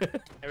is he?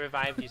 I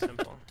revived you,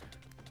 Simple.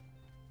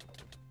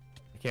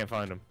 I can't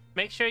find him.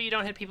 Make sure you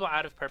don't hit people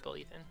out of purple,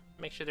 Ethan.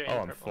 Make sure they're Oh, in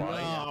I'm purple.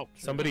 flying. No.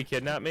 Somebody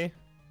kidnapped me?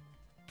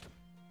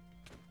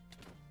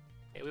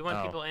 Okay, we want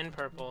Oh. people in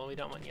purple. We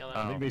don't want yellow.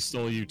 I think they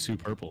stole you 2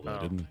 purple, though,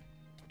 Oh. didn't they?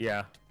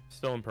 Yeah,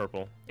 still in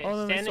purple. Okay, Oh,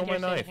 then they stand stole in my here,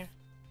 stand in knife. here.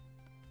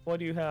 What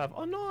do you have?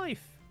 A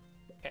knife.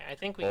 Okay, I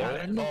think we got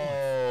it.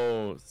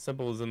 Oh,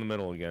 Simple is in the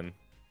middle again.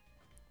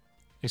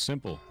 Hey,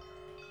 simple.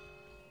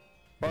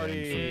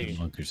 Party. Banned from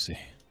democracy.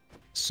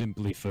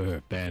 Simply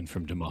for banned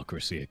from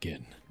democracy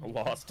again.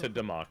 Lost to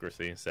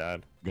democracy.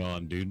 Sad.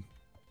 Gone, dude.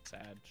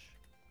 Sag.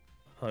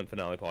 Hunt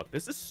finale block.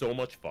 This is so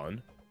much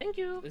fun. Thank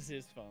you. This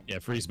is fun. Yeah,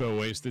 freeze bow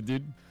wasted,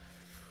 dude.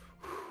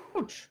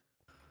 Ouch.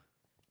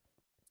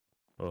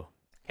 Oh,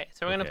 Okay,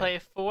 so we're gonna Okay. play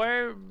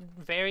 4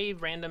 very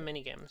random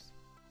mini games.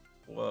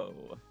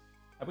 Whoa.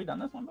 Have we done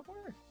this one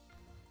before?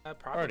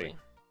 Probably.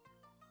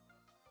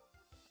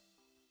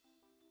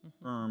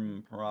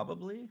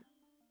 Probably.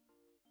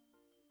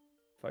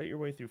 fight your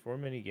way through 4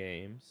 mini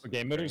games. What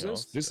game mode is Anything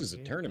this? else? This is a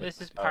Okay. tournament. This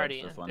is Oh, it's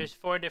party. this one. There's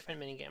 4 different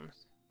mini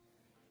games.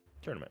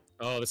 Tournament.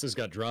 Oh, this has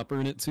got dropper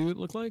in it too, it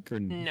looked like? Or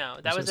No,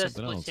 or that is was a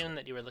something else? Splatoon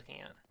that you were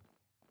looking at.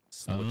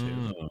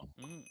 Splatoon. Oh,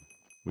 Mm.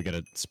 we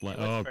gotta split.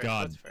 Okay, what's Oh first?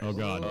 god. What's Oh first?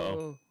 god.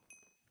 Uh-oh.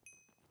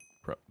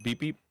 Beep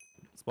beep.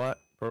 Splat.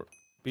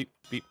 Beep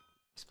beep.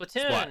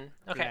 Splatoon.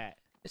 Okay. Flat.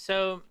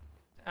 So,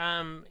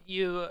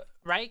 you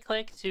right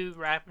click to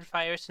rapid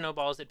fire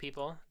snowballs at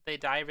people. They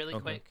die really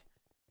Okay.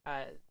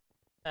 quick.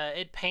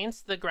 It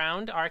paints the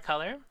ground our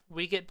color.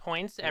 We get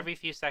points every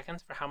few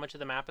seconds for how much of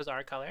the map is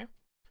our color.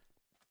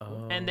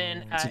 And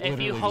then Oh. It's if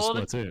you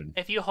literally just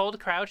hold Splatoon.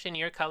 crouch in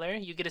your color,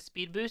 you get a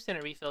speed boost and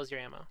it refills your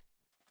ammo.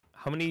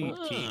 How many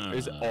teams?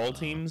 Is it all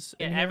teams?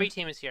 Yeah, in every here?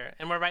 team is here,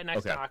 and we're right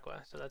next to Okay.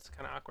 Aqua, so that's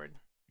kind of awkward.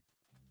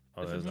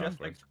 Oh, This that is is just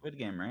awkward. like Squid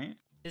Game, right?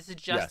 This is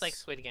just like Yes.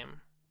 Squid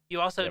Game. You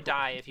also Yeah, but-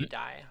 die if you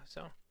die.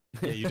 So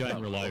Yeah, you die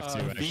in real life too,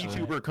 actually.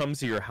 VTuber comes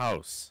to your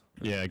house.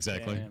 Yeah,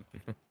 exactly. Damn.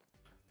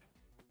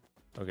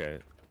 Okay.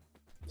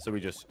 So we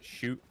just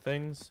shoot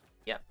things?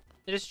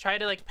 just try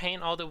to like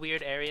paint all the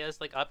weird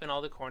areas like up in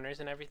all the corners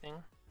and everything.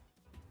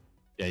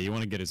 Yeah, you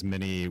want to get as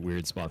many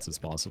weird spots as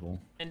possible.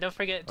 And don't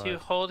forget to Alright.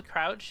 hold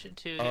crouch to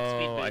get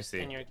speed Oh, I boost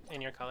see.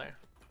 in your color.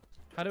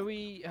 How do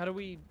we Oh,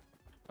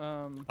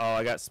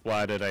 I got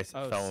splatted. I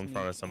oh, fell in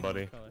front of sneak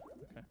somebody. color.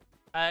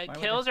 Okay. would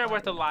Kills they are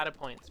worth a fire? lot of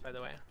points, by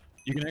the way.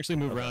 You can actually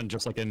move around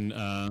just like in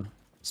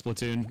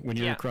Splatoon when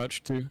you're Yeah.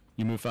 crouched too.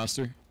 You move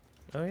faster.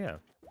 Oh, yeah.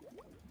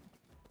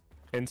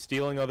 And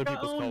stealing other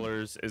people's Down.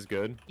 colors is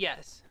good?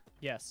 Yes.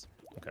 Yes.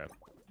 Okay.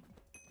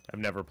 I've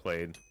never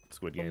played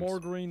Squid The Games. more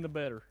green, the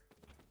better.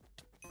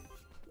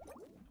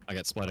 I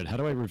got splatted. How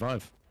do I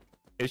revive?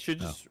 It should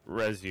just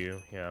res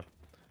you, yeah.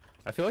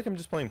 I feel like I'm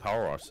just playing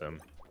Power Wash Sim.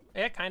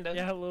 Yeah, kind of.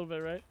 Yeah, a little bit,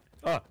 right?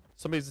 Ah,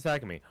 somebody's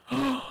attacking me.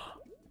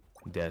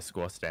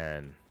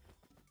 Disgusting.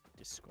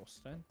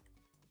 Disgusting.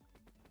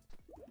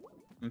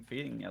 I'm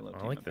feeding yellow. I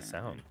team, like the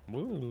apparently. sound.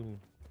 Woo.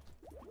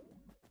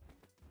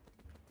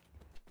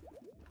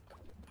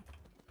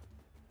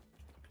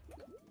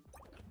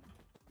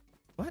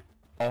 What?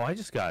 Oh, I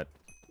just got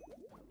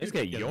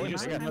Yeah, you yoinked.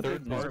 just I got got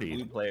third There's a party.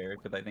 blue player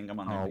because I think I'm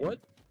on. Oh, their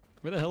what? team.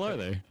 Where the hell are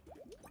they?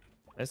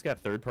 I just got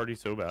third party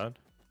so bad.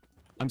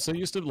 I'm so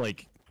used to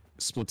like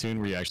Splatoon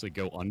where you actually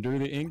go under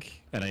the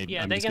ink, and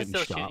Yeah, I'm they just can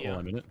getting still shoot shot you. while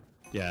I'm in it.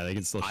 Yeah, they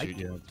can still I- shoot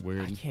you. It's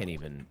weird. I can't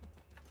even.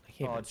 I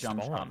can't Oh, even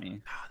jump spawn. shot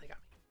me. Oh, they got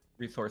me.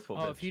 Resourceful.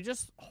 Oh, bitch. if you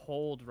just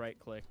hold right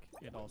click,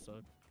 it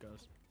also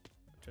goes.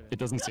 It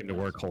doesn't seem to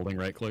work holding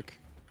right click.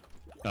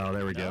 Oh,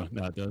 there we go.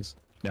 No, it does.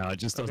 No, it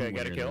just doesn't Okay,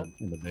 got a when kill? you're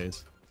in the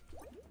base.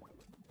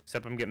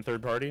 Except I'm getting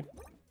third party.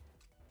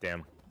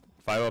 Damn.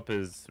 5 up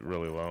is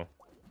really low.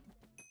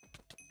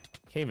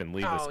 Can't even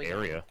leave Oh, this yeah.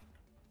 area.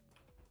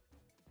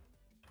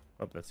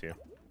 Oh, that's you.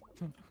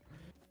 I'm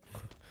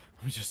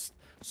just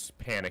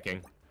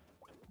panicking.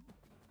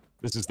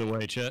 This is the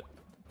way, Chet.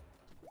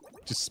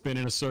 Just spin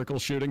in a circle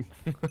shooting.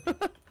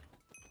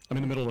 I'm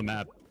in the middle of the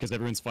map because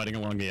everyone's fighting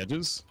along the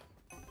edges.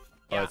 Oh,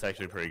 Yeah. that's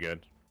actually pretty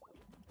good.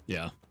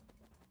 Yeah.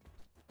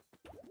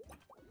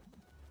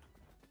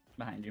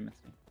 Behind you,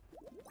 Misty.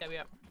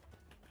 Yeah.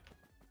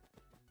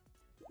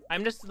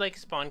 I'm just like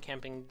spawn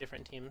camping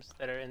different teams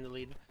that are in the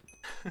lead.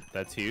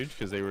 That's huge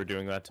because they were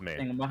doing that to me.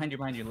 Dang, behind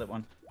you, lit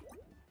one.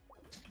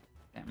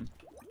 Damn.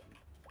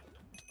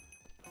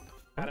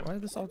 Got him. Why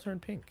did this all turn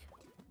pink?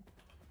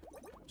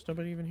 There's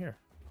nobody even here.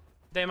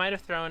 They might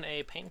have thrown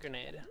a paint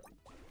grenade,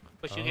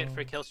 which you get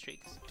for Oh. kill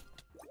streaks.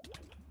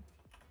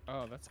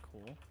 Oh, that's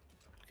cool.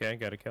 Okay,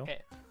 got a kill.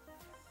 Okay.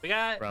 We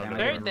got Round Damn, I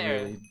third did there.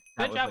 really- Good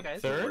that was, job, like,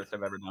 guys. the Third? worst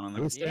I've ever done on I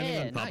was this. standing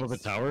Yeah, on top of a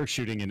nice. tower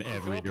shooting in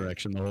every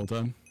direction the whole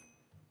time.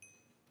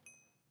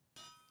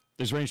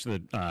 There's range to the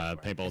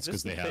paintballs Is this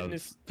because they the have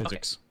fitness-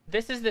 physics.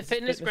 This is the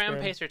fitness fitness gram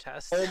gram? pacer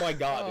test, Oh my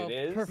god, Oh, it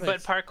is. perfect.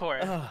 but parkour.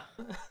 Ah,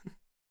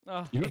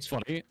 Oh, You know what's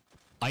funny?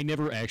 I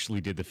never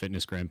actually did the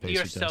fitness grand pacer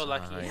You're test. so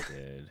lucky. I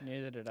did.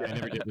 neither did I I.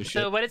 never did this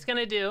So shit. what it's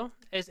gonna do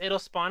is it'll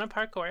spawn a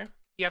parkour.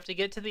 You have to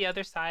get to the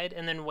other side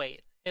and then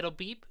wait. It'll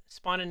beep,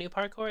 spawn a new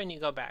parkour, and you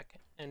go back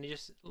and you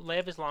just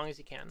live as long as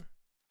you can.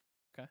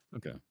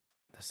 Okay.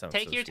 That sounds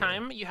Take so your scary.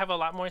 time. You have a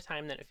lot more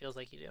time than it feels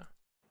like you do.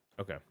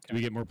 Okay. Do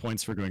we get more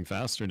points for going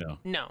fast or no?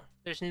 No,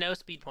 there's no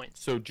speed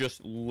points. So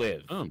just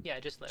live. Oh, Yeah,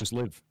 just live. just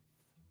live.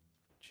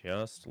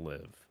 Just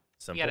live.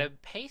 Simple. You gotta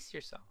pace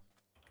yourself.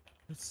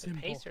 It's The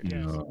simple. pacer.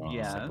 No.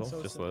 Yes. Simple.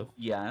 So just simple. live.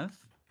 Yes.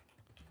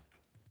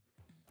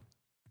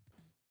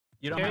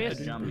 You don't have Curious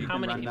to jump. You how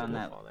can many run people down will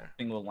that fall there.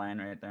 single line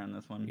right there on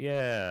this one.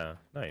 Yeah.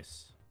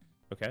 Nice.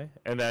 Okay.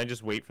 And then I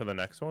just wait for the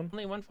next one.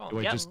 Only one fall. Do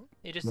I Yep. just-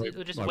 You just wait-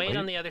 you just like, wait wait?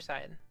 on the other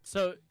side.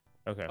 So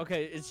Okay.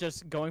 okay, it's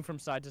just going from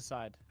side to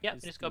side. Yep.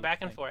 is Just go the back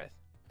and thing. forth.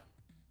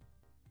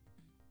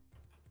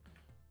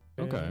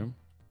 Okay.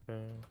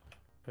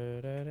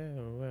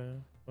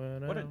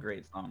 What a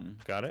great song.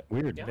 Got it.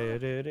 Weird. Yeah.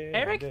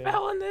 Eric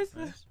fell in this.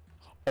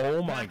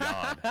 Oh my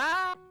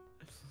god.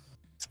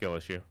 Skill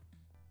issue.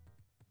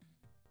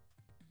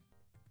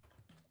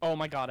 Oh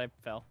my god, I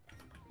fell.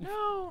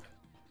 No.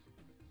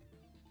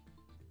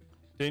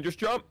 Dangerous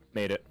jump.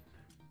 Made it.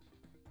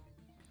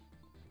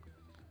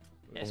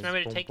 Yeah, just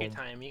remember to take your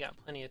time. You got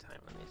plenty of time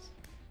on these.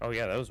 Oh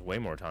yeah, that was way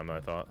more time than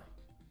I thought.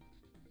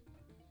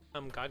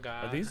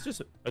 Gaga.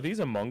 Are these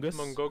Among Us?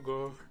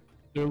 Mongogo.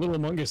 They're little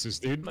Among Uses,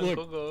 dude. Look.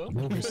 Mongogo.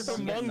 Among Us.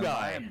 Among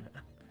Guy.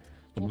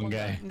 Among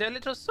Guy. They're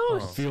little Oh.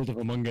 sus. Field of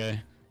Among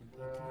Guy.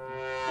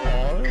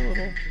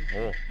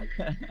 Oh.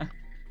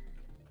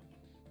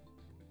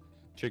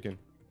 Chicken.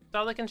 It's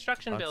all the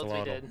construction builds we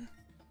Axolotl. did.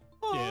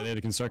 Yeah, they had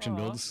the construction Aw.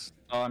 builds.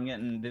 Oh, I'm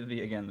getting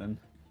dizzy again then.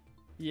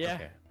 Yeah.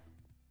 Okay.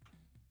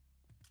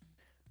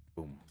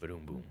 Boom,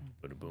 boom, boom,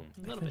 boom, boom.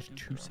 A little bit.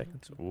 2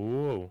 seconds.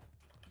 Whoa.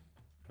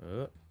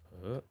 Uh.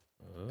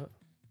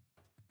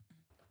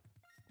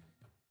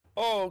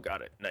 Oh,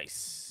 got it.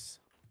 Nice.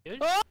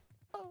 Dude.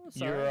 Oh,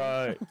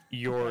 sorry.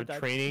 Your I died.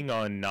 training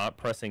on not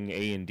pressing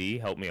A and D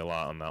helped me a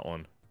lot on that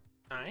one.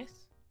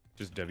 Nice.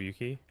 Just W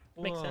key.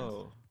 Makes sense.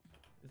 Whoa.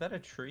 Is that a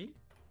tree?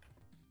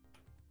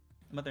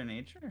 Mother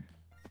Nature?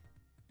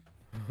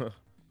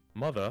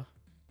 Mother.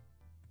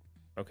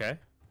 Okay.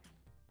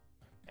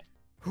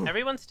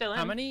 Everyone's still in.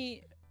 How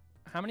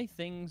many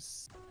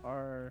things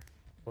are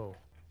Whoa.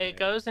 It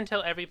goes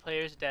until every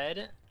player's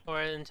dead,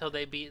 or until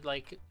they beat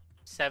like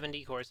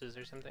 70 courses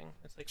or something.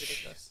 It's like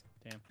ridiculous.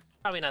 Damn.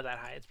 Probably not that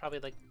high. It's probably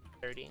like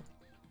 30.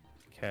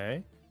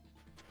 Okay.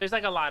 There's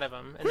like a lot of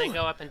them, and they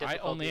go up in I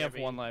difficulty. only have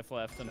every... one life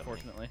left,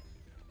 unfortunately.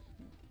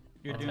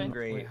 You're Okay. doing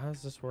great. Wait, how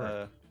does this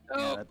work?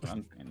 Yeah, that's what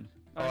I'm saying.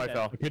 Oh, I Okay.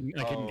 fell. I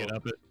couldn't get Oh.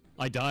 up it.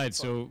 I died,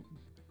 so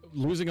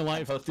losing a I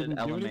life posted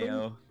didn't do anything?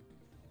 LMAO.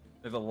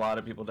 There's a lot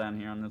of people down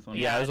here on this one.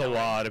 Yeah, there's I a know.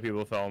 lot of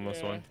people fell on this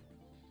Yeah. one.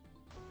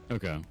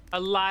 Okay. A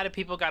lot of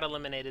people got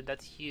eliminated.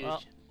 That's huge.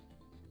 Well,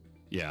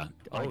 Yeah.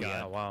 Oh I yeah,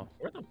 got wow.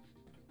 Where the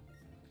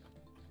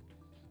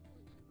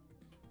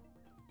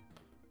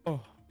Oh.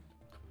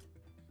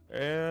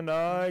 And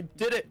I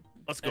did it.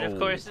 Let's go. and of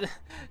course,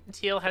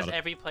 Teal has Got it.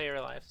 every player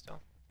alive still.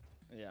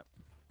 Yeah.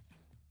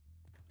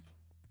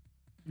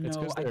 It's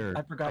No, 'cause they're-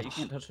 I forgot you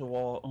can't touch the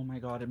wall. Oh my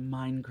god, in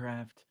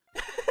Minecraft.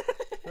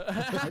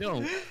 I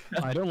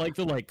don't like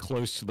the like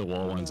close to the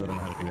wall ones. I don't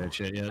know how to do that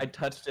shit yet. I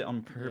touched it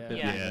on purpose.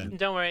 Yeah. Yeah.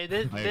 Don't worry.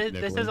 This I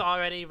this never- is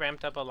already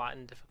ramped up a lot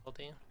in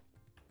difficulty.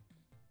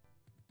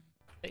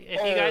 If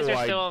you guys Oh,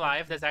 are still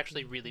alive, that's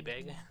actually really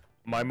big.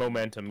 My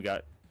momentum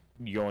got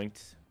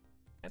yoinked.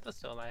 That's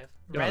still alive.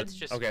 Yeah, Red's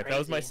just Okay, that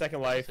was my crazy.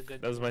 second That's life. a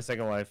good- That was my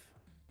second life.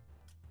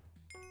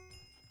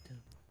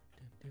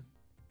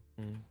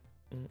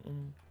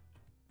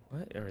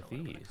 What are Oh, what am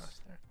I these?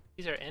 across there?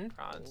 These are end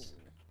rods.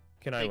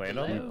 Can I Big land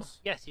on blue. those?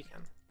 Yes, you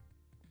can.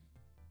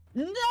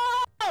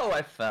 No,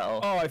 I fell.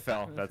 Oh, I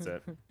fell. That's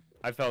it.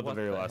 I fell at the What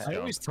very the last heck? I jump.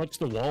 always touch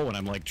the wall when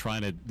I'm like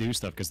trying to do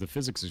stuff because the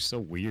physics are so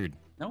weird.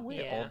 No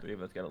way, Yeah. all three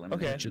of us got eliminated.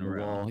 Okay. in Touching a the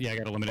row. wall. Yeah, I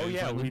got eliminated. Oh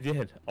yeah, finally. we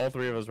did. All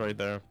three of us right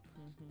there.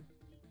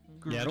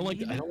 Yeah, I don't like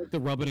the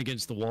rubbing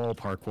against the wall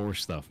parkour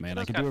stuff, man.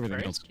 I Those can got do everything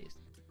first? else.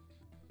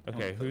 Jeez.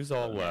 Okay, who's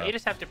all You left?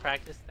 just have to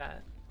practice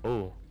that.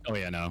 Oh, Oh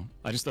yeah, no.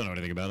 I just don't know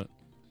anything about it.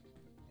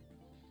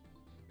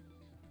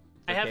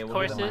 I have Okay, well,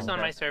 then courses on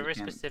my Minecraft, server you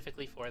can't-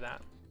 specifically for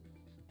that.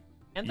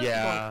 And those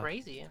Yeah. are going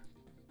crazy.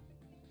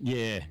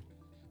 Yeah.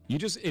 You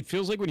just it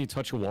feels like when you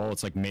touch a wall,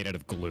 it's like made out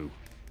of glue.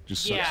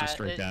 Just sucks Yeah, you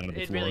straight it, down into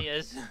the it floor. really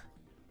is.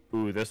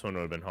 ooh, this one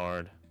would have been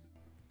hard.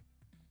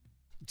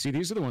 See,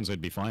 these are the ones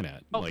I'd be fine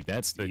at. Oh. Like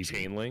that's The easy.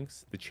 chain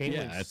links. The chain Yeah,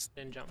 links. it's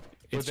Then jump.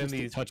 it's then just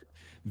these-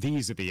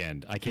 these at the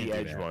end. I can't the do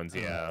edge that. ones. I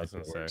don't Yeah, know I was how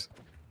gonna that say. works.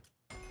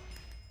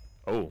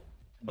 Oh,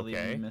 I believe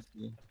okay. you missed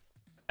me.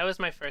 That was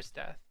my first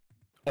death.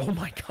 Oh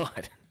my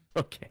god.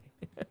 Okay.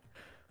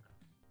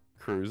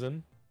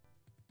 Cruising.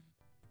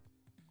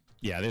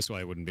 Yeah, this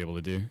one I wouldn't be able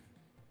to do.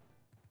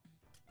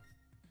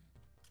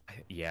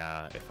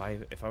 Yeah, if I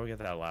would get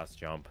that last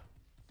jump.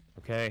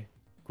 Okay.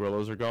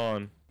 Gorillas are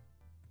gone.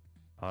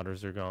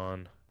 Otters are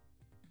gone.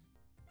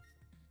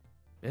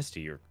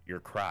 Misty, you're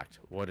cracked.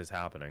 What is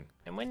happening?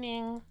 I'm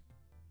winning.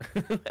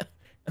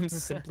 I'm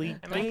simply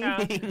I'm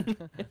Minecraft. gaming.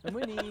 I'm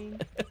winning.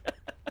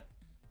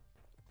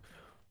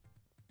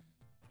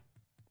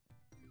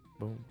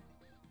 Boom.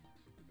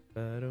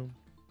 Ba-dum,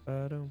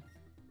 ba-dum.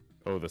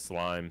 Oh, the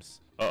slimes.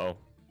 Uh-oh.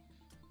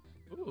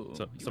 Ooh,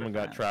 So, you were someone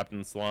got fast. trapped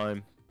in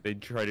slime. They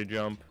tried to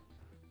jump.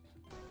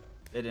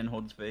 They didn't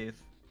hold space.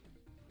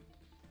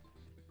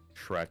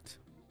 Shrek'd.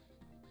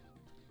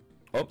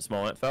 Oh,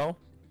 Smollett fell.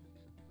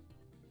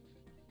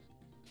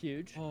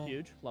 Huge,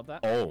 huge. Love that.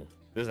 Oh,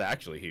 this is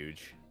actually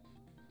huge.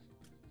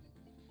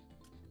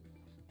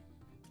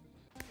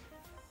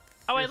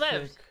 Oh, I You're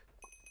lived. sick.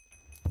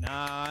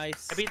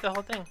 Nice. I beat the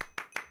whole thing.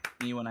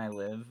 Me when I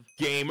live.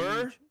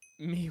 Gamer.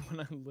 Me when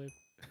I live.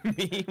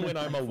 Me when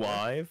I'm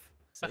alive.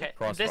 Okay,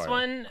 Crossfire. this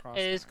one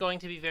Crossfire. is going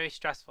to be very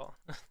stressful.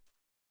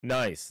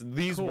 Nice.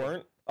 These Cool.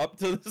 weren't up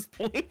to this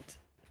point.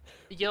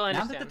 You'll Now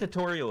that understand. the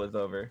tutorial is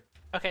over.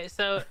 Okay,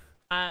 so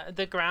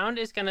the ground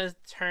is gonna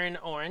turn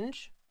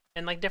orange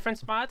in like different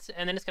spots,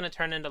 and then it's gonna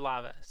turn into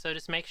lava. So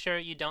just make sure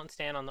you don't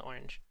stand on the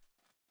orange.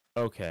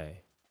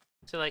 Okay.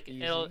 So like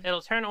Easy.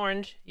 it'll turn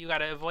orange. You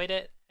gotta avoid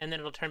it, and then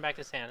it'll turn back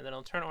to sand. And then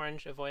it'll turn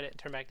orange, avoid it, and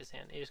turn back to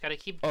sand. You just gotta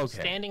keep Okay.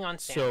 standing on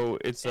sand. So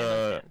it's stand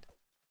on sand.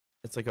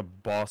 it's like a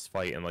boss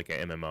fight in like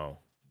an MMO.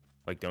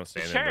 Like don't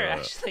stand Sure, in the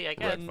actually, I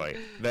red guess. fight.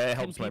 That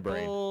helps my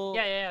brain.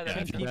 Yeah, Yeah,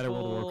 that's if you're bad at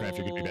World of Warcraft,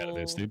 you could be bad at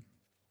this, dude.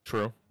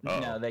 True.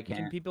 No, they Can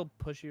can't. people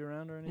push you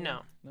around or anything?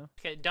 No. No.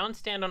 Okay, don't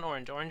stand on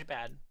orange. Orange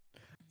bad.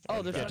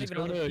 Oh, there's Yeah, not Just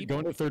even go other into, people. go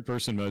into third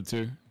person mode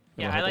too.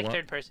 Yeah, It'll I help a like lot.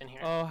 third person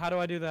here. Oh, how do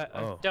I do that?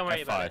 Oh, Don't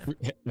worry about F5.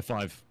 it.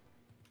 F5.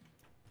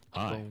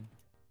 Hi. Boom.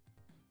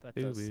 That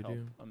does help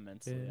Doo-doo-doo.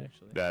 immensely, Yeah.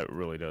 actually. That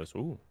really does.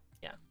 Ooh.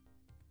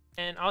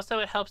 And also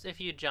it helps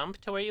if you jump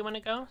to where you want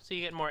to go, so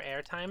you get more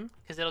air time,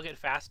 because it'll get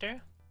faster,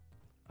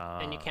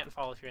 and you Ah. can't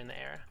fall if you're in the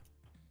air.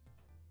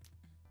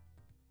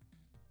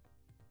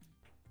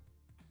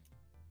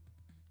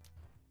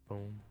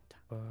 Boom.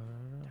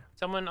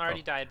 Someone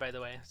already died, by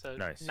the way, so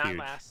Nice, not huge.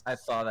 last. I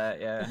saw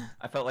that. Yeah,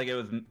 I felt like it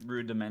was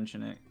rude to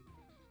mention it.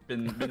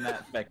 Been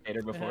that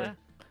spectator before.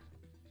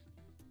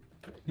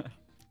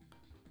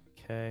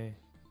 Okay.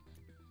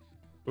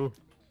 Ooh.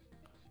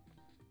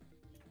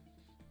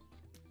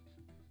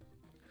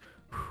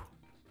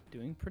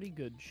 Doing pretty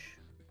good.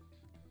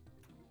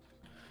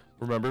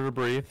 Remember to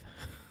breathe.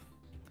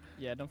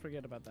 Yeah, don't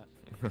forget about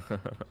that.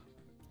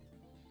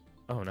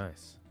 Oh,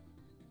 nice.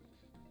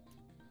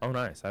 Oh,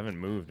 nice. I haven't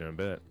moved in a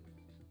bit.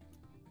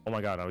 Oh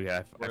my god. Oh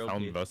yeah, I World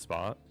found peace. the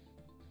spot.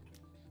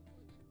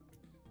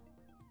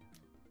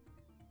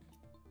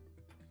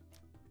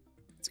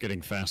 It's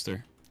getting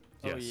faster.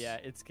 Oh Yes. yeah,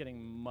 it's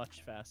getting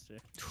much faster.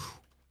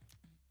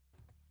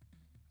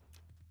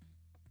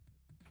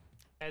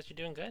 Guys, you're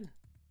doing good.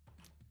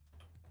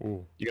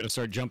 Ooh. You gotta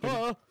start jumping.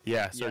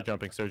 Yeah, start Yep.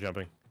 jumping, start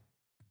jumping.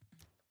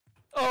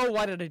 Oh,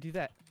 why did I do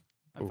that?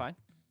 I'm Ooh. fine.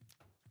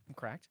 I'm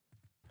cracked.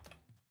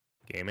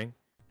 Gaming.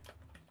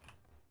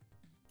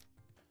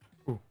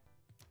 Ooh.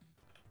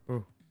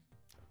 Ooh.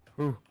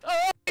 Ooh.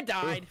 Oh, I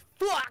died.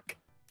 Fuck.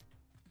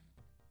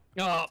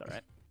 Oh, It's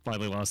alright.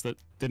 finally lost it.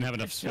 Didn't have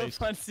enough It's so space.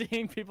 fun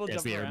seeing people Yes,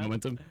 jump the air around.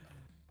 momentum.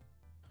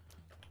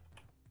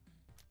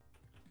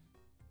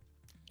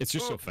 It's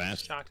just so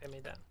fast. Shocked I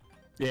made that.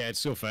 Yeah, it's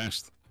so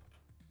fast.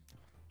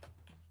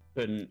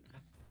 Couldn't.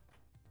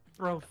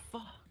 Bro,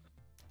 fuck.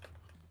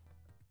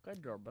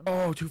 Good job, bud.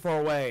 Oh, too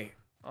far away.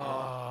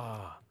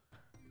 Ah.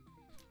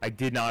 I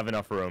did not have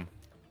enough room.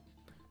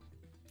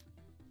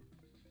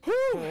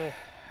 Whew.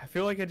 I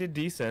feel like I did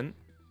decent.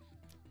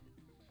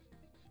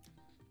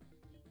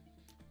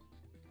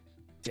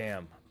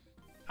 Damn.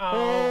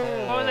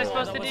 Oh, what was I Oh,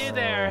 supposed that to was- do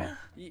there?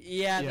 Yeah,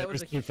 Yeah, that it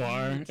was was a too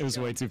far. huge It was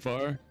way jump. too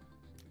far.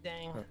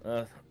 Dang,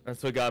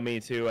 That's what got me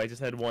too. I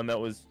just had one that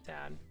was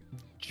sad.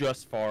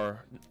 just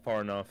far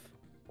enough.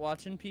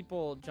 Watching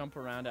people jump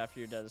around after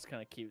you're dead is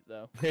kind of cute,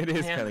 though. It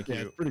is Yeah. kind of Yeah,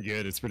 cute. it's pretty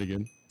good. It's pretty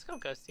good. Let's go,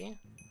 Ghosty.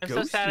 I'm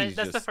so sad. Ghosty's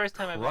That's the just first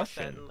time I've watched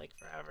that crushing. in like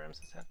forever. I'm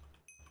so sad.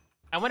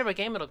 I wonder what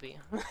game it'll be.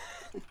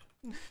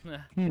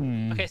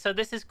 Hmm. Okay, so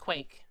this is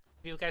Quake.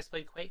 Have you guys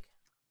played Quake?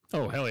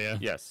 Oh, hell yeah.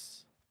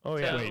 Yes. Oh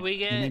So yeah. Wait, we you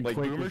get mean Like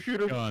Quake boomer with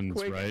shooter guns,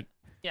 Quake? right?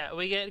 yeah,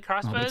 we get that's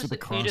crossbows. with the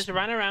You just crossbow.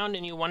 run around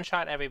and you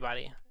one-shot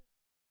everybody,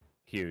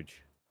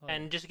 Huge.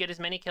 and just get as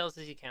many kills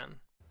as you can.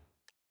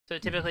 So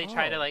typically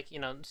try to Oh. like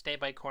stay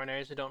by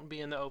corners, don't be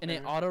in the open.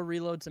 And it auto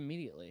reloads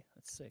immediately.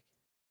 That's sick.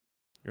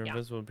 Your Yeah.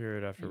 invisible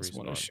period I after just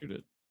want to respawn. shoot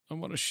it. I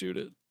want to shoot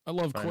it. I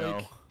love I Quake.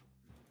 know.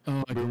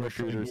 Oh, I Boomer grew up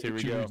playing shooters, here we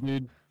shooters, go.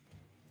 dude.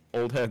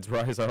 Old heads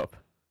rise up.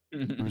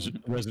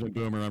 Resident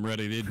Boomer, I'm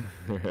ready, dude.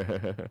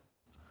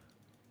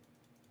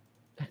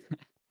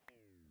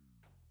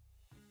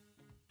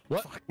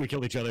 What? We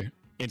killed each other.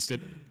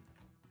 Instant.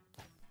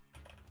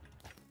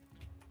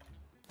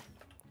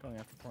 Going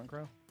after Point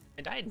Crow.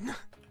 I died.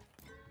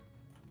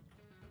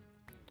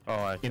 Oh,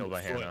 I In killed the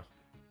my foot. Hannah.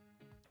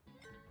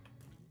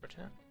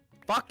 Fortunate.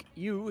 Fuck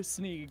you,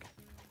 Sneeg.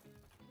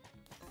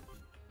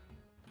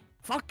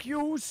 Fuck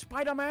you,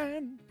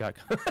 Spider-Man. Got.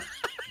 Oh,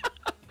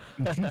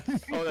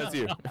 that's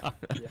you. Yeah, I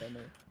know.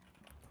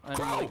 I'm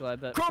Crow! really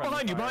glad that. Crow friendly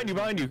behind you, fire behind you, is-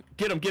 behind you.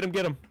 Get him, get him,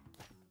 get him.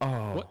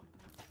 Oh. What?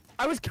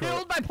 I was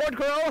killed by Point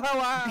Crow.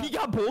 How? He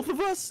got both of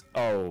us?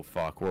 Oh,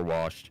 fuck. We're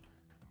washed.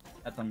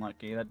 That's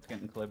unlucky. That's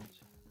getting clipped.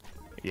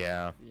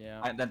 Yeah.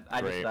 Yeah. I just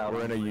Great. saw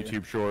We're in a one for you.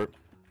 YouTube short.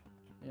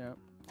 Yeah.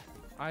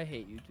 I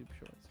hate YouTube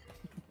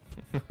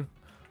Shorts.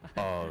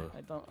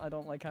 I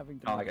don't like having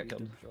to Oh, I make got YouTube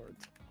killed.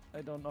 shorts.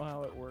 I don't know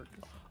how it works.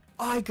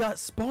 I got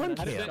spawn And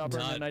I'm did camped. that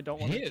stubborn and I don't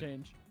want to hit?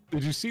 change.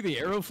 Did you see the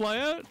arrow fly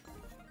out?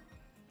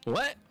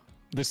 What?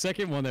 The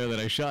second one there that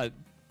I shot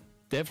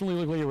definitely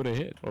looked like it would have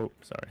hit. Oh,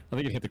 sorry. I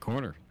think it hit the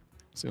corner.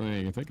 It's the only thing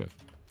I can think of.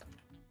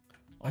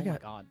 Oh my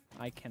god,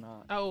 I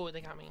cannot. Oh,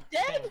 they got me.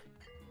 Dead?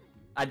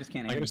 I just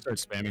can't I aim. gotta start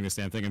spamming this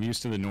damn thing. I'm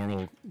used to the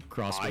normal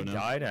crossbow I now.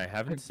 died. I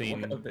haven't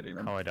seen What did he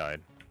run? how I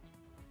died.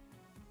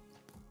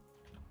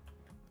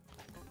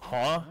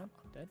 Huh?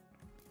 Dead.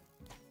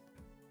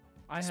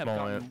 I have Small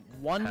gotten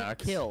one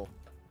hacks. kill.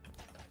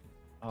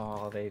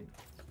 Oh, they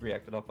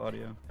reacted off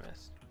audio. I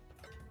missed.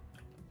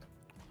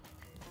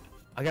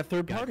 I got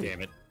third God party.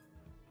 damn it.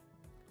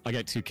 I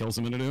got 2 kills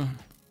a minute ago.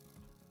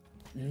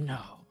 No.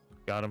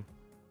 Got him.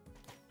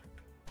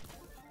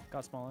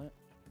 Got small in it.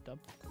 Dub.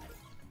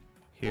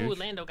 Huge. Ooh,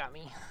 Lando got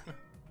me.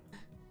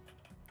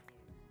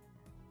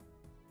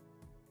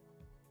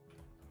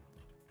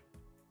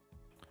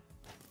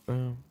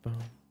 Boom, boom.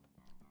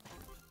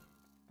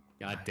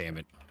 God damn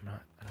it.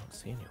 I don't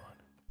see anyone.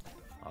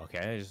 Okay,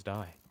 I just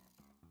die.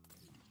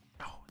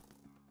 Oh,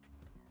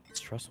 It's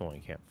stressful when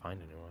you can't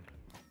find anyone.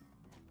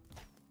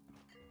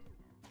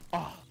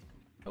 oh,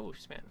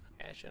 man.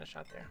 Okay, I shouldn't have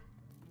shot there.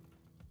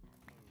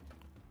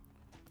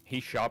 He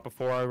shot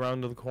before I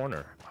rounded the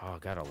corner. Oh, I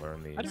gotta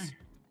learn these.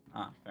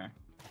 Ah, fair.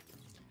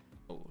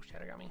 Oh,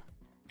 Shatter got me.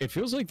 It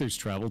feels like there's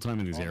travel time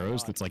in these Oh my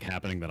arrows God. that's like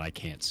happening that I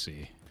can't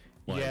see.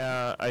 Like,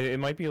 Yeah, it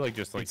might be like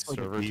just like it's like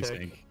a server desync.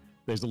 tick.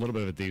 There's a little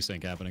bit of a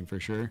desync happening for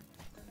sure.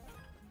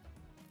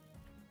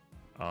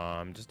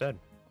 I'm just dead.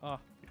 Oh,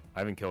 I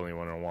haven't killed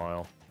anyone in a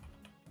while.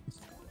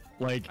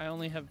 Like, I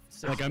only have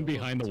 6 like I'm kills.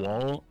 behind the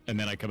wall, and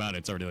then I come out, and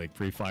it's already like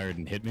pre-fired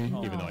and hit me,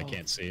 even though I Oh.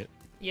 can't see it.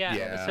 Yeah,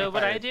 Yeah. so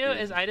what I do Fire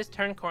is I just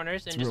turn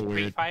corners and It's just real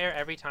weird. pre-fire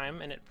every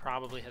time, and it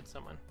probably hits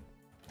someone.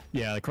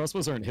 Yeah, the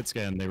crossbows aren't hit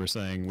scan. They were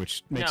saying,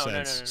 which makes No, no,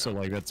 no, sense. no, So no.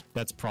 like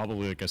that's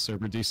probably like a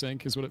server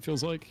desync, is what it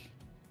feels like.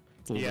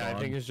 It's a little Yeah, bit I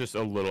think odd. it's just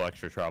a little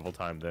extra travel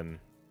time than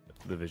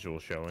the visual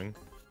showing.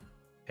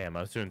 Damn,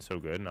 I was doing so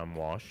good, and I'm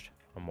washed.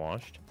 I'm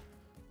washed.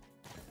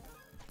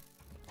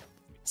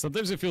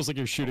 Sometimes it feels like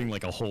you're shooting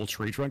like a whole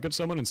tree trunk at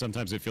someone, and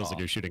sometimes it feels like Oh.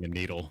 you're shooting a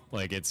needle.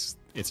 Like it's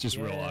just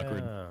real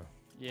awkward.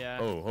 Yeah.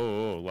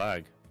 Oh,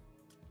 lag.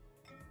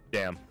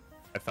 Damn,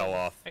 I fell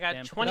off. I got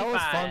Damn. That 25.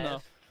 was fun,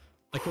 though.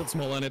 I killed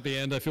small N at the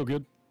end. I feel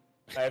good.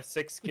 I have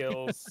 6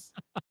 kills.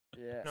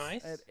 Yeah.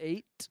 Nice. I had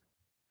 8.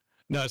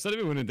 No, it's not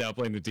even when in doubt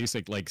playing the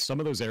desync. Like some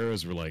of those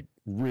arrows were like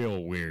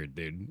real weird,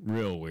 dude.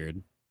 Real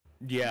weird.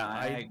 Yeah,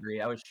 I agree.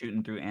 I was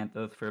shooting through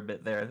Anthos for a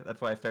bit there. That's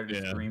why I started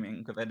Yeah. screaming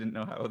because I didn't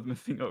know how I was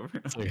missing over.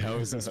 It's like, how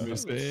is this Ooh,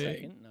 missing?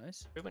 second.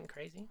 Nice. We went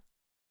crazy.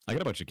 I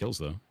got a bunch of kills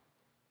though.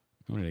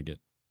 How many did I get?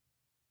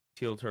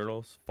 teal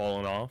turtles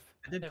falling off.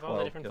 I did They have all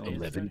the 12 different kills. phases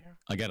 11. right here.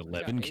 I got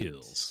 11 8.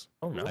 kills.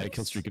 Oh, I had a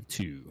kill nice. streak of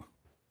 2.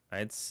 I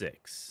had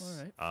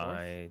 6. All right,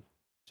 I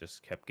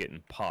just kept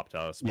getting popped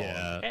out of spawn.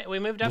 Yeah. Okay, we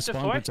moved The up to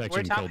spawn 4th. We're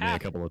protection top killed me a half.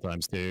 couple of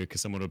times too,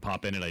 because someone would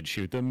pop in and I'd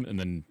shoot them, and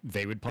then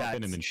they would pop in and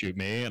That's- then shoot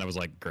me, and I was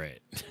like, great.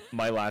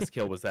 My last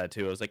kill was that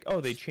too. I was like,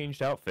 oh, they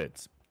changed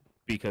outfits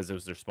because it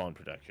was their spawn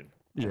protection.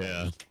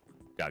 Yeah.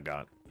 Got.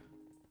 Got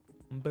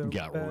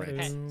wrecked.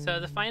 Okay, so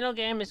the final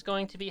game is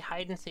going to be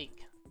hide and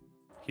seek.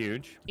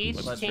 Huge.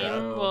 Each Let's team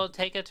go. will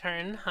take a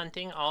turn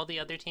hunting all the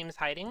other teams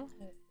hiding.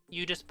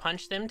 You just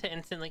punch them to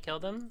instantly kill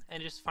them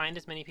and just find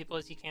as many people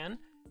as you can.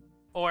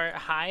 Or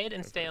hide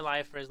and stay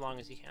alive for as long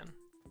as you can.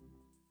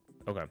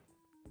 Okay.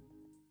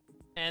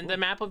 And the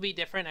map will be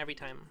different every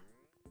time.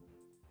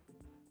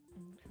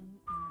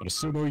 I'm gonna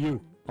sumo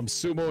you. I'm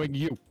sumoing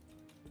you.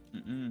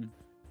 Mm-mm.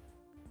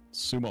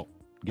 Sumo.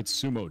 Get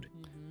sumoed.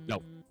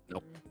 No.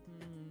 No.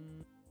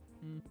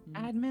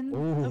 Admin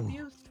Ooh.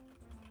 abuse.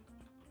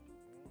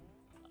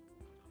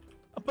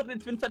 But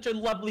it's been such a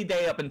lovely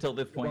day up until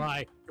this point.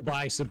 Goodbye.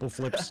 Goodbye, simple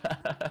flips.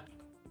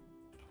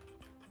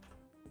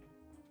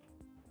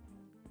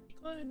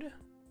 Good.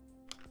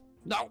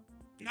 No.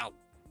 No.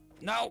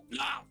 No.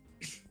 No.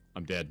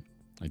 I'm dead.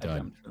 I died.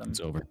 jumped for them. It's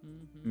over.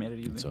 Made it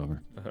easy. It's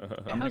over. I'm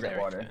gonna How's get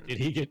Eric water. doing? Did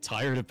he get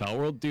tired of Power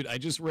World? Dude, I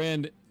just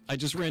ran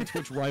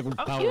Twitch Rival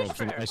Oh, Power huge World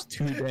for the fair. last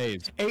 2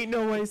 days. Ain't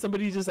no way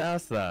somebody just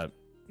asked that.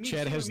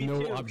 Chad has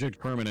no object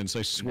permanence,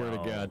 I swear to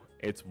No, God.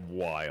 It's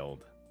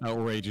wild.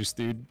 Outrageous,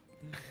 dude.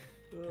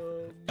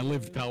 I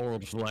lived Power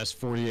World for the last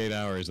 48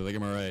 hours. I think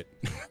I'm alright.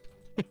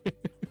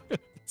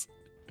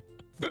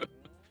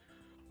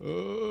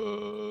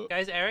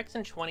 Guys, Eric's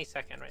in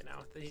 22nd right now.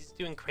 He's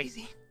doing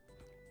crazy.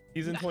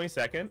 He's in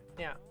 22nd.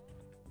 Yeah.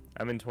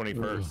 I'm in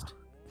 21st.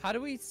 How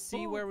do we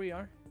see where we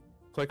are?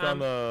 Click on Um,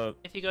 the.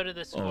 If you go to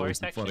the Oh, score it's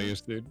the section,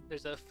 funniest, dude.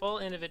 there's a full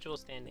individual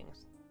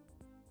standings.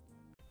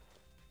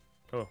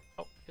 Oh.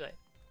 Oh, too late.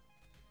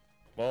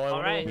 Well, I All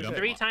wonder right, what we did.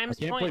 3 I times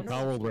can't play points.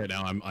 Power World right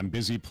now. I'm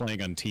busy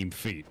playing on Team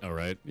Feet,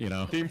 alright? You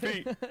know? Team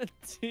feet.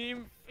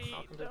 Team feet.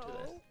 Welcome to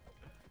this.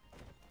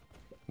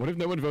 What if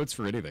no one votes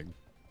for anything?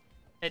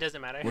 It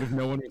doesn't matter. What if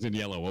no one was in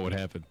yellow? What would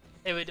happen?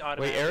 It would Wait,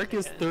 automatically. Eric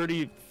is get-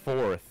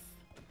 34th.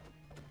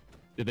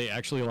 Did they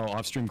actually allow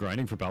off-stream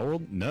grinding for Power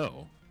World?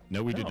 No.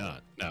 No, we did No.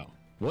 not. No.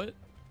 What?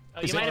 Oh,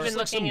 Is you might have it been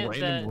just some looking at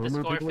random the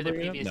rumor score people for are the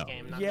bringing up? previous No.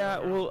 game. Not Yeah,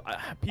 the well,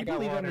 people need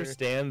to water.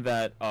 understand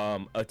that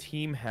a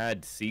team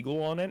had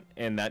Siegel on it,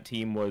 and that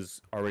team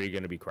was already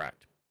going to be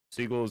cracked.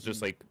 Siegel is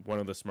just like one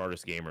of the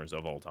smartest gamers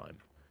of all time.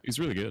 He's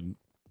really good.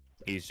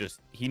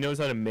 He knows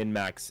how to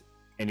min-max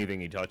anything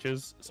he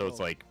touches, so it's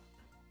Oh. like,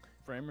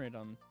 Frame rate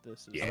on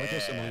this is. Yeah. I like how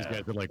some of these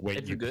guys are like, wait,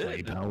 It's you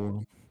played good.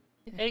 how?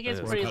 It gets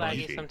That's pretty kinda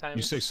laggy easy. sometimes.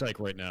 You say psych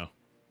right now.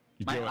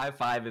 You My do it.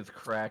 i5 is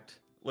cracked.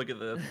 Look at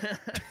this.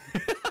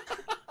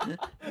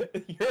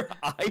 your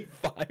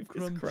i5 is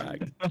Crunchy.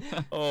 cracked.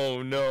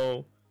 Oh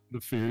no.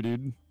 The fear,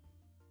 dude.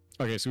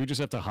 Okay, so we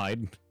just have to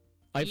hide.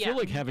 I Yeah. feel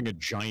like having a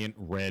giant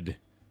red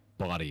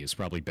body is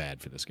probably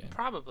bad for this game.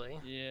 Probably.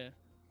 Yeah.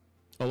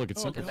 Oh, look,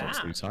 it's Oh, look at Simple Folks.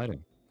 that. He's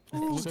hiding.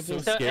 So So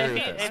scary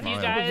with if that you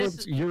smile.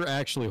 guys- You're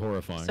actually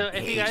horrifying. So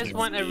if you guys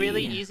want a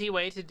really easy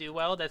way to do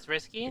well that's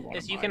risky,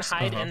 is you can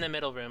hide in the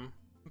middle room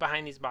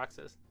behind these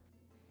boxes.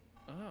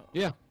 Oh.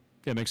 Yeah,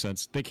 makes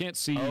sense. They can't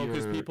see Oh,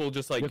 because your... people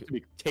just you like have to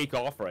be- take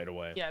off right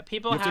away. Yeah,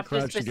 people you have to have to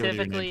crouch to get rid of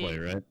your specifically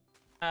nameplate,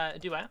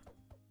 right? do what?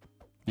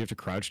 You have to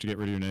crouch to get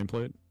rid of your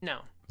nameplate?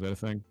 No, Is that a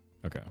thing?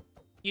 Okay.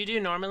 you do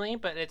normally,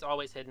 but it's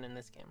always hidden in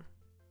this game.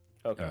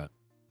 Okay. Alright.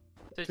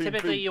 So Two-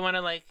 typically two- you want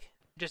to like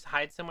just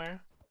hide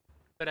somewhere.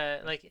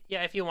 But like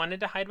yeah, if you wanted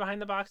to hide behind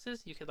the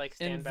boxes, you could like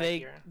stand And back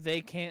here.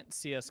 they can't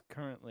see us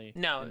currently.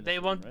 No, in this they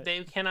room, won't. right?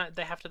 They cannot.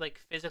 They have to like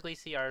physically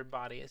see our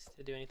bodies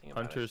to do anything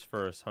about Hunters it.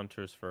 first,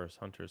 hunters first,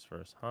 hunters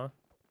first, huh?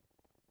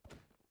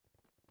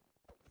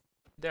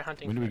 They're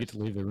hunting. When do we get first.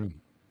 to leave the room?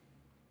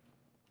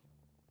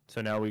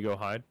 So now we go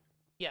hide?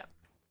 Yeah.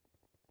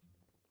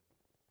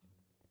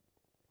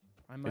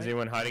 I Is might,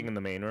 anyone hiding in the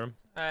main room?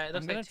 It I'm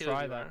looks gonna like two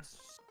try of you that are.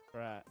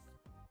 strat.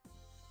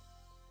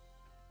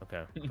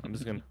 Okay.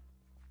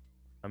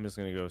 I'm just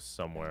gonna go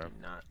somewhere. Do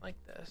not like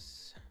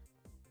this.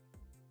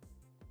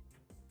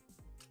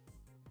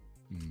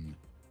 Hmm.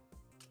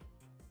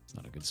 It's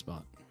not a good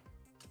spot.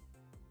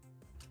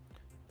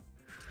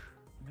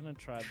 I'm gonna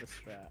try the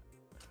strat.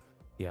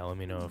 Yeah, let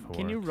me know if it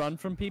Can you works. run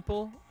from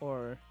people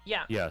or?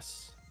 Yeah.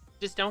 Yes.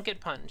 Just don't get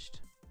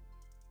punched.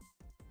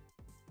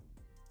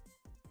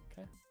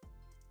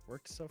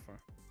 Worked so far.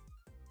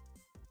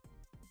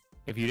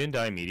 If you didn't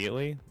die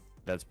immediately,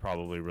 that's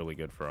probably really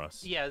good for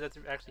us. Yeah, that's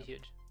actually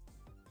huge.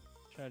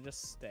 Should I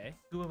just stay?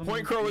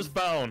 Point crow is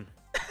found.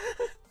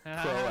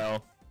 Ah. Crow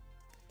L.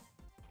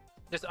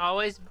 Just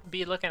always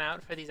be looking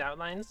out for these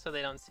outlines so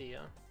they don't see you.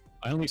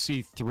 I only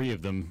see 3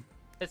 of them.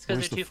 It's because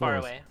Where's they're the too far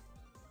fourth? away.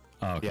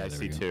 Oh, okay, Yeah, I there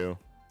see we go. 2.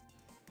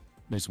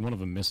 There's one of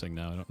them missing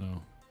now. I don't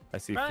know. I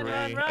see Run, 3.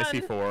 run, I see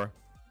run. 4.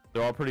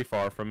 They're all pretty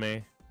far from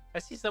me. I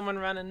see someone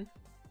running.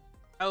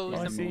 Oh, Oh,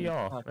 I some- see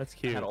y'all. That's I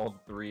cute. had all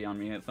 3 on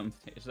me at some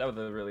stage. That was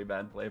a really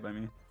bad play by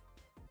me.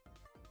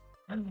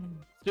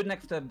 Stood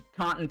next to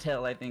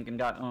Cottontail, I think, and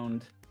got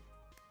owned.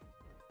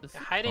 This-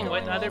 hiding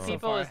with Oh. other So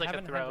people far, is I like a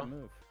haven't had to throw.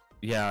 move.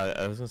 Yeah,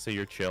 I was gonna say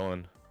you're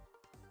chilling.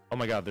 Oh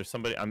my god, there's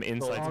somebody. I'm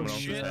inside Oh, someone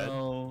else's shit. head.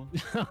 Oh,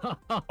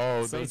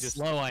 Oh, so they just.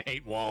 slow. I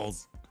hate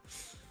walls.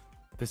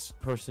 This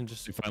person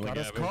just You finally got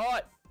us got me.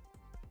 caught.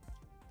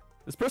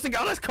 This person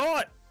got us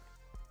caught.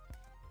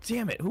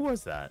 Damn it! Who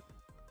was that?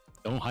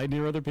 Don't hide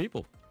near other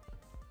people.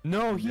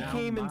 No, he Now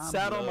came and Mom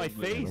sat on my knows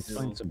what to face. do.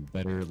 Find some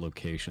better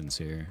locations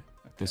here.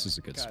 This is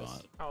a good Guys,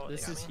 spot. Oh, they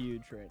This got is me.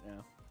 huge right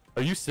now.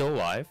 Are you still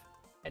alive?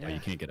 I Oh, know. you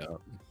can't get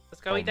out.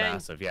 Let's go Oh, eat that.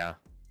 massive. Yeah.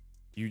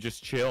 You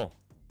just chill.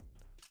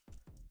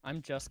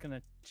 I'm just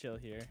gonna chill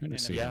here. gonna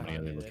and see if how I many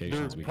find other it, locations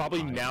They're we can probably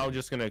find now here.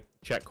 just gonna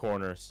check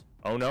corners.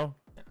 Oh no.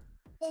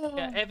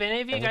 Yeah, if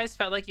any of you guys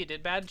felt like you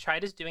did bad, try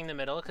just doing the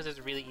middle because it's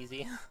really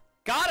easy.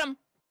 Got him.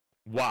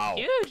 Wow.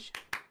 Huge.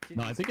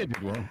 No, I think I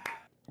did well.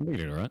 I think I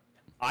did all right.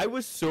 I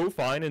was so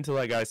fine until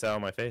that guy sat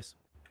on my face.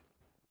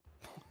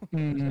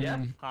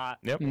 Yeah. Hot.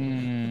 Yep. Mm,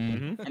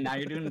 Mm-hmm. And now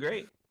you're doing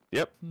great.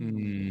 Yep.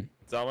 mm.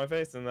 It's on my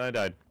face and then I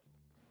died.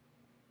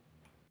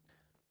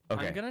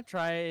 Okay. I'm gonna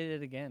try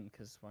it again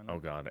because why not? Oh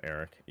god,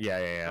 Eric.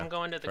 Yeah. I'm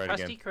going to the Try it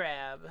Krusty again.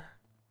 Krab.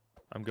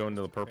 I'm going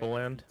to the purple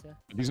land. Pizza.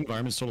 Are these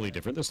environments totally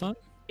different this time?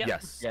 Yep.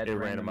 Yes. Yeah, it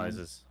it's randomized.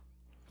 randomizes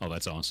Oh,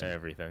 that's awesome.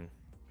 everything.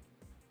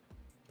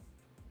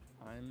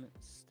 I'm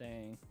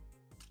staying.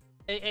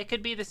 It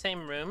could be the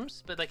same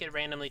rooms, but like it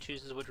randomly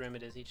chooses what room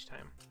it is each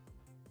time.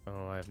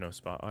 Oh, I have no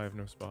spot. I have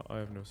no spot. I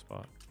have no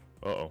spot.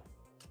 Uh-oh.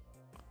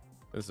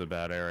 This is a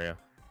bad area.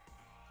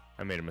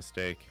 I made a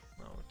mistake.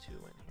 Oh, 2 in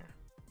here.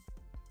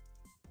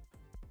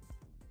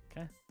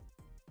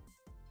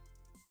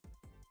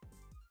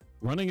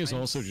 Running is I'm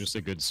also s- just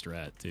a good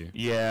strat, too.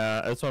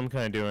 Yeah, that's what I'm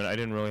kind of doing. I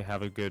didn't really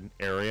have a good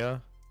area.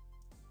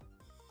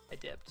 I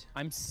dipped.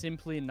 I'm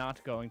simply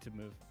not going to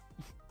move.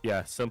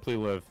 Yeah, simply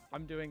live.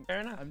 I'm doing.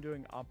 Fair enough. I'm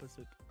doing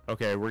opposite.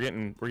 Okay, we're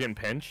getting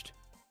pinched.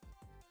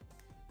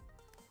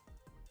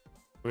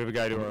 We have a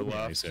guy to our Yeah,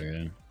 left so,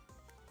 yeah.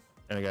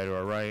 and a guy to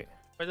our right.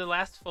 We're the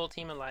last full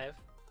team alive.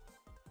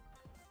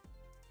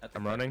 That's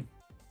I'm okay. running.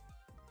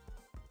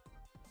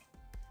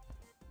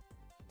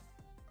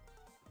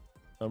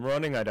 I'm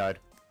running. I died.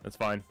 That's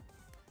fine.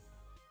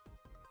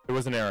 It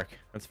wasn't Eric.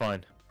 That's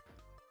fine.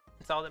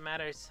 It's all that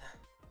matters.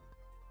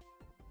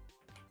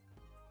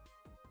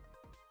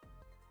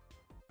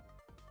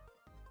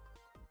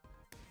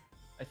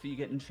 I see you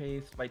getting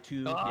chased by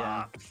 2.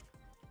 Ah.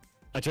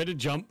 I tried to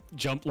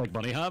jump like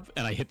bunny hop,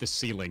 and I hit the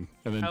ceiling,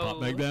 and then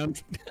pop back down.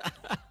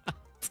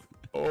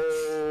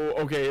 Oh,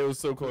 okay, it was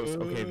so close.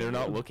 Okay, they're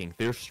not looking.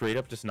 They're straight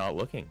up just not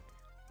looking.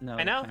 No,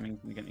 I know. timing's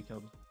gonna get me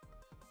killed.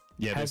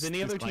 Yeah. Has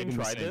any other team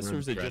tried this, or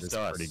is it just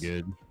us? Pretty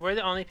good. We're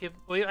the only people.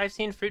 I've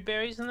seen fruit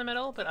berries in the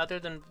middle, but other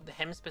than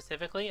him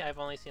specifically, I've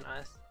only seen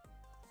us.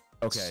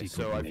 Okay, Secret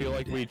so I feel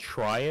like maid. we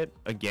try it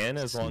again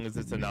as long as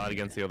it's a nod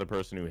against the other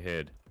person who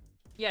hid.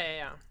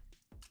 Yeah.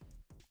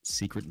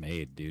 Secret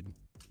maid, dude.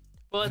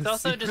 Well, it's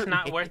also just Secret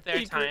not maid. worth their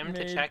Secret time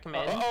to maid. check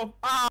mid. Oh!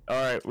 All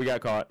right, we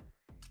got caught.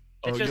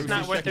 It's just you're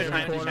not worth their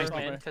checking time every to check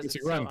corner. mid because Missy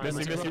it's run, so Missy,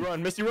 unlikely. Missy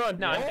run, Missy run.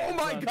 No, I'm oh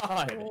my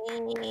god.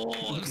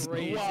 Oh,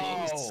 crazy.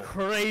 Wow.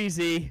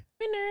 Crazy.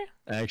 Winner.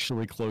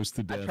 Actually close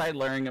to I death. tried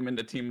luring him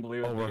into Team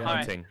Blue. Oh, we're again.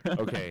 hunting.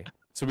 Okay,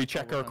 so we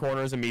check our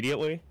corners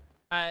immediately?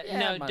 Yeah,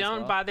 No, might as don't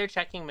well. bother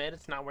checking mid.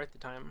 It's not worth the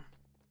time.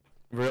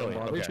 Really?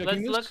 Are we Okay. checking Let's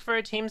this? look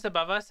for teams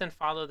above us and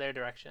follow their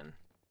direction.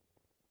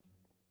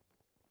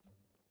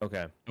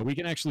 Okay. We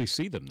can actually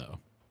see them though.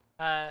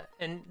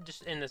 And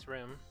just in this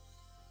room.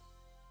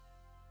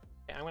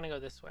 Okay, I'm gonna go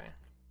this way.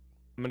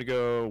 I'm gonna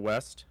go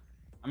west.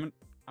 I'm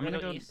I'm gonna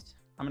go go. east.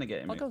 I'm gonna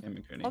get I'll go-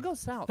 McCooney. I'll go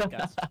south,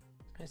 guys.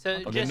 Okay, so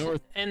I'll go just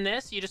north. in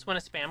this, you just want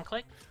to spam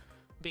click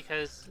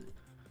because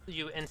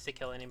you insta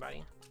kill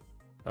anybody.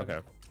 Okay.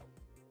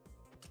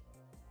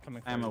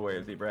 Coming I'm for you.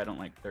 aware, Zebra. I don't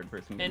like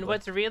third-person. And gameplay.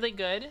 what's really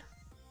good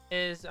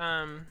is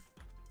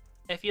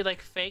if you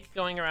like fake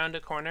going around a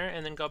corner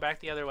and then go back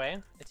the other way,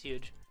 it's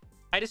huge.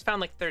 I just found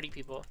like 30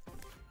 people.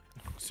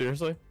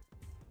 Seriously?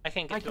 I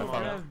can't I get to them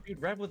killed all. though. Rev.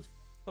 Dude, Rev was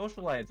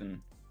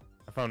socializing.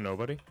 I found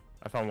nobody.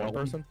 I found one Oh.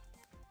 person.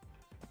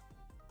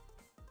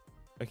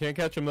 I can't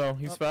catch him though.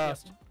 He's Oh,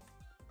 fast. yeah.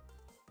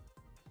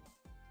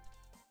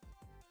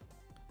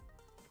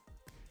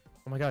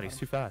 Oh my god, he's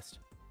too fast.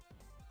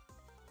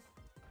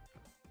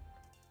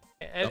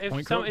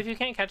 point crow? If you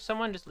can't catch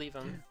someone, just leave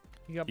them.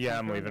 You got Yeah, point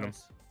I'm crow leaving him.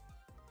 notes.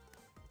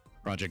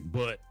 Project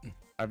Butt.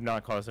 I've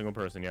not caught a single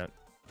person yet.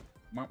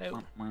 Nope. I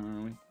got-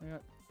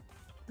 Got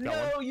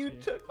No, you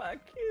took my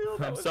kill.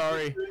 That I'm was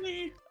sorry.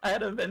 McCooney. I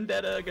had a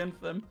vendetta against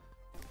them.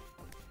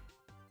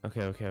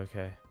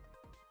 Okay.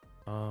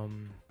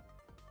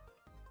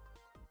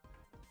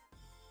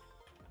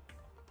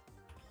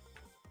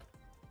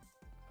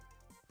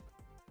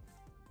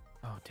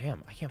 Oh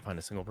damn, I can't find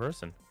a single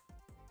person.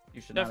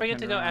 You should Don't not forget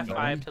to turn go around.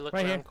 F5 to look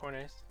Right around here.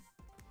 corners.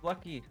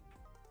 Lucky,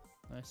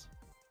 Nice.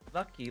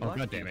 lucky. Oh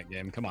god damn it,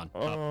 game. Come on. Up.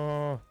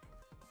 Oh,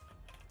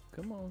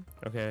 Come on.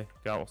 okay,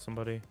 got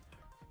somebody.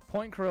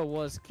 Point Crow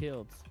was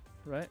killed,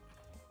 right?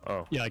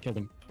 Oh, Yeah, I killed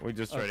him. we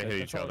just try to Okay, hit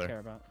that's each all I other. care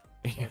about.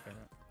 That's all I care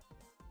about.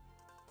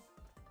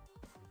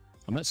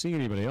 I'm not seeing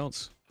anybody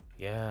else.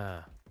 Yeah.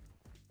 Is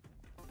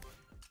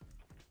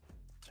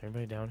there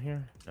anybody down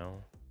here?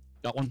 No.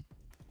 Got one.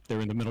 They're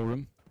in the middle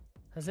room.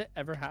 Has it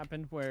ever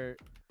happened where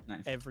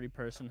Nice. every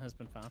person has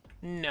been found?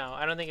 No,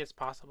 I don't think it's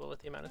possible with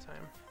the amount of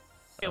time.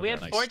 Okay, we Okay.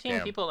 had Nice. 14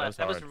 Damn, people that left. was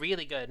That was hard.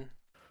 really good.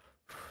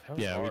 That was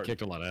Yeah, we hard.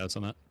 kicked a lot of ass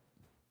on that.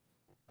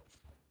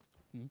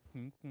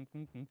 Okay.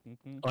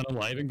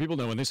 Unaliving people?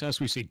 No, in this house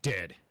we see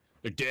dead.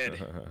 They're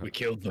dead. We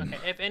killed them.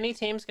 Okay, if any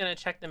team's gonna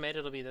check the mid,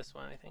 it'll be this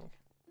one, I think.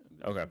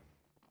 Okay.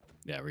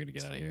 Yeah, we're gonna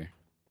get out of here.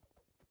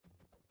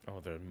 Oh,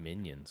 they're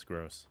minions.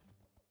 Gross.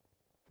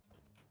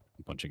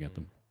 I'm punching at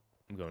them.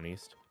 I'm going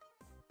east.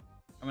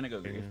 I'm gonna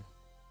go grief.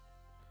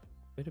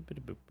 I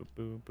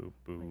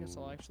guess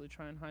I'll actually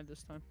try and hide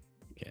this time.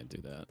 Can't do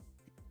that.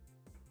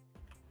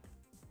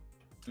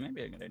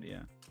 Maybe a good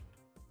idea.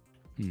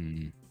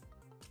 Hmm.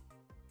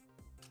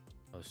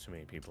 Oh, there's too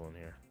many people in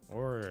here.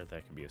 Or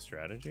that could be a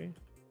strategy.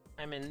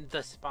 I'm in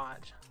the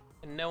spot.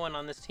 And no one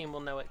on this team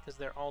will know it because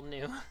they're all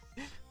new.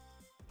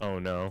 Oh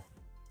no.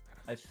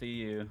 I see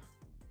you.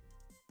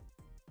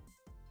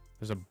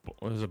 There's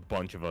a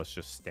bunch of us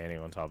just standing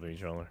on top of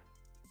each other.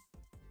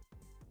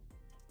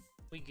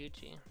 We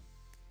Gucci.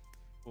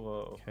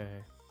 Whoa.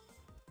 Okay.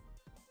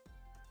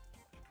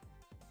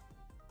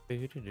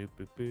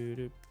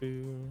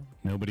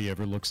 Nobody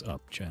ever looks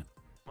up, chat.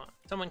 Come on.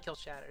 Someone kill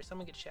Shatter.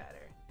 Someone get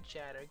Shatter. Get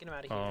Shatter. Get him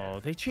out of Oh,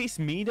 here. they chased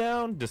me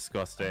down?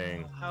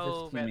 Disgusting.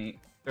 Oh, this Rev. teammate,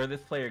 or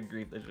this player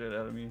griefed the shit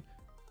out of me.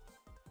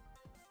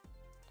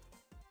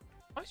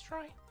 Nice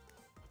try.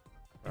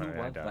 Who Alright,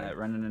 I was died. that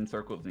running in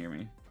circles near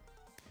me?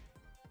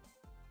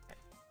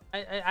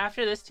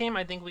 After this team,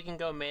 I think we can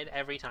go mid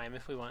every time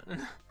if we want.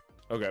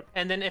 Okay,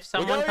 And then if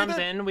someone out, comes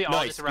Ethan. in, we all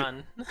Nice. just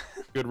run.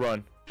 good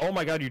run. Oh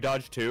my god, you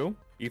dodged too?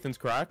 Ethan's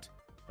cracked?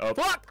 Oh,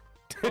 fuck!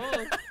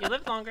 Oh, you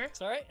lived longer.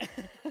 Sorry.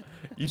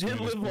 You did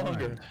He was live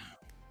longer. blind.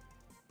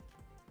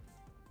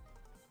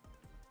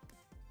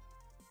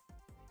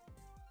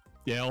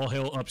 Yeah, all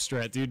hail up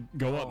strat, dude.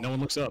 Go up. No one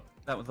looks up.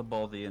 That was a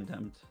ballsy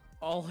attempt.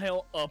 All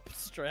hail up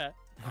strat.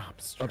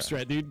 Up Up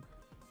strat, dude.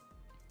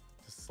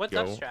 Just What's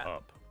go up strat?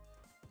 up.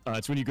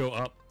 It's when you go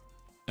up,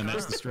 and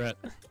that's the strat.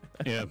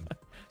 Yeah,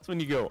 It's when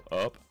you go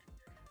up.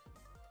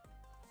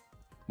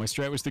 my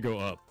strat was to go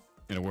up,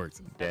 and it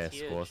worked. That's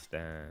huge.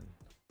 Desgustan.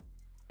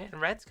 Man,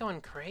 Red's going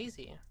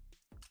crazy.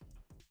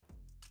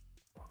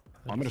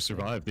 I'm gonna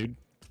survive, dude.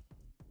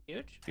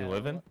 Huge. You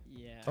live in?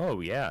 Yeah.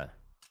 Oh yeah.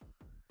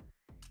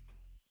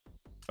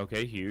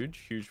 Okay,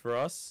 huge for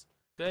us.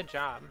 Good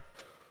job.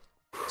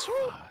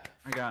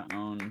 I got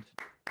owned.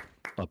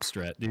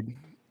 Upstrat, dude.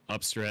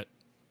 Upstrat.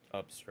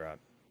 Upstrap.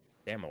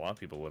 Damn, a lot of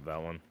people live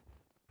that one.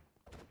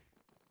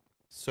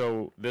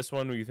 So this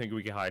one, you think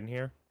we can hide in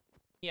here?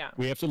 Yeah.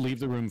 We have to leave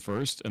the room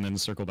first and then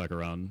circle back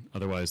around.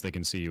 Otherwise, they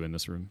can see you in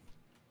this room.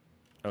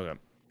 Okay.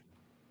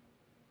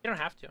 You don't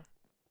have to.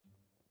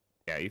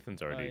 Yeah,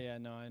 Ethan's Oh already. yeah,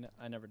 no,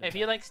 I never did. If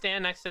you like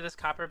stand next to this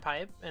copper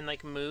pipe and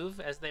like move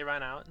as they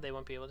run out, they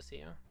won't be able to see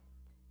you.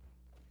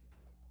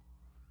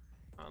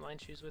 Oh, line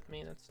shoes with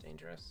me. That's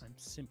dangerous. I'm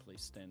simply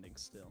standing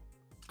still.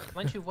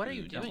 Line shoe, what are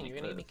you Dude, don't doing? You're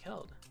gonna get me move.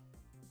 killed.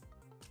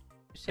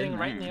 You're sitting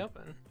right in the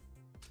open.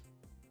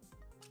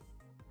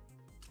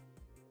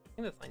 I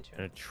think that's line I'm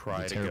gonna shoe.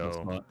 try It's a to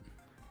terrible go. spot.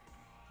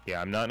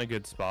 Yeah, I'm not in a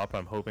good spot, but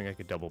I'm hoping I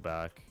could double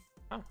back.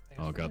 Oh. I guess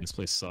Oh I'm god, right. this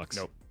place sucks.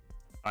 Nope.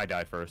 I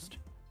die first.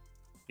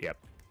 Yep.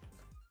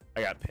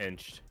 I got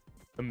pinched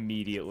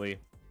immediately.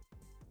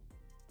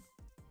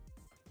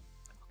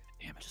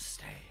 Damn it!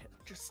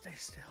 Just stay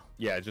still.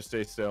 Yeah, just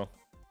stay still.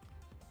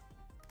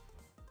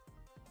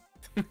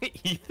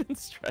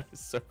 Ethan's strat is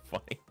so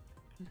funny.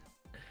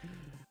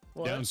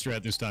 Down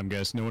strat this time,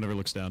 guys. No one ever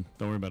looks down.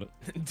 Don't worry about it.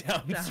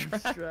 Down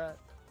strat. Strat.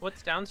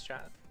 What's down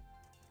strat?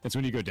 It's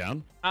when you go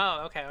down.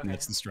 Oh, okay, And okay.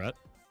 that's the strat.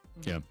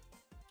 Yeah.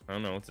 I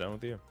don't know what's down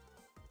with you.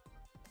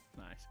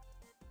 Nice.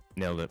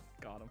 Nailed it.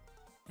 Got him.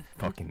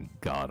 Fucking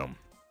got him.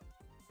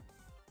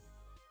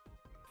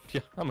 Yeah,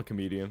 I'm a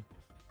comedian.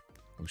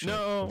 Oh shit. No.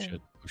 Oh shit.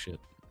 Oh shit.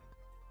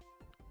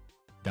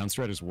 Down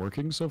strat is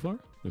working so far.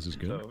 This is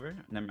It's good. over.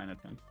 Never mind,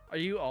 it's done. Are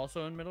you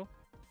also in middle?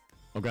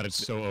 Oh god, it's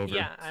so over.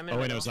 Yeah, I'm in Oh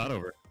wait, no, middle. it's not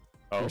over.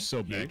 Oh, We're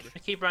so big.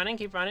 huge. Keep running,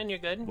 you're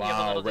good. You have a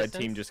Wow, little red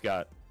distance.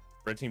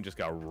 team just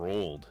got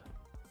rolled.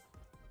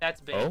 That's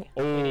big. Oh,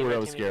 We need oh, red that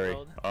was team to get scary.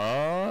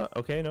 rolled.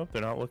 Okay, nope,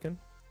 they're not looking.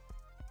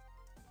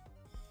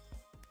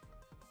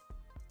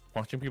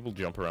 Watching people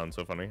jump around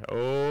so funny.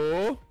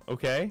 Oh,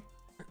 okay.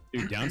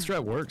 Dude, down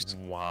strat works.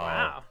 Wow.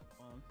 Wow.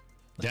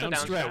 Let's go Down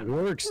strat strat.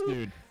 works,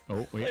 dude.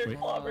 Oh wait, wait.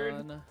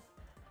 One.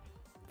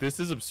 This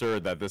is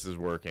absurd that this is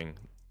working.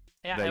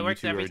 Yeah, that it you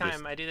works two every are time.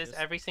 just- I do this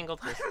every single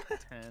time.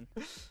 10.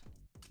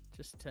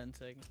 Just 10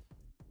 seconds.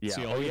 Yeah.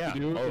 See, all oh you yeah. have to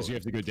do oh. is you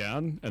have to go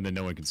down, and then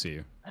no one can see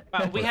you.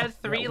 Wow, we had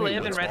 3 wait,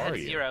 live and what red are had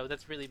you? 0.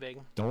 That's really big.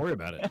 Don't worry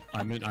about it.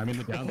 I'm in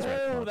the down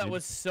strat. Oh, spot, that dude.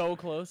 was so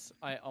close.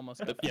 I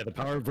almost got Yeah, the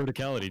power of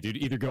verticality, dude.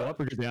 Either go up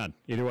or go down.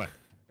 Either way.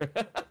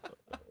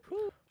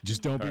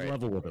 Just don't be Alright.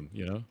 level with them,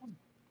 you know?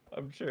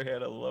 I'm sure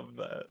Hannah loved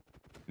that.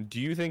 Do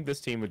you think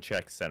this team would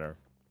check center?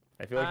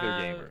 I feel like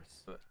they're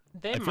gamers.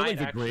 They I feel might like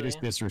the actually.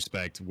 greatest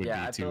disrespect would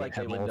Yeah, I be feel to like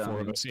they have would, all 4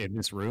 of us in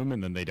this room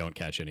and then they don't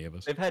catch any of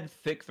us. They've had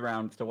 6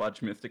 rounds to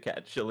watch Mr.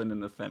 Cat chilling in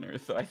the center,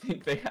 so I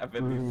think they have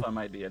at least some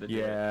idea to do it.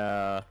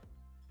 Yeah.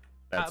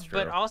 That's true.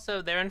 But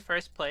also, they're in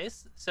first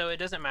place, so it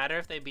doesn't matter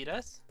if they beat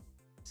us.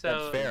 So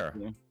That's fair.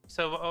 Yeah.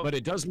 So But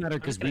it does matter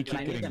because just we gonna keep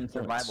And I need getting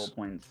them survival points.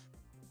 points.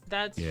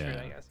 that's true,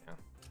 Yeah. I guess. Yeah.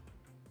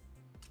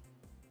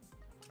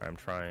 I'm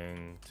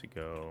trying to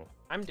go.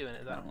 I'm doing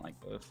it I though. don't like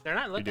this. They're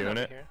not looking doing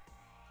over it? here.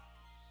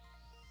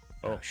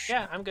 Oh,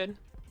 Yeah, I'm good.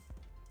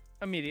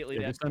 Immediately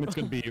Yeah, dead. this time it's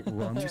going to be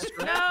runs.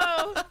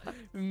 No!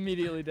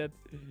 Immediately dead.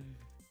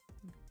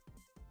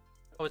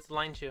 Oh, it's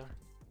line shoe.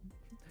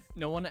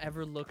 No one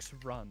ever looks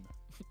run.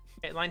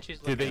 Okay, line shoe's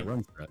Did looking. they-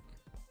 Run strat.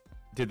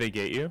 Did they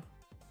get you,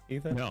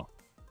 Ethan? No.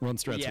 Run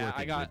strat's Yeah,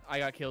 working. I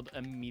got killed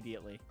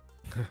immediately.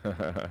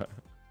 I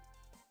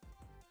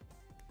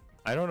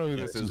don't know who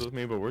Yeah, this this is is- with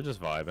me, but we're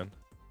just vibing.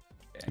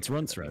 It's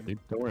run strat, dude.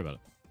 Don't worry about it.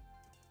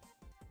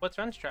 What's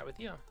run strat with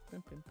you?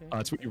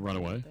 It's when you run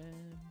away.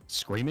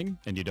 Screaming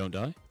and you don't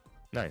die.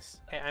 Nice.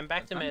 Okay, I'm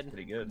back to That sounds mid.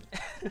 pretty good.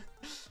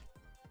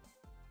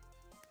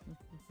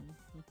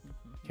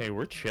 Okay,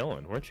 we're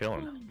chilling. We're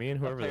chilling. Me and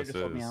whoever Player this just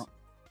sold me is. out.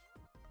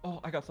 Oh,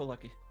 I got so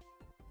lucky.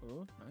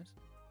 Oh, nice.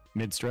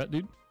 Mid strat,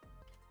 dude.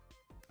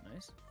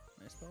 Nice.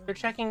 Nice ball. They're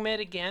checking mid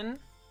again.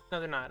 No,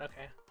 they're not.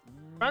 Okay.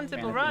 Mm, Run,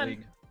 Simple, Fantasy run.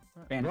 League.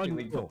 Fantasy Run,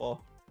 League go.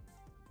 football.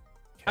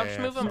 Help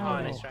Okay, move them. no.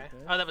 Oh, nice try.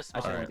 Oh, that was I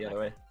smart. should went the other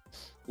way.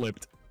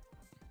 Flipped.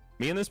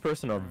 Me and this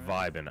person are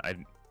vibing. I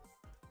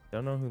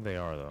don't know who they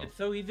are though. It's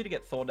so easy to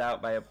get sold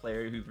out by a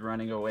player who's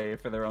running away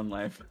for their own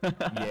life.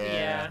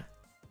 Yeah.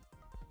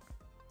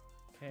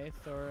 Okay,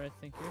 Thor, I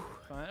think you're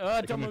fine. Oh,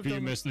 Like, don't move, if you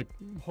don't move. missed the...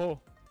 Oh,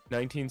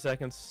 19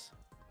 seconds.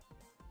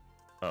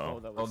 oh, Oh.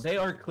 that Oh, was. they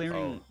are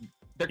clearing.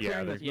 They're Yeah,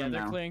 clearing they're- this Yeah, room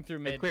they're now. clearing through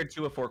They mid. cleared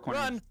 2 of 4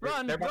 corners. Run,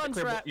 run, They're about run, to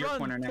clear Strat, your run.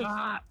 corner next.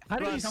 How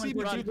did Run, you see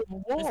me run. through the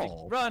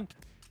wall? Run.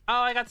 Oh,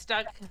 I got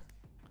stuck.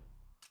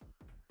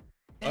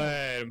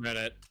 Wait a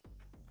minute.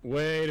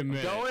 Wait a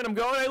minute. I'm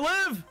going.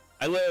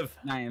 I live.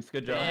 Nice,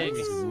 good job. Thanks.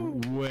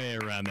 Way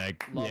around that.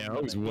 Love Yeah, I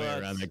was winning. way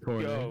around that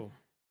corner. Go.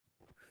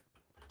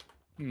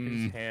 Hmm.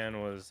 Whose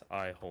hand was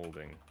I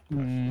holding?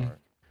 Hmm.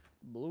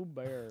 Blue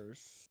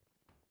Bears.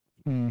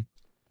 Hmm.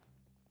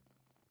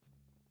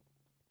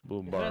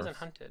 Blue Who bar. hasn't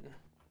hunted?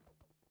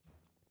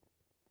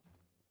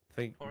 I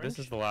think this Orange?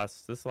 is the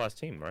last. This is the last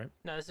team, right?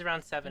 No, this is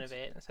round 7 of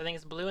 8. So I think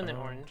it's blue and then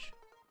Oh. orange.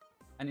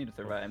 I need to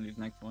survive these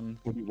next ones.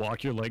 When you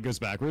walk, your leg goes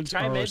backwards.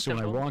 Try Oh, mid, so when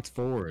I simple. walked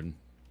forward.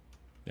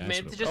 That's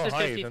It's what it just Oh, a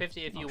hi, 50-50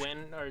 if you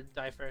win or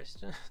die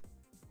first.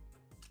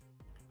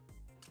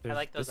 I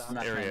like those This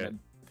options. area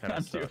kind I'm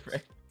of too sucks.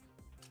 afraid.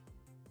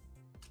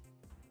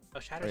 Oh,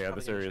 Shatter's Oh, yeah, probably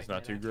this gonna area is check not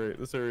mid, too actually. great.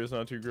 This area is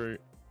not too great.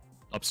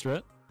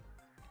 Upstrat.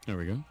 There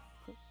we go.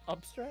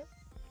 Upstrat?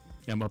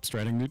 Yeah, I'm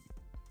upstratting, dude.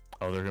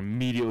 Oh, they're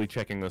immediately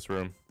checking this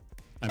room.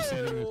 I'm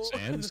standing in the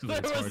sand, so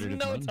there that's was harder to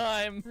no run.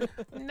 time.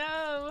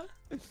 No.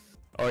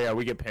 Oh yeah,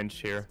 we get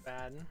pinched here.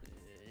 Bad.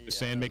 The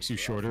sand makes you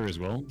shorter as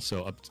well,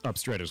 so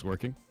upstrat is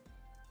working.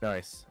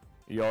 Nice.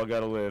 Y'all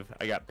gotta live.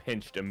 I got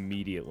pinched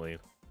immediately.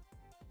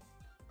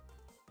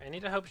 I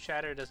need to hope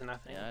Shatter does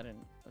nothing. Yeah,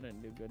 I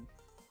didn't do good.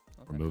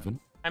 We're moving.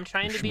 I'm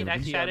trying to beat Schmoovin'.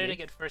 X Shatter to PRD.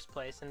 get first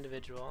place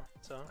individual,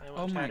 so I Oh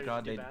want my Shatter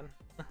God, to do they-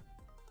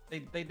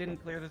 bad. They didn't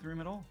clear this room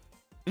at all.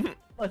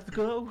 Let's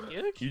go.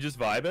 Huge. You just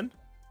vibing?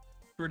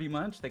 Pretty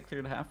much, they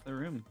cleared half the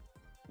room.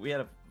 We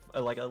had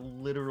like a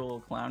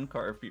literal clown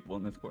car of people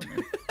in this corner.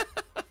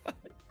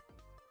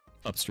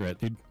 Upstrat,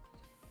 dude.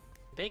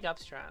 Big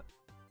upstrap.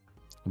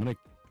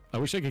 I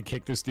wish I could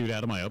kick this dude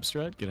out of my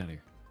upstrat. Get out of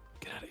here.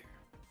 Get out of here.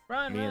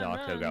 Run, Me and run,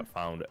 Octo run. got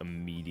found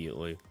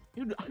immediately.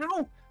 Dude,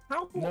 how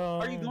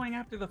are you No. going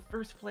after the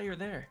first player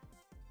there?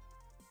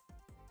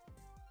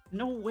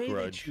 No way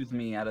Grudge. they choose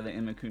me out of the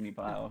Imakuni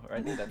pile. Or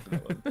I think that's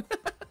what it was.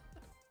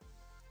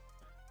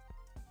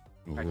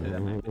 Actually,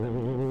 that might be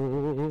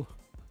Ooh.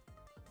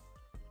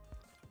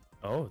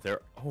 Oh, they're.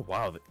 Oh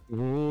wow,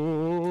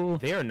 Ooh.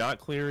 they are not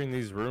clearing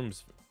these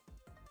rooms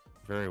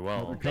very Oh,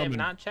 well. they're They have coming.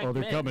 not checked Oh,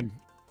 they're mid. coming.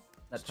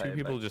 That's There's two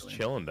people just chilling.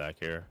 chilling back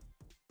here.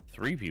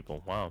 3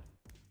 people. Wow.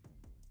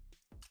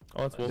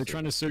 Oh, that's They're Wolfie.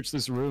 trying to search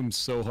this room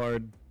so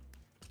hard.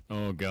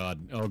 Oh god.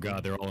 Oh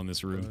god, they're all in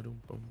this room.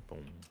 Boom, boom,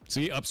 boom.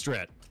 See,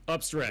 upstrat.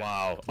 Upstrat.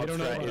 Wow, They don't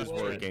know upstrat about is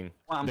upstrat. working.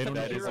 Well, I'm They such don't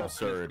a know hero it's for this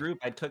absurd. group.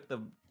 I took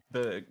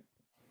the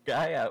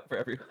guy out for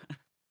everyone.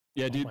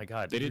 Yeah, dude. Oh my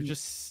god, they they're didn't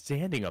just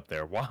standing up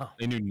there. Wow.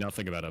 They knew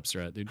nothing about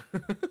upstrat, dude.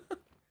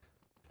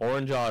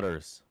 Orange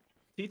otters.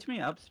 Teach me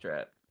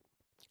upstrat.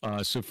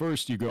 So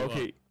first you go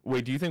Okay,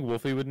 wait, do you think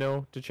Wolfie would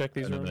know to check up,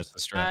 these and then rooms?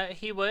 that's the strat.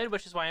 He would,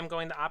 which is why I'm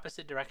going the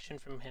opposite direction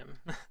from him.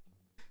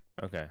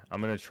 Okay, I'm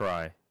gonna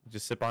try.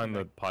 Just sit behind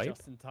the pipe.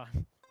 Just in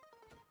time.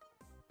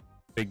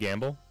 Big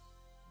gamble.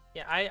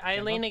 Yeah, I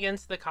Gamma? lean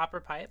against the copper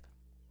pipe,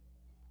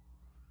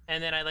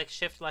 and then I like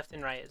shift left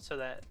and right so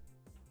that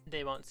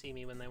they won't see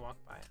me when they walk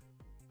by.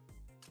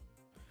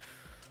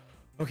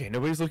 Okay,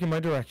 nobody's looking my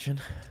direction.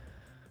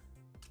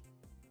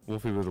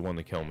 Wolfie was the one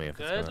to kill me if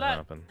Good it's gonna luck.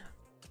 happen.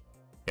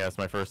 Yeah, it's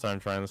my first time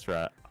trying the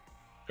strat.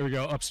 Here we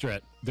go,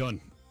 upstrat. Done.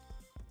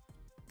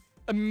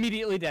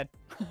 Immediately dead.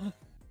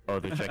 Oh,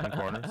 they're checking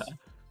corners?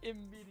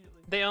 Immediately.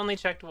 They only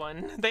checked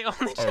one. They only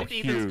Oh, checked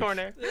Ethan's huge.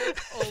 corner.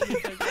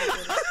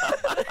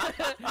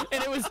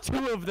 And it was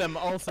 2 of them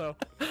also.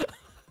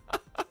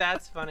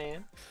 That's funny.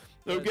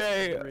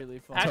 Okay. That's really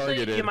fun. Actually,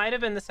 you Targeted. might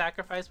have been the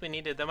sacrifice we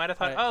needed. They might have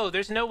thought, Right. oh,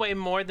 there's no way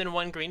more than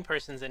one green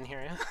person's in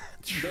here.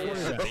 Don't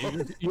worry about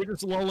it. You're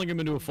just lulling him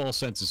into a false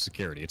sense of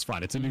security. It's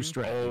fine. It's a new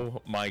strat.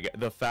 Oh my god,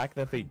 the fact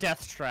that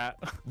Death strat.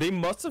 they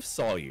must have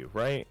saw you,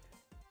 right?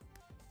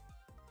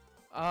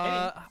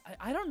 I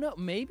don't know.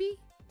 Maybe.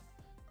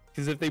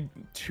 Because if they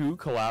 2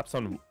 collapse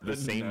on the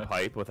Didn't same know.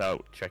 pipe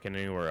without checking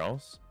anywhere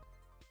else,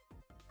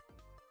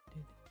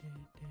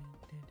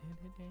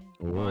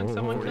 Come on,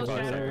 someone kill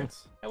 45 Shatter.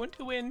 seconds. I want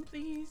to win,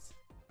 please.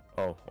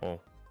 Oh, Oh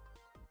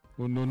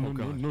no no no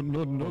God. no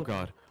no no. oh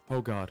god,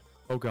 oh god,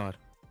 oh god.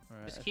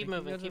 Alright, Just I keep think you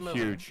moving, guys keep are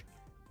moving. Huge,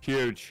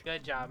 huge.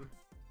 Good job.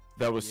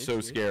 That was Huge, so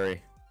huge.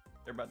 scary.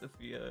 They're about to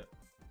see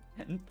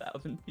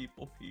 10,000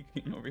 people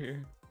peeking over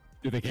here.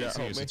 Dude, they can't Yeah,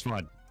 see help us. me. It's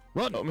fine.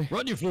 Run, Help me.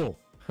 run, you fool.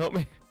 Help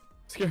me.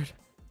 Scared.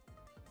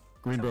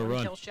 Greenbow, Someone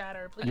run. kill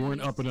Shatter, please. You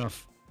weren't up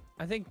enough.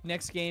 I think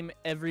next game,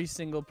 every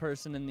single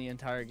person in the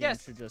entire game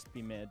Yes. should just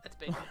be mid. That's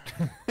big.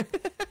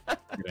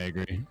 I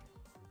agree.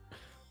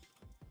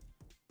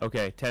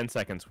 Okay, 10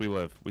 seconds. We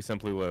live. We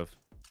simply live.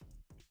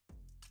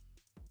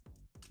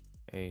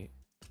 8,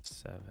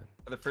 7.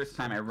 For the first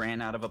time, I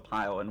ran out of a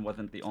pile and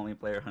wasn't the only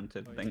player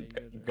hunted. Oh, yeah, Thank you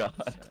guys are God.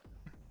 upset.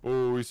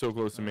 Oh, he's so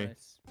close to me.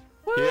 Nice.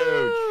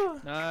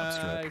 Huge.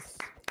 Nice.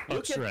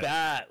 Look Upstrat. at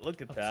that.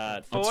 Look at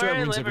that. Four Upstrat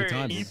wins every livers.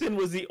 time. Ethan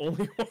was the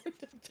only one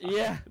to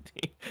Yeah.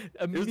 It was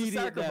a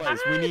Immediate death. sacrifice.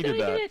 We needed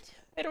did I that. get it?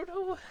 I don't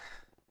know.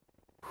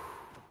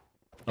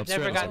 I've Upstrat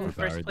never is gotten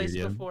overpowered, first place dude,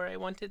 yeah. get it. I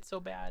want it so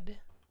bad.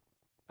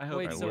 I hope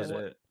Wait, I so get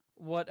what- it.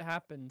 What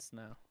happens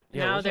now?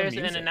 Yeah, now where's our there's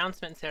an music?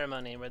 announcement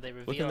ceremony where they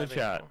reveal in the everything.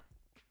 chat.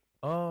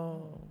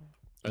 Oh.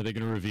 Are they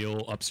gonna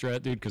reveal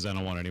upstrat, dude? Because I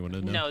don't want anyone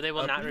to know. No, they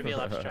will not reveal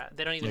Upstrat.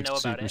 They don't even Like, know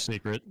about super it.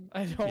 secret.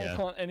 I don't Yeah.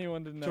 want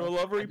anyone to know. To our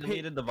lovely I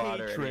deleted the VOD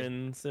already.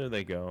 patrons. There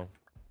they go.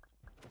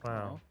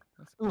 Wow.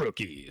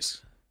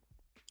 Rookies.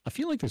 I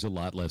feel like there's a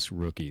lot less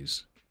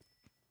rookies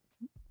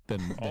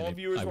than All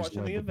viewers I was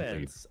watching the led to believe.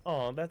 events.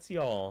 Oh, that's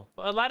y'all.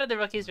 Well, a lot of the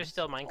rookies are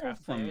still Minecraft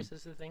Awesome. players.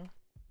 Is the thing.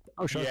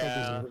 Oh, shut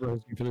Yeah.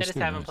 up. They just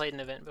haven't played an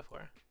event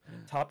before.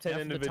 Top 10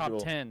 Enough of the individual.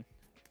 top 10.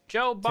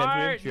 Joe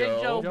Bart, Joe. Big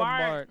Joe Joe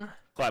Bart. Bart.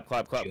 Clap,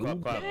 clap, clap,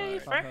 clap, clap. Yay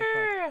Clap, for clap, clap.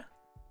 her!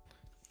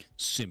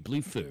 Simply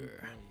fur.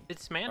 Did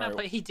Sman Alright. not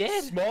play? He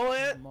did. Small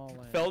ant Small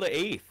ant. fell to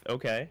 8th.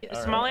 Okay.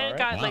 Small Ant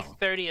got Wow. like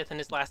 30th in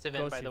his last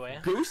event, by Ghosty the way.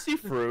 Goosey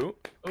fruit.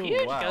 Ooh,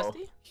 Huge, wow.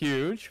 Ghosty.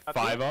 Huge. Up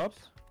 5 here? up.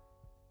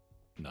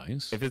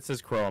 Nice. If it says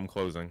crow, I'm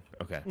closing.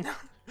 Okay.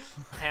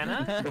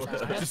 Hannah.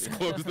 Just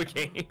close the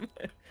game.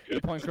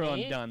 Point crow, I'm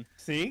Sneak. done.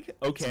 Sneak.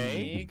 Okay.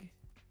 Sneak.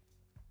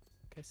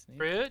 Okay, sneak.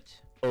 Fruit.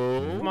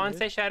 Oh. Come on,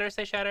 say shatter,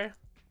 say shatter.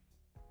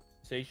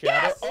 Say shadow.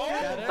 Yes! Oh.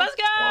 Shatter. Let's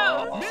go!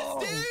 Oh.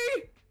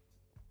 Misty.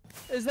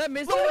 Is that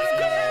Misty? Let's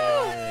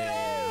go!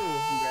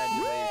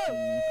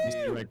 Congratulations.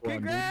 dude. Rank one.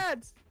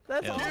 Congrats!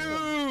 That's Yeah.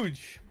 awesome.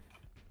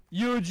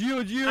 Huge.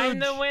 Huge. I'm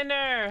the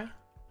winner.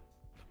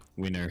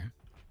 Winner.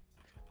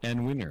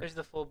 And winner. There's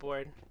the full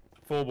board.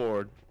 Full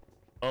board.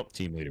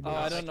 Team leader. Oh,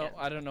 I don't don't know. know-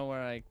 I don't know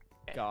where I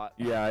got.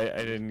 Yeah, I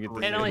didn't get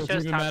the. It only It shows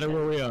doesn't even top matter 10.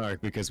 where we are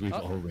because we've Oh.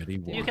 already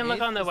won. You can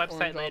look on the Eighth is website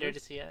orange later orange.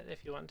 to see it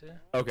if you want to.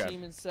 Okay.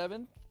 Team in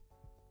 7th.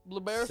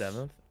 Blueberry.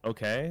 7th.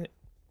 Okay.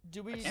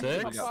 Do we Six.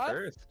 top We got 5?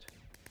 first.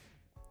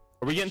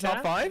 Are we getting top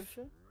Chat? 5?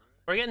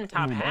 We're getting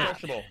top Ooh, half.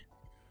 Questionable.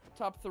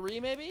 Top 3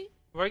 maybe?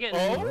 We're getting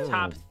Oh.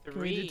 top Can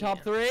we do 3.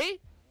 top 3?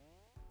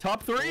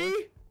 Top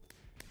 3?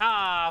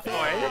 Ah, fourth.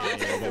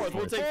 Fourth.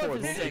 We'll take Fourth fourth.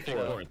 is We'll take sick,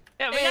 fourth.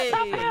 Yeah, we got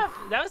top Hey.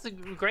 half. That was a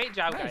great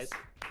job, Nice. guys.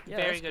 Yeah,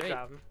 Very that's good great.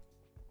 job.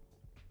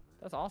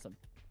 That's awesome.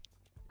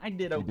 I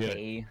did We did it.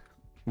 okay.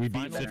 We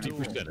beat Final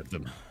 50% of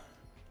them.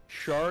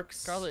 Sharks.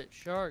 Scarlet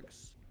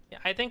Sharks. Yeah,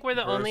 I think we're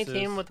the only Versus-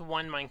 team with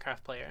one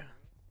Minecraft player.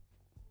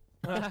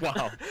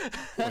 Wow.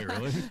 Wait,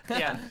 really?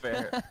 Yeah.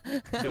 Fair.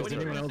 So what do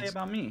you anyone want to say else-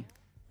 about me?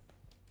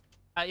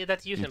 Yeah,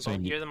 that's you, You're Simple.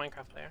 saying- You're the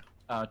Minecraft player.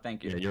 Oh,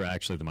 thank you. Yeah, you're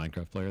actually the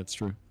Minecraft player. That's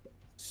true.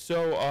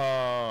 So,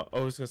 I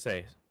was gonna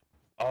say,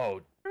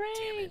 oh,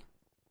 Hooray!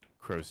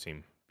 Crow's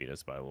team beat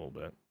us by a little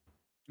bit.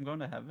 I'm going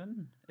to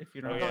heaven. If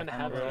you Oh, don't yeah. Going to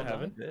heaven. Going to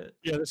heaven? It.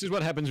 Yeah, this is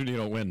what happens when you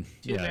don't win.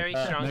 Two yeah. very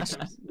strong Next,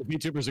 teams. the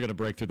VTubers are gonna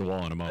break through the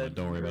wall in a moment.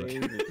 Don't worry about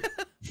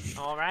it.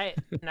 All right.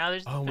 Now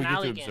there's the Oh, we get to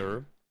finale game.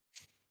 observe.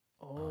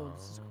 Oh,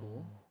 this is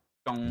cool.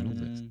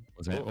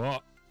 What's that? Oh,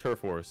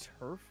 Turf wars.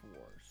 Turf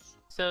Wars.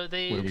 So What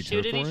they are we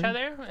shoot at each turf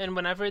other, and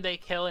whenever they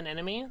kill an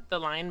enemy, the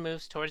line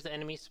moves towards the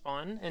enemy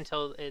spawn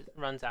until it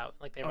runs out,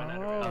 like they run out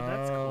of room. Oh,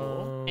 that's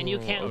cool. And you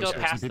can't Oh, go so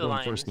some past the people in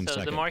line. first and So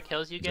the second. more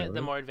kills you Is that get, the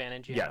right? more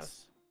advantage you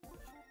Yes.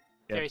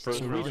 Yeah, Very first so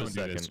steamroller. we and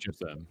don't do this, second. just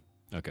them.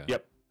 Okay.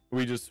 Yep.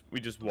 We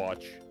just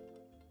watch.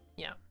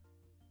 Yeah.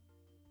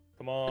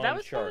 Come on, that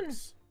was fun.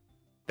 Sharks.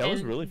 That was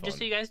And really fun. Just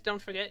so you guys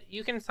don't forget,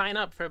 you can sign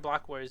up for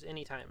Block Wars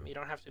anytime. You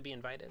don't have to be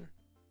invited.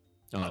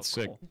 Oh, that's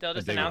sick. cool. They'll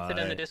just dig announce it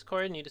in the Right.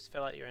 Discord, and you just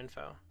fill out your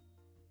info.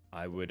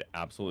 I would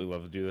absolutely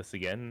love to do this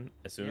again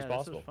as soon as This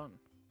possible. was fun.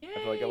 Yay! I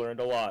feel like I learned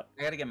a lot.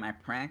 I gotta get my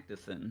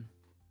practice in.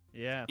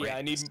 Yeah. Yeah,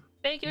 I need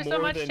Thank you more so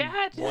much, than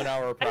chat. 1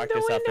 hour I'm the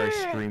practice after I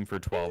winner! stream for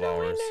 12 I'm the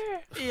hours.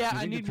 winner! Yeah, You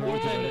I can need get more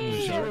told that in than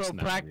the zero Sharks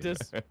now,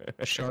 practice.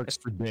 Sharks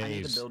for I need to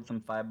days. build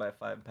some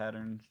 5x5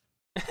 patterns.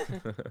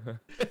 All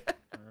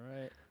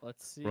right,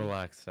 let's see.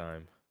 Relax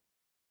time.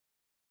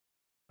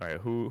 All right,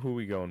 who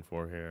we going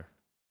for here?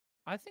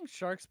 I think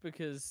Sharks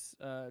because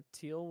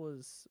Teal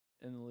was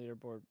in the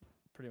leaderboard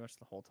pretty much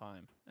the whole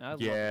time. And I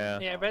love Yeah.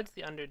 the Yeah, underdog. Red's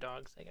the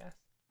underdogs, I guess.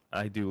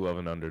 I do love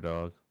an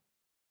underdog.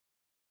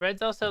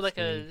 Red's also Let's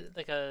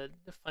like a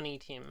funny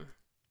team.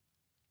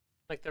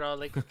 Like they're all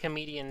like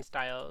comedian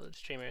style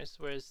streamers,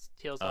 whereas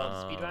Teal's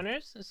all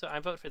speedrunners. So I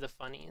vote for the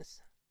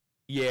funnies.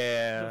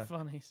 Yeah. The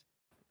funnies.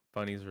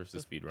 Funnies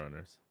versus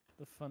speedrunners.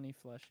 The funny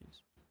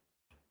fleshies.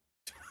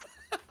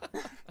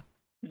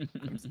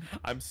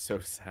 I'm so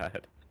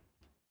sad.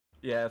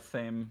 Yeah,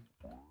 same.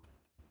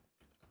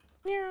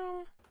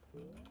 Meow.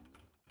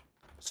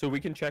 So we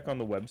can check on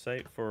the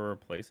website for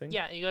placing?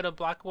 Yeah, you go to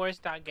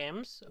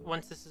blockwars.games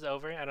once this is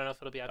over. I don't know if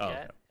it'll be up Oh, yet.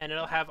 okay. And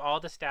it'll have all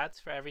the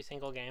stats for every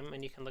single game,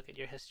 and you can look at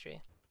your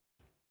history.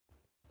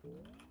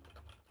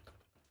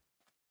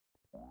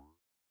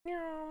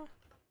 Meow.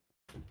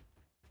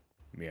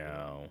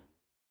 Meow.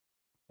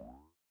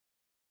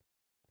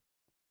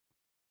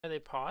 Are they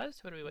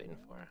paused? What are we waiting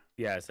for?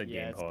 Yeah, I said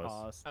Yeah, game it's pause.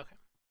 paused. Okay.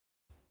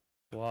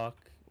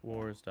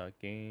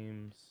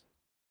 Blockwars.games.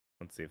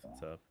 Let's see if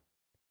it's up.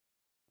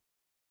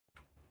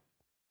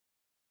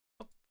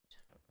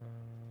 Um,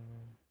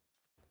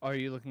 Are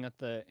you looking at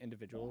the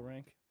individual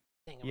rank?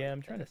 Dang, I yeah, wanted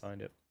I'm to trying play to this.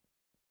 find it.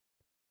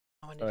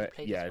 I wanted to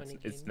play Yeah, this one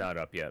it's again. not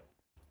up yet.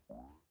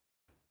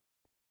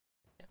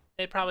 Yeah.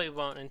 It probably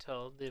won't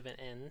until the event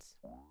ends.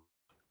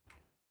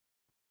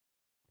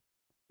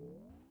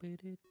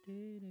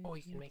 Oh,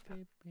 you can make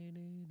that.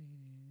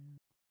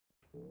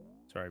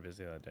 Sorry,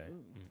 busy that day.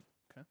 Ooh. Mm.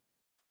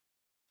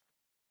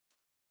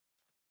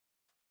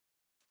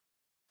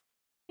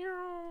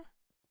 Meow.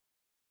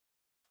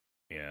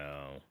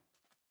 Meow.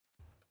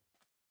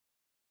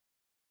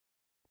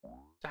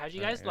 So how'd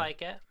you Alright, guys yeah.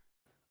 like it?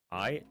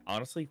 I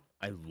honestly,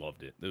 I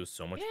loved it. It was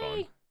so much fun.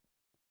 Yay!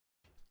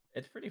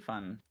 It's pretty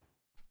fun.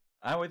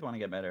 I always want to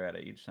get better at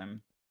it each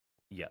time.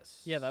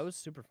 Yes. Yeah, that was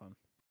super fun.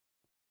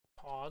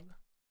 Pog.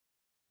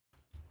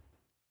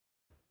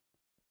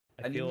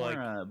 I need feel more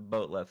like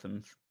boat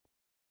lessons.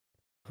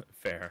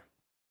 fair.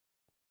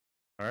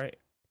 All right.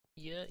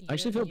 Yeah, I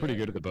actually felt pretty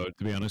good at the boat,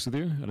 to be honest with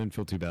you. I didn't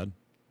feel too bad.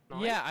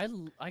 Nice. Yeah,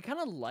 I kind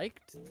of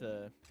liked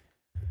the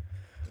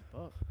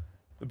boat.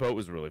 The boat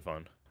was really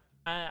fun.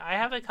 I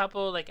have a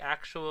couple like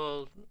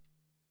actual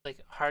like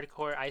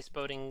hardcore ice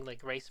boating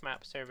like race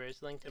map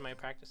servers linked in my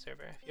practice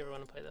server if you ever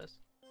want to play those.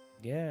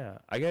 Yeah,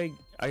 I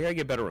gotta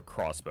get better at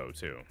crossbow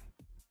too.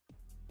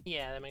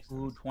 Yeah, that makes sense.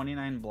 Ooh,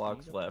 29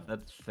 blocks left.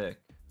 That's sick.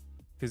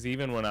 Because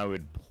even when I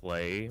would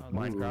play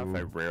Minecraft,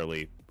 I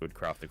rarely would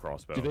craft the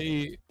crossbow.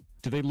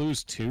 Do they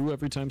lose 2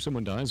 every time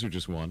someone dies, or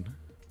just 1?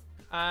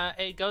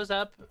 It goes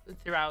up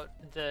throughout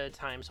the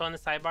time. So on the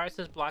sidebar it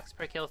says blocks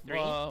per kill 3,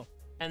 Whoa.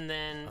 and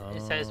then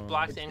it says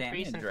blocks It's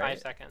increase in damage, 5 right?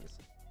 seconds.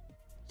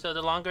 So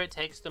the longer it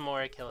takes, the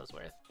more a kill is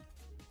worth.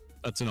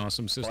 That's an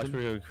awesome Watch system.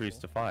 will increase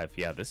to 5.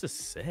 Yeah, this is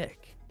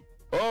sick.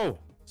 Oh,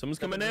 someone's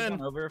coming Does it in.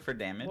 come over for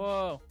damage.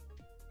 Whoa.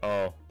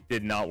 Oh,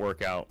 did not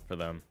work out for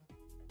them.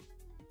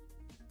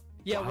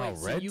 Yeah, Wow, wait,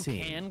 so red you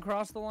team. can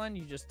cross the line,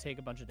 you just take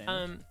a bunch of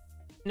damage?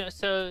 No,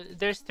 so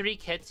there's 3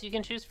 kits you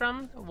can choose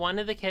from. One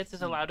of the kits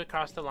is allowed to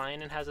cross the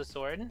line and has a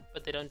sword,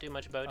 but they don't do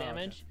much bow okay.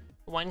 damage.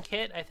 One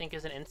kit I think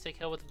is an insta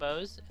kill with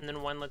bows, and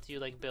then one lets you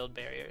like build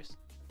barriers.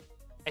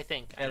 I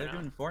think. I Yeah, don't they're know.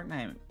 doing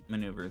Fortnite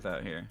maneuvers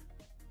out here.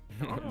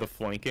 The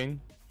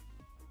flanking.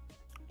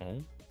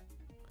 Oh.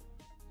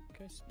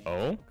 Okay, Snake. Oh.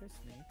 Okay,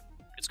 Snake.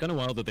 It's kind of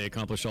wild that they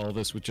accomplish all of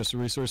this with just a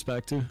resource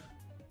pack, too.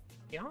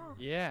 Yeah.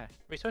 Yeah.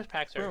 Resource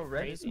packs are Bro,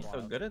 Red crazy. is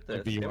so good at this.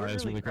 Like, the They were UI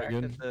is really quite cracked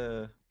good. at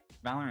the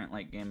Valorant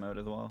like game mode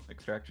as well.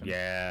 Extraction.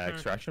 Yeah, Hmm.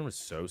 Extraction was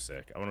so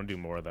sick. I want to do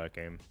more of that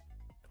game.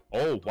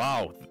 Oh,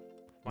 wow.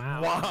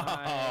 Wow. Wow.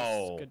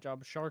 Nice. Good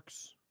job,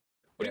 Sharks.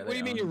 What, Yeah, what do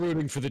you they mean own- you're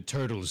rooting for the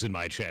turtles in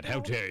my chat? How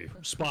dare you?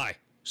 Spy.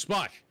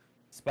 Spy.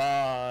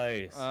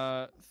 Spice.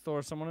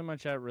 Thor, someone in my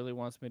chat really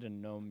wants me to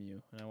gnome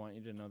you, and I want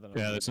you to know that.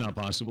 Yeah, that's not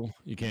possible.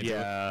 You can't do it.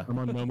 Yeah. I'm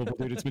unknomeable,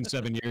 dude. It's been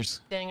 7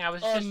 years. Dang, I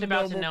was just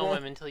about to know Unknowable.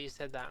 him until you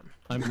said that.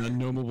 I'm an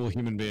unknowable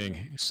human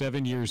being.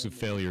 7 years of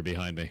failure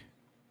behind me.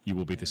 You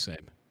will be the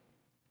same.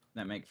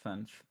 That makes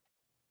sense.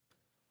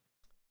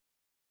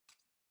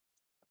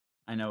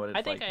 I know what it's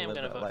I think like I am to live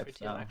gonna that vote for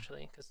Teal lifestyle.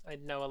 actually, because I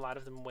know a lot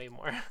of them way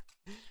more.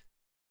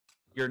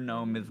 Your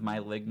gnome is my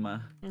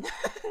ligma. It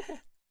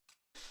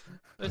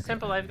was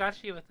simple. I've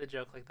got you with a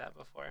joke like that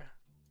before.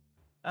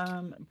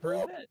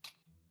 Prove it.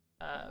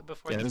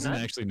 Before Yeah, it this doesn't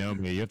nut. actually know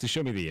me. You have to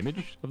show me the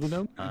image of the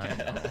gnome?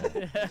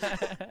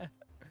 That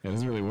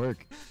doesn't really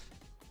work.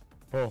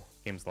 Oh,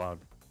 game's loud.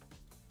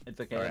 It's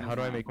okay. All right, how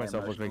do I make Quite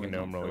myself look like a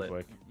emotionally gnome really feel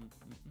it. quick?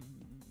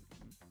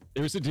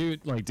 There was a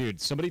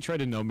dude, somebody tried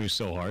to know me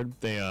so hard.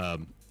 They,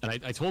 and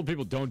I told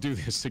people don't do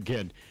this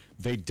again.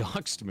 They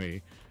doxed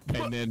me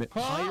and then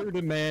hired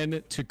a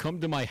man to come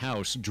to my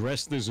house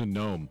dressed as a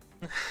gnome.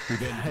 Who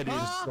then had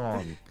his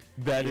song.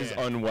 That is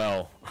Yeah.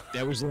 unwell.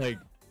 That was like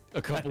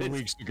a couple of is-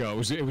 weeks ago.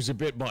 It was a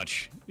bit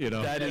much, you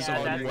know. That is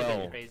Yeah, that's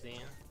unwell. crazy.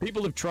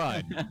 People have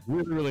tried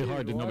really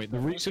hard to know me. what The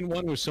recent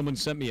one was someone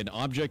sent me an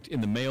object in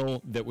the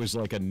mail that was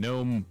like a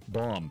gnome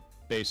bomb,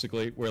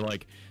 basically, where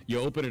like you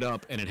open it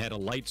up and it had a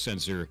light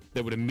sensor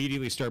that would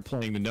immediately start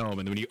playing the gnome,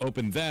 and then when you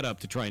open that up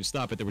to try and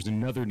stop it, there was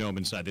another gnome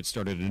inside that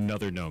started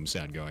another gnome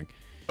sound going.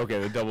 Okay,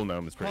 the double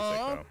gnome is pretty sick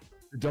though.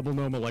 The double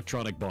gnome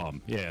electronic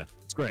bomb. Yeah,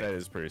 it's great. That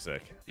is pretty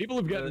sick. People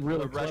have gotten The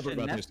really clever Russian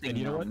about this, nesting and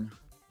you know what? gnome.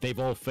 They've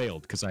all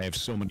failed because I have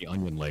so many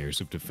onion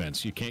layers of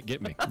defense. You can't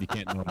get me. You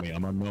can't know me.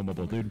 I'm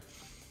unknowable, dude.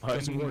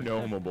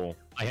 Unknowable.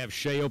 I have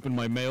Shay open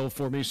my mail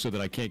for me so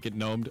that I can't get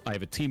gnomed. I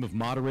have a team of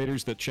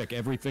moderators that check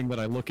everything that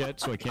I look at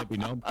so I can't be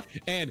gnomed.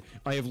 And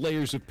I have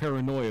layers of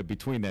paranoia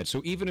between that.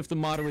 So even if the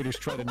moderators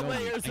try to gnome me,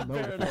 Layers I of know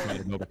if they're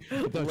trying to gnome me.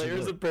 It doesn't Layers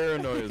work. of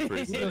paranoia is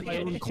pretty sick. Even my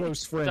own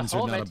close friends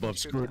whole are not red above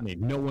team scrutiny.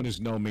 No one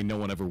has known me. No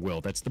one ever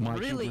will. That's the my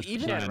Really? hubris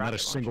Even- design. Yeah, Not a rocket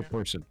single launcher.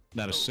 person.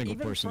 Not a single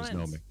even person has known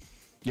me. friends.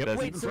 Yep. That's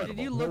Wait, so did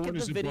incredible. you No look one at the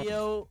is above-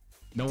 video?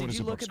 No one Did is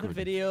you above look at the scrutiny.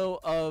 video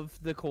of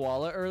the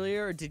koala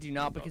earlier, or did you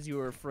not because you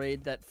were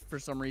afraid that for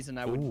some reason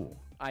I would? Ooh.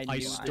 I I knew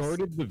this?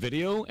 started the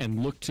video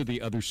and looked to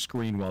the other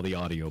screen while the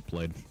audio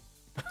played.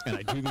 And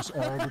I do this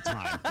all the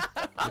time.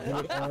 I do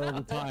it all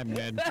the time,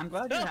 man. I'm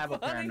glad you have a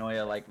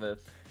paranoia like this.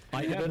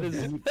 I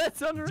have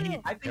That's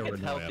unreal. I think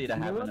it's Paranoia. healthy to You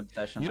know have what? an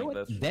obsession You know like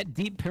what? this. That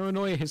deep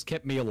paranoia has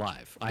kept me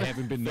alive. I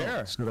haven't been Fair.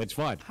 known, so that's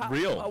fine.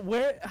 Real.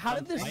 Where? How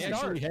did this I start?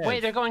 actually have.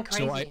 Wait, they're going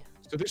crazy.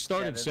 So this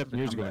started this is 7 the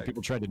years ago, and comeback.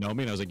 people tried to know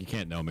me, and I was like, "You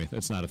can't know me.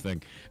 That's not a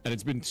thing." And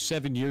it's been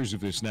 7 years of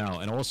this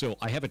now. And also,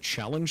 I have a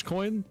challenge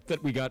coin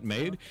that we got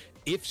made.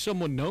 If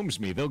someone gnomes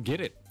me, they'll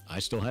get it. I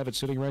still have it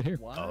sitting right here.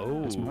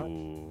 Oh.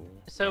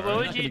 So what Alright.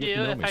 would Not you gonna get do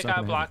to know if me, I it's not got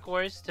gonna Block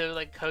Wars to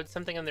like code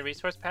something in the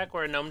resource pack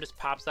where a gnome just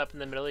pops up in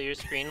the middle of your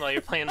screen while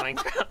you're playing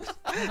Minecraft?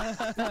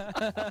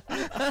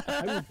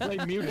 I would play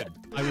muted.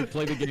 I would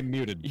play the game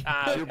muted.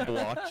 Your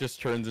block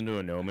just turns into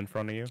a gnome in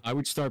front of you. I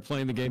would start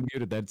playing the game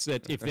muted. That's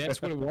it. If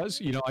that's what it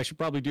was, you know, I should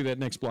probably do that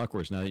next Block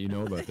Wars now that you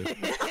know about this.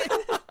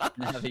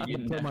 Now that I you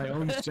would play know. my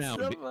own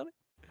sound So funny.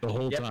 the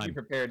whole You have to be time.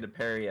 prepared to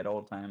parry at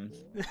all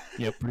times.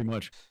 Yep, pretty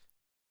much.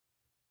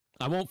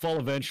 I won't fall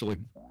eventually.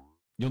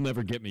 You'll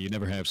never get me. You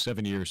never have.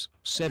 7 years.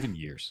 7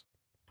 years.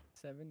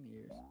 7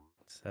 years.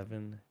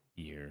 7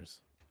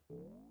 years.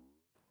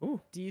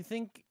 Ooh. Do you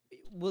think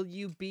will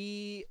you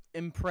be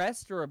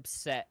impressed or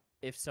upset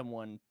if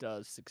someone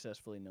does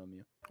successfully gnome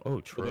you? Oh,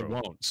 But true. they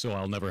won't, so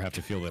I'll never have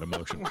to feel that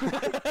emotion.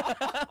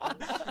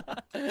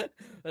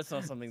 That's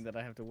not something that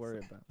I have to worry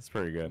about. That's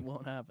pretty It good.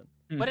 won't happen.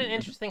 What an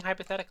interesting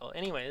hypothetical.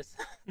 Anyways.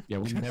 Yeah,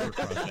 we'll never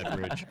cross that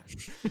bridge.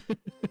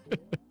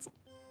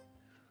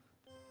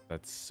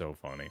 That's so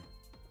funny.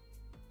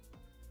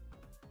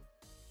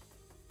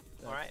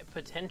 All right,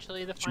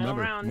 potentially the Just final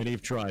remember, round. many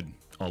have tried,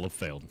 all have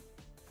failed.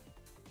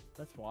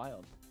 That's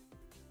wild.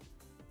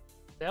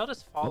 They'll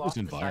just fall What was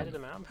off the side of the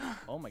environment? map.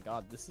 Oh my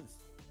god, this is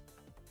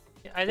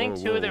Yeah, I think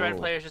Whoa, two of the whoa, red whoa.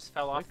 players just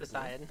fell off the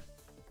side.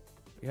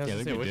 Yeah, I was Yeah,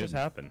 gonna they say, what did. just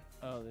happened?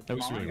 oh That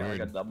was Oh, I really got like a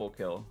weird. double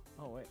kill.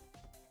 oh wait.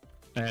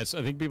 I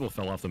think people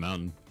fell off the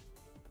mountain.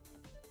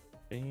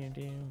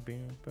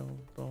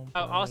 Oh,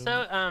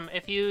 also,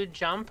 if you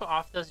jump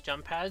off those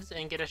jump pads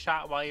and get a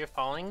shot while you're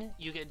falling,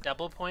 you get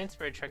double points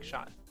for a trick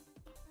shot.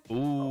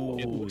 Ooh,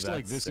 It looks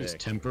like that's this is sick.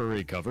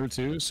 temporary cover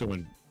too, so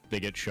when they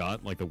get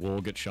shot, like the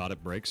wool gets shot,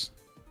 it breaks.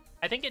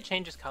 I think it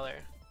changes color.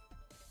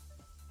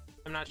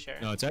 I'm not sure.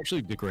 No, it's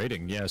actually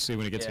degrading. Yeah, see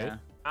when it gets hit, Yeah.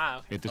 Ah,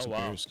 okay. it Oh,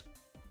 wow. disappears.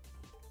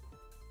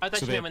 I thought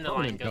So you they meant have when the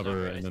line permanent goes cover,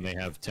 over. and then they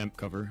have temp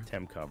cover.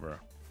 Temp cover.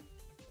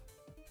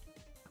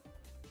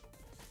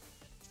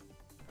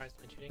 Surprised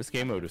I'm shooting. This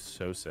game mode is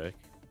so sick.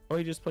 Oh,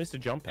 he just placed a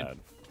jump pad.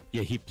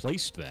 Yeah, he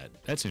placed that.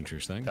 That's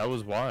interesting. That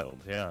was wild,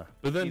 yeah.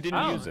 But then didn't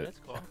Oh, use it. that's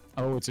cool.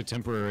 Oh, it's a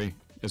temporary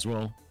as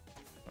well.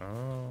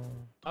 Oh.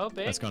 Oh,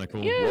 big. That's kind of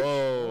cool. Huge.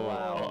 Whoa.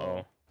 Wow.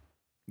 Uh-oh.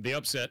 The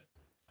upset.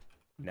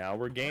 Now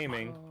we're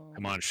gaming.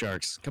 Come on,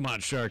 Sharks. Come on,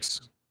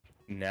 Sharks.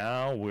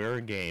 Now we're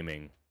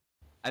gaming.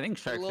 I think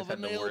Sharks Love have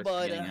a had the nail worst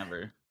biter. beginning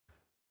ever.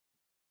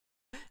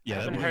 Yeah, I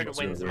that haven't was heard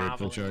also Wins weird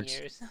Marvel for in Sharks.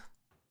 years.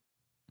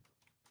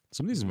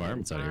 Some of these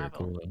environments out here are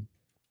Marvel. cool though.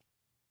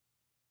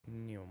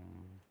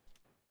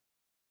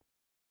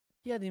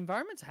 Yeah, the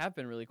environments have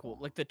been really cool.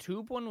 Like the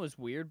tube one was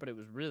weird, but it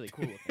was really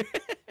cool.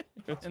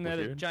 That's And they had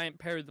a weird. giant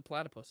Perry the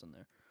Platypus in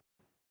there.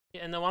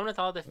 Yeah, and the one with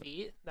all the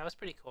feet, that was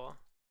pretty cool.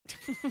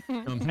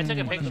 Um, I took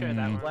a picture of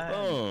that one. Flag.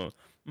 Oh.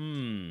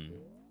 Hmm.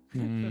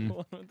 hmm. The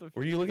one with the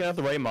Were you looking at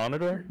the right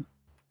monitor?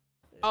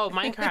 Oh,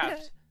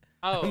 Minecraft.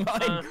 Oh,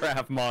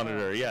 Minecraft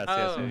monitor. Yes,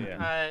 oh, yes,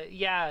 yeah.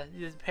 yeah,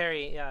 this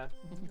Perry, yeah.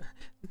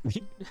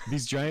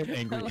 These giant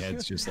angry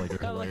heads just like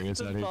are I like hilarious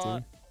the out here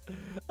thought too.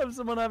 of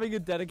someone having a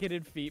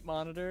dedicated feet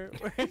monitor,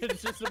 where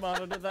it's just a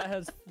monitor that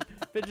has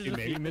pictures Dude, of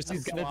maybe feet.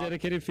 Misty's got a swap.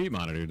 dedicated feet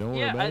monitor. Don't worry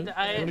Yeah, about it.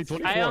 I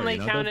 2024, only you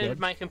know, counted don't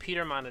my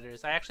computer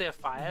monitors. I actually have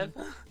 5.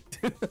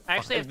 I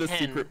actually have the 10.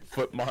 secret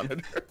foot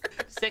monitor.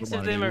 6 Come of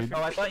on, them are. dude.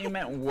 Oh, I thought you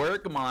meant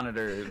work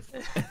monitors.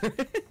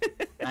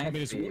 I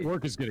mean, it's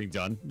work is getting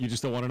done. You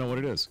just don't want to know what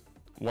it is.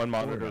 One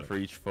monitor about it. for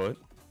each foot.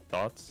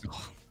 Thoughts?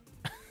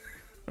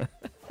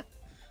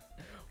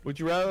 Would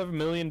you rather have $1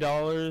 million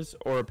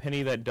or a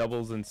penny that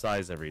doubles in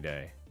size every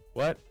day?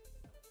 What?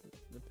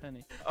 The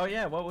penny. Oh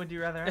yeah, what would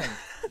you rather have?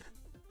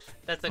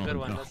 That's a Oh, good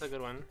one. no. That's a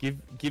good one.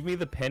 Give me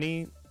the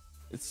penny,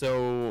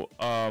 so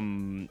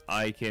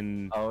I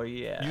can Oh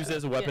yeah. use it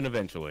as a weapon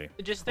eventually.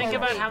 Just think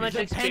about how much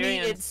the penny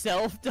experience.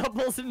 itself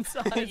doubles in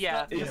size. Yeah.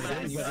 not the Yeah,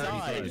 size.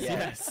 size,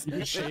 Yes. You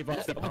can shave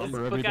off the armor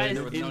But every guys- day.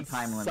 There was no In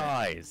time limit.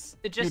 size.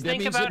 Just Dude, that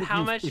think means about that if how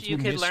you- much if you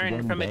you could miss learn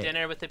one from a day-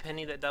 dinner with a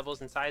penny that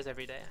doubles in size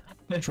every day.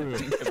 True.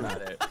 Think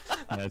about it.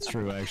 That's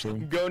true, actually.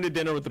 Going to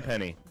dinner with the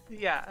penny.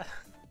 Yeah.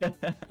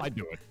 I'd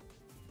do it.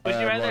 Would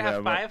you rather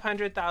whatever. have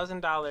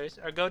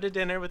 $500,000 or go to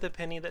dinner with a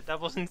penny that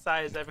doubles in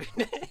size every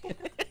day?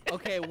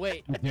 Okay,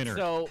 wait. Dinner.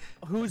 So,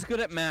 who's good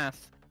at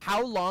math?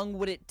 How long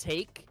would it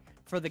take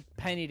for the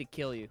penny to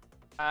kill you?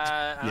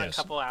 A Yes.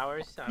 couple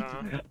hours. I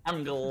don't know.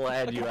 I'm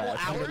glad you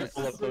asked. I'm gonna hours?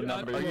 pull up those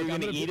numbers. Are you I'm gonna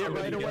gonna eat put it it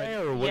right right away,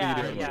 or what Yeah, are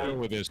you doing? yeah. Go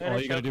with this. Gonna All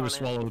you gotta choke do is on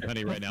it. swallow the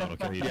penny right now. It'll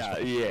kill you. Yeah,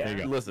 There yeah. you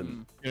go.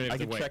 Listen, You don't have I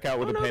to can wait. check out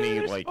with Oh, a no, penny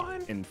there's like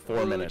one. in 4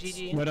 Ooh, minutes.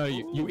 GG. No,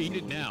 you eat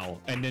it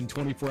now, and then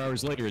 24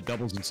 hours later it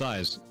doubles in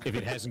size. If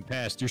it hasn't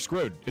passed, you're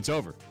screwed. It's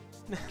over.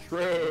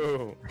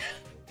 True.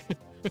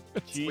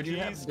 Would you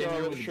have GG, dinner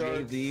Star with Sharks.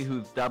 Jay-Z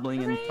who's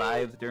doubling in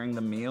size during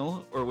the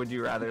meal, or would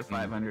you rather Hmm.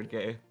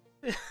 500k?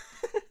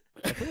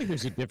 I feel like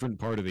there's a different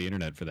part of the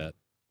internet for that.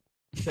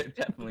 There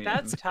definitely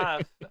That's is.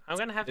 tough. I'm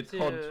gonna have It's to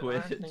called I'll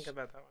have to Twitch. think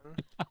about that one.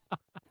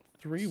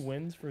 3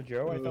 wins for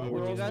Joe. I thought we were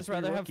Would you all guys three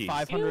rather have rookies.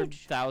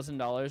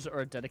 $500,000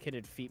 or a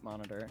dedicated feet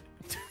monitor?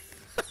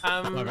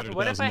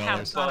 What if I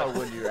have $500,000. Not a both?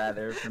 would you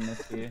rather from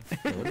Misty.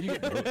 What do you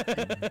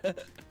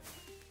get?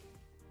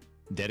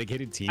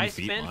 Dedicated team I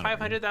feet spent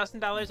monitor.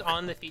 $500,000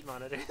 on the feet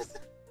monitors.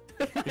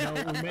 You know,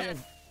 we may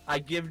have, I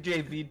give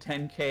Jay-Z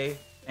 10k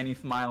and he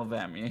smiles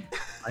at me.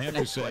 I have to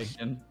Next say,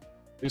 question.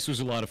 this was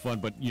a lot of fun,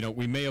 but you know,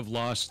 we may have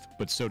lost,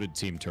 but so did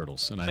Team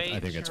Turtles, and I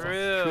Wait, think it's fun.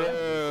 true.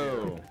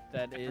 True.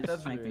 That is It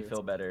does make me true.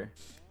 feel better.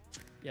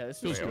 Yeah, this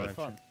Feels was really good.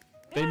 fun.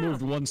 They Yeah.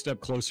 moved one step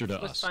closer to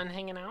It was us. fun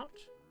hanging out,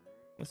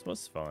 This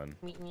was fun.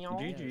 meeting y'all.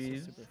 GG. Yeah, this was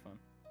GGs. super fun.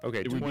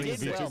 Okay, Did we beat 20 the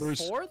Did well,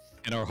 VTubers? fourth?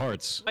 In our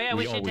hearts, Oh yeah,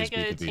 we should always take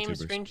a beat the team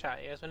VTubers.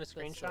 screenshot. You guys want a That's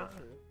so screenshot?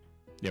 true.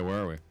 Yeah,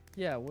 where are we?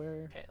 Yeah,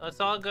 where? Okay, let's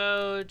all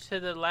go to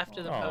the left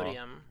of the Aw.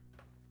 podium.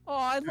 Oh,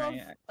 I love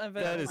Right, event.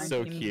 That is My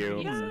so team's cute.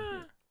 winning.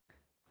 Yeah.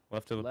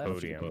 Left of the Left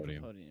of the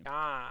podium. Podium.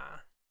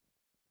 Ah.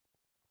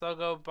 So I'll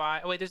go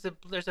by. Oh wait,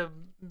 there's a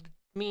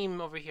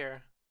meme over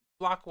here.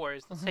 Block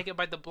Wars. Let's take it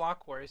by the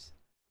Block Wars.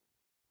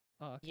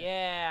 Oh, okay.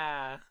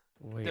 Yeah.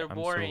 Wait, They're I'm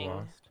boring. so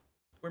lost.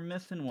 We're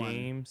missing one.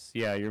 Games.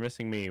 Yeah, you're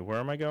missing me. Where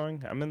am I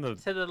going? I'm in the.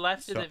 To the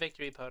left of So- the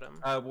victory podium.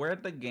 We're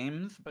at the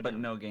games, but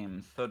Podium. no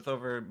games. So it's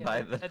over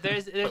by the.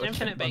 There's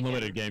infinite bacon.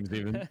 Unlimited games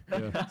even.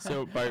 Yeah.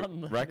 So by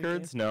Unlimited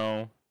records,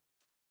 no.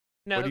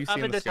 No, What do you up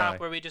see at in the the top sky?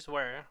 where we just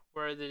were,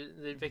 where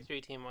the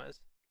victory team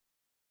was.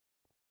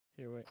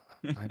 Here, wait.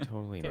 I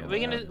totally know.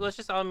 Okay, that. let's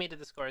just all meet at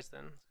the scores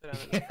then.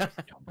 Let's go down to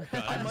the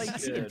Yeah. I like.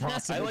 That's I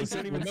impossible like to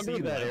don't even remember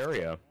see that left.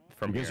 area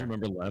from You guys here.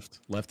 remember left?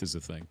 Left is the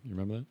thing. You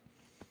remember that?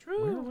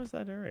 True. Where was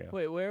that area?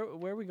 Wait, where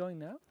are we going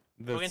now?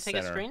 The We're gonna take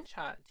a center.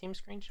 screenshot. Team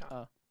screenshot.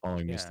 Oh. Oh,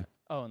 I missed Yeah. it.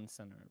 Oh, in the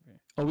center over here.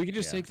 Oh, we could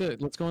just Yeah. take the.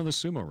 Let's go on the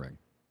sumo ring,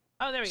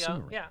 Oh, there we go.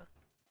 Summary. Yeah.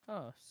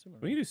 Oh, super.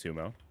 We can do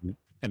sumo.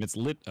 and it's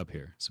lit up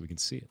here, so we can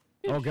see it.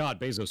 Oh God,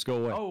 Bezos, go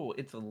away. Oh,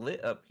 it's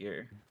lit up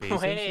here. Bezos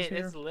is Wait,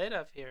 here? it's lit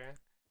up here.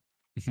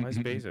 Why is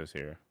Bezos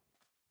here?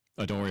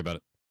 Oh, don't worry about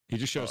it. He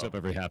just shows Oh. up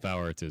every half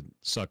hour to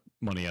suck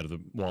money out of the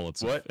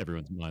wallets What? of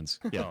everyone's minds.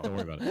 Yeah, Oh. don't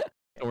worry about it.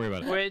 Don't worry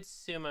about it. We're at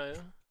sumo.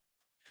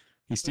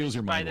 He steals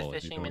your By mind the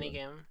wallet. fishing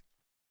minigame.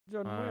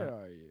 Jordan, Uh, where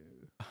are you?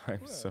 I'm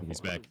Where so. He's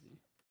are back.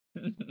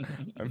 you?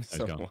 I'm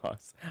so gone.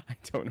 lost. I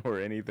don't know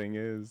where anything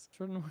is.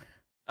 Jordan,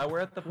 where- We're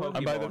at the Well, Pokeball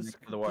I'm by the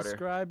next to the water.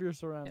 describe your Yeah,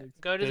 surroundings.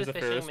 go to There's the a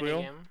fishing Ferris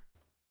wheel? minigame.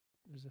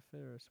 There's a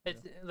Ferris wheel.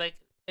 It's like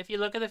if you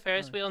look at the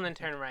Ferris Oh, wheel and then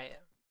okay. turn right.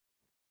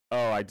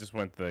 Oh, I just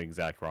went the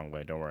exact wrong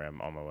way. Don't worry, I'm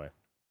on my way.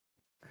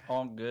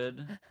 All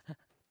good.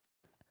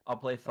 I'll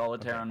play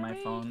solitaire Okay. on my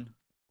Hooray. phone.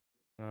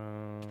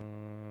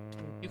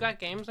 You got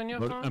games on your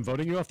phone? I'm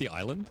voting you off the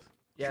island.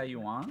 Yeah, you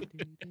want?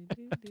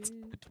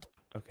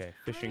 Okay,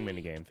 fishing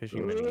minigame.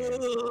 Fishing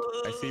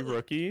minigame. I see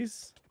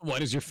rookies. Why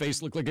does your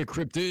face look like a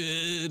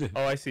cryptid?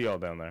 Oh, I see y'all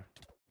down there.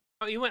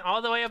 Oh, you went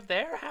all the way up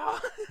there? How?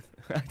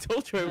 I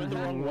told you I went the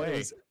wrong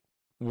way.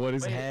 What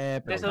is Wait,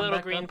 happening? There's a Come little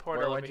back green up.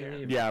 portal Why'd over you here.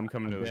 leave? Yeah, I'm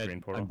coming to I'm the dead. green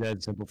I'm portal.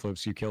 dead. Simple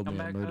Flips, you killed Come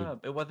me. I'm back murdered.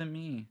 up. It wasn't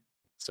me.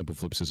 Simple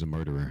Flips is a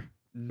murderer.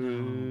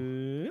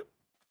 No.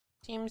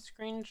 Team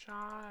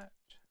screenshot.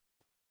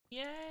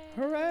 Yay!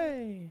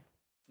 Hooray!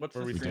 What's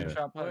Where the we do it?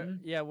 screenshot Where, button?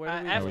 yeah, where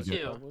Uh, do we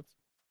F2. go? Whoops.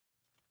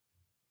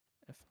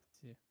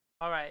 F2.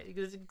 All right,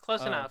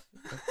 close Oh. enough.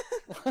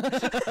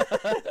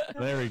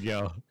 There we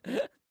go.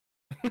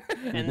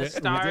 And the We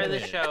star did of the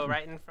it. show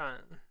right in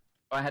front.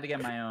 Oh, I had to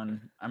get my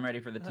own. I'm ready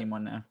for the team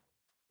one now.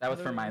 That was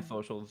for my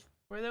socials.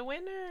 We're the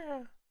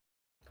winner.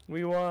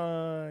 We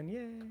won!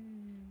 Yay!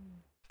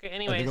 Okay, I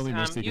anyways, think only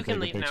Misty you take can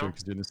a leave picture now.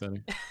 'cause you're in the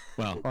setting.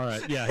 Well, all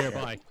right. Yeah, here,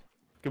 bye.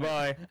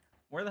 Goodbye.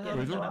 Where the Yeah, hell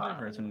did we the did. other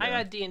person I go?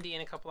 got D&D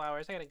in a couple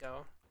hours. I gotta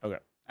go. Okay.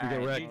 Alright,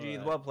 got wrecked.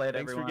 GG's. Well played,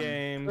 Thanks everyone. for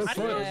games. That's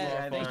fun. fun.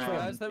 Yeah, Thanks, fun.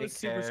 guys. That was Take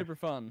super, care. super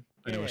fun.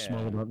 I know Yeah.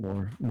 small about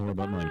more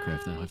about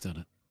Minecraft now. I've done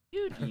it.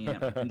 Huge.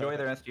 Yeah. Enjoy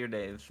the rest of your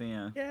days. See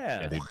ya.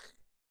 Yeah. dude.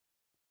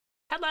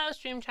 Hello,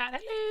 stream chat.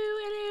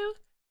 Hello.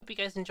 Hope you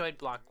guys enjoyed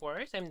Block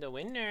Wars. I'm the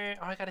winner.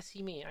 Oh, I gotta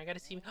see me.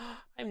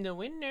 I'm the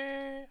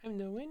winner.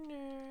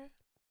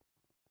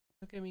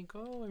 Look at me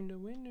go. I'm the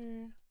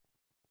winner.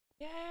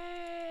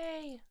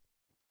 Yay!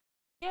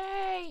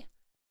 Yay!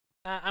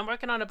 I'm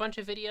working on a bunch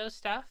of video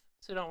stuff,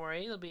 so don't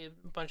worry. There'll be a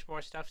bunch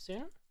more stuff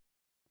soon.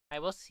 I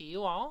will see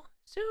you all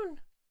soon.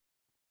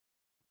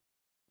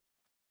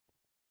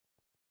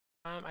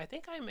 I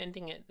think I'm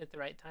ending it at the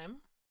right time.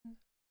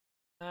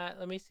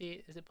 Let me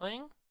see. Is it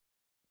playing?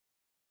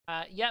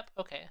 Yep.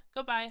 Okay.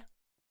 Goodbye.